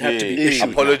 apologies have to be issued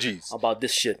Apologies. now about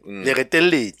this shit. But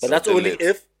But that's only lit.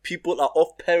 if people are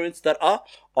of parents that are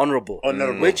honorable.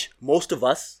 Which most of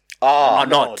us Ah, are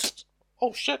not.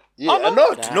 Oh shit. Yeah,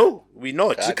 not. No, we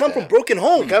not. We come from broken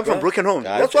homes. We come from bruh. broken home.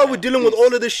 That's why we're dealing with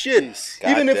all of this shit.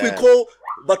 Even if we Goddamn. call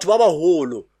Batubaba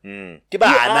Holo. Who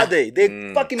are they?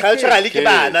 They're fucking Culturally, kids.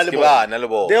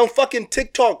 They're on fucking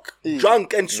TikTok,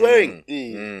 drunk and swearing.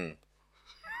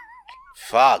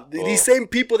 Fuck. Bro. These same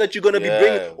people that you're gonna be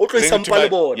bringing. Bring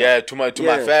it to my, to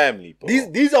my Yeah. family. Bro.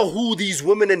 These are who these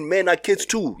women and men are kids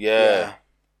too. Yeah.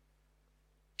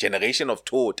 Generation of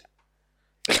thought.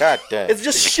 God damn. It's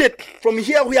just shit. From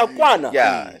here we are kwana.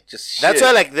 Yeah, just shit. That's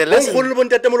why, like, the lesson.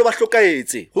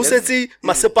 Who says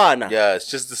masepana? Yeah, it's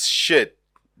just this shit.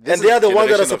 And they are the ones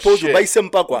that are generation of supposed to shit. buy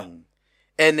sempakwa.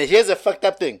 And here's a fucked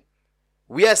up thing.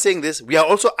 We are saying this. We are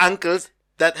also uncles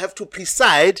that have to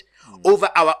preside over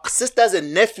our sisters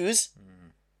and nephews.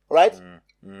 Right?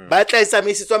 So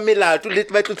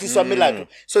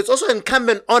it's also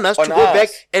incumbent on us to go us. back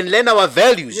and learn our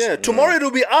values. Yeah, tomorrow it will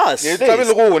be us.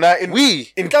 Yeah,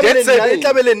 We. in dead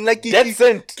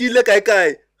cent.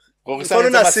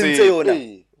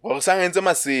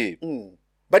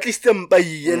 But it's them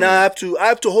and I have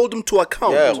to hold them to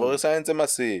account. Yeah, gore science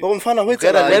massive.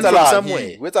 Gotta learn from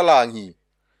somewhere.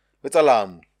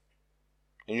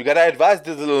 And you gotta advise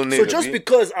this little nigga. So just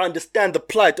because I understand the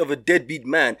plight of a deadbeat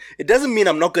man, it doesn't mean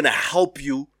I'm not gonna help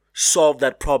you solve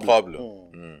that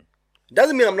problem. It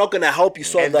doesn't mean I'm not gonna help you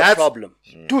solve And that that's- problem.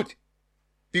 Dude.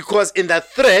 Because in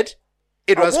that thread,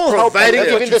 it I was will help providing you.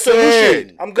 That's even what the you solution.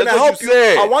 said. I'm gonna That's what help you you.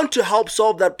 said. I want to help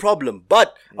solve that problem,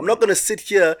 but I'm not gonna sit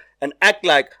here and act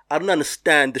like I don't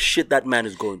understand the shit that man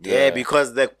is going through. Yeah,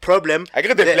 because the problem. I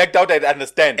get the blacked out, I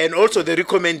understand. And also the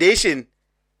recommendation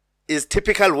is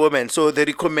typical women. So the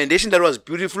recommendation that was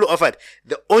beautifully offered,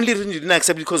 the only reason you didn't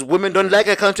accept it because women don't like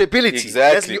accountability.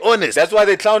 Exactly. Let's be honest. That's why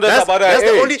they clowned us about our that's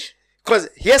the age. only. Because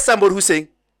here's somebody who's saying,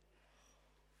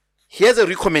 here's a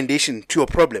recommendation to your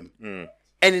problem.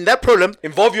 And in that problem,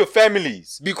 Involve your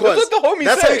families. because that's what the homie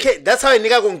that's said. how you can, that's how a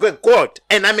nigga gonna get God.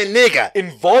 And I'm a nigga.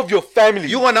 Involve your family.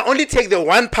 You wanna only take the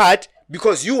one part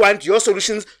because you want your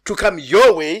solutions to come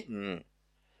your way.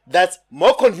 That's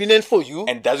more convenient for you.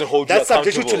 and doesn't hold that's you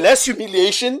subject accountable. to less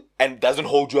humiliation. And doesn't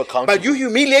hold you accountable. But you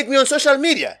humiliate me on social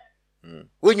media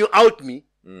when you out me.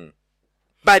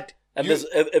 But And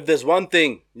if there's one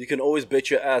thing you can always bet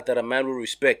your ass that a man will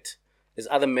respect is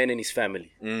other men in his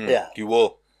family. yeah, He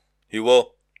will. He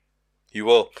will. He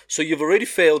will. So you've already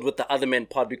failed with the other men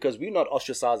part because we're not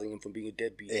ostracizing him from being a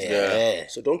deadbeat. yeah.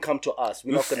 So don't come to us.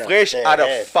 We're You not gonna fresh out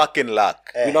of fucking luck.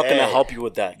 we're not gonna help you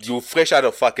with that. You fresh out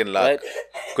of fucking luck. Right.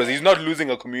 Because he's not losing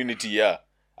a community, yeah,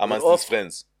 amongst Well, his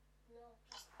friends.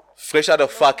 Fresh out of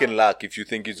fucking luck if you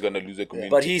think he's gonna lose a community.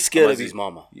 But he's scared of amongst his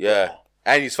mama. Yeah.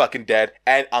 And his fucking dad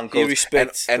and uncles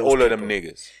respects and those all of them people.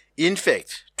 niggas. In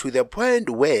fact, to the point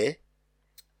where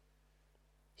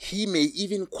he may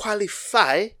even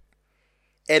qualify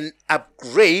and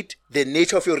upgrade the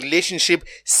nature of your relationship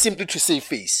simply to save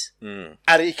face.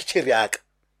 Are ikitsheri yaka.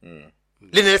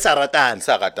 Le ne le sa ratana.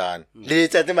 Sakatan. Le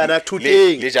tsatse bana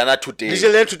thuteng. Le jana today. Le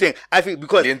jana thuteng. I think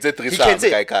because Le he ntse can threesome,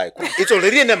 say kai. it's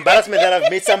already an embarrassment that I've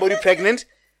made somebody pregnant.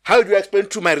 How do you explain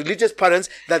to my religious parents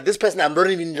that this person, I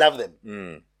don't even love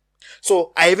them?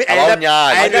 So I even end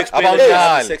up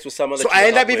About sex with someone that so you I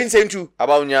end love up even with. saying to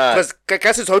About nya. because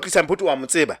kakasi how to samputu wa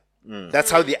mutseba. That's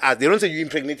how they ask. They don't say you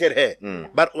impregnated her,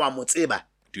 but wa mutseba.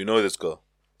 Do you know this girl?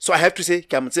 So I have to say,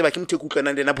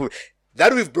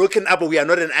 that we've broken up, but we are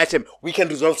not an item. We can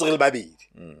resolve Cyril Babi.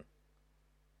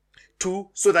 Two,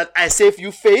 so that I save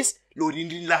you face,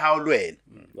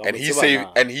 And he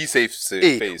saves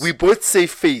face. We both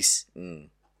save face. In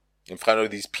front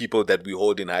of these people that we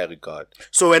hold in high regard.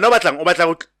 So when o batla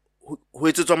ho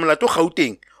etsetswa molato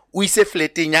Gauteng, o ise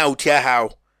flateng ya out ya hao,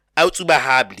 a utsuba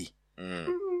habli.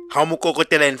 How mo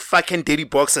kokotela in fucking dirty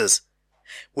boxes.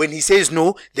 When he says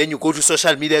no, then you go to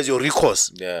social media as your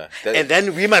recourse. Yeah. And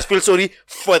then we must feel sorry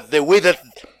for the way that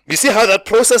you see how that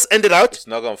process ended out. It's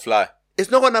not gonna fly. It's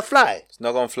not gonna fly. It's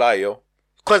not gonna fly, yo.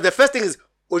 Because the first thing is,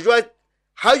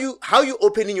 how you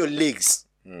opening your legs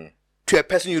to a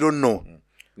person you don't know.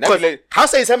 How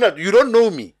say something you don't know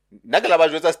me?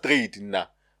 Straight,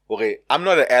 okay, I'm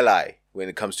not an ally when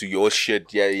it comes to your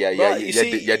shit.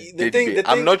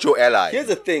 I'm not your ally. Here's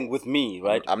the thing with me,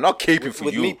 right? I'm not caping for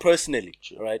with you. Me personally,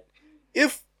 right?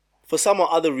 If for some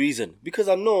other reason, because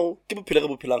I know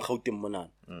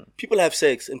people have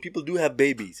sex and people do have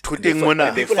babies. They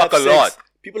fuck a lot.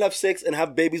 People have sex and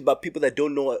have babies, but people that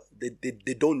don't know,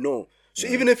 they don't know. So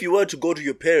even if you were to go to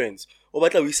your parents, you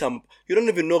don't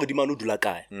even know the man who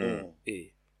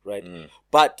right?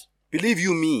 But believe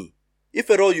you me, if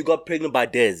at all you got pregnant by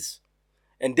Dez,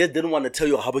 and Dez didn't want to tell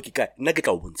you how to get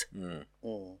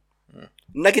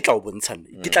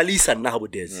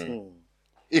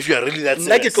if you are really that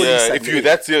serious. If you're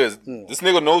that serious, this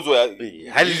nigga knows where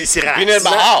been in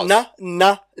my house.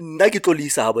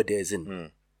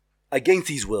 Against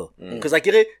his will. Because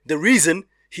the reason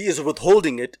he is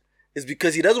withholding it is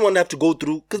because he doesn't want to have to go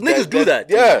through, because niggas do that.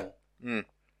 Yeah. And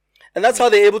that's how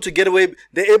they're able to get away.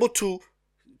 They're able to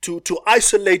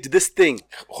isolate this thing.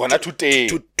 They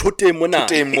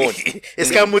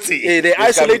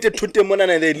isolated Tute Mona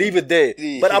and they leave it there.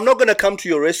 But I'm not going to come to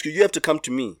your rescue. You have to come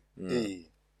to me.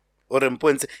 I'm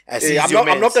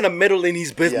not going to meddle in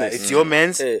his business. Yeah, it's your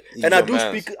man's. And I do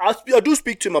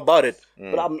speak to him about it.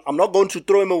 But I'm not going to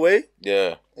throw him away.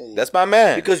 Yeah. That's my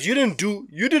man. Because you didn't do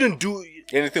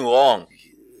anything wrong.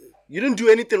 You didn't do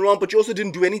anything wrong, but you also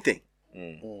didn't do anything.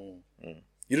 You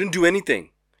didn't do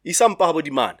anything. Isam pa habo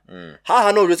di man.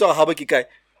 Ha no rezo habo kikai.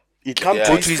 Come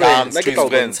to his friends.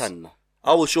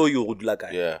 I will show you good luck.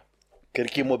 Yeah.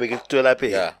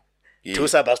 Yeah.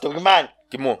 Tusa basto man.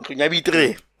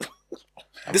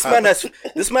 This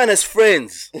man has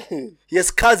friends. He has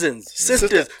cousins,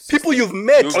 sisters, people you've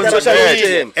met on social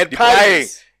media at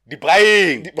parties. The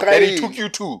praying that he took you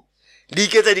to.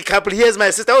 The couple. Here's my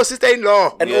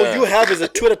sister-in-law. And all you have is a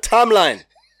Twitter timeline.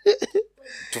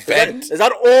 To vent. Is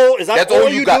that all? Is that all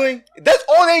you doing? That's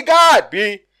all they got,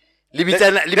 B.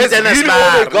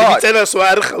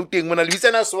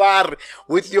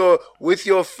 With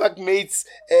your fuck mates,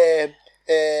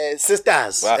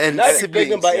 sisters and siblings.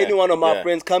 Pregnant by any one of my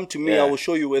friends, come to me. I will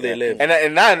show you where they live.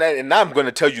 And now I'm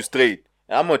gonna tell you straight.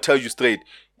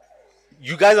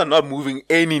 You guys are not moving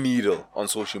any needle on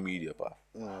social media, bro.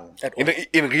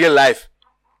 In real life,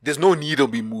 there's no needle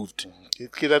being moved.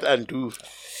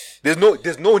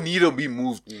 There's no needle being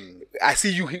moved. I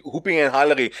see you hooping and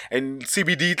hollering and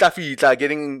CBD tafi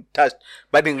getting touched,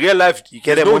 but in real life,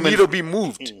 there's no needle being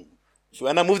moved. So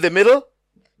when I move the middle,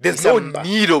 there's no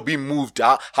needle being moved.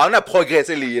 How not progress?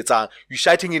 You're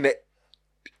shouting in the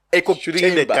echo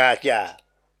chamber.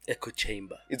 Echo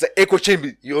chamber. It's an echo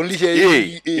chamber. You only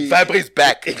hear it vibrates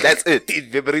back. That's it.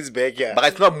 It vibrates back, yeah. But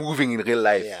it's not moving in real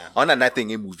life. Yeah.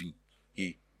 Nothing ain't moving.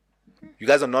 You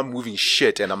guys are not moving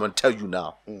shit, and I'm gonna tell you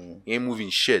now. You ain't moving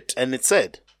shit. And it's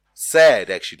sad. Sad,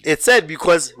 actually. It's sad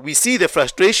because we see the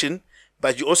frustration,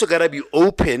 but you also gotta be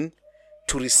open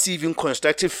to receiving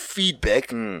constructive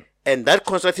feedback. And that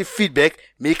constructive feedback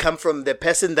may come from the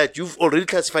person that you've already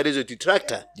classified as a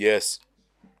detractor. Yes.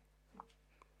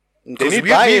 Because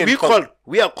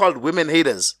we are called women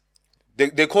haters.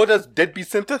 They called us deadbeat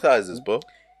sympathizers, bro.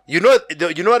 You know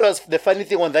what was the funny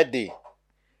thing on that day?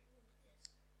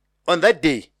 On that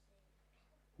day,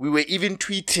 we were even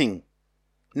tweeting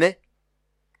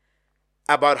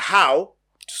about how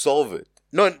to solve it.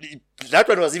 No, that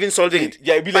one was even solving it.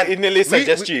 Yeah, it'd be like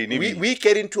we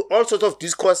get into all sorts of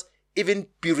discourse, even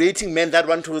berating men that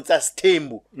want to us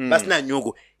tembu,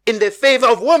 in the favor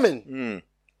of women.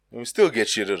 We still get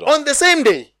shitted on the same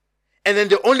day. And then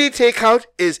the only takeout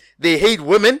is they hate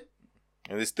women.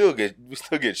 And we still get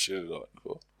shitted on,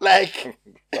 bro. Like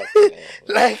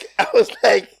I was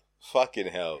like, fucking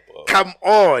hell, bro. Come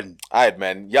on. Alright,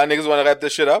 man. Y'all niggas want to wrap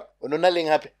this shit up? No, nothing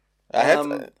happened.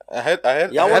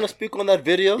 Y'all want to speak on that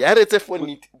video? Yeah, it's a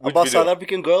funny about South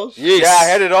African girls? Yes. Yeah, I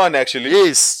had it on actually.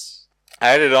 Yes. I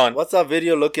had it on. What's that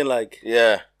video looking like?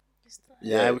 Yeah.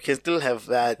 Yeah, we can still have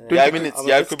 20 minutes.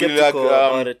 It could be like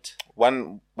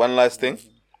one last thing.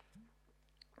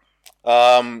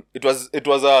 It was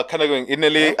kind of going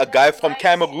Inele, a guy from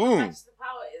Cameroon.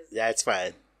 Yeah, it's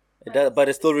fine. But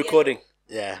it's still recording.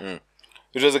 Yeah.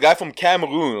 It was a guy from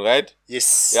Cameroon, right?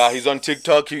 Yes. Yeah, he's on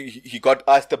TikTok. He got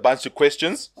asked a bunch of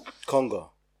questions.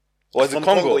 Congo. Was it From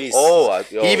Congo? yes.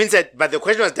 He He even said, but the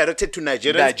question was directed to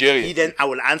Nigerians. Nigeria. I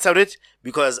will answer it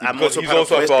because I'm Because also he's part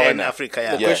also a of Western foreigner. Africa.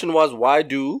 The Yeah. question was, why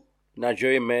do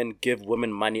Nigerian men give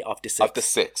women money after sex? After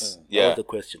sex. That Yeah. was the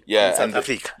question. Yeah. In South and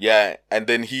Africa. Yeah. And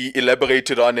then he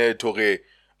elaborated on it,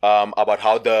 about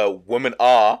how the women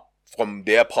are from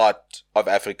their part of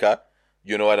Africa.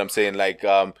 You know what I'm saying? Like,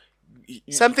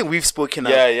 Something we've spoken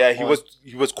yeah, of. yeah.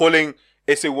 He was calling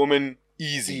as a woman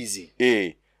easy. Easy.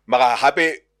 Eh. Mara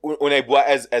happy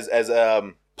as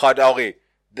part of it.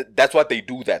 That's what they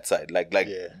do that side. Like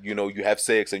Yeah. you know, you have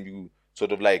sex and you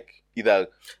sort of like either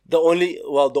The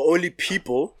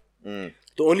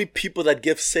only people that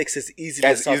give sex as easily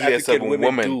as South easily as African a women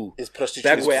woman do. Is prostitutes.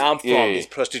 Back where I'm from, Yeah. is Is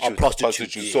prostitutes. are prostitutes.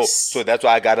 prostitutes. Yes. So that's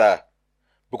why I gotta,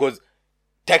 because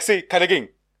taxi kind of thing,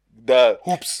 the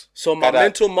hoops. So my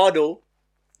mental model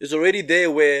is already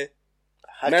there where,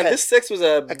 man, this sex was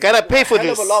I gotta pay for hell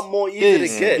this. of a lot more easy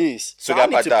to get. Yes. So I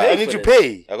need to pay I need for to this.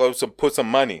 pay I got to put some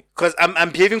money. because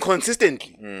I'm behaving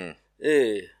consistently.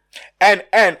 Yeah.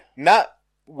 And now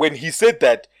when he said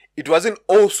that, it wasn't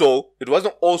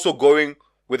also going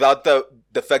without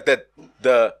the fact that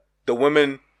the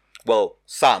women, well,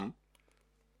 some,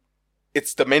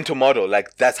 it's the mental model.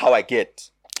 Like that's how I get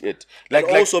it. And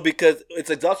also because it's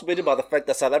exacerbated by the fact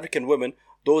that South African women,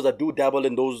 those that do dabble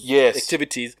in those Yes.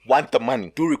 activities, want the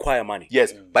money. do require money.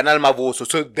 Yes, but not Mavoso.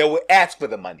 So they will ask for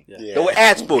the money. Yeah. They will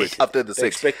ask for it after the They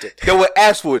sex. expect it. They will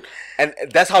ask for it, and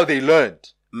that's how they learned.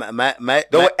 They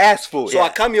will ask for it. So I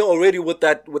come here already with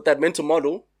that mental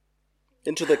model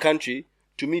into the country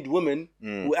to meet women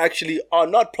who actually are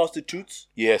not prostitutes,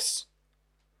 Yes,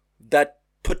 that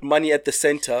put money at the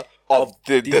center of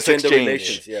these this gender exchange.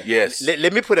 relations. Yeah. Yes,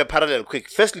 Let me put a parallel quick.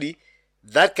 Firstly,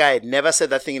 that guy never said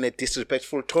that thing in a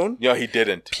disrespectful tone. no, he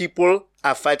didn't. People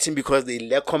are fighting because they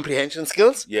lack comprehension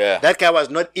skills. Yeah. That guy was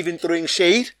not even throwing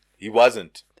shade. He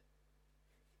wasn't.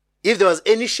 If there was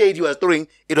any shade he was throwing,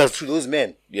 it was to those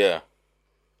men. Yeah.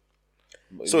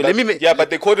 So But- let me make but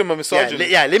they called him a yeah,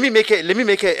 misogynist. let me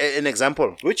make an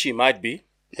example. Which he might be.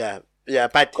 Yeah,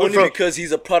 but Only because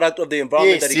he's a product of the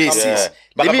environment Yes, that he yes, comes yes. from.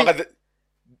 But Let me-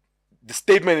 the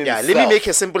statement in yeah, itself. let me make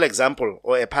a simple example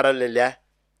or a parallel. Yeah,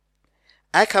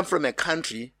 I come from a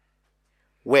country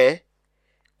where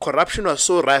corruption was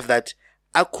so rife that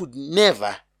I could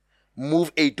never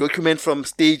move a document from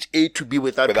stage A to B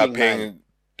without paying money.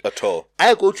 at all.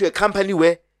 I go to a company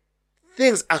where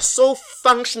things are so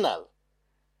functional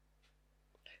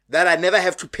that I never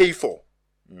have to pay for.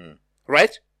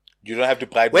 Right? You don't have to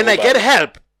bribe When I nobody. get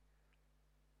help,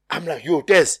 I'm like, yo,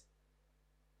 Des,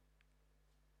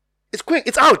 it's quick,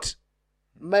 it's out.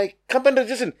 My company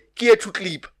registration, gear to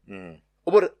clip.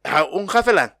 Look, I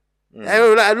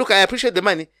appreciate the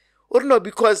money. Or no,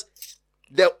 because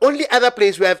the only other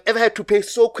place where I've ever had to pay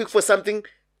so quick for something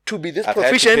to be this I've had to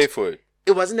proficient, pay for it.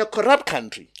 it was in a corrupt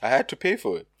country. I had to pay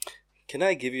for it. Can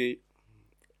I give you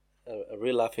a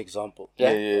real life example?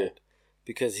 Yeah.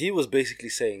 Because he was basically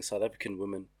saying South African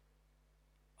women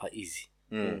are easy,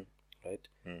 right?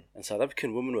 And South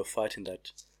African women were fighting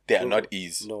that They are not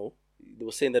easy. No, they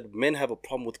were saying that men have a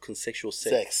problem with consensual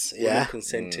sex. Yeah. Women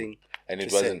consenting. And it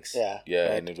to wasn't. sex.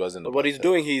 Yeah. And it wasn't. But what about he's that.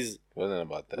 doing, he's It wasn't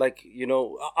about that. like,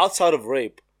 outside of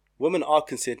rape, women are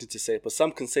consenting to sex, but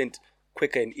some consent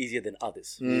quicker and easier than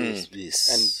others. Yes.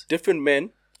 And different men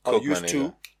are Coke used money, to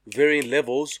yeah. varying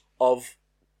levels of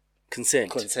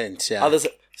consent. Consent, yeah. Others,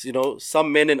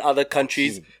 some men in other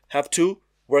countries have to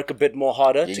work a bit more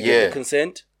harder to Yeah. get the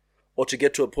consent, or to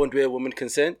get to a point where women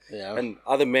consent. Yeah. And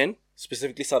other men,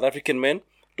 specifically South African men,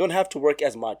 don't have to work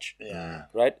as much. Yeah.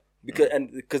 Right?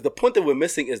 Because the point that we're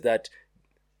missing is that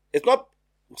it's not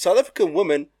South African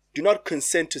women do not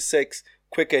consent to sex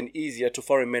quicker and easier to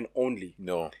foreign men only.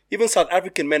 No. Even South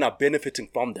African men are benefiting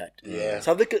from that. Yeah.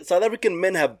 South African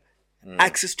men have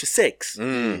access to sex.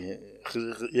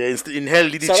 Yeah, in hell,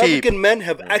 did it South cheap. African men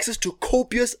have access to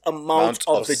copious amounts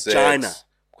of vagina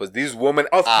Because these women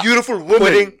Of are beautiful women.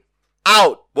 putting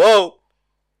out. Whoa.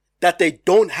 that they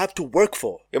don't have to work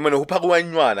for.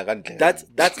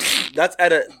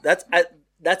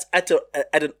 That's at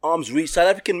an arm's reach. South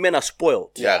African men are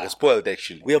spoiled. Yeah, they're spoiled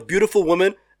actually. We have beautiful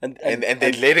women and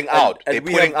they're letting out. They're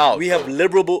we putting have, out. We have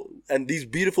liberal, and these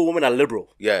beautiful women are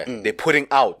liberal. Yeah, they're putting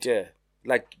out. Yeah,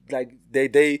 like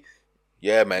they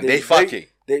Yeah, man, they fucking.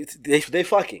 They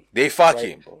fucking. They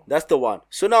fucking. That's the one.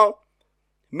 So now,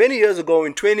 many years ago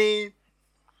in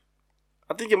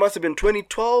I think it must have been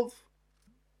 2012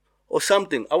 or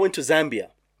something, I went to Zambia.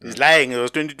 He's lying. It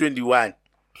was 2021.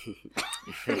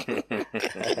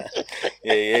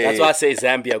 That's why I say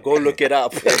Zambia. Go look it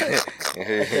up. I'm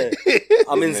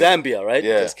in Zambia, right?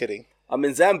 Yeah. Just kidding. I'm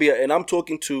in Zambia and I'm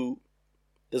talking to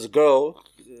this girl,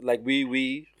 like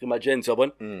we my Jen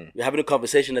Sobon, we're having a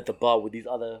conversation at the bar with these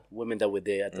other women that were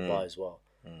there at the bar as well.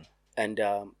 And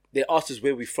they asked us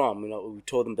where we're from. We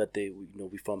told them that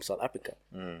we're from South Africa.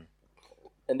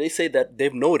 And they say that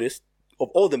they've noticed of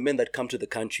all the men that come to the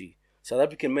country, South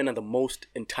African men are the most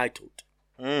entitled.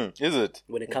 Is it?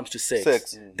 When it comes to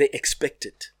sex. They expect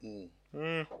it.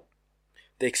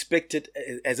 They expect it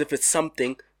as if it's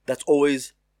something that's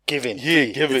always Given.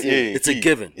 It's a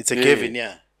given. It's a given,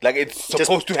 yeah. Like it's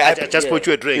supposed to happen. Just put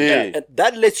you a drink. Yeah. And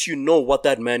that lets you know what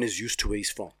that man is used to, where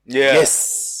he's from. Yeah.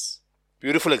 Yes.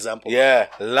 Beautiful example. Yeah.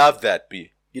 Love that,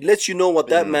 B. It lets you know what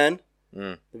that man,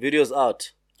 the video's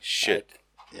out. Shit.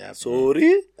 Yeah.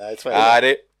 Sorry? That's fine. Got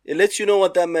it. It lets you know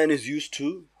what that man is used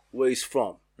to, where he's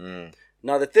from.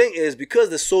 Now the thing is, because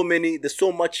there's so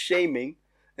much shaming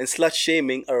and slut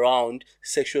shaming around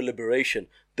sexual liberation,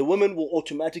 the women will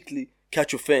automatically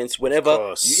catch offense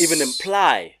whenever you even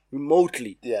imply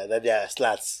remotely that they are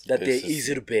sluts. that they're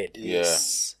easy to bed.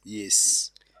 Yes.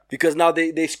 Yes. Because now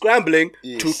they're scrambling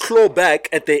to claw back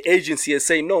at their agency and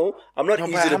say, no, I'm not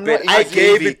easy to bed. I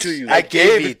gave it to you. I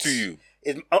gave it to you.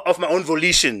 Of my own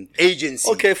volition,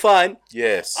 agency. Okay, fine.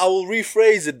 Yes. I will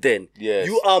rephrase it then. Yes.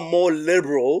 You are more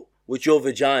liberal with your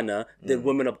vagina than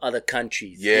women of other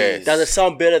countries. Yes. Does it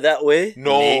sound better that way?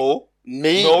 No.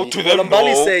 Maybe. No to them,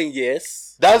 Mbali's no. saying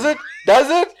yes. Does it?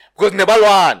 Because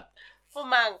Nebalwan. For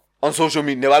man. On social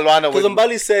media, Nebalwan. Because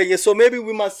Mbali's saying yes. So maybe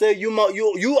we must say you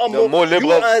are more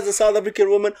liberal. You as a South African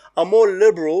woman are more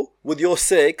liberal with your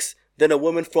sex than a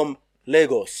woman from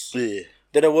Lagos. Yeah.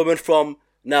 Than a woman from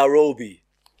Nairobi.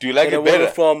 Do you like than it a woman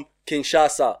better? from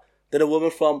Kinshasa. Than a woman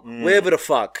from wherever the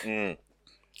fuck.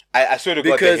 I swear to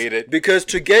God, they hate it. Because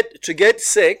to get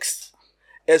sex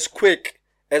as quick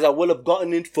as I will have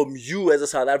gotten it from you as a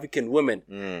South African woman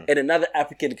in another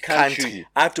African country,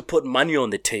 I have to put money on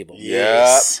the table.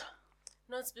 Yes.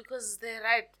 No, it's because they're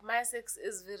right. My sex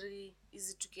is very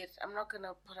easy to get. I'm not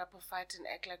gonna put up a fight and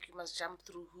act like you must jump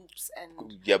through hoops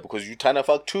and. Yeah, because you trying to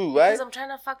fuck too, right? Because I'm trying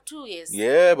to fuck too, yes.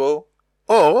 Yeah, bro.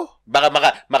 Oh,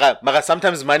 Maga,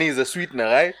 sometimes money is a sweetener,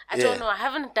 right? I don't know. I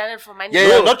haven't done it for money.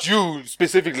 Yeah, not you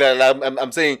specifically.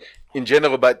 I'm saying in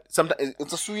general, but sometimes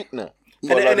it's a sweetener.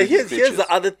 And here's the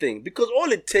other thing. Because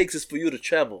all it takes is for you to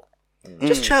travel.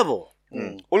 Just travel.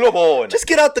 Just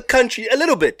get out the country a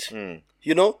little bit.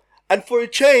 You know? And for a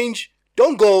change,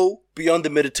 don't go beyond the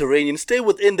Mediterranean. Stay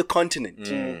within the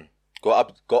continent. Go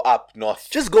up north.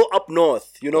 Just go up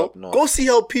north, you know. Go see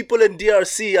how people in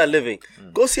DRC are living.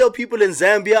 Go see how people in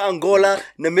Zambia, Angola,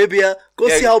 Namibia. Go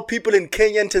see how people in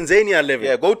Kenya and Tanzania are living.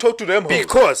 Yeah, go talk to them.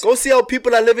 Because go see how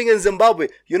people are living in Zimbabwe.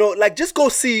 You know, like just go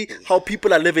see how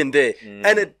people are living there.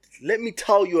 And let me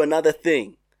tell you another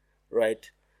thing,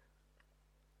 right?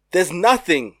 There's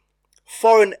nothing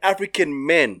foreign African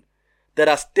men that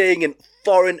are staying in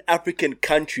foreign African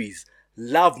countries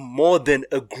love more than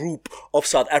a group of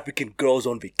South African girls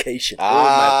on vacation. Oh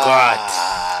my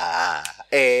God.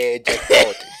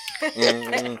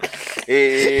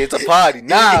 It's a party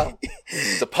now.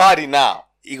 It's a party now.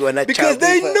 Because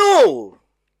they know.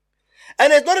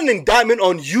 And it's not an indictment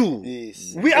on you.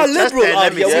 Yes. We are It's liberal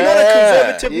out here. We're not a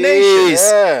conservative nation.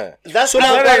 Yeah. That's So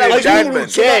now, not an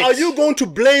indictment. are you going to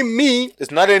blame me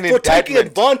It's not an for taking indictment.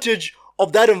 advantage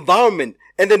of that environment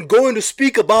and then going to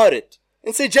speak about it?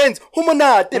 And say, James,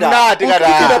 like that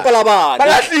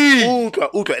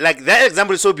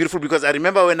example is so beautiful because I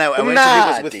remember when I went to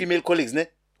Lagos with female colleagues, we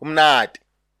were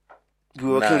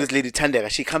working with this lady Tandega.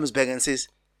 She comes back and says,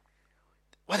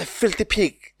 "What a filthy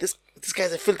pig! This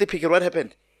guy's a filthy pig." And what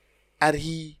happened? And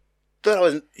he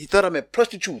thought I'm a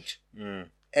prostitute,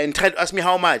 and tried to ask me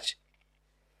how much.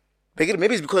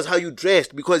 Maybe it's because how you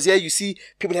dressed. Because here you see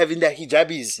people having their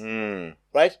hijabis,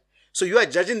 right? So you are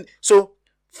judging. So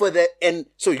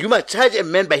you must judge a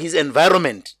man by his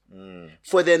environment.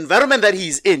 For the environment that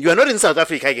he's in, you are not in South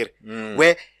Africa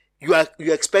where you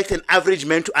expect an average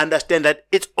man to understand that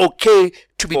it's okay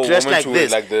to be dressed like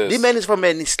this. The man is from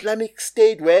an Islamic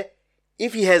state where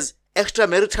if he has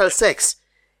extramarital sex,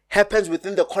 happens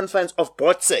within the confines of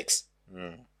both sex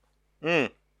or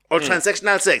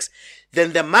transactional sex.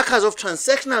 Then the markers of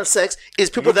transactional sex is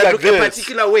people that look a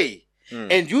particular way,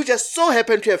 and you just so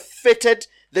happen to have fitted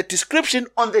the description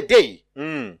on the day.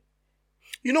 You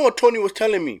know what Tony was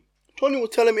telling me? Tony was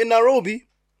telling me in Nairobi,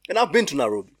 and I've been to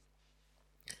Nairobi.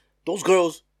 Those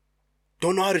girls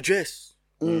don't know how to dress.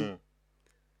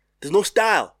 There's no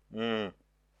style. You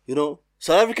know,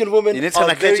 South African women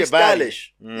are very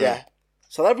stylish. Yeah.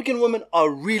 South African women are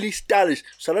really stylish.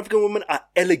 South African women are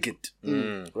elegant,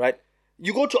 right?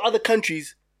 You go to other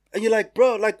countries and you're like,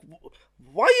 bro, like,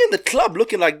 why are you in the club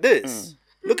looking like this?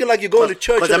 Looking like you're going to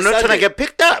church. Because I'm not trying to get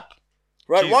picked up.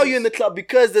 Right? Why are you in the club?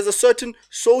 Because there's a certain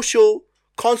social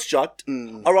construct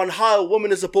around how a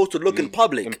woman is supposed to look in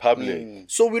public.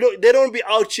 So they don't be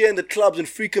out here in the clubs in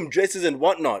freakum dresses and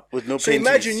whatnot. With no so paintings.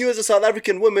 imagine you as a South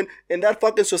African woman in that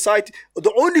fucking society.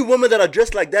 The only women that are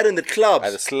dressed like that in the clubs,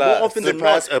 Are the sluts. more often than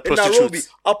not, in prostitutes. Nairobi,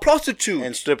 are prostitutes.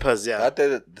 And strippers, yeah.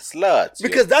 The sluts.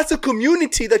 Because that's a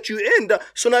community that you're in.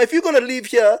 So now if you're going to leave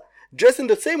here dressed in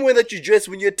the same way that you dress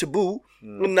when you're at Taboo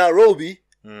in Nairobi,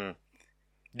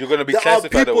 you're going to be there are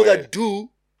classified people away. that do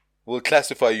Will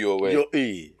classify you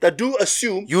away. that do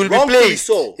assume You will be wrongfully placed.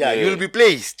 so. Yeah, you will be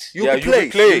placed. You'll be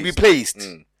placed. You'll be placed.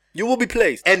 You will be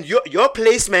placed. And your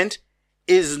placement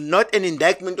is not an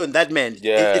indictment on that man.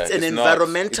 Yeah, It's an it's not.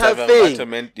 environmental It's thing.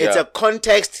 environment, It's yeah. a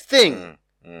context thing.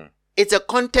 It's a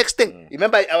context thing.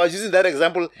 Remember, I was using that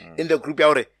example in the group.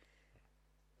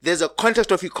 There's a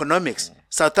context of economics.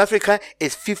 South Africa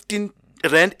is 15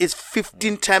 rand is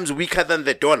 15 times weaker than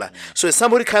the dollar. So if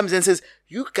somebody comes and says,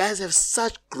 you guys have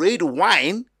such great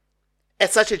wine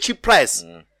at such a cheap price.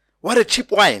 What a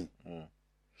cheap wine.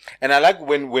 And I like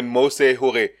when Mo say,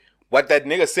 Hore, what that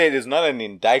nigga said is not an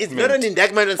indictment. It's not an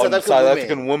indictment on on South South African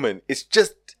African women. woman. It's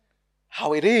just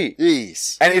how it is.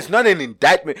 Yes. And it's not an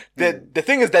indictment. The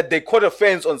thing is that they caught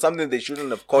offense on something they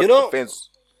shouldn't have caught offense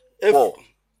for.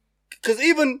 Because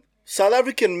even South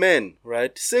African men,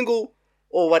 right, single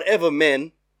or whatever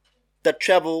men that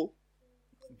travel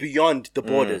beyond the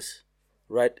borders,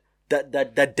 right,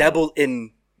 that dabble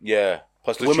in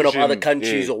women of other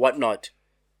countries or whatnot,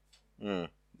 they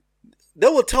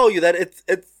will tell you that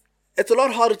it's a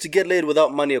lot harder to get laid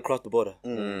without money across the border.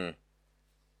 And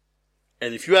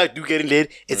if you are getting laid,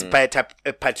 it's by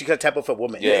a particular type of a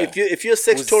woman. Yeah. If you're a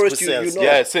sex tourist, who you sells. know.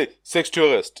 Yeah, sex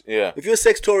tourist. Yeah. If you're a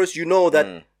sex tourist, you know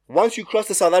that once you cross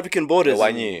the South African borders,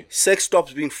 Wanye. sex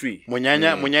stops being free.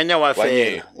 Munyanya wa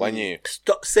fela. Wanye.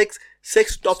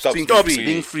 Sex stops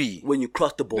being free when you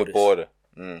cross the borders. The border.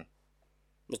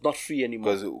 It's not free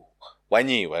anymore. Because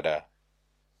Wanye, wada.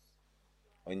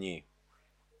 Wanye.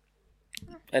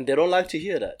 And they don't like to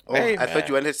hear that. Oh, Hey, I thought man.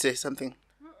 you wanted to say something.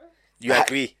 You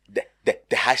agree? The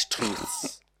harsh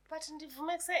truths. But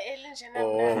ndivume kuse Ellen nje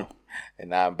Oh.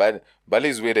 Nah,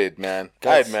 Bali's with it, man.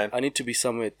 Guys, Alright, man. I need to be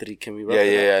somewhere at 3. Can we wrap Yeah,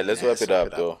 it up? yeah. Let's wrap it wrap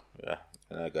up, it though. Yeah.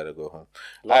 And I gotta go home.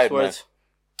 Last Alright, words.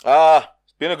 man.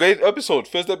 It's been a great episode.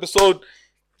 First episode.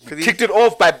 Kicked it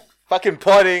off by fucking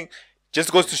partying.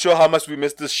 Just goes to show how much we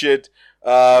missed this shit.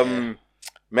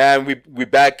 Man, we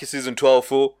back season 12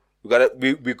 full. We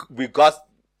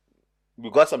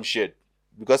got some shit.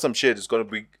 We got some shit. It's gonna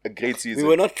be a great season. We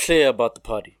were not clear about the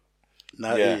party.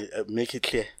 Now make it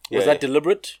clear. Was that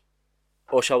deliberate?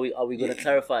 Or are we going to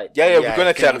clarify it? Yeah, we're Yeah,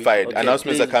 gonna can clarify it. Okay,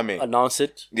 Announcements please are coming. Announce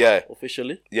it Yeah,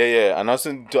 officially. yeah.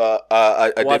 Announcing to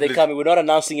Why are they coming? We're not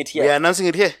announcing it We are yet. announcing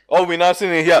it here. Oh, we're announcing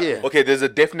it here. Yeah. Okay, there's a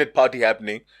definite party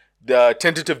happening. The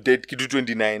tentative date, Kidu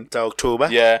 29. It's October.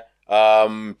 Yeah.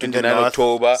 In the 29 North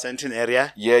October. Central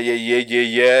area. Yeah.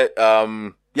 Yeah.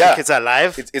 Tickets are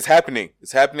live. It's happening.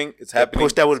 It's happening. It's The happening.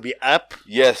 poster will be up.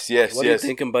 Yes. What are you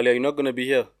thinking, Balia? You're not going to be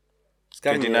here. It's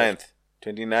coming, 29th.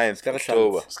 29th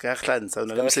October.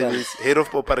 Head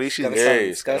of operations.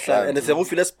 Hey, And it's a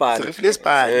Rufile span.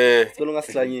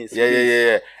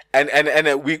 Yeah.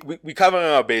 And we covering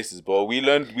our bases, bro. We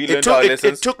learned our It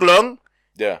lessons. took long.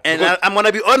 Yeah. And Because- I'm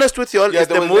gonna be honest with y'all. Yeah, It's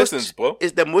there the was most. lessons, bro.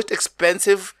 It's the most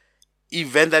expensive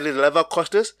event that it'll ever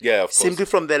cost us. Yeah, of course. Simply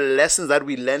from the lessons that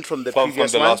we learned from the from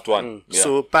previous the one. last one. Yeah.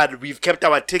 So, but we've kept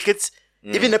our tickets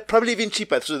probably even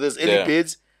cheaper. So there's early Yeah.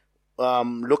 bids.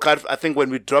 Look out! I think when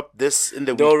we drop this in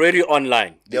the They're week, already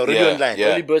online. they're already Yeah, online. yeah.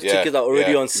 Early bird tickets are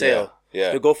already on sale.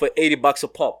 Yeah. They go for $80 a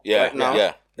pop. Yeah, Right now.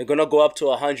 yeah. They're gonna go up to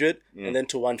 100 and then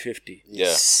to 150.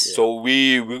 Yeah. So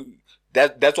we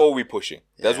that's all we're pushing.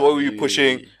 That's what we're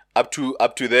pushing up to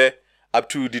the Yeah,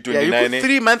 29. you've got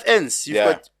 3 month ends. You've Yeah.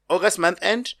 got August month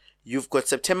end. You've got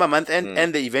September month end,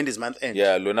 and the event is month end.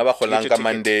 Yeah, Lona ba Get your kholanka ticket.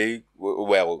 Monday.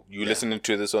 Well, you listening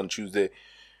to this on Tuesday.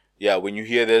 Yeah, when you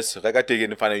hear this, reka take it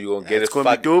in front of you, you're gonna get It's it.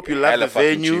 gonna be dope. You love hella the fucking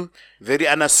venue. cheap. Very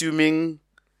unassuming.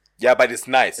 Yeah, but it's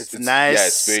nice. It's nice. Yeah,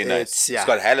 it's very nice. It's It's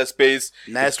got hella space.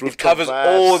 Nice It rooftop covers vibes.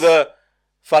 all the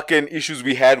fucking issues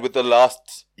we had with the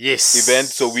last Yes. event.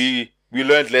 So we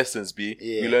learned lessons, B.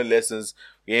 Yeah. We learned lessons.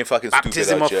 We ain't fucking stupid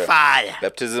Baptism out of here. fire.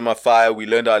 Baptism of fire. We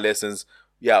learned our lessons.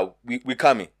 Yeah, we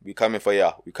coming. We coming for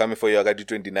ya. We coming for ya. I got you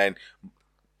 29.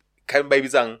 Can baby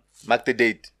sang mark the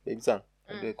date. Baby sang.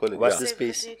 What do you call it? What's Yeah. the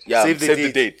space? Yeah, Save save the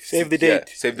the date. Save the Yeah, date.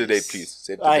 save the date, please.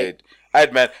 Save the Aye. date.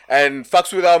 Alright, man. And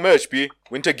fucks with our merch, B.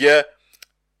 Winter gear.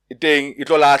 thing,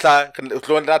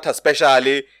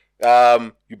 especially,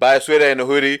 you buy a sweater and a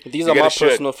hoodie. These you are get my a shirt.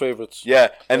 personal favorites. Yeah,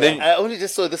 and then I only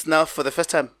just saw this now for the first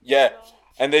time. yeah,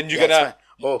 and then you're Yeah, gonna.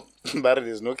 oh, but it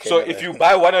is no. So if you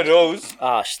buy one of those,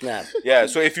 Snap. yeah.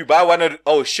 So if you buy one of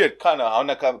oh shit, come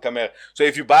here. So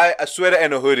if you buy a sweater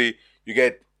and a hoodie, you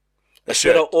get A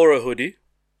sweater or a hoodie.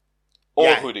 or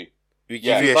Yeah. hoodie. we give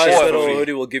Yeah. you a Buy a shirt sweater for or a free,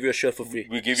 hoodie, we'll give you a shirt for free.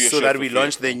 We give you a so shirt that for we free.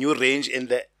 launch the new range in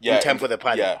time for the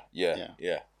party.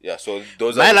 Yeah. So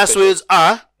those My are the last special- words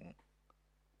are: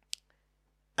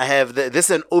 I have this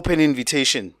is an open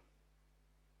invitation.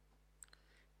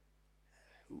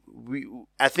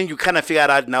 I think you kind of figured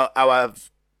out now our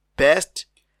best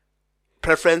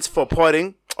preference for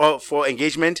potting or for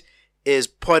engagement is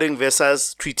potting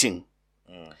versus tweeting.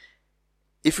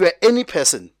 If you are any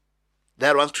person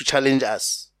that wants to challenge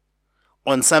us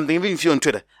on something, even if you're on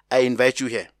Twitter, I invite you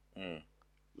here.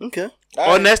 Okay.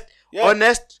 Honest Yeah.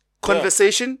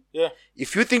 conversation. Yeah.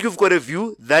 If you think you've got a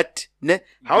view that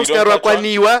house don't touch on.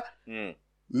 kwaniwa,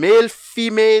 male,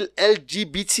 female,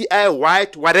 LGBTI,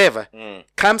 white, whatever,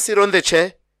 come sit on the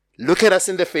chair, look at us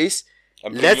in the face.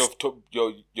 I'm Let's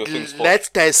your things for. let's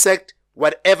dissect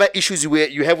whatever issues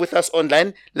you have with us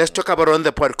online. Let's talk about it on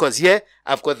the pod, because here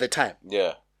I've got the time.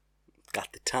 Yeah.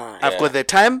 Got the time. I've got the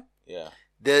time. Yeah.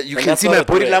 You And can that's see not my a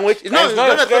body threat. language. No, it's not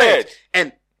a a threat. threat.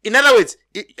 And in other words,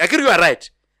 I agree you are right.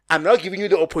 I'm now giving you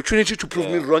the opportunity to prove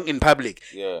me wrong in public.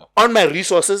 Yeah. On my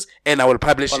resources, and I will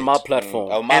publish On it. my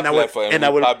platform. On my and I will, platform, and I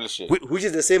we'll will publish it. Which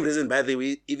is the same reason, by the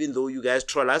way, even though you guys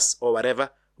troll us or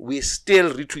whatever, we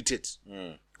still retweet it.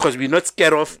 Because we're not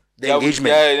scared of the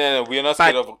engagement. We're not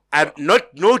scared But of.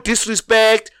 no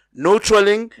disrespect, no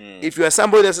trolling. If you are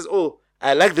somebody that says, oh,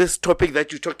 I like this topic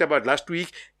that you talked about last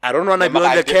week, I don't want to be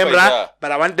on the camera, yeah.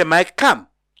 but I want the mic, come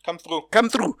Come through.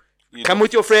 through. Come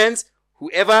with your friends,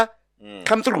 whoever,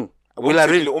 come through. We'll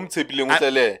arrange.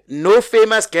 No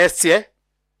famous guests here,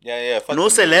 Yeah. no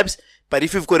celebs, but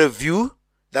if you've got a view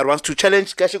that wants to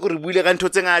challenge,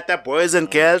 boys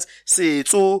and girls,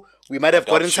 we might have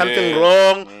gotten something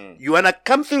wrong. You wanna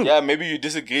come through? Yeah, maybe you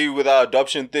disagree with our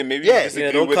adoption thing. Maybe Yeah. you disagree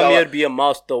Yeah, don't with come our. here to be a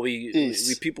mouse though. We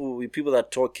Yes. people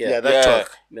that talk here. Yeah, that Yeah.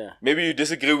 talk. Yeah. Maybe you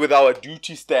disagree with our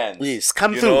duty stance. Yes,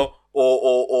 come you through. know,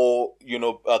 or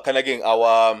kind of getting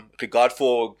our regard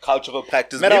for cultural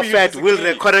practice. Matter of Maybe you fact, we'll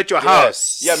disagree. record at your Yeah.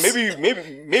 house. Yeah,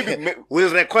 maybe.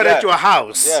 We'll record Yeah. at your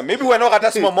house. Yeah, maybe we're not at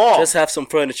that small mom. Just have some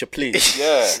furniture, please.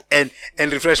 Yeah.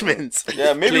 And refreshments.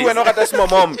 Yeah, maybe Please. we're not at that small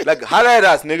mom. Like, holla at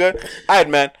us, nigga. Alright,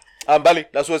 man. Bali,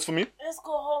 that's what's for me. Let's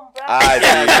go home, bro. Alright,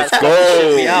 let's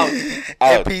go. We out.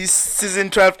 Out. Season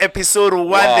 12, episode 1,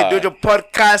 Wow. the Dojo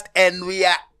podcast, and we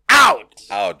are out.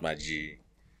 Out, my G.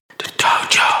 The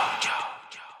Dojo.